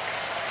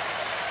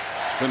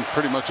 It's been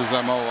pretty much his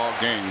MO all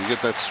game. You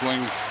get that swing,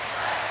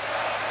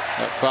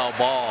 that foul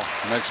ball,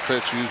 next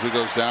pitch usually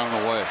goes down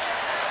and away.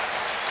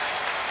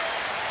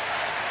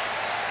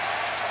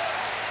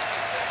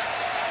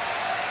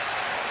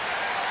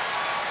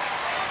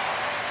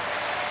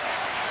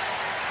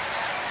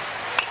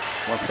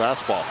 One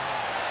fastball.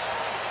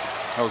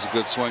 That was a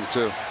good swing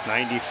too.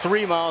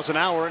 93 miles an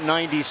hour,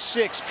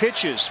 96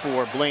 pitches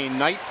for Blaine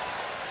Knight.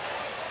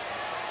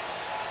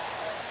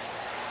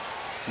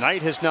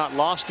 Knight has not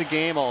lost a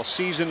game all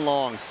season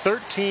long,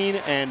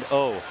 13-0.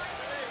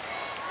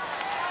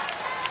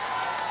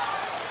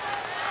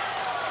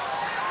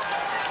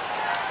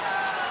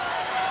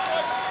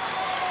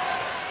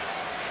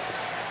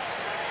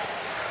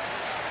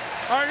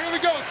 All right, here we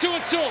go,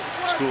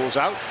 2-2. School's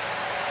out,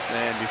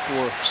 and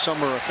before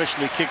summer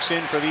officially kicks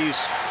in for these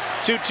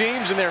two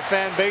teams and their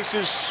fan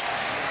bases,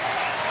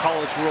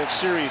 College World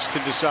Series to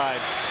decide.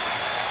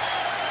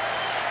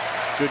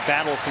 Good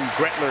battle from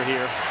Gretler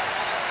here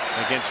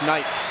against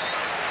Knight.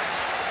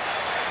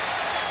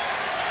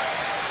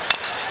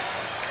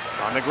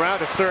 On the ground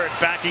to third,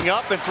 backing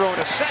up and throwing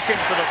a second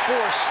for the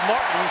force.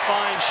 Martin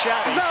finds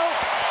Shabby. No.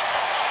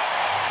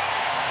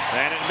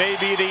 And it may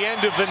be the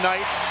end of the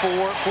night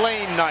for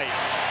Blaine Knight.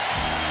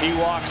 He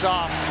walks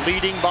off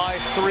leading by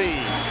 3.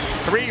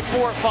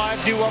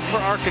 3-4-5 due up for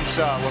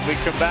Arkansas when we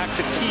come back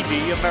to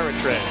TD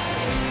Ameritrade.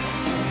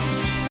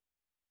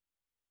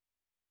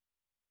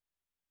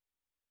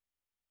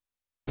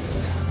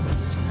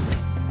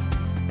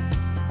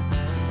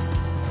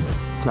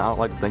 I don't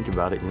like to think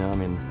about it. You know, I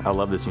mean, I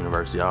love this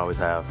university. I always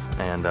have,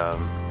 and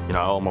you know,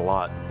 I owe them a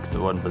lot. Because if it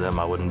wasn't for them,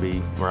 I wouldn't be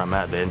where I'm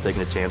at. If they hadn't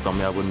taken a chance on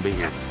me, I wouldn't be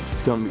here.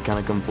 It's going to kind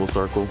of come full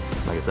circle.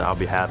 Like I said, I'll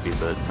be happy,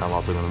 but I'm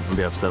also going to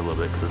be upset a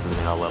little bit because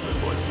I love this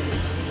place.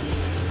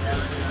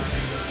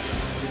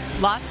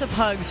 Lots of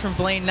hugs from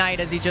Blaine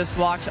Knight as he just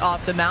walked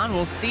off the mound.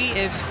 We'll see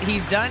if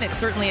he's done. It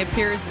certainly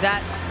appears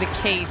that's the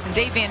case. And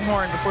Dave Van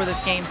Horn before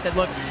this game said,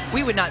 look,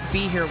 we would not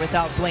be here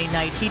without Blaine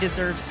Knight. He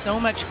deserves so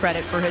much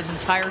credit for his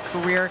entire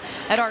career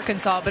at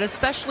Arkansas, but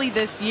especially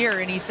this year.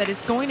 And he said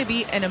it's going to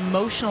be an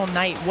emotional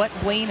night. What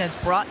Blaine has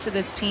brought to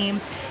this team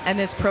and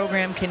this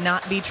program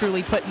cannot be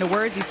truly put into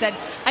words. He said,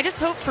 I just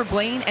hope for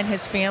Blaine and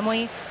his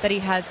family that he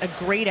has a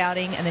great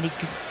outing and that he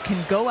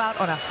can go out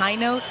on a high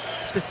note,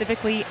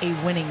 specifically a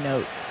winning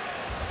note.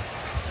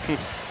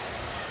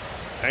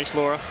 Thanks,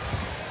 Laura.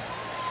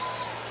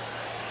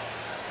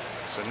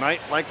 So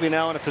Knight likely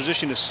now in a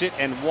position to sit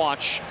and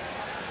watch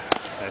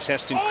as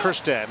Heston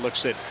Kjerstad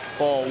looks at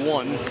ball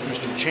one.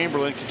 Christian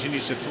Chamberlain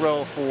continues to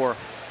throw for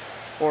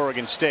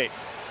Oregon State.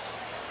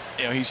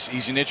 You know,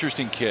 he's an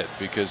interesting kid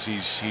because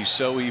he's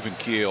so even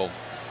keel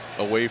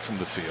away from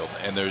the field,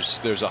 and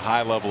there's a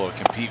high level of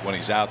compete when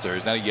he's out there.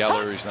 He's not a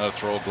yeller, he's not a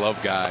throw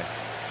glove guy,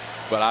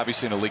 but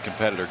obviously an elite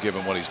competitor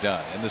given what he's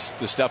done, and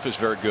the stuff is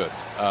very good.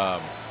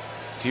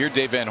 To hear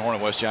Dave Van Horn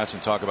and Wes Johnson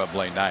talk about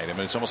Blaine Knight, I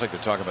mean, it's almost like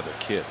they're talking about their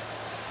kid.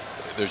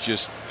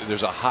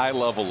 There's a high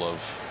level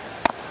of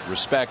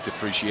respect,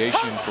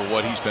 appreciation for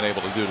what he's been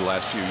able to do the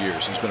last few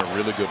years. He's been a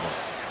really good one.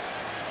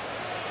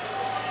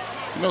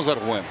 He knows how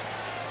to win.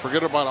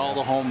 Forget about all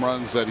the home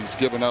runs that he's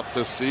given up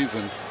this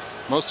season.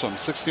 Most of them,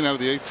 16 out of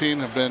the 18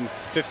 have been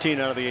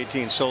 15 out of the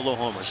 18 solo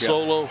homers.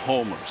 Solo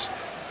homers.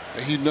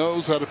 He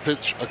knows how to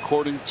pitch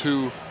according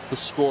to the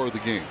score of the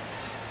game.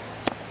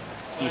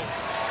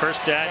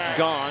 Kjerstad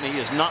gone. He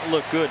has not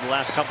looked good the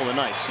last couple of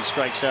nights. He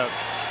strikes out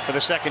for the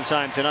second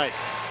time tonight.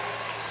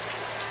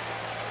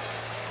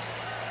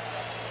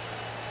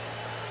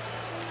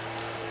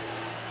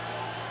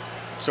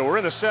 So we're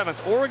in the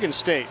seventh. Oregon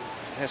State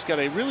has got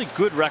a really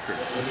good record.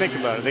 Think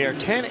about it. They are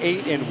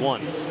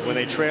 10-8-1 when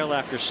they trail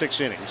after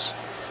 6 innings.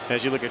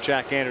 As you look at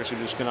Jack Anderson,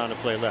 who's gone on to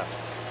play left.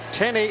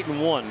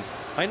 10-8-1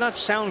 might not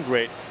sound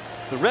great.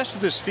 The rest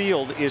of this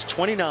field is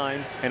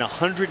 29 and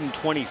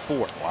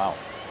 124. Wow.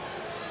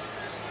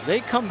 They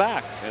come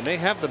back and they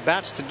have the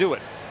bats to do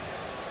it.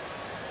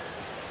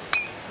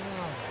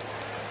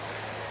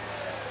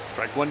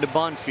 Strike one to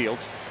Bonfield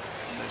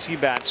as he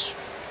bats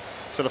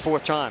for the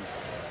 4th time.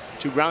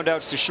 2 ground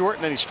outs to short,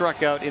 and then he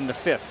struck out in the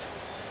 5th.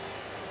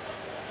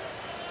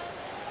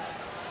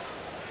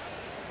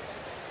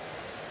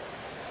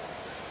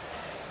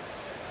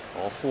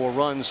 All 4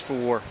 runs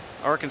for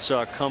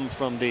Arkansas come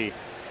from the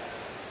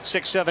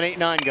 6, 7, 8,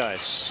 9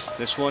 guys.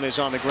 This one is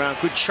on the ground.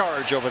 Good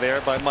charge over there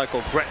by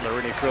Michael Gretler,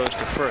 and he throws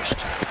to first.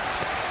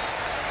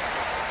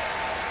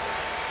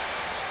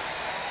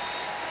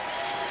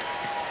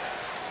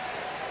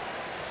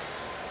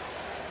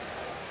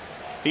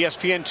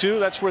 ESPN2,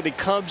 that's where the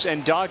Cubs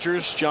and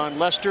Dodgers, John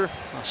Lester,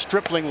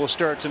 Stripling will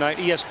start tonight.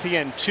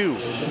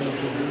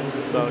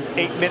 ESPN2. About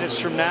 8 minutes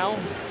from now,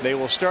 they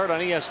will start on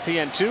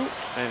ESPN2,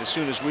 and as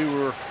soon as we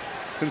were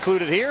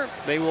concluded here,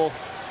 they will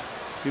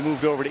be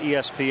moved over to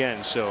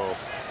ESPN. So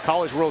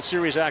College World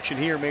Series action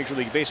here, Major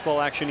League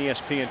Baseball action,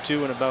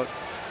 ESPN2 in about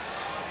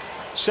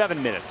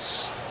 7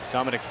 minutes.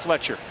 Dominic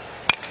Fletcher,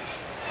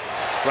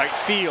 right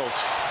field.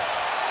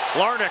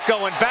 Larnach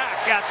going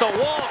back at the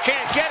wall,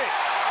 can't get it.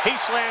 He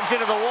slams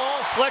into the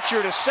wall.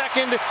 Fletcher to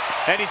second,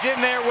 and he's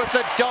in there with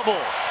a double.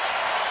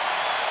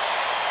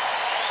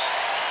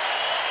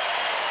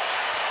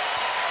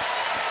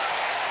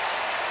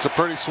 It's a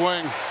pretty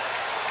swing.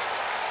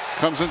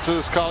 Comes into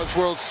this College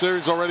World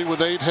Series already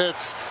with 8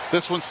 hits.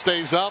 This one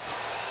stays up.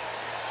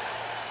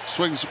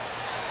 Swings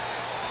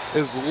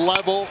is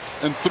level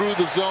and through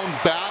the zone,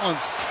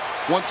 balanced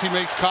once he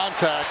makes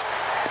contact.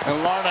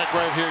 And Larnach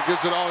right here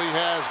gives it all he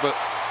has, but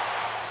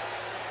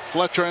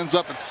Fletcher ends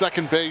up at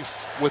second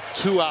base with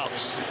 2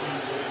 outs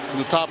in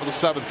the top of the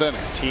 7th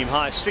inning. Team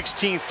high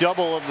 16th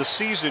double of the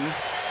season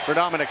for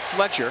Dominic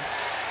Fletcher.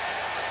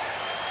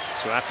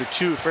 So after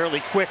 2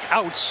 fairly quick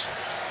outs,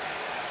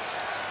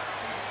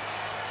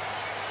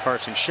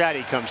 Carson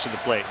Shaddy comes to the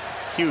plate.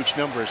 Huge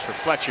numbers for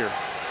Fletcher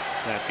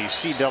at the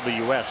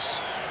CWS.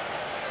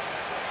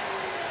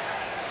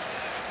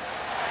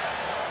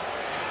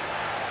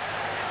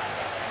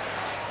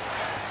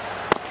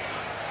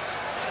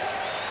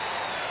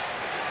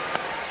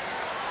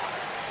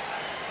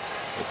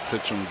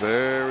 Pitching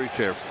very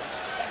carefully.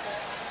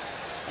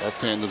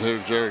 Left-handed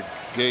hitter Jared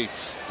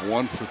Gates,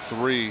 1 for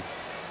 3,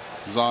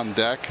 is on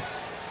deck.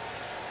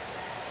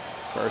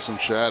 Carson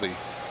Shaddy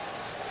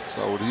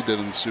saw what he did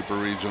in the Super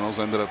Regionals,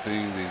 ended up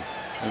being the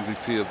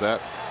MVP of that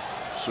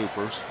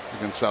Supers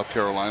against South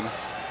Carolina.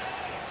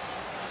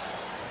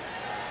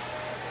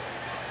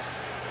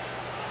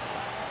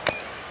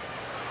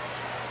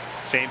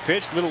 Same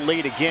pitch, a little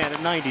late again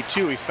at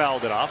 92. He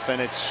fouled it off, and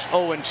it's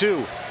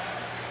 0-2.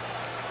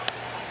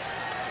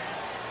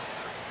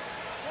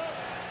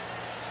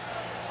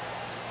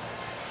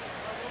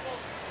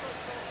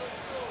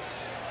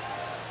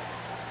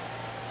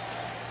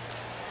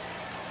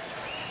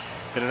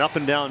 Been an up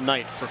and down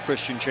night for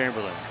Christian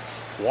Chamberlain.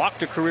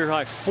 Walked a career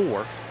high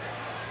 4.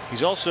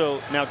 He's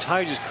also now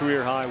tied his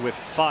career high with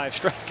 5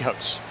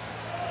 strikeouts.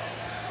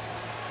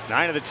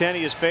 9 of the 10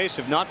 he has faced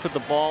have not put the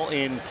ball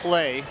in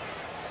play.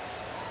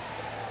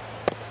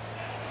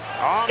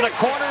 On the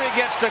corner, he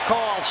gets the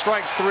call.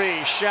 Strike 3.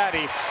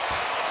 Shaddy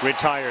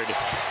retired.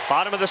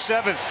 Bottom of the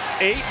 7th.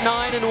 8,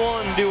 9, and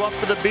 1 due up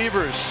for the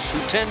Beavers, who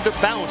tend to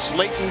bounce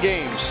late in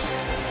games.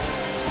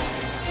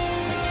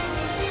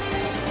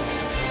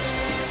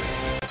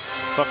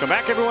 Welcome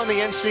back, everyone. The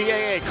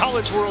NCAA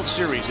College World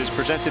Series is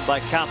presented by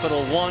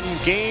Capital One.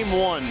 Game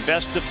 1,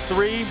 best of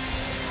 3.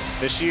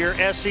 This year,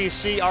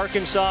 SEC,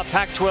 Arkansas,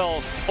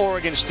 Pac-12,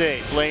 Oregon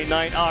State. Lane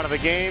Knight out of the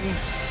game.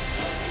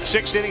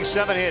 6 innings,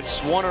 7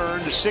 hits, 1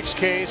 earned, 6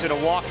 Ks, and a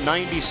walk,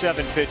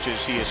 97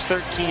 pitches. He is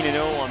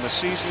 13-0 on the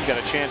season. Got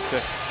a chance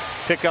to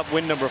pick up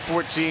win number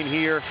 14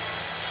 here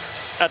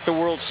at the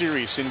World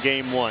Series in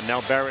Game 1.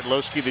 Now Barrett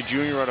Losky, the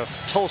junior out of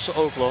Tulsa,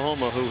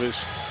 Oklahoma, who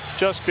has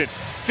just been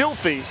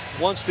filthy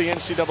once the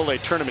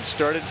NCAA tournament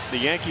started. The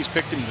Yankees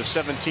picked him in the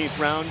 17th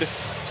round.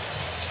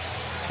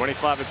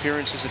 25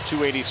 appearances, a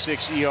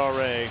 2.86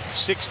 ERA,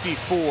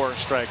 64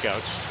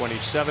 strikeouts,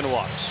 27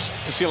 walks.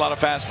 You see a lot of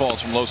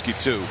fastballs from Losky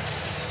too.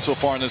 So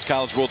far in this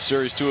College World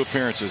Series, 2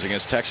 appearances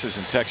against Texas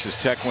and Texas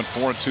Tech. Went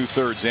 4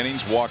 2/3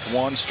 innings, walked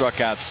 1, struck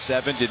out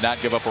 7, did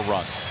not give up a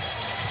run.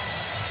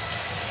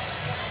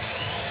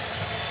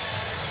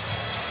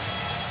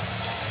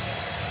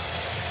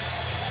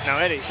 Now,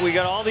 Eddie, we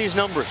got all these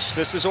numbers.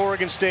 This is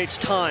Oregon State's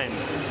time.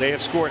 They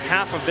have scored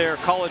half of their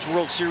College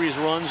World Series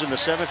runs in the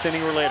 7th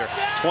inning or later.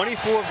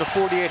 24 of the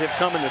 48 have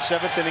come in the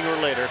 7th inning or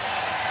later.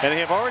 And they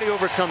have already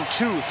overcome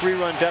 2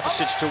 3-run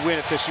deficits to win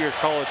at this year's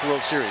College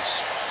World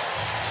Series.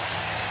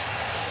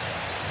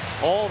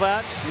 All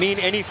that mean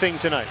anything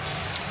tonight?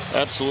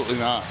 Absolutely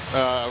not.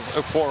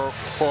 For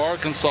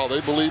Arkansas,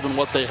 they believe in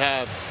what they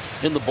have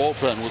in the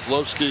bullpen with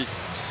Losky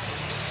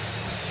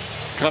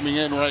coming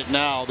in right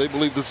now. They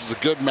believe this is a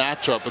good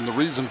matchup, and the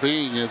reason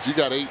being is you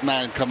got 8,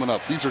 9 coming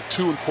up. These are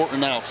 2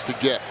 important outs to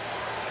get.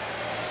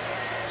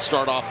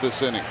 Start off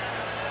this inning.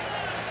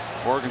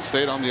 Oregon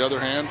State, on the other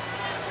hand,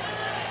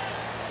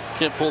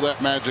 can't pull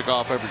that magic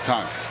off every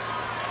time.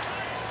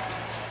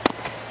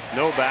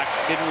 Novak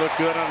didn't look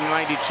good on a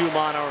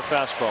 92-mile-an-hour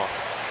fastball.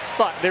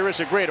 But there is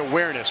a great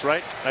awareness,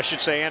 right? I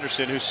should say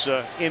Anderson, who's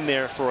in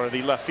there for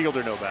the left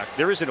fielder Novak.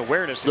 There is an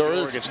awareness in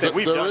Oregon State.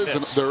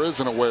 There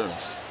is an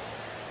awareness.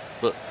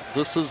 But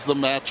this is the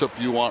matchup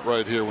you want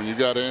right here. When you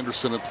got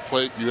Anderson at the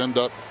plate, you end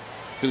up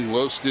hitting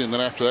Losky, and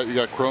then after that you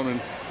got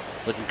Cronin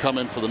that can come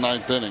in for the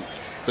 9th inning.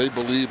 They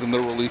believe in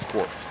their relief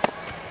corps.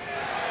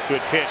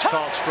 Good pitch,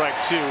 called strike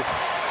 2.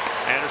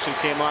 Anderson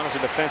came on as a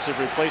defensive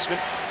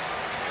replacement.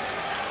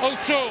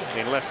 0-2.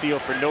 In left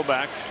field for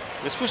Novak.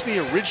 This was the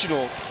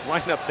original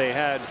lineup they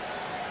had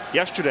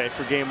yesterday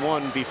for Game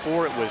 1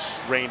 before it was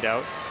rained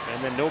out,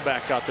 and then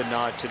Novak got the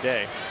nod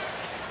today.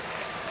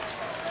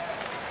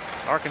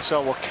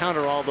 Arkansas will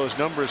counter all those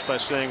numbers by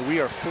saying we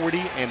are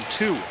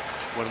 40-2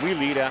 when we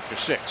lead after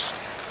 6.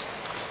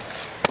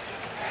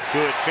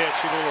 Good pitch,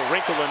 a little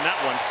wrinkle in that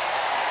one.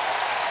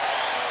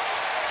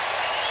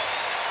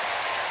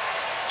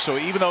 So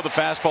even though the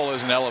fastball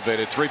isn't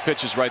elevated, 3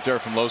 pitches right there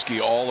from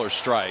Losky, all are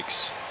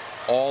strikes,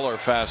 all are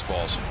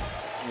fastballs.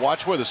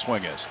 Watch where the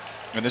swing is.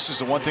 And this is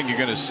the one thing you're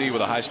going to see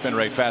with a high spin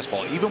rate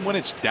fastball. Even when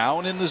it's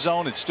down in the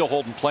zone, it's still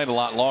holding plane a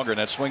lot longer, and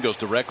that swing goes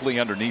directly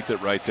underneath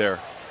it right there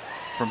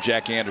from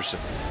Jack Anderson.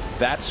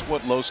 That's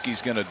what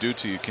Losky's going to do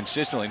to you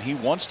consistently. And he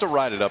wants to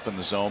ride it up in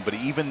the zone, but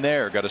even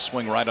there, got to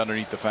swing right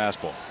underneath the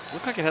fastball.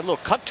 Looked like it had a little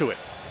cut to it.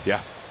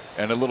 Yeah,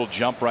 and a little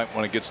jump right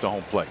when it gets to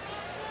home plate.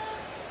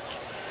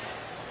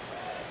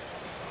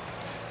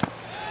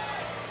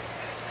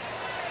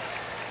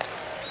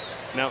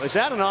 Now, is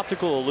that an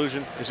optical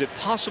illusion? Is it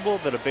possible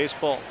that a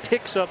baseball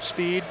picks up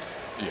speed?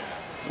 Yeah.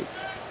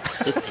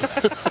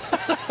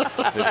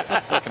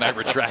 Can I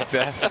retract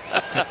that?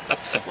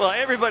 Well,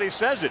 everybody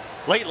says it.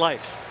 Late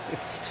life.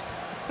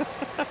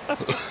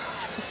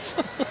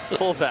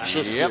 Pull that.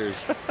 Shift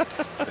gears.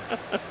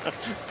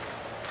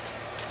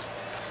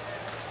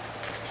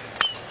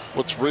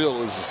 What's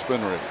real is the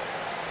spin rate,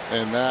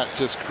 and that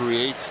just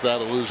creates that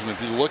illusion. If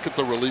you look at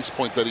the release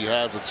point that he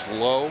has, it's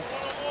low.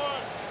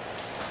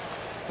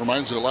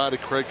 Reminds you a lot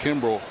of Craig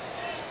Kimbrell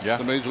at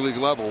the major league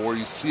level, where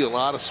you see a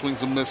lot of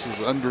swings and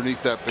misses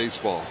underneath that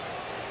baseball.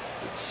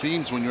 It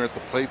seems when you're at the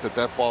plate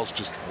that ball's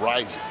just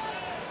rising.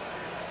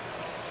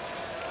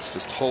 It's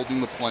just holding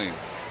the plane.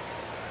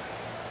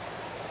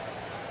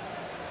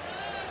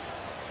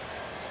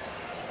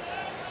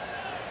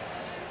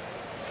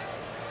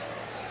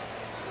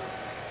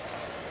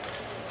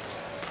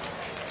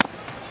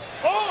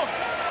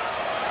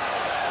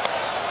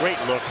 Great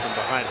look from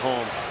behind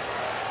home.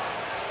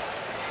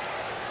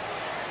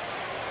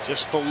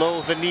 Just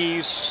below the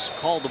knees,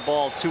 called the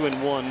ball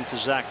 2-1 to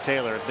Zach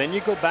Taylor. Then you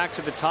go back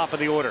to the top of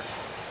the order.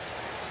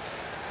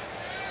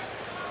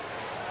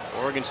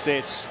 Oregon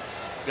State's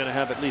going to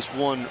have at least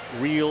one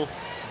real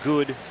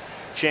good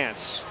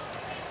chance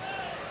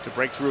to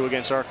break through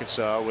against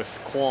Arkansas with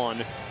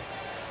Quan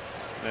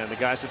and the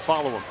guys that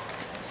follow him.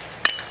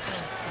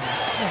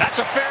 That's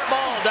a fair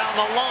ball down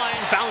the line,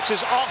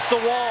 bounces off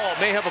the wall.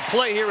 May have a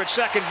play here at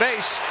second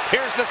base.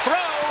 Here's the throw,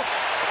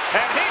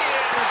 and he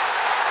is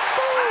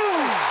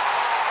out.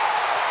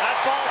 That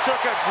ball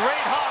took a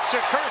great hop to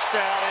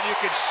Kjerstad, and you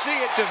could see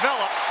it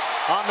develop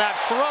on that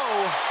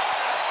throw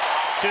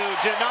to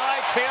deny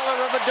Taylor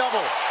of a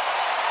double.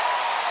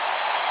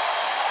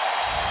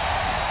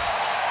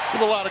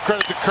 Give a lot of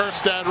credit to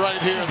Kjerstad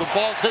right here. The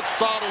ball's hit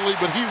solidly,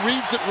 but he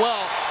reads it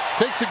well,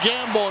 takes a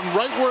gamble, and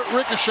right where it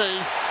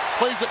ricochets,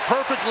 plays it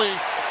perfectly,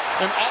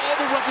 and all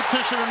the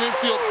repetition in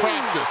infield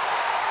practice.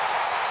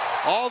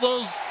 All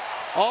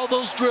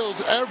those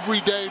drills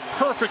every day,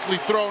 perfectly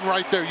thrown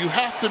right there. You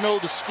have to know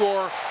the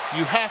score.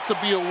 You have to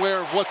be aware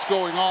of what's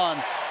going on.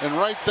 And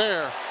right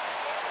there,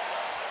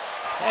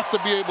 have to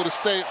be able to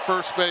stay at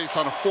first base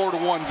on a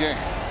 4-1 game.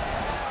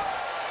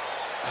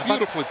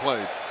 Beautifully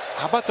played.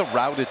 How about the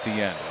route at the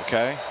end,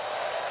 okay?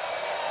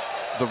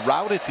 The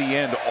route at the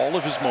end, all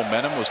of his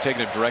momentum was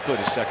taking it directly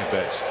to second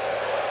base.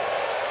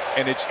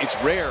 And it's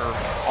rare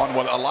on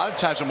what a lot of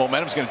times when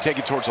momentum is going to take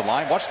you towards the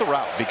line. Watch the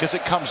route, because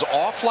it comes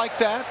off like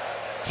that.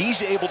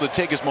 He's able to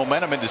take his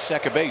momentum into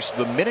second base.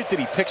 The minute that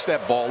he picks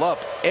that ball up,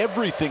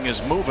 everything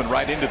is moving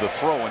right into the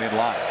throw and in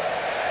line.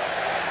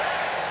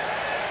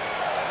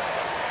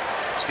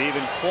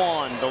 Stephen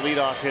Kwan, the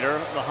leadoff hitter,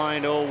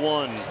 behind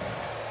 0-1.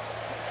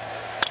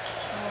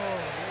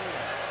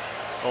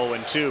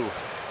 0-2.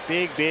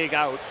 Big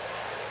out.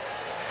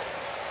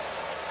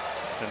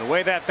 And the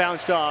way that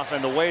bounced off,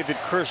 and the way that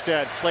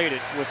Kjerstad played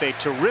it with a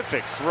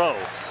terrific throw.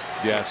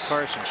 Yes.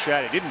 Carson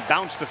Shaddy didn't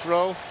bounce the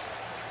throw.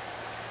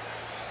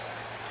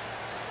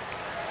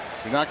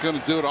 You're not going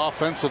to do it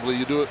offensively.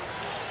 You do it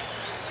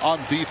on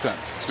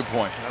defense. That's a good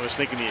point. I was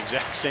thinking the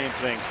exact same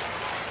thing.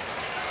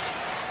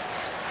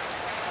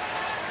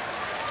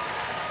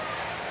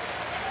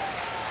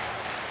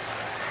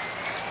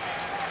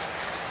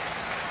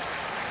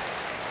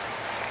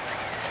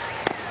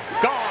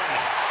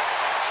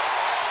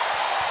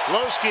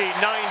 Lowski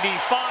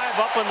 95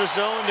 up in the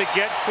zone to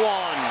get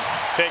Kwan.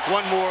 Take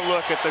one more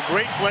look at the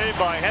great play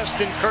by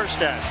Heston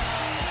Kjerstad.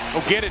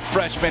 Oh, get it,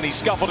 freshman. He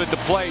scuffled at the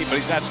plate, but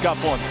he's not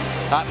scuffling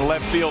out in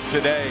left field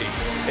today.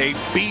 A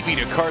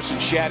BB to Carson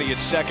Shaddy at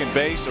second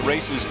base.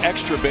 Erases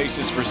extra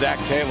bases for Zach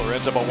Taylor.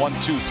 Ends up a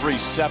 1-2-3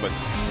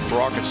 7th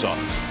for Arkansas.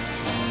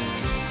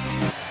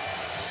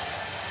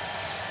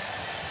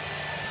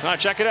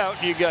 Check it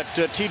out. You got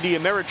TD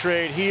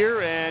Ameritrade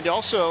here, and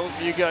also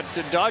you got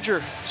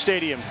Dodger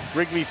Stadium,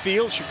 Wrigley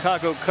Field,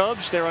 Chicago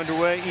Cubs. They're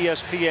underway.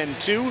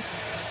 ESPN2.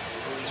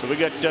 So we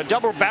got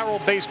double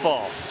barrel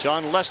baseball.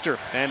 John Lester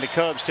and the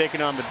Cubs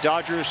taking on the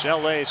Dodgers.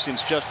 LA,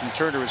 since Justin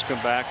Turner has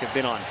come back, have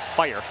been on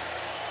fire.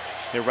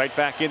 They're right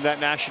back in that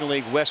National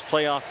League West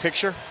playoff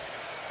picture.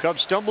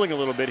 Cubs stumbling a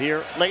little bit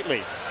here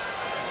lately.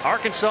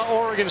 Arkansas,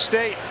 Oregon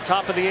State,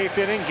 top of the 8th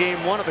inning,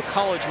 game 1 of the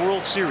College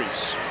World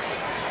Series.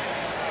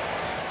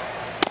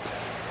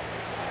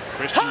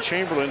 Christian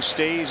Chamberlain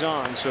stays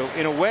on. So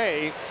in a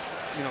way,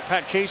 you know,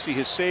 Pat Casey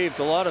has saved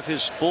a lot of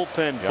his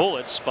bullpen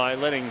bullets by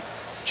letting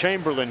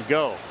Chamberlain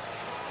go.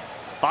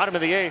 Bottom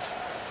of the 8th,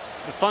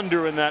 the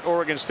Thunder in that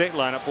Oregon State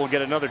lineup will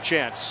get another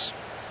chance.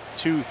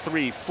 2,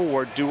 3,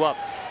 4 due up.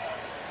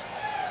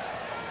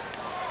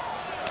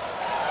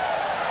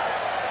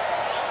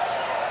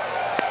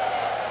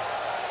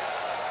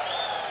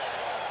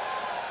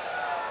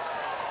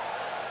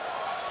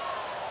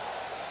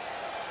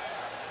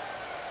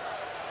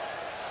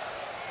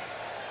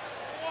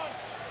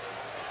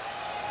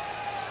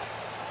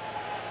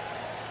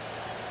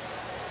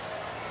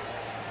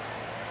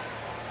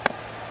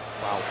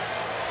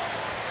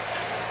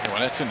 When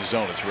that's in the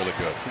zone, it's really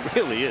good. It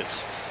really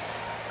is.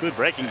 Good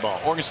breaking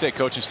ball. Oregon State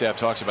coaching staff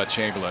talks about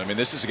Chamberlain. I mean,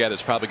 this is a guy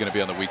that's probably going to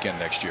be on the weekend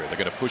next year. They're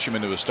going to push him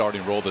into a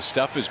starting role. The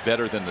stuff is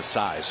better than the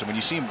size. So when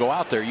you see him go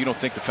out there, you don't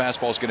think the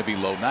fastball is going to be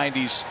low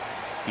 90s.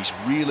 He's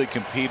really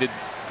competed,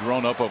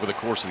 grown up over the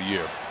course of the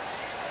year.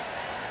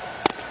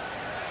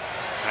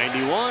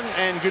 91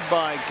 and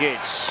goodbye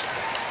Gates.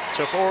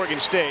 So for Oregon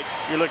State,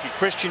 you're looking at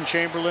Christian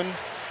Chamberlain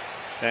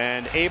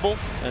and Abel,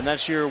 and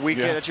that's your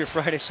weekend. Yeah. That's your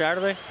Friday,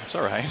 Saturday. That's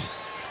all right.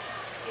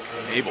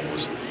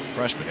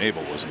 Freshman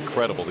Abel was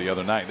incredible the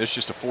other night. There's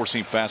just a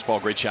 4-seam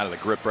fastball. Great shot of the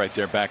grip right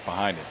there back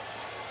behind him.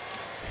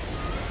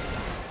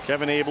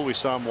 Kevin Abel, we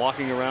saw him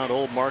walking around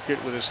Old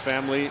Market with his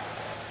family.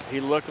 He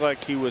looked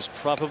like he was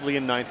probably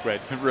in 9th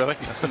grade. Really?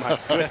 My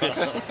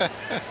goodness.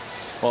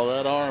 Well,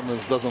 that arm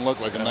doesn't look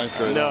like a 9th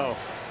grade. No. Arm.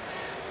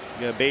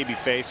 Got a baby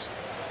face.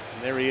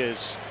 And there he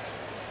is.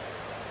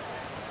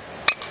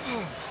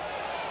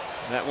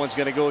 That one's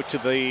going to go to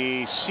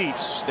the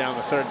seats down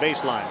the third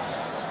baseline.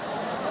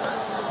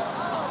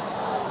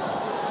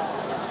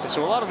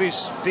 So a lot of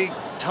these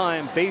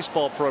big-time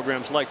baseball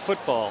programs like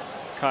football,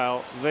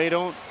 Kyle, they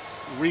don't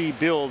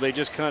rebuild. They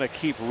just kind of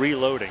keep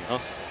reloading, huh?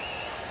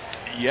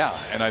 Yeah,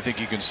 and I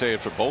think you can say it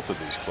for both of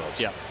these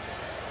clubs. Yeah.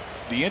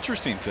 The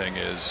interesting thing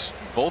is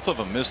both of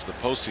them missed the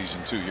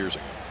postseason 2 years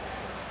ago.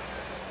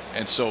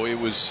 And so it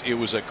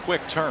was a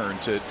quick turn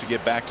to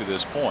get back to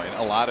this point.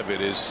 A lot of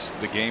it is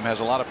the game has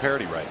a lot of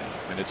parity right now,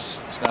 and it's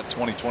not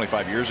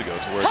 20-25 years ago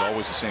to where it's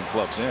always the same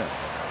clubs in.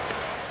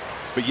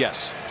 But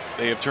yes,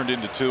 they have turned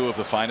into two of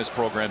the finest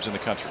programs in the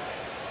country.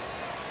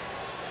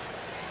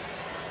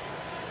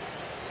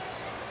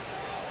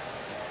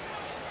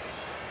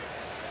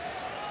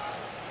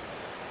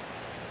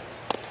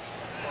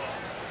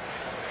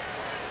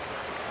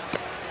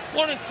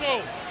 One and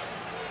two.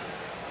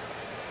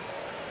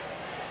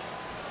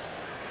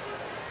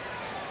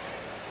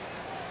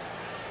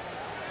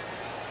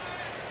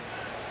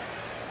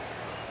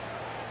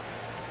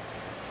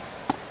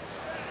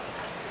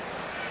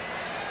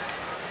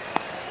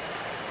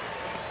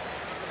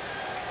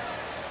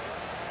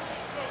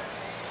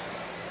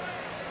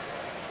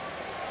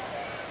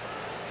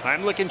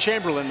 I'm looking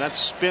Chamberlain.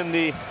 That's been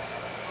the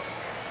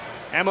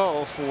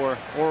MO for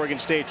Oregon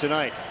State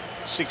tonight.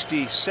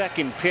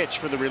 62nd pitch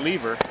for the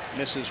reliever.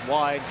 Misses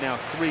wide. Now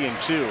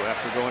 3-2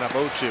 after going up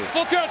 0-2.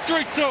 Look out,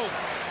 3-2.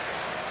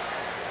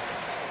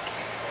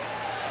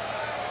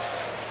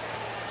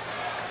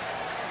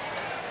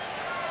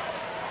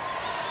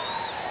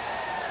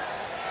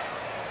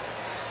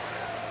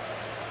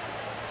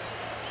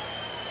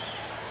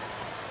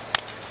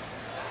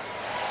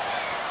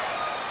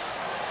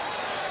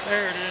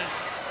 There it is.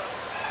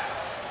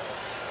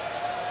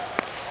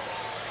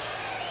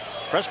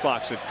 Press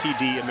box at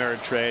TD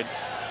Ameritrade.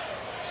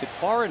 Is it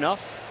far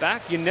enough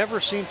back? You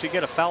never seem to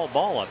get a foul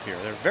ball up here.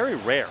 They're very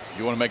rare.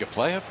 You want to make a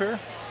play up here?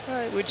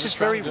 It's just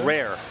very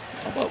rare.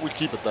 How about we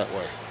keep it that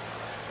way?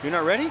 You're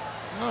not ready?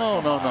 No.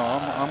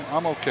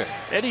 I'm okay.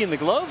 Eddie in the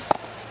glove?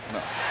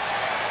 No.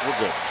 We're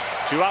good.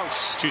 2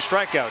 outs, 2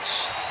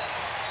 strikeouts.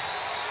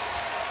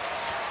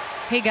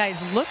 Hey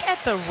guys, look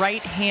at the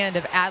right hand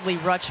of Adley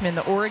Rutschman,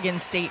 the Oregon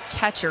State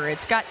catcher.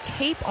 It's got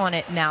tape on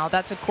it now.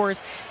 That's, of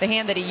course, the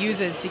hand that he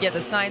uses to get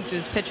the signs to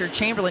his pitcher,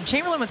 Chamberlain.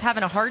 Chamberlain was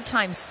having a hard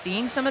time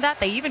seeing some of that.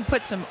 They even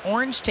put some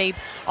orange tape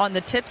on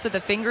the tips of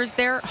the fingers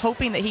there,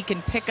 hoping that he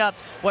can pick up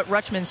what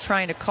Rutschman's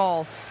trying to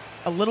call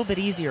a little bit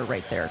easier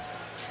right there.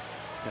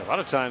 Yeah, a lot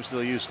of times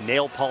they'll use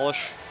nail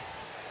polish.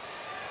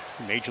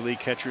 Major league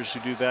catchers who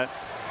do that.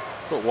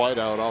 Put white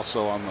out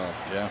also on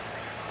the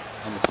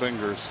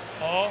fingers.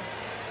 Oh.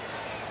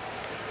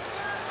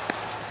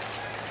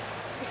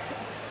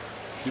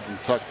 Keep them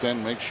tucked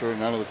in. Make sure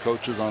none of the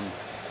coaches on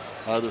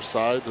either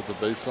side of the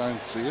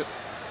baseline see it.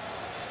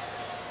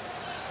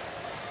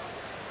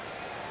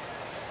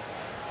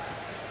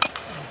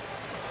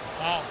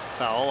 Wow.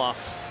 Foul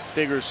off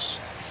Bigger's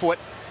foot.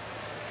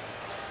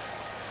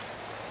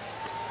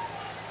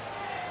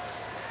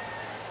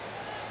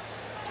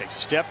 Takes a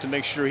step to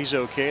make sure he's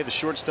okay. The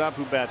shortstop,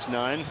 who bats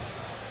 9.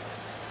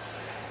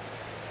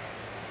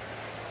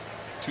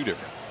 Two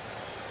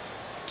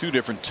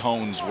different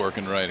tones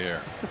working right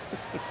here.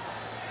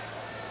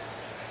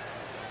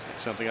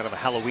 Something out of a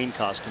Halloween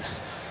costume.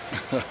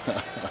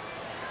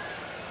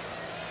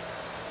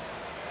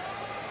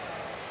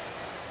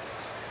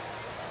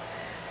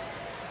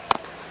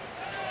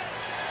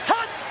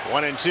 Hot!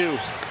 1-2.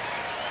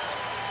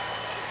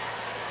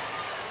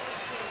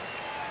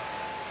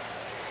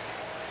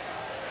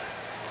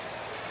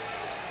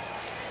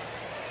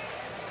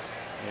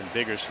 And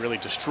Biggers really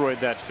destroyed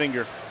that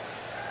finger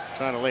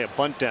trying to lay a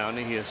bunt down.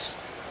 He has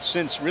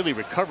since really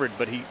recovered,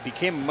 but he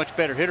became a much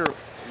better hitter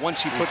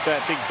once he put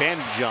that big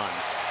bandage on.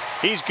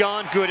 He's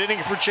gone. Good inning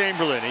for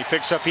Chamberlain. He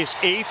picks up his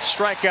 8th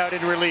strikeout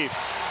in relief.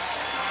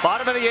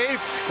 Bottom of the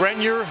 8th,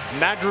 Grenier,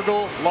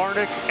 Madrigal,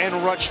 Larnach, and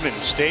Rutschman.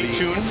 Stay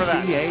tuned for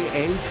that. The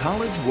NCAA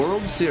College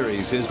World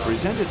Series is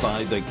presented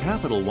by the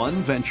Capital One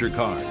Venture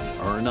Card.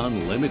 Earn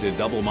unlimited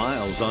double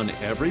miles on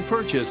every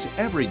purchase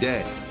every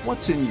day.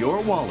 What's in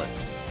your wallet?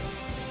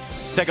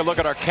 Take a look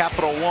at our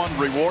Capital One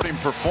rewarding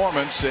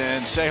performance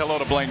and say hello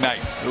to Blaine Knight,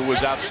 who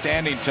was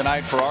outstanding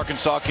tonight for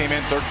Arkansas. Came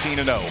in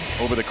 13-0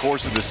 over the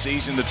course of the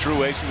season, the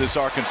true ace of this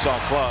Arkansas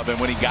club. And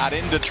when he got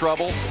into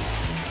trouble,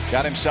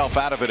 got himself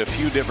out of it a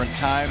few different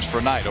times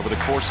for Knight over the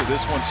course of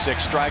this one.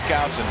 6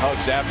 strikeouts and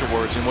hugs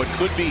afterwards in what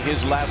could be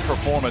his last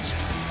performance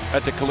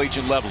at the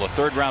collegiate level. A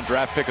 3rd-round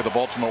draft pick of the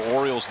Baltimore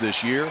Orioles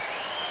this year.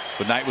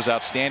 But Knight was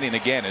outstanding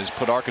again, has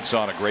put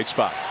Arkansas in a great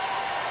spot.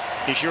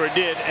 He sure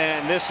did,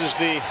 and this is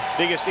the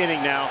biggest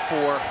inning now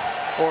for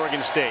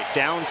Oregon State.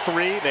 Down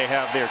 3, they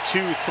have their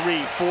 2,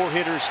 3, 4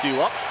 hitters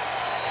due up.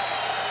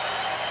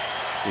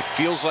 It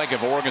feels like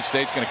if Oregon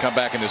State's going to come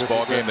back in this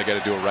ball game, they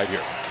got to do it right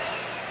here.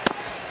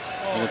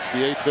 And it's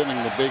the 8th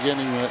inning, the big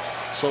inning that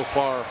so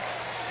far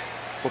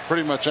for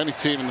pretty much any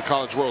team in the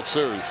College World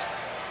Series.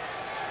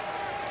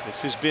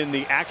 This has been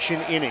the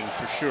action inning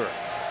for sure.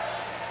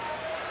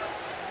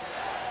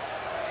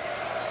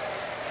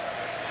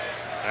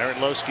 Aaron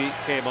Lowski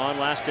came on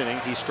last inning.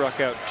 He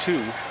struck out 2.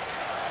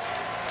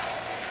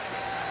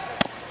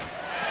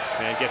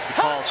 And gets the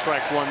call,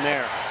 strike 1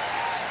 there.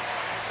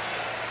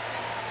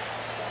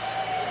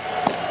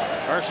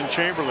 Carson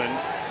Chamberlain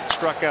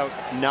struck out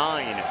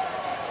 9.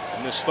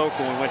 And misspoke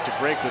when we went to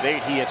break with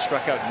 8. He had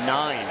struck out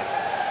 9.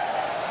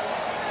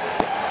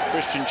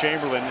 Christian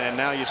Chamberlain, and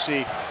now you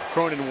see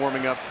Cronin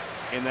warming up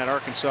in that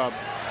Arkansas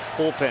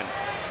bullpen.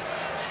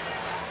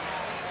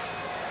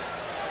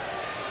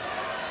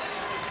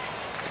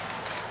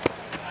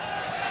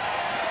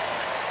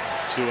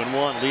 Two and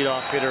one,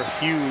 leadoff hitter,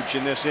 huge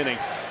in this inning.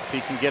 If he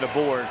can get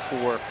aboard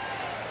for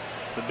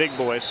the big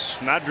boys.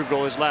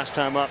 Madrigal, his last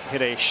time up,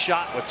 hit a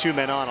shot with 2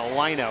 men on, a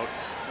line out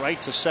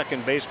right to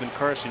second baseman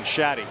Carson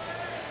Shaddy.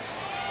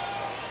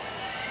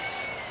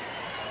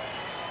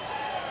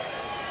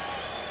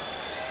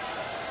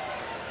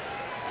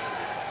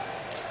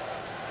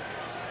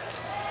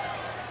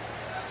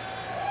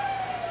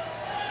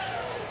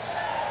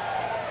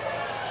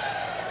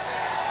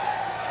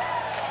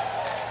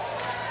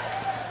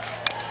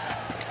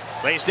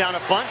 Lays down a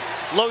bunt.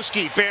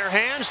 Lowski, bare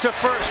hands to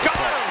first. Got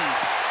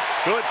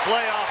him! Good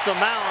play off the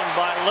mound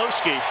by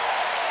Lowski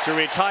to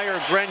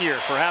retire Grenier.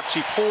 Perhaps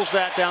he pulls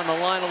that down the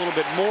line a little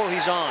bit more.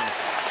 He's on.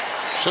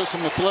 Shows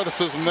some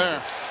athleticism there.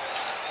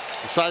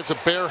 Decides to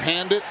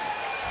bare-hand it,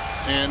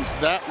 and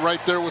that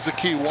right there was the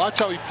key. Watch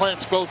how he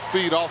plants both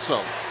feet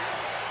also.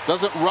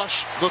 Doesn't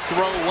rush the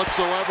throw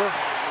whatsoever.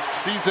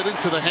 Sees it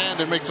into the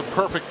hand and makes a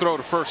perfect throw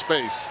to first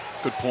base.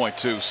 Good point,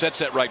 too. Sets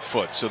that right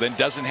foot, so then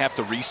doesn't have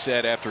to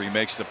reset after he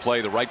makes the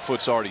play. The right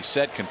foot's already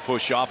set, can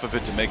push off of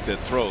it to make that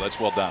throw. That's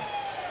well done.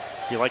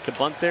 You like the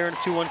bunt there in a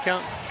 2-1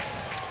 count?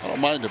 I don't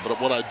mind it, but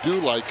what I do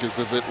like is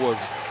if it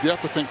was, you have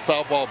to think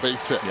foul ball,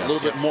 base hit, a little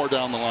bit more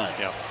down the line.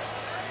 Yeah.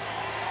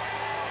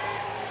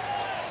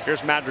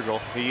 Here's Madrigal.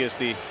 He is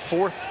the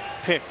 4th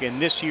pick in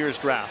this year's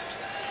draft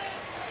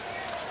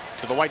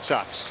for the White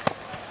Sox.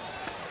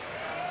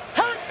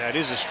 That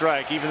is a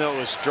strike, even though it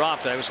was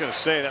dropped. I was going to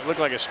say that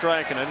looked like a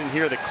strike, and I didn't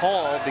hear the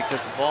call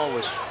because the ball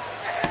was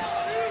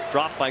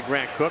dropped by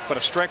Grant Cook, but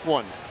a strike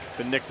one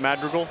to Nick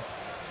Madrigal.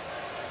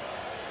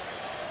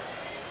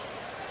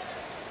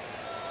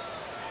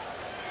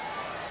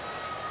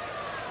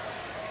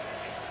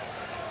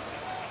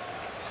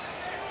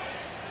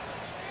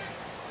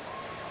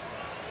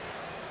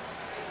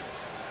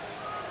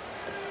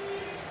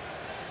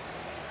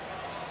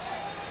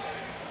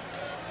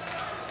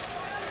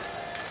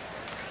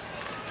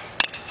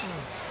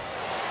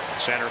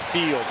 Center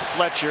field,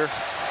 Fletcher,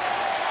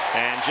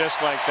 and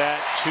just like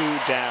that, 2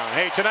 down.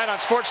 Hey, tonight on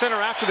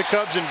SportsCenter, after the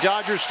Cubs and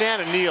Dodgers,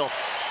 Stan and Neil,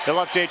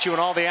 they'll update you on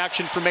all the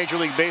action for Major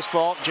League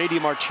Baseball. J.D.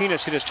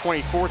 Martinez hit his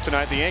 24th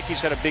tonight. The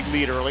Yankees had a big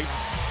lead early.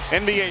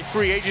 NBA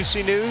free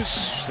agency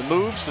news, the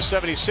moves the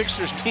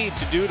 76ers need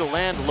to do to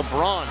land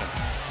LeBron.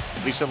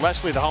 Lisa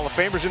Leslie, the Hall of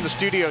Famer's in the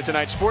studio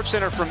tonight.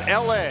 SportsCenter from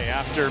L.A.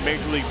 after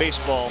Major League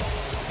Baseball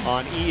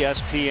on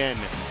ESPN.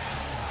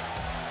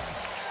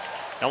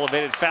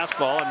 Elevated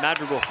fastball, and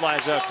Madrigal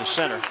flies out to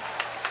center.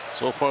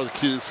 So far, the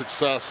key to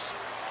success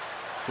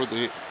for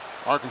the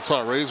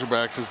Arkansas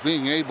Razorbacks is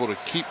being able to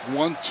keep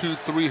 1, 2,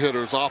 3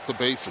 hitters off the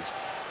bases.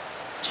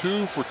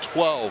 2 for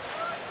 12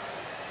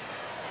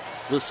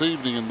 this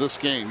evening in this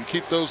game. You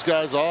keep those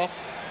guys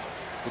off,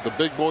 with the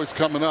big boys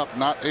coming up,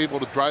 not able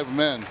to drive them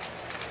in.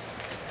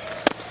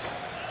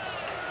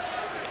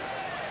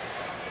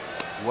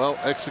 Well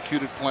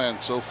executed plan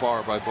so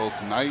far by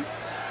both Knight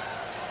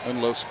and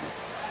Lowski.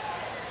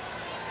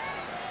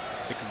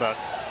 Think about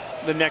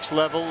the next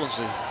level.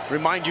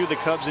 Remind you, the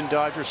Cubs and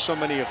Dodgers, so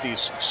many of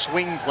these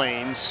swing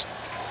planes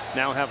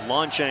now have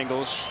launch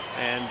angles,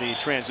 and the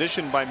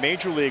transition by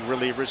major league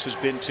relievers has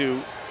been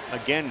to,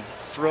 again,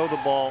 throw the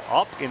ball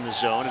up in the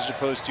zone as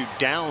opposed to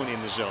down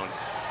in the zone.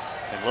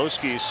 And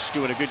Lowski's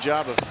doing a good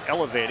job of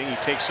elevating. He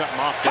takes something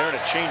off there and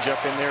a change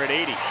up in there at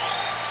 80.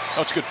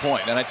 That's a good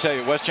point. And I tell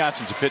you, Wes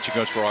Johnson's a pitching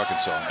coach for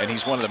Arkansas, and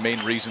he's one of the main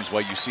reasons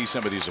why you see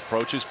some of these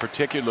approaches,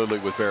 particularly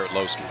with Barrett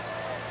Lowski.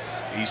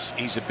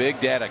 He's a big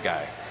data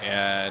guy,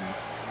 and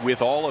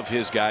with all of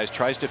his guys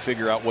tries to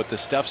figure out what the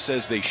stuff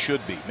says they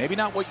should be. Maybe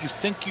not what you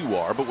think you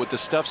are, but what the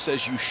stuff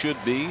says you should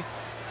be.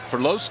 For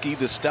Lowski,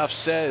 the stuff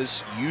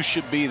says you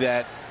should be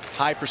that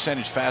high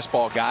percentage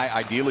fastball guy,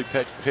 ideally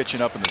pitching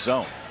up in the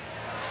zone.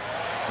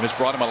 And it's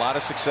brought him a lot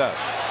of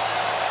success.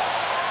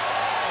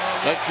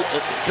 That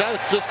guy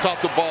just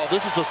caught the ball.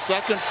 This is the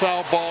second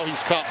foul ball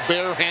he's caught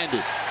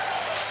barehanded.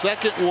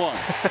 Second one.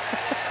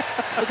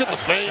 Look at the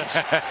face.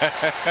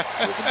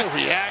 Look at the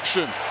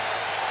reaction.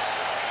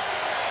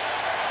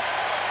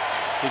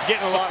 He's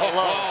getting a lot of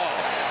love.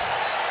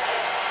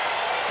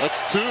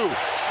 That's 2.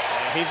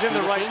 And he's in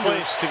the right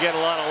place to get a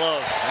lot of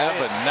love. Have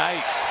a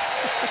night.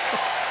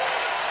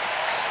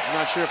 I'm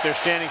not sure if they're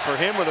standing for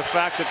him or the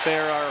fact that they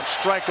are a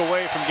strike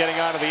away from getting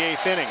out of the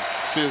 8th inning.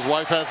 See, his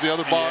wife has the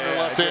other ball in her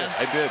left hand.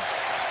 I did.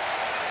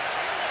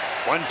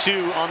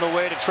 1-2 on the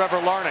way to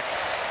Trevor Larnach.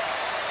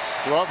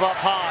 Glove up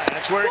high.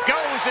 That's where it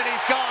goes, and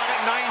he's gone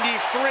at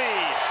 93.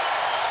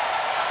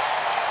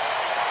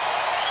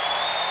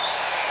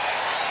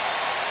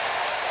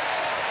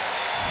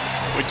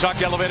 We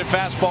talked elevated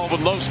fastball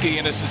with Lowski,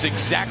 and this is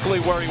exactly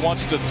where he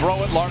wants to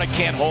throw it. Larnach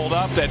can't hold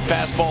up. That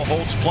fastball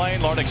holds plane.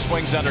 Larnach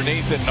swings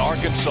underneath it, and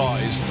Arkansas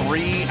is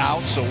 3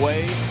 outs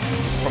away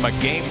from a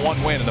Game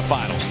 1 win in the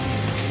finals.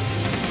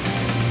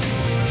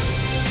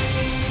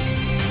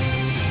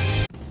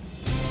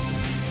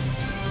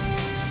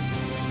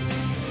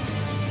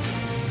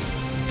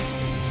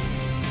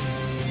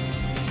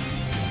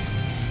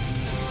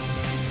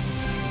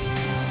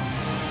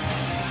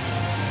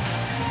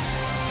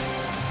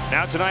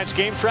 Now tonight's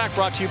game track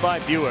brought to you by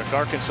Buick.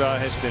 Arkansas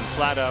has been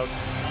flat out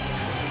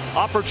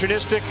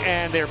opportunistic,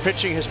 and their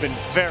pitching has been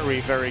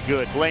very, very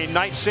good. Blaine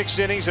Knight 6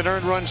 innings and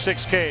earned run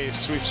 6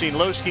 Ks. We've seen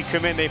Lowski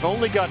come in. They've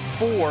only got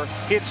 4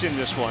 hits in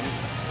this one.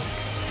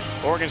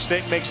 Oregon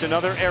State makes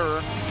another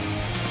error.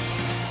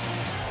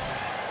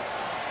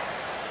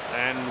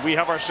 And we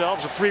have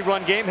ourselves a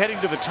 3-run game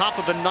heading to the top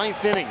of the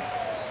 9th inning.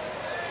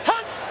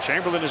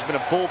 Chamberlain has been a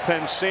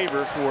bullpen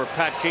saver for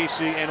Pat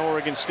Casey and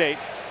Oregon State.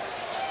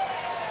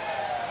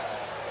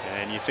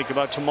 And you think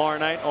about tomorrow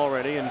night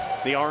already and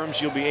the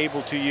arms you'll be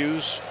able to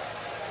use.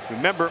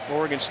 Remember,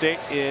 Oregon State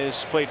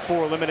is played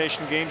 4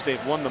 elimination games.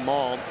 They've won them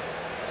all.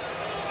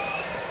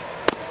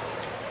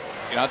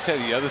 I'll tell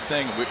you the other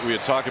thing, we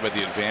had talked about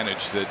the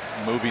advantage that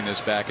moving this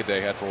back a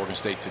day had for Oregon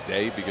State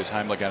today because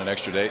Heimlich got an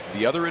extra day.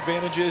 The other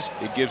advantage is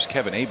it gives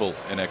Kevin Abel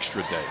an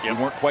extra day. Yep.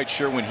 We weren't quite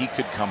sure when he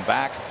could come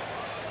back.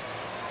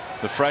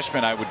 The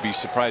freshman, I would be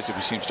surprised if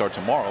we see him start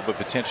tomorrow, but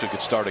potentially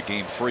could start a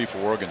game 3 for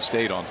Oregon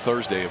State on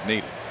Thursday if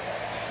needed.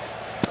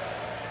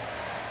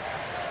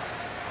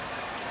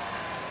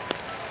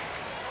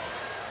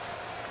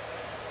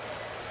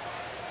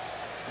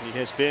 He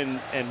has been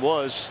and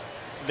was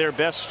their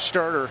best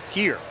starter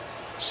here.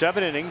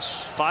 7 innings,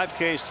 5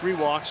 Ks, 3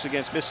 walks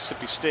against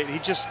Mississippi State. He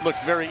just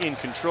looked very in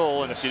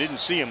control, and if you didn't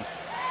see him,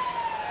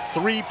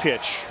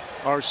 3-pitch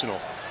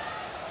arsenal.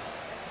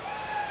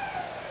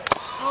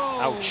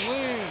 Ouch.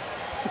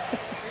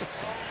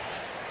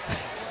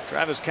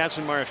 Travis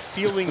Katzenmeyer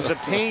feeling the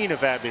pain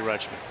of Adley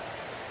Rutschman.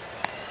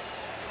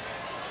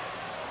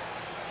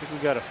 I think we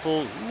got a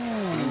full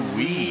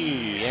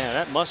ooh-wee.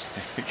 Yeah,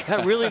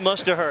 that really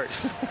must have hurt.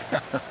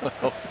 A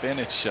little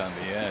finish on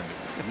the end.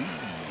 Wee.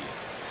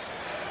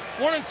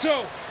 1 and 2.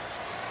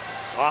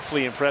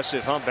 Awfully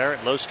impressive, huh?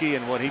 Barrett Lowski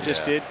and what he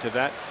just did to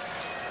that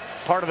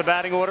part of the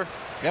batting order.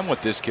 And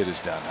what this kid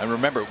has done. I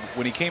remember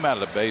when he came out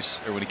of the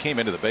base, or when he came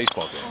into the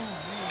baseball game.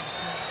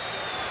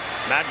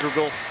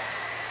 Madrigal,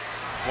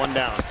 1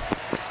 down.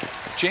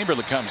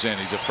 Chamberlain comes in.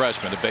 He's a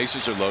freshman. The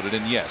bases are loaded,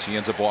 and yes, he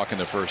ends up walking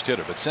the first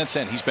hitter. But since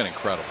then, he's been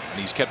incredible, and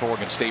he's kept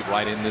Oregon State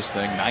right in this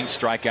thing. 9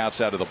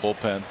 strikeouts out of the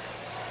bullpen.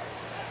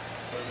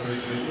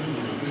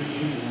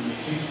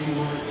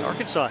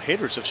 Arkansas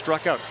hitters have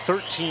struck out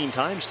 13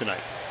 times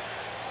tonight.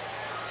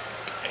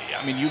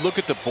 I mean, you look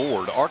at the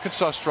board.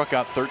 Arkansas struck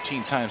out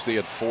 13 times. They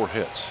had 4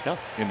 hits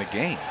in the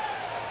game.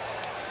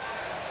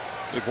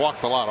 They've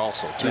walked a lot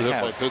also. 2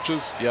 hit by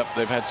pitches. Yep,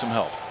 they've had some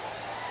help.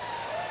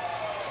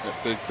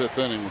 That big 5th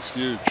inning was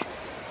huge.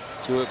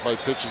 2 hit by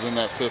pitches in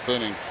that 5th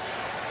inning.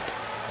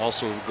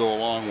 Also go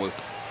along with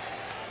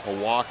a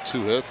walk,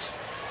 2 hits.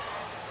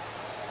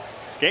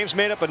 Game's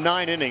made up of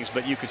 9 innings,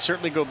 but you could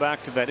certainly go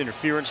back to that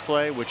interference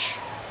play, which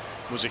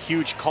was a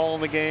huge call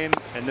in the game,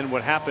 and then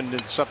what happened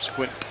in the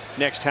subsequent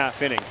next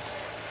half inning.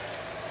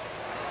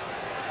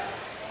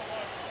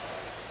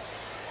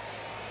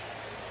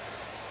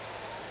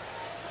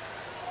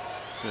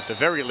 At the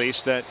very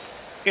least, that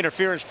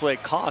interference play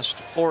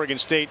cost Oregon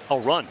State a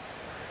run.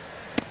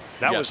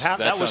 That was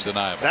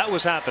undeniable. That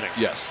was happening.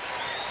 Yes.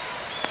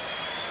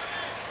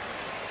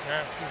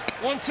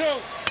 1 2.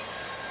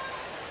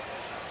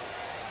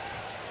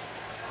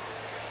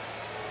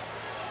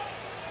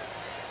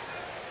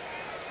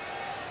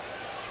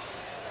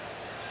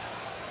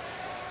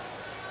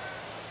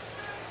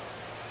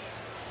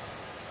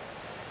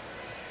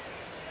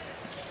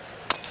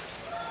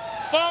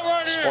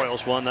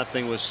 Spoils one. That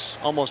thing was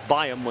almost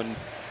by him when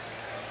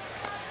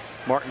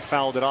Martin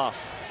fouled it off.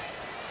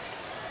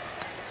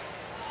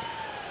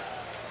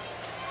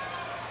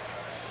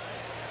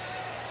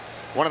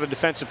 One of the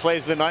defensive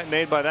plays of the night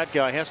made by that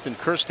guy, Heston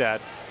Kjerstad.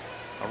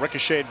 A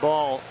ricocheted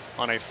ball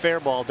on a fair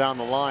ball down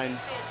the line.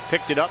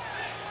 Picked it up.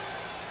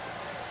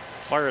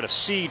 Fired a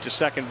seed to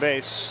second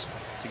base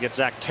to get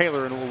Zach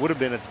Taylor, and it would have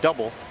been a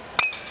double.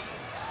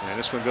 And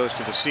this one goes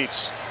to the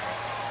seats.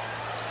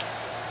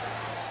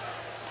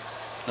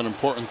 An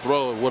important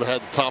throw. It would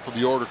have had the top of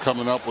the order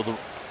coming up with a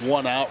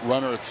 1 out,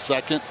 runner at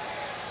second.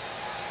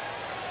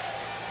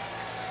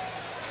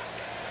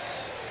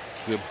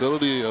 The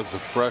ability as a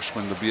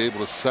freshman to be able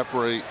to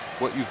separate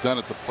what you've done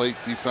at the plate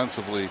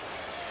defensively,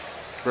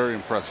 very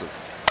impressive.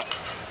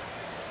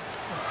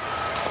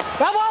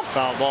 Foul ball.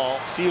 Foul ball,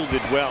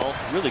 fielded well.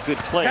 Really good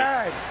play.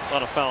 Tag.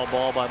 On a foul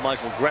ball by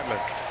Michael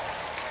Gretlich.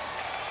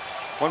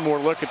 One more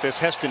look at this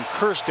Heston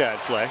Kjerstad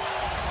play.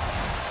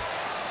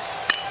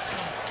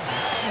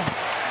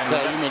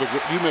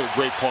 Yeah, you made a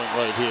great point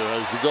right here.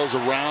 As he goes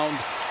around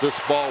this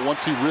ball,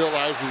 once he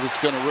realizes it's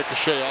going to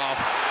ricochet off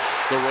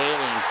the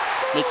railing,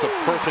 makes a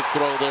perfect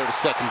throw there to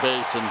second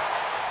base. And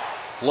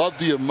love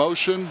the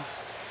emotion,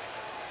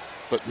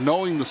 but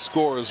knowing the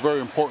score is very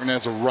important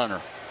as a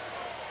runner.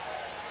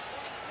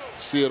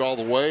 See it all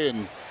the way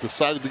and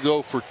decided to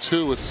go for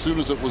 2 as soon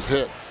as it was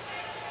hit.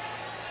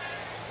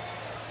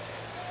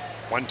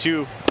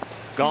 1-2,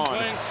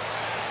 gone.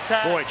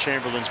 Boy,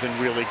 Chamberlain's been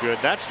really good.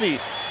 That's the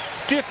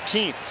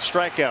 15th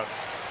strikeout.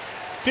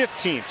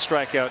 15th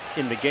strikeout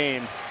in the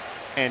game,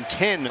 and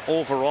 10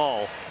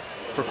 overall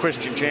for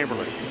Christian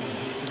Chamberlain.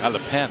 Out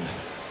of the pen.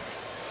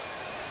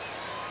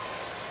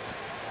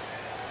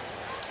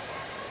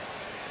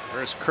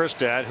 There's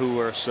Kerstad, who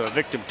was a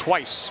victim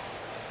twice.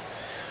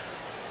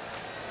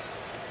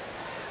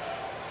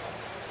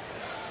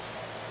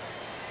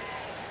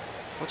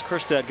 What's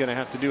Kerstad going to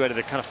have to do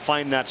to kind of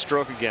find that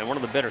stroke again? One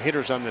of the better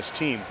hitters on this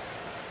team.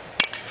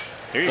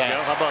 There you go.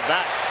 How about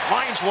that?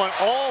 Finds one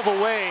all the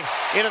way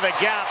into the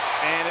gap,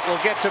 and it will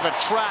get to the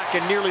track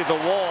and nearly the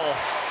wall.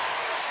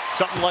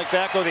 Something like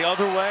that go the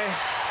other way.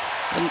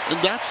 And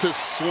that's his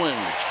swing.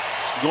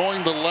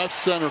 Going to left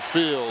center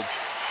field.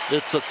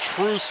 It's a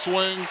true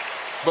swing,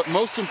 but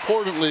most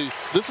importantly,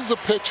 this is a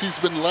pitch he's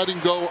been letting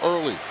go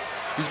early.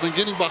 He's been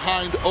getting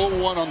behind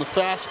 0-1 on the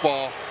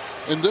fastball,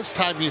 and this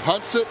time he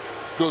hunts it,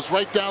 goes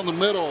right down the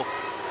middle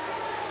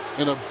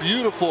in a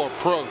beautiful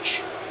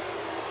approach.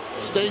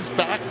 Stays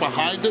back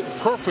behind it,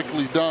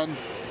 perfectly done.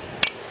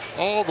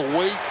 All the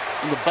weight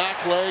in the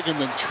back leg, and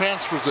then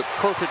transfers it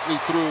perfectly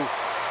through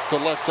to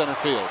left center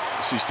field.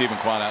 You see Stephen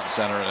Kwan out in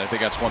center, and I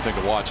think that's one thing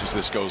to watch as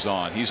this goes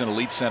on. He's an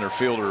elite center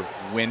fielder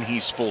when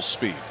he's full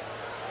speed,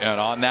 and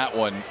on that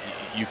one,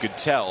 you could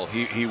tell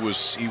he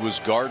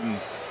was guarding.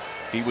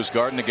 He was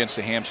guarding against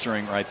the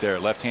hamstring right there.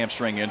 Left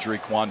hamstring injury.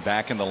 Kwan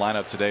back in the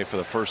lineup today for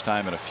the first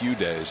time in a few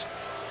days.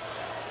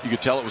 You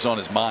could tell it was on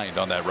his mind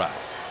on that route.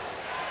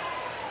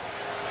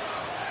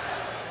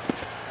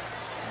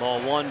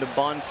 Ball one to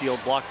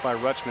Bonfield, blocked by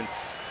Rutschman.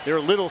 There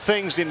are little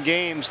things in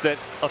games that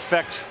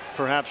affect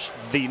perhaps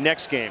the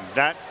next game.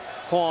 That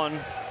Kwan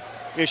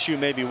issue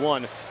may be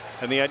one.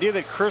 And the idea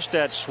that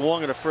Kerstad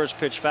swung at a first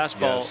pitch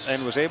fastball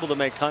and was able to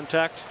make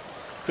contact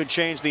could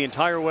change the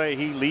entire way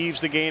he leaves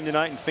the game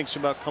tonight and thinks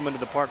about coming to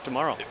the park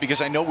tomorrow.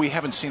 Because I know we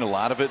haven't seen a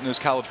lot of it in this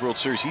College World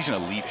Series. He's an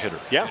elite hitter.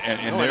 Yeah.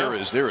 And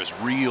there is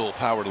real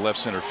power to left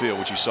center field,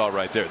 which you saw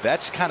right there.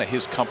 That's kind of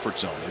his comfort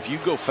zone. If you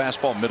go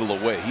fastball middle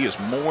away, he is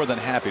more than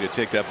happy to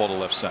take that ball to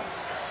left center.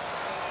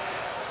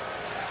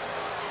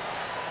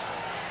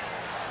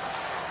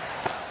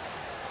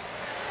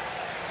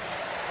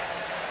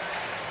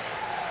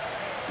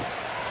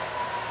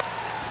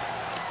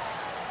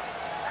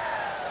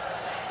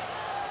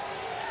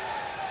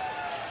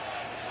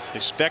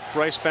 Expect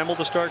Bryce Femmel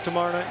to start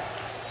tomorrow night?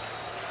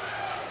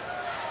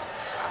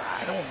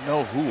 I don't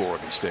know who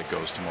Oregon State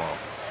goes tomorrow.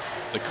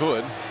 They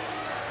could.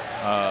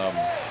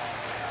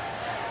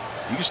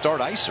 You can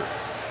start Iser.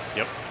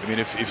 Yep. I mean,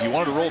 if you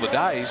wanted to roll the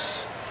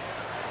dice,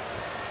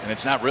 and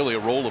it's not really a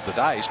roll of the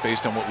dice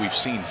based on what we've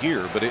seen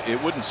here, but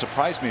it wouldn't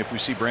surprise me if we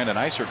see Brandon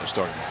Iser in the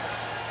starting.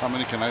 How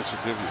many can Iser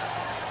give you?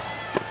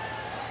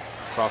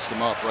 Crossed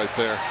him up right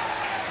there.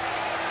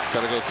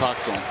 Got to go talk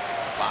to him.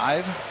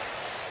 5.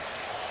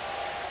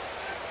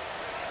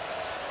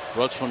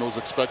 Rutschman was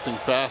expecting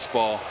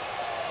fastball.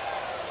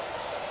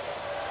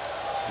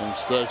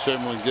 Instead,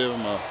 Chamberlain gave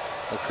him a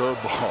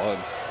curveball.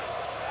 And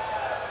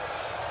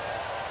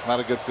not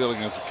a good feeling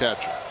as a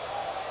catcher.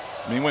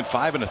 I mean, he went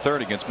 5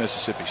 1/3 against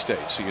Mississippi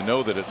State, so you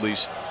know that at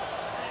least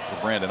for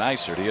Brandon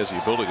Iser, he has the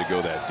ability to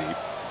go that deep.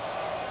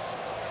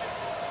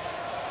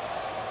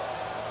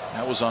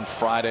 That was on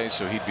Friday,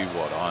 so he'd be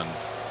what, on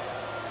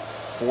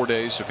 4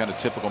 days, so kind of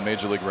typical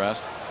major league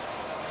rest.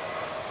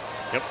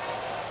 Yep.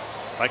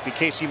 Likely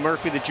Casey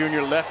Murphy, the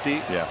junior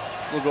lefty,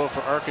 will go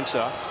for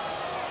Arkansas.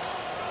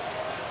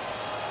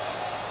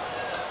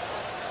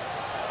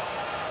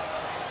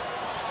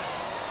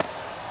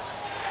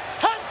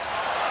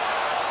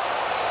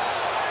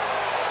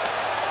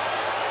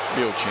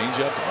 Rio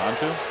changeup to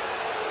Bonfield.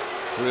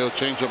 Rio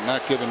changeup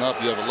not giving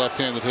up. You have a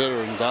left-handed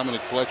hitter and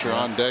Dominic Fletcher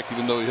on deck,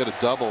 even though he hit a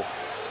double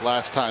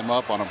last time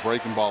up on a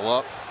breaking ball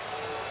up.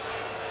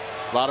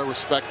 A lot of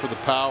respect for the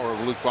power of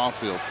Luke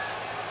Bonfield.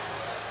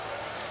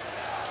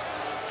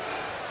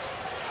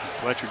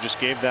 Fletcher just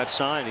gave that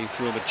sign. He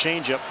threw him a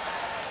changeup.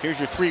 Here's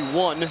your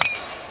 3-1. And a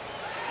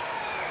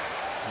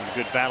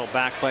good battle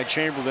back by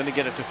Chamberlain to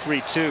get it to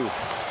 3-2.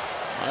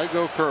 I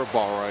go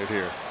curveball right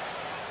here.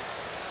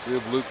 See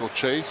if Luke will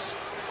chase.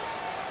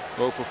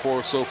 0 for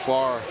 4 so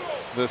far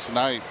this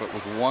night, but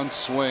with one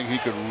swing, he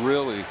could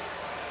really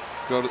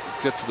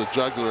get to the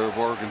jugular of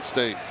Oregon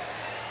State.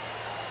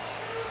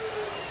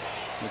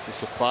 Make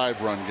this a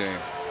 5-run game.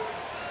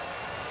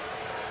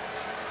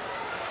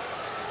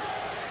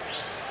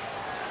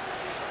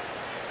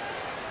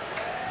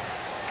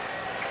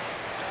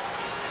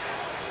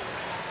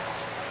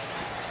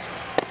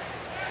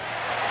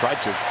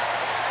 Tried to.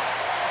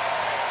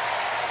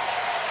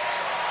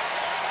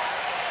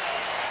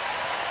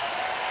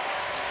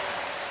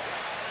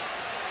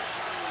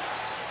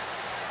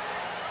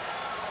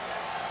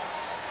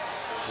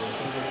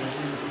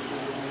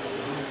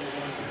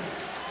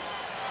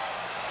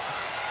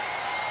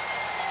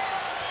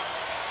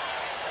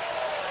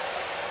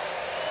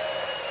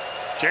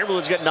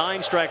 Chamberlain's got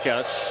 9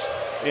 strikeouts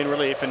in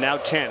relief and now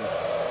 10.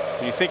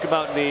 When you think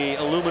about the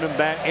aluminum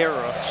bat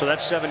era, so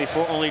that's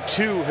 74. Only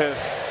 2 have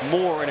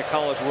more in a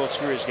College World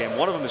Series game.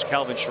 One of them is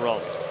Calvin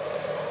Schiraldi.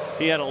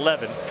 He had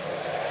 11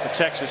 for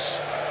Texas.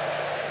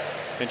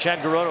 And Chad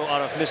Garoto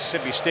out of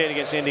Mississippi State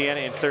against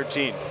Indiana in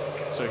 13.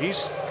 So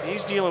he's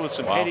dealing with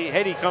some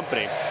heady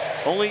company.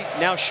 Only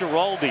now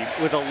Schiraldi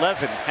with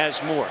 11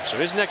 has more. So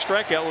his next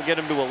strikeout will get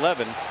him to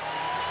 11.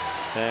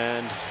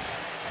 And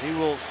he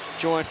will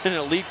join an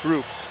elite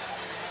group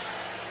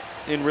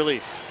in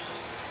relief.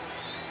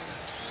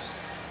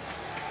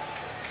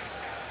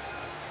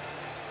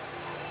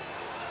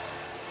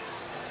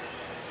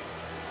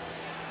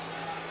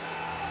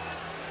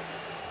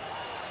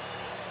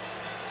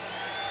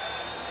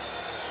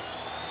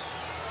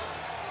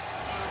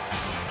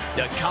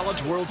 The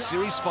College World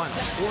Series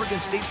Finals, Oregon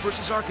State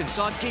versus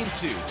Arkansas, Game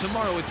 2,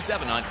 tomorrow at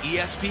 7 on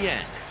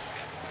ESPN.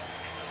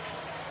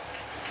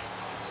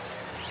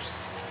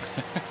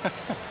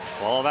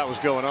 While that was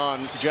going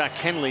on, Jack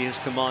Henley has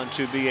come on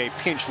to be a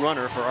pinch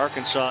runner for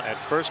Arkansas at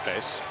first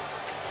base.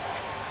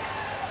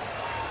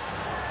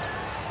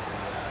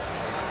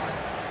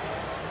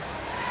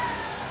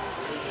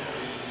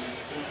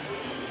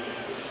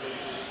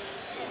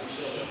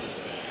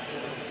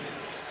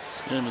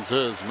 Game is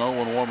his. No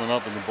one warming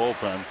up in the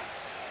bullpen.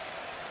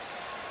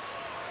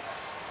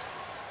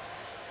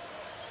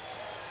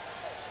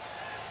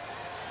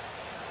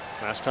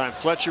 Last time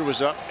Fletcher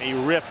was up, he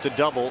ripped a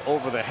double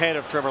over the head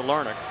of Trevor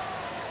Larnach.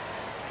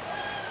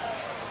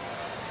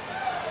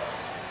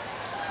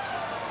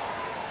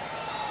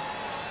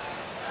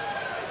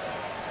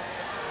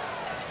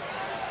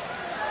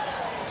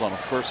 It was on a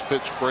first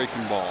pitch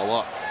breaking ball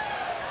up.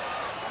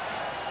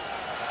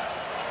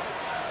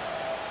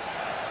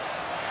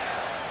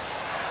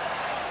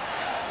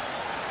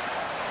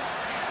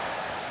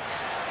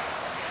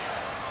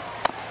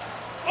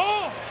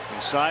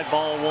 Inside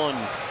ball one.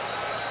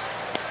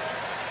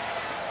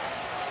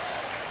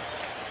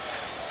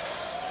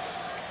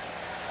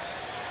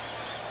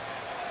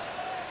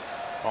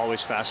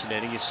 Always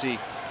fascinating. You see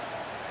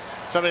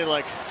somebody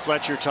like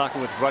Fletcher talking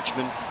with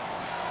Rutschman,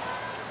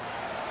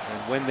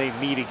 and when they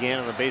meet again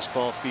on the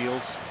baseball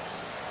field.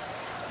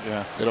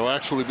 Yeah, it'll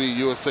actually be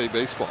USA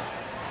Baseball.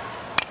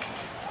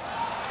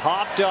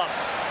 Hopped up.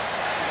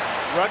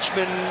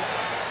 Rutschman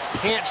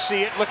can't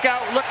see it. Look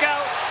out, look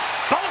out.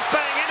 Both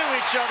bang into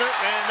each other,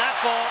 and that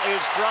ball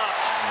is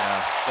dropped.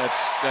 Yeah,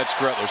 that's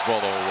Gretler's ball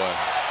the whole way.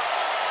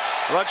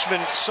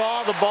 Rutschman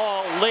saw the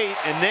ball late,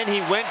 and then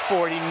he went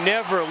for it. He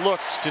never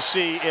looked to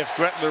see if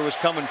Gretler was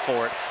coming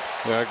for it.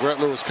 Yeah,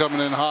 Gretler was coming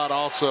in hot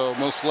also.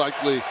 Most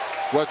likely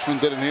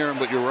Rutschman didn't hear him,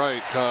 but you're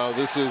right.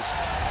 This is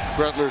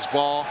Gretler's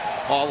ball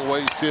all the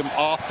way. You see him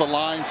off the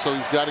line, so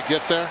he's got to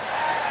get there.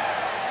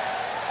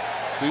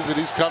 Sees that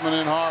he's coming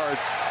in hard.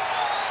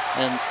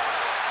 And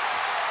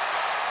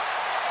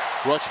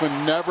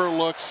Rutschman never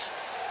looks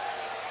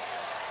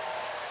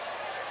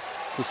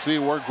to see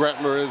where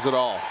Gretler is at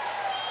all.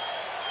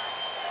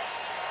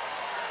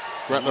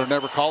 Gretler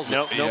never calls it.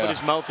 Nope,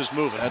 nobody's mouth is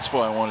moving. That's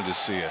why I wanted to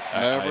see it.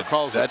 Never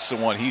calls it. That's the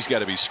one he's got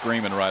to be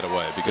screaming right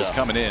away, because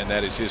coming in,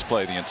 that is his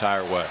play the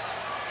entire way.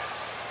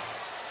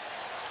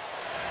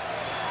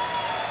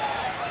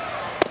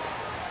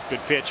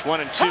 Good pitch,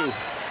 1-2.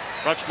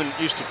 Rutschman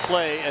used to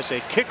play as a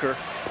kicker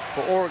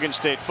for Oregon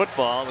State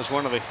football. It was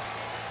one of the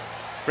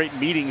great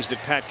meetings that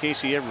Pat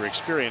Casey ever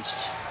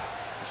experienced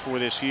before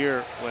this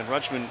year, when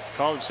Rutschman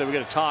called and said, "We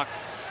got to talk."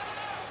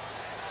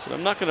 He said,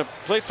 "I'm not going to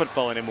play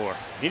football anymore."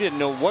 He didn't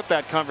know what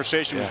that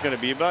conversation was going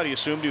to be about. He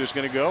assumed he was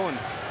going to go and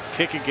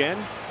kick again.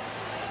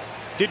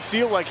 Did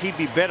feel like he'd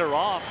be better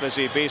off as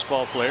a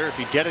baseball player if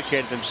he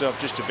dedicated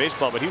himself just to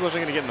baseball, but he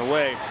wasn't going to get in the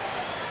way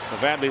of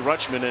Adley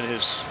Rutschman and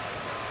his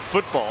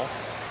football.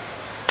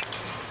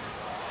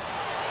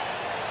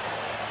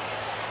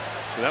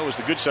 So that was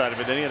the good side of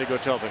it. Then he had to go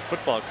tell the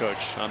football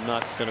coach, "I'm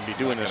not going to be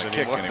doing this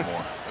anymore." Kick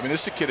anymore. I mean,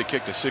 this is a kid that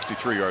kicked a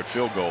 63-yard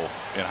field goal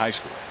in high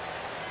school.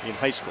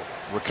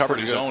 Recovered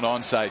his own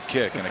onside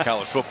kick in a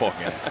college football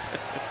game.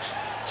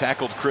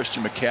 Tackled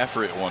Christian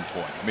McCaffrey at one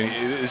point. I mean,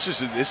 this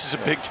is a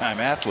big-time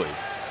athlete.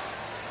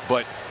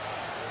 But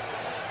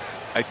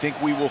I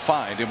think we will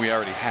find, and we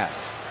already have,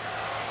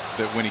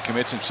 that when he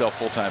commits himself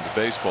full-time to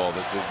baseball,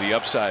 that the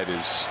upside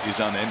is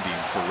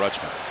unending for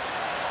Rutschman.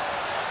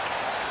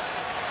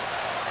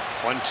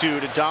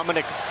 1-2 to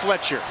Dominic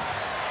Fletcher.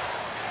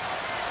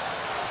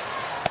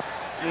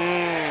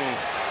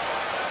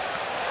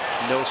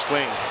 No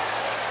swing.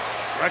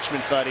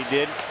 Rutschman thought he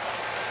did.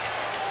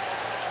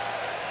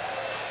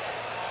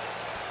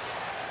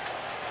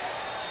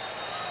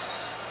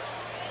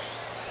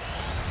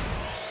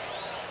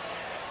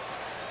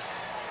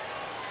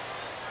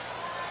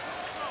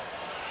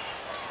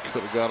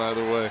 Could have gone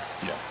either way.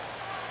 Yeah.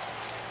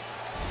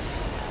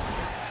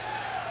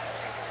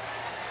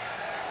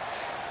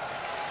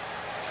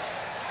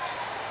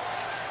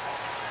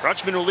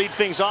 Rutschman will lead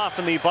things off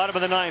in the bottom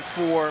of the ninth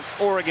for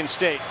Oregon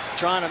State,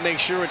 trying to make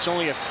sure it's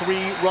only a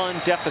 3-run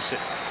deficit.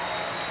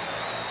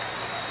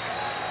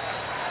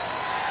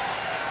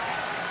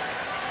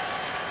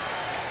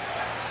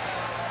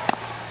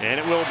 And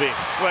it will be.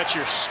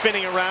 Fletcher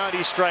spinning around.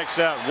 He strikes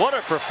out. What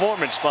a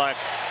performance by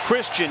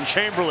Christian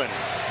Chamberlain.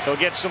 He'll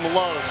get some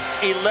love.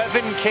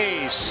 11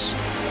 Ks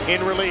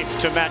in relief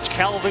to match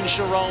Calvin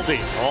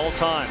Schiraldi all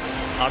time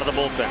out of the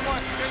bullpen.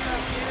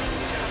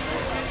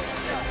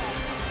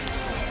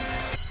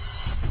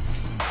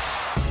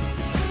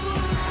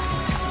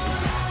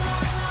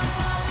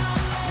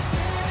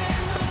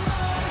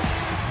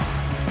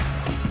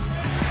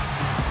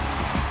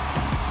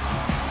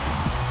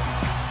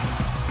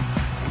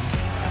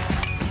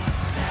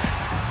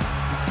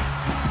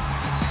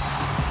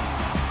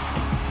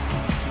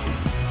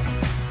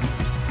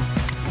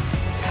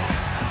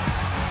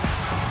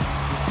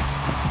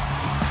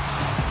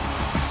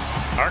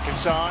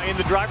 Arkansas in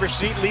the driver's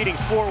seat, leading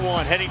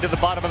 4-1, heading to the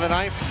bottom of the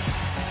ninth.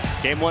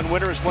 Game 1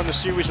 winner has won the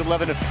series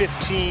 11 of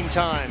 15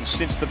 times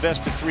since the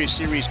best-of-3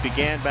 series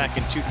began back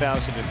in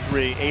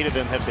 2003. 8 of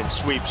them have been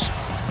sweeps.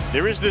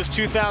 There is this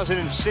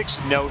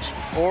 2006 note.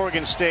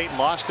 Oregon State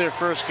lost their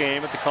first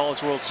game at the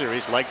College World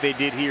Series, like they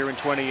did here in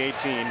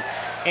 2018,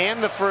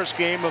 and the first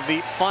game of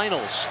the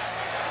finals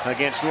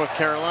against North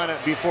Carolina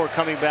before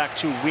coming back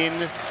to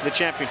win the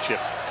championship.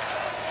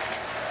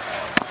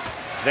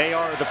 They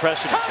are the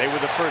precedent. They were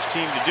the first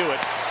team to do it.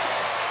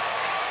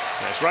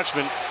 As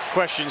Rutschman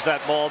questions that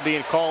ball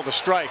being called a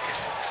strike.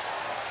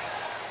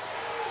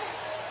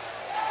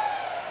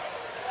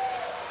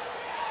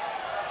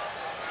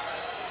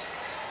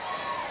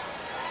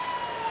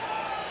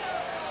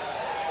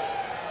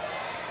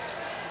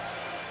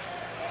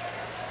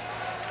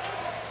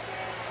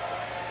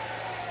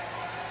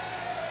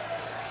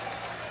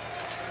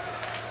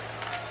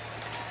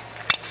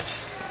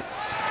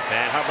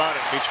 And how about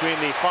it? Between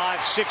the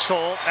 5-6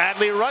 hole,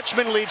 Adley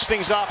Rutschman leads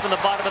things off in the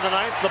bottom of the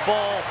ninth. The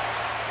ball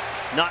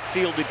not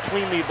fielded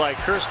cleanly by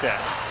Kerstad,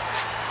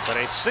 but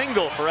a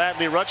single for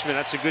Adley Rutschman.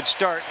 That's a good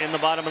start in the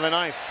bottom of the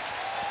ninth.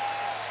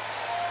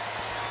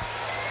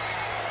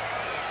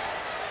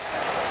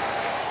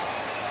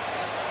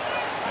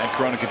 And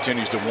Cronin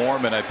continues to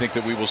warm, and I think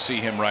that we will see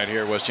him right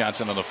here. Wes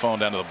Johnson on the phone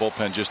down to the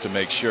bullpen just to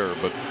make sure.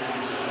 But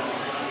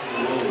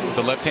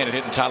the left-handed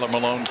hitting Tyler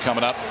Malone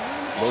coming up.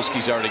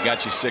 Loski's already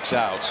got you 6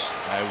 outs.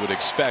 I would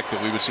expect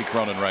that we would see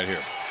Cronin right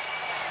here.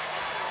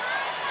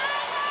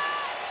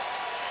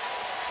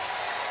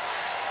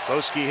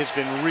 Loski has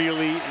been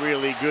really,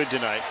 really good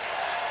tonight.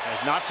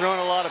 Has not thrown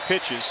a lot of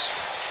pitches.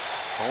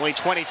 Only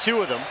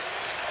 22 of them.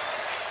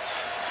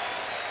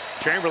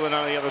 Chamberlain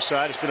on the other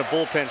side has been a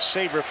bullpen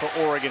saver for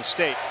Oregon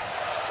State.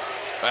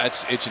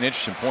 It's an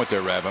interesting point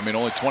there, Rev. I mean,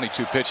 only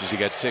 22 pitches. He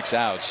got 6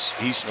 outs.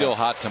 He's still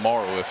hot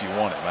tomorrow if you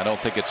want him. I don't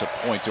think it's a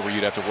point to where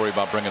you'd have to worry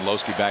about bringing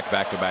Loski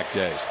back-to-back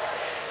days.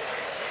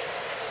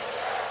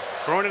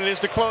 Cronin is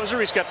the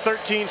closer. He's got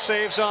 13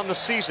 saves on the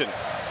season.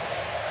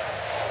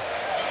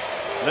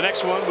 The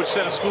next one would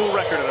set a school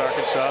record at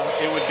Arkansas.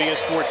 It would be his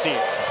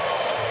 14th.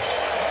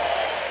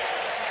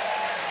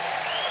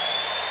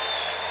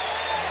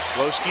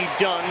 Loski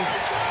done.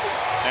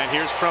 And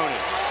here's Cronin.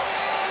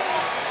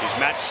 He's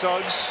Matt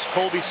Suggs,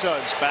 Colby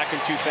Suggs back in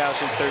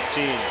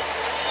 2013.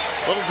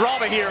 Little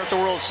drama here at the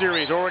World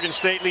Series. Oregon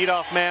State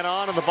leadoff man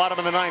on in the bottom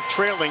of the ninth,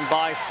 trailing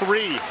by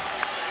 3.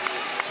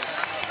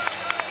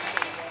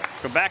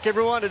 Come back,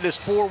 everyone, to this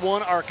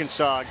 4-1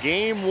 Arkansas.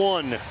 Game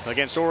 1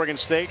 against Oregon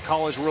State,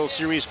 College World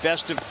Series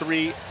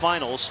best-of-3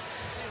 finals.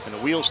 And the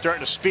wheels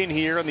starting to spin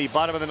here in the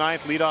bottom of the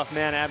ninth. Leadoff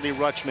man Adley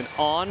Rutschman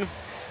on.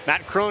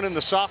 Matt Cronin,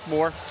 the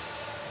sophomore,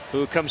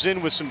 who comes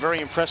in with some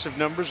very impressive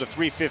numbers, a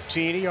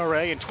 .315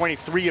 ERA in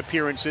 23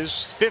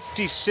 appearances,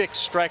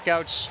 56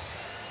 strikeouts,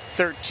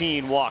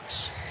 13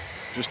 walks.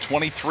 Just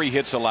 23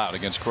 hits allowed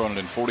against Cronin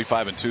in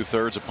 45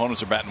 2/3.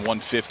 Opponents are batting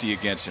 150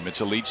 against him.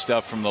 It's elite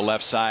stuff from the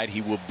left side.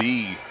 He will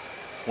be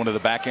one of the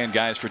back-end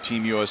guys for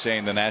Team USA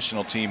and the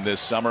national team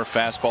this summer.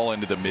 Fastball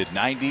into the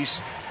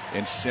mid-90s.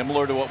 And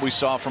similar to what we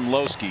saw from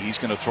Loski, he's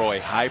going to throw a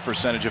high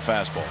percentage of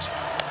fastballs.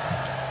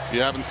 If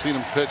you haven't seen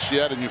him pitch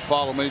yet and you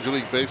follow Major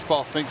League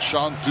Baseball, think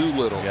Sean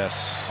Doolittle.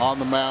 Yes. On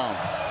the mound.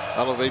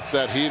 Elevates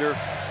that heater.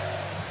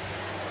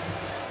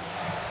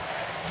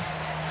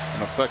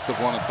 An effective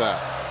one at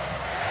that.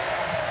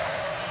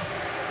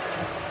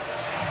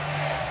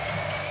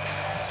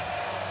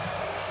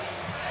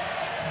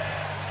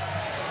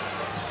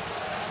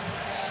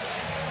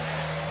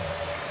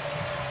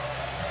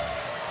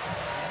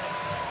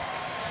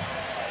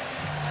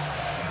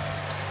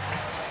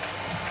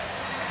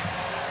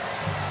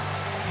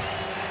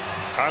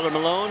 Tyler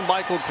Malone,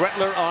 Michael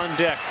Gretler on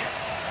deck.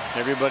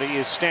 Everybody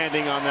is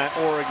standing on that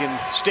Oregon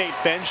State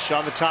bench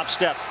on the top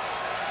step.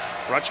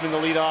 Rutschman, the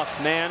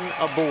leadoff man,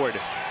 aboard.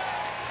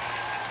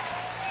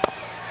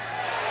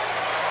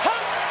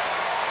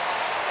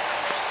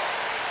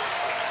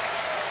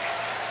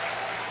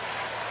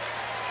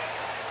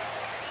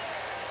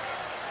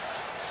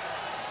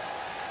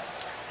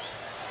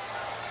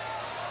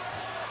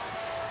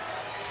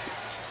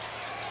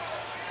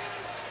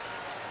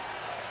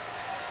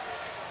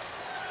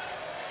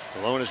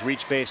 Malone has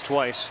reached base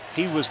twice.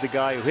 He was the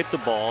guy who hit the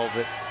ball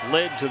that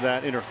led to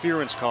that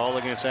interference call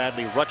against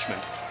Adley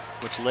Rutschman,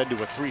 which led to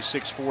a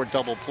 3-6-4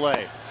 double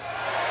play.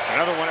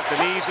 Another one at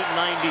the knees at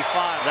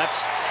 95.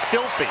 That's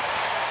filthy.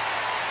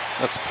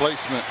 That's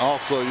placement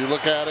also. You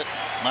look at it,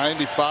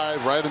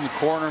 95 right in the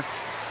corner.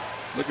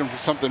 Looking for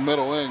something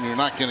middle in, you're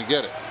not going to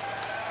get it.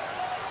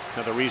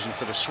 Another reason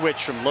for the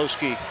switch from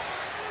Loski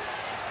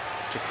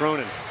to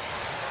Cronin.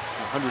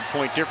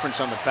 100-point difference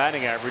on the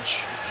batting average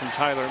from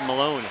Tyler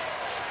Malone.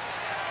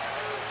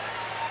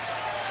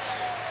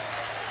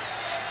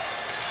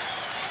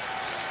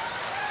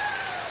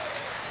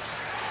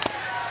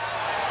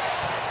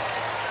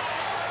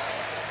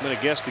 I'm going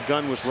to guess the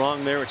gun was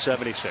wrong there at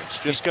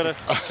 76. Just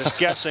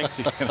guessing.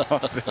 You know,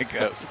 I think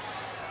I was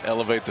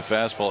elevate the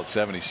fastball at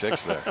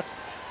 76 there.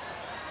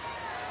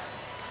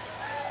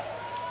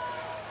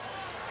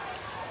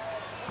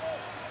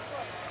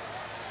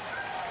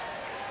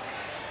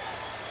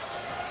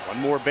 One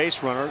more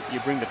base runner.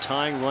 You bring the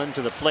tying run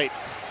to the plate.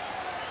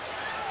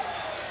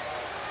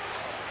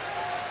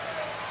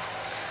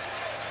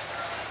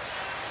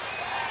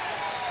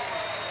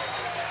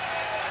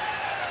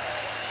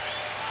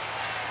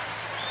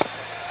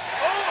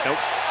 Nope.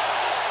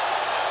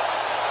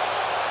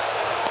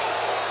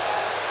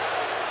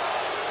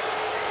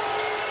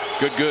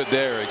 Good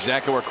there.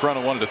 Exactly where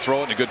Cronin wanted to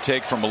throw it, and a good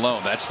take from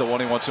Malone. That's the one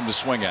he wants him to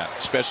swing at,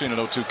 especially in an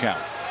 0-2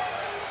 count.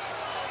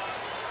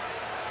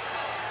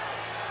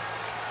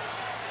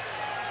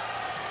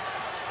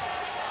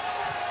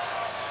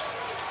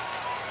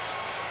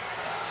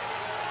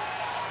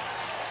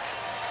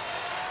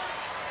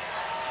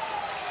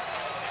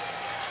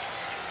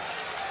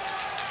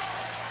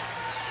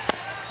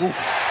 Oof.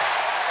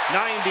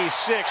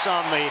 96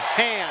 on the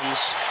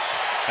hands,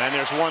 and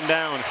there's one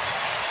down.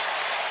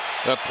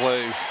 That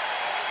plays.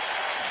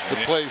 It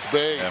plays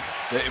big. Yeah.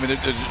 I mean,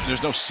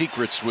 there's no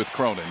secrets with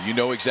Cronin. You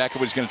know exactly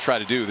what he's going to try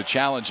to do. The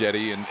challenge,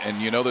 Eddie, and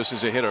you know this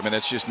is a hitter. I mean,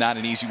 that's just not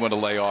an easy one to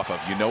lay off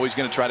of. You know he's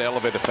going to try to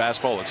elevate the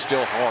fastball. It's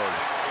still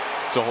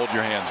hard to hold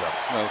your hands up.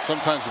 Well,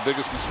 sometimes the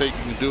biggest mistake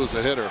you can do as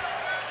a hitter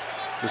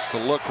is to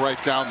look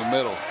right down the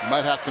middle. You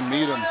might have to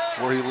meet him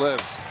where he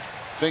lives.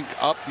 Think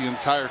up the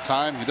entire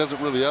time. He doesn't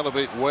really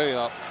elevate way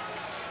up.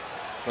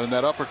 But in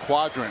that upper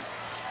quadrant,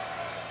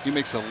 he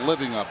makes a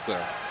living up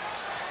there.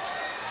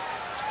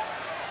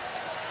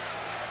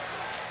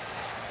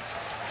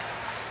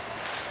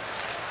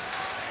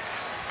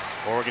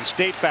 Oregon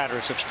State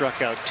batters have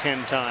struck out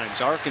 10 times.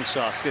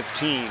 Arkansas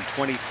 15,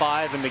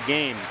 25 in the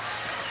game.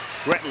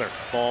 Gretler,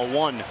 ball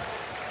one.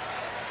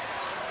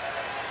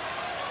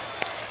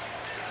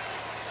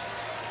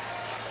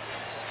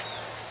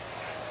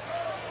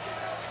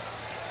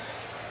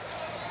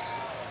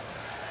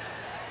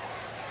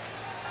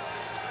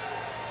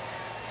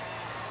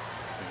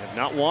 They have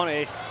not won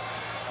a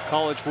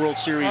College World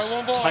Series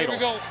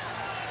title.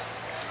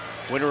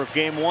 Winner of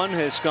game one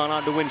has gone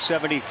on to win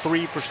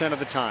 73% of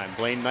the time.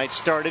 Blaine Knight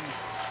started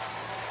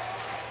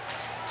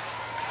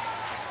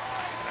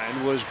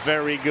and was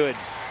very good.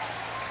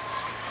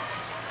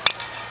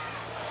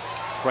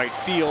 Right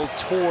field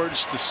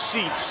towards the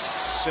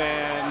seats,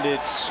 and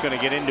it's going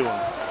to get into him.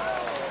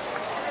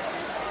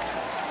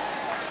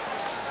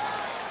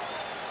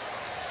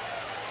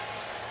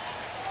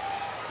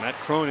 Matt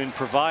Cronin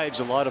provides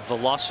a lot of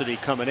velocity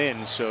coming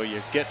in, so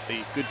you get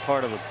the good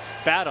part of the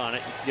bat on it.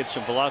 You can get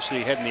some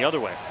velocity heading the other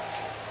way.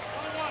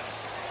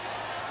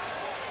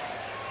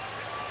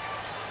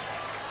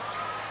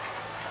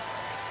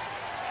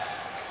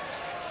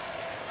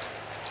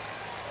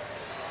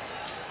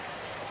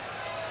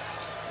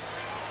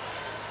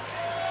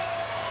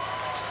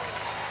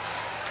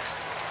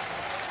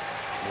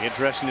 Be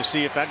interesting to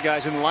see if that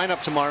guy's in the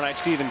lineup tomorrow night.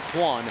 Stephen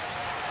Kwan.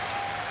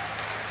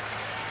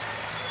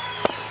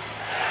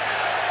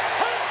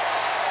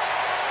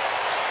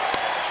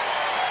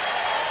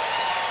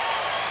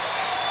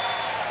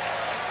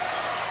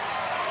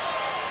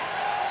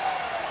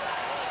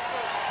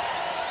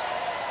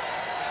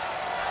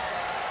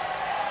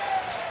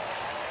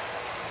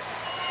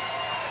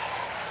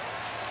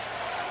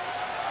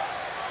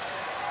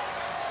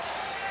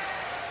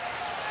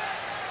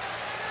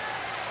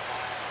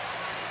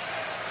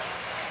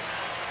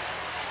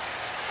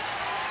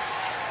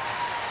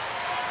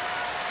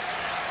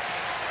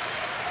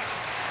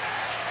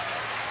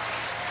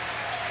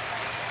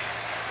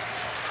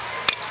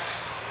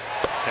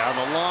 Down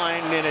the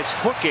line, and it's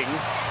hooking.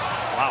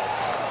 Wow.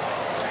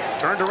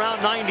 Turned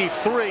around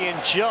 93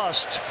 and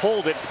just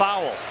pulled it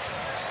foul.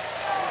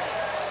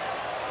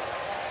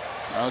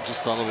 I'll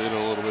just elevate it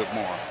a little bit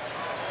more.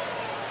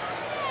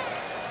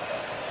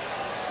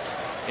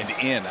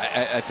 And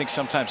I think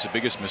sometimes the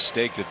biggest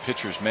mistake that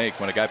pitchers make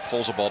when a guy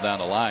pulls a ball down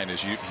the line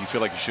is you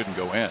feel like you shouldn't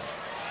go in.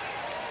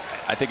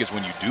 I think it's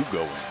when you do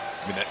go in.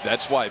 I mean,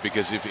 that's why,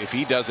 because if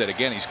he does that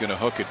again, he's going to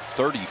hook it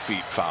 30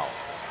 feet foul.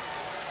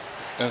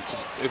 And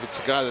if it's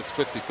a guy that's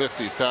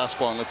 50-50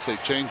 fastball and let's say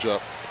changeup,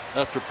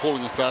 after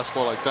pulling a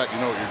fastball like that, you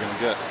know what you're going to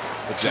get,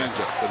 a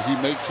changeup. But he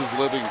makes his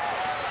living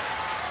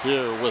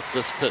here with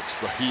this pitch,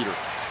 the heater.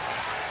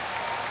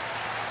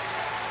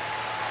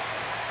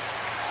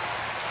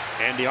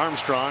 Andy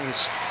Armstrong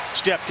has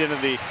stepped into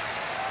the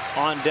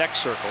on-deck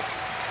circle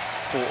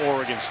for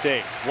Oregon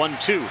State.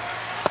 1-2.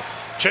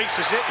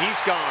 Chases it. He's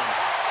gone.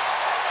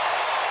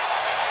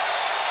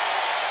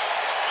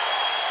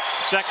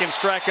 Second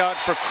strikeout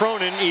for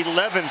Cronin,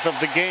 11th of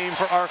the game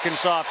for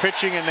Arkansas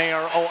pitching, and they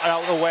are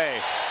out away.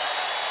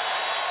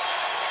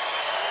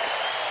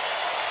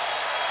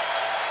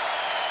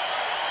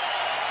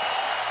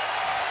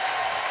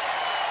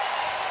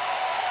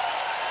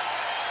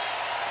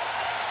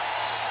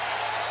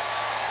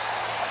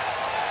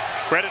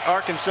 Credit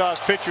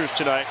Arkansas's pitchers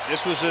tonight.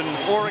 This was an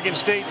Oregon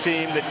State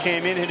team that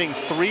came in hitting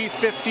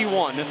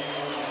 .351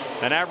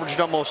 and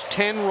averaged almost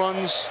 10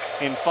 runs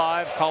in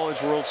 5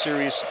 College World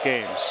Series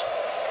games.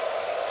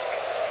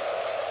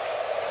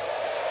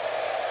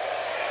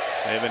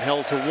 They've been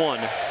held to 1.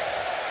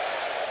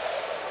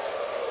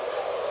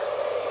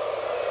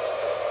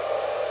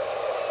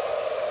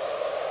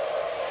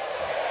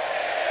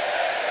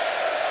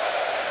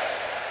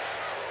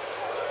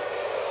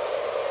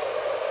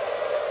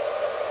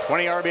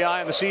 20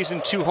 RBI in the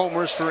season, 2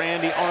 homers for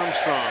Andy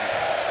Armstrong.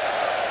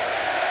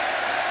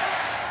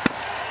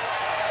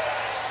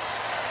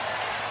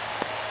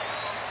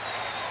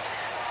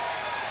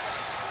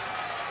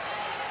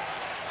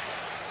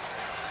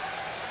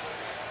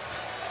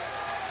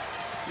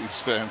 These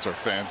fans are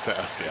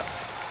fantastic. Yeah.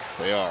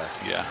 They are.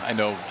 Yeah, I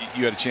know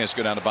you had a chance to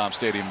go down to Baum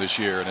Stadium this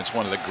year, and it's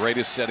one of the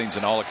greatest settings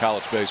in all of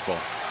college baseball.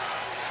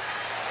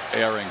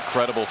 They are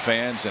incredible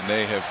fans, and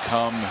they have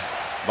come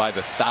by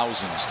the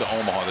thousands to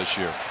Omaha this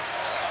year.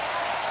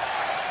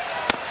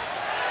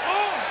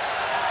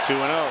 2-0.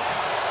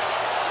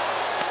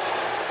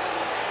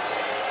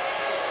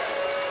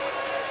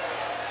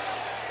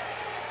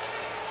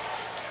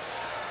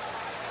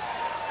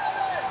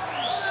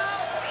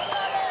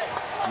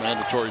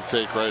 Mandatory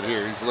take right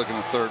here. He's looking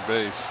at third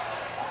base.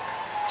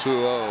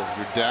 2-0.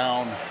 You're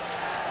down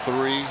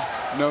 3.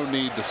 No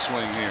need to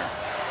swing here.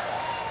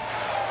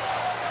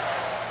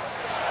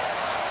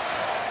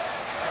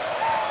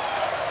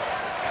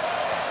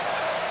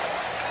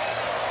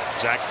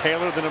 Zach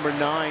Taylor, the number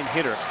 9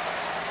 hitter,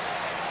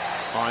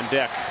 on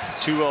deck.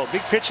 2-0.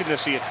 Big pitch in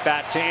this at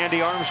bat to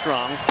Andy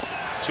Armstrong.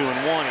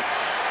 2-1.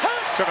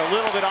 He took a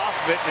little bit off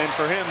of it, and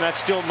for him, that's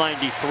still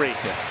 93.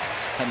 Yeah,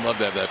 I'd love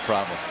to have that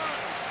problem.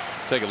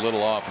 Take a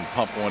little off and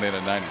pump one in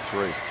at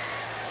 93.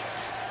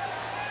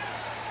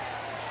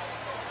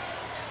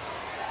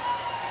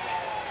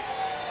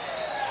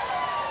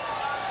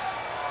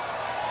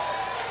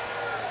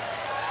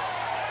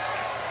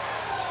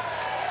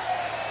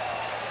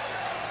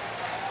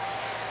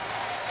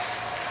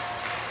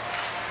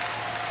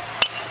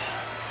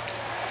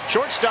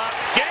 Shortstop,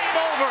 game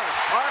over.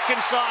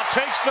 Arkansas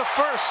takes the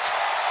first.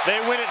 They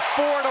win it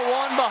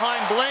 4-1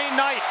 behind Blaine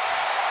Knight.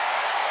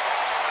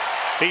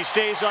 He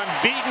stays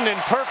unbeaten and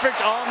perfect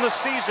on the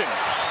season,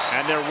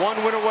 and they're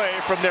 1 win away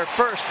from their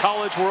first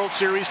College World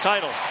Series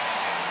title.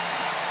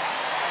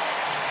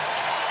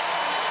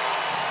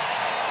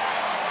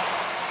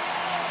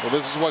 Well,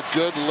 this is what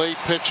good late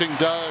pitching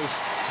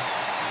does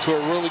to a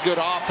really good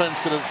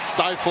offense that has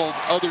stifled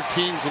other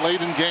teams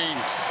late in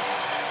games.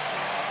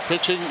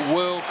 Pitching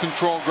will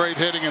control great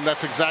hitting, and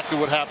that's exactly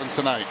what happened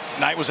tonight.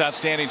 Knight was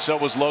outstanding, so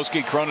was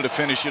Lowski. Corona to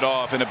finish it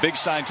off. And a big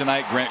sign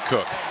tonight, Grant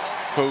Cook,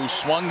 who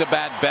swung the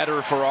bat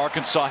better for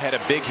Arkansas, had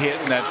a big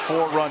hit in that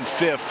 4-run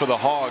fifth for the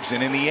Hogs.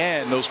 And in the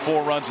end, those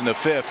 4 runs in the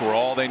fifth were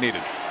all they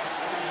needed.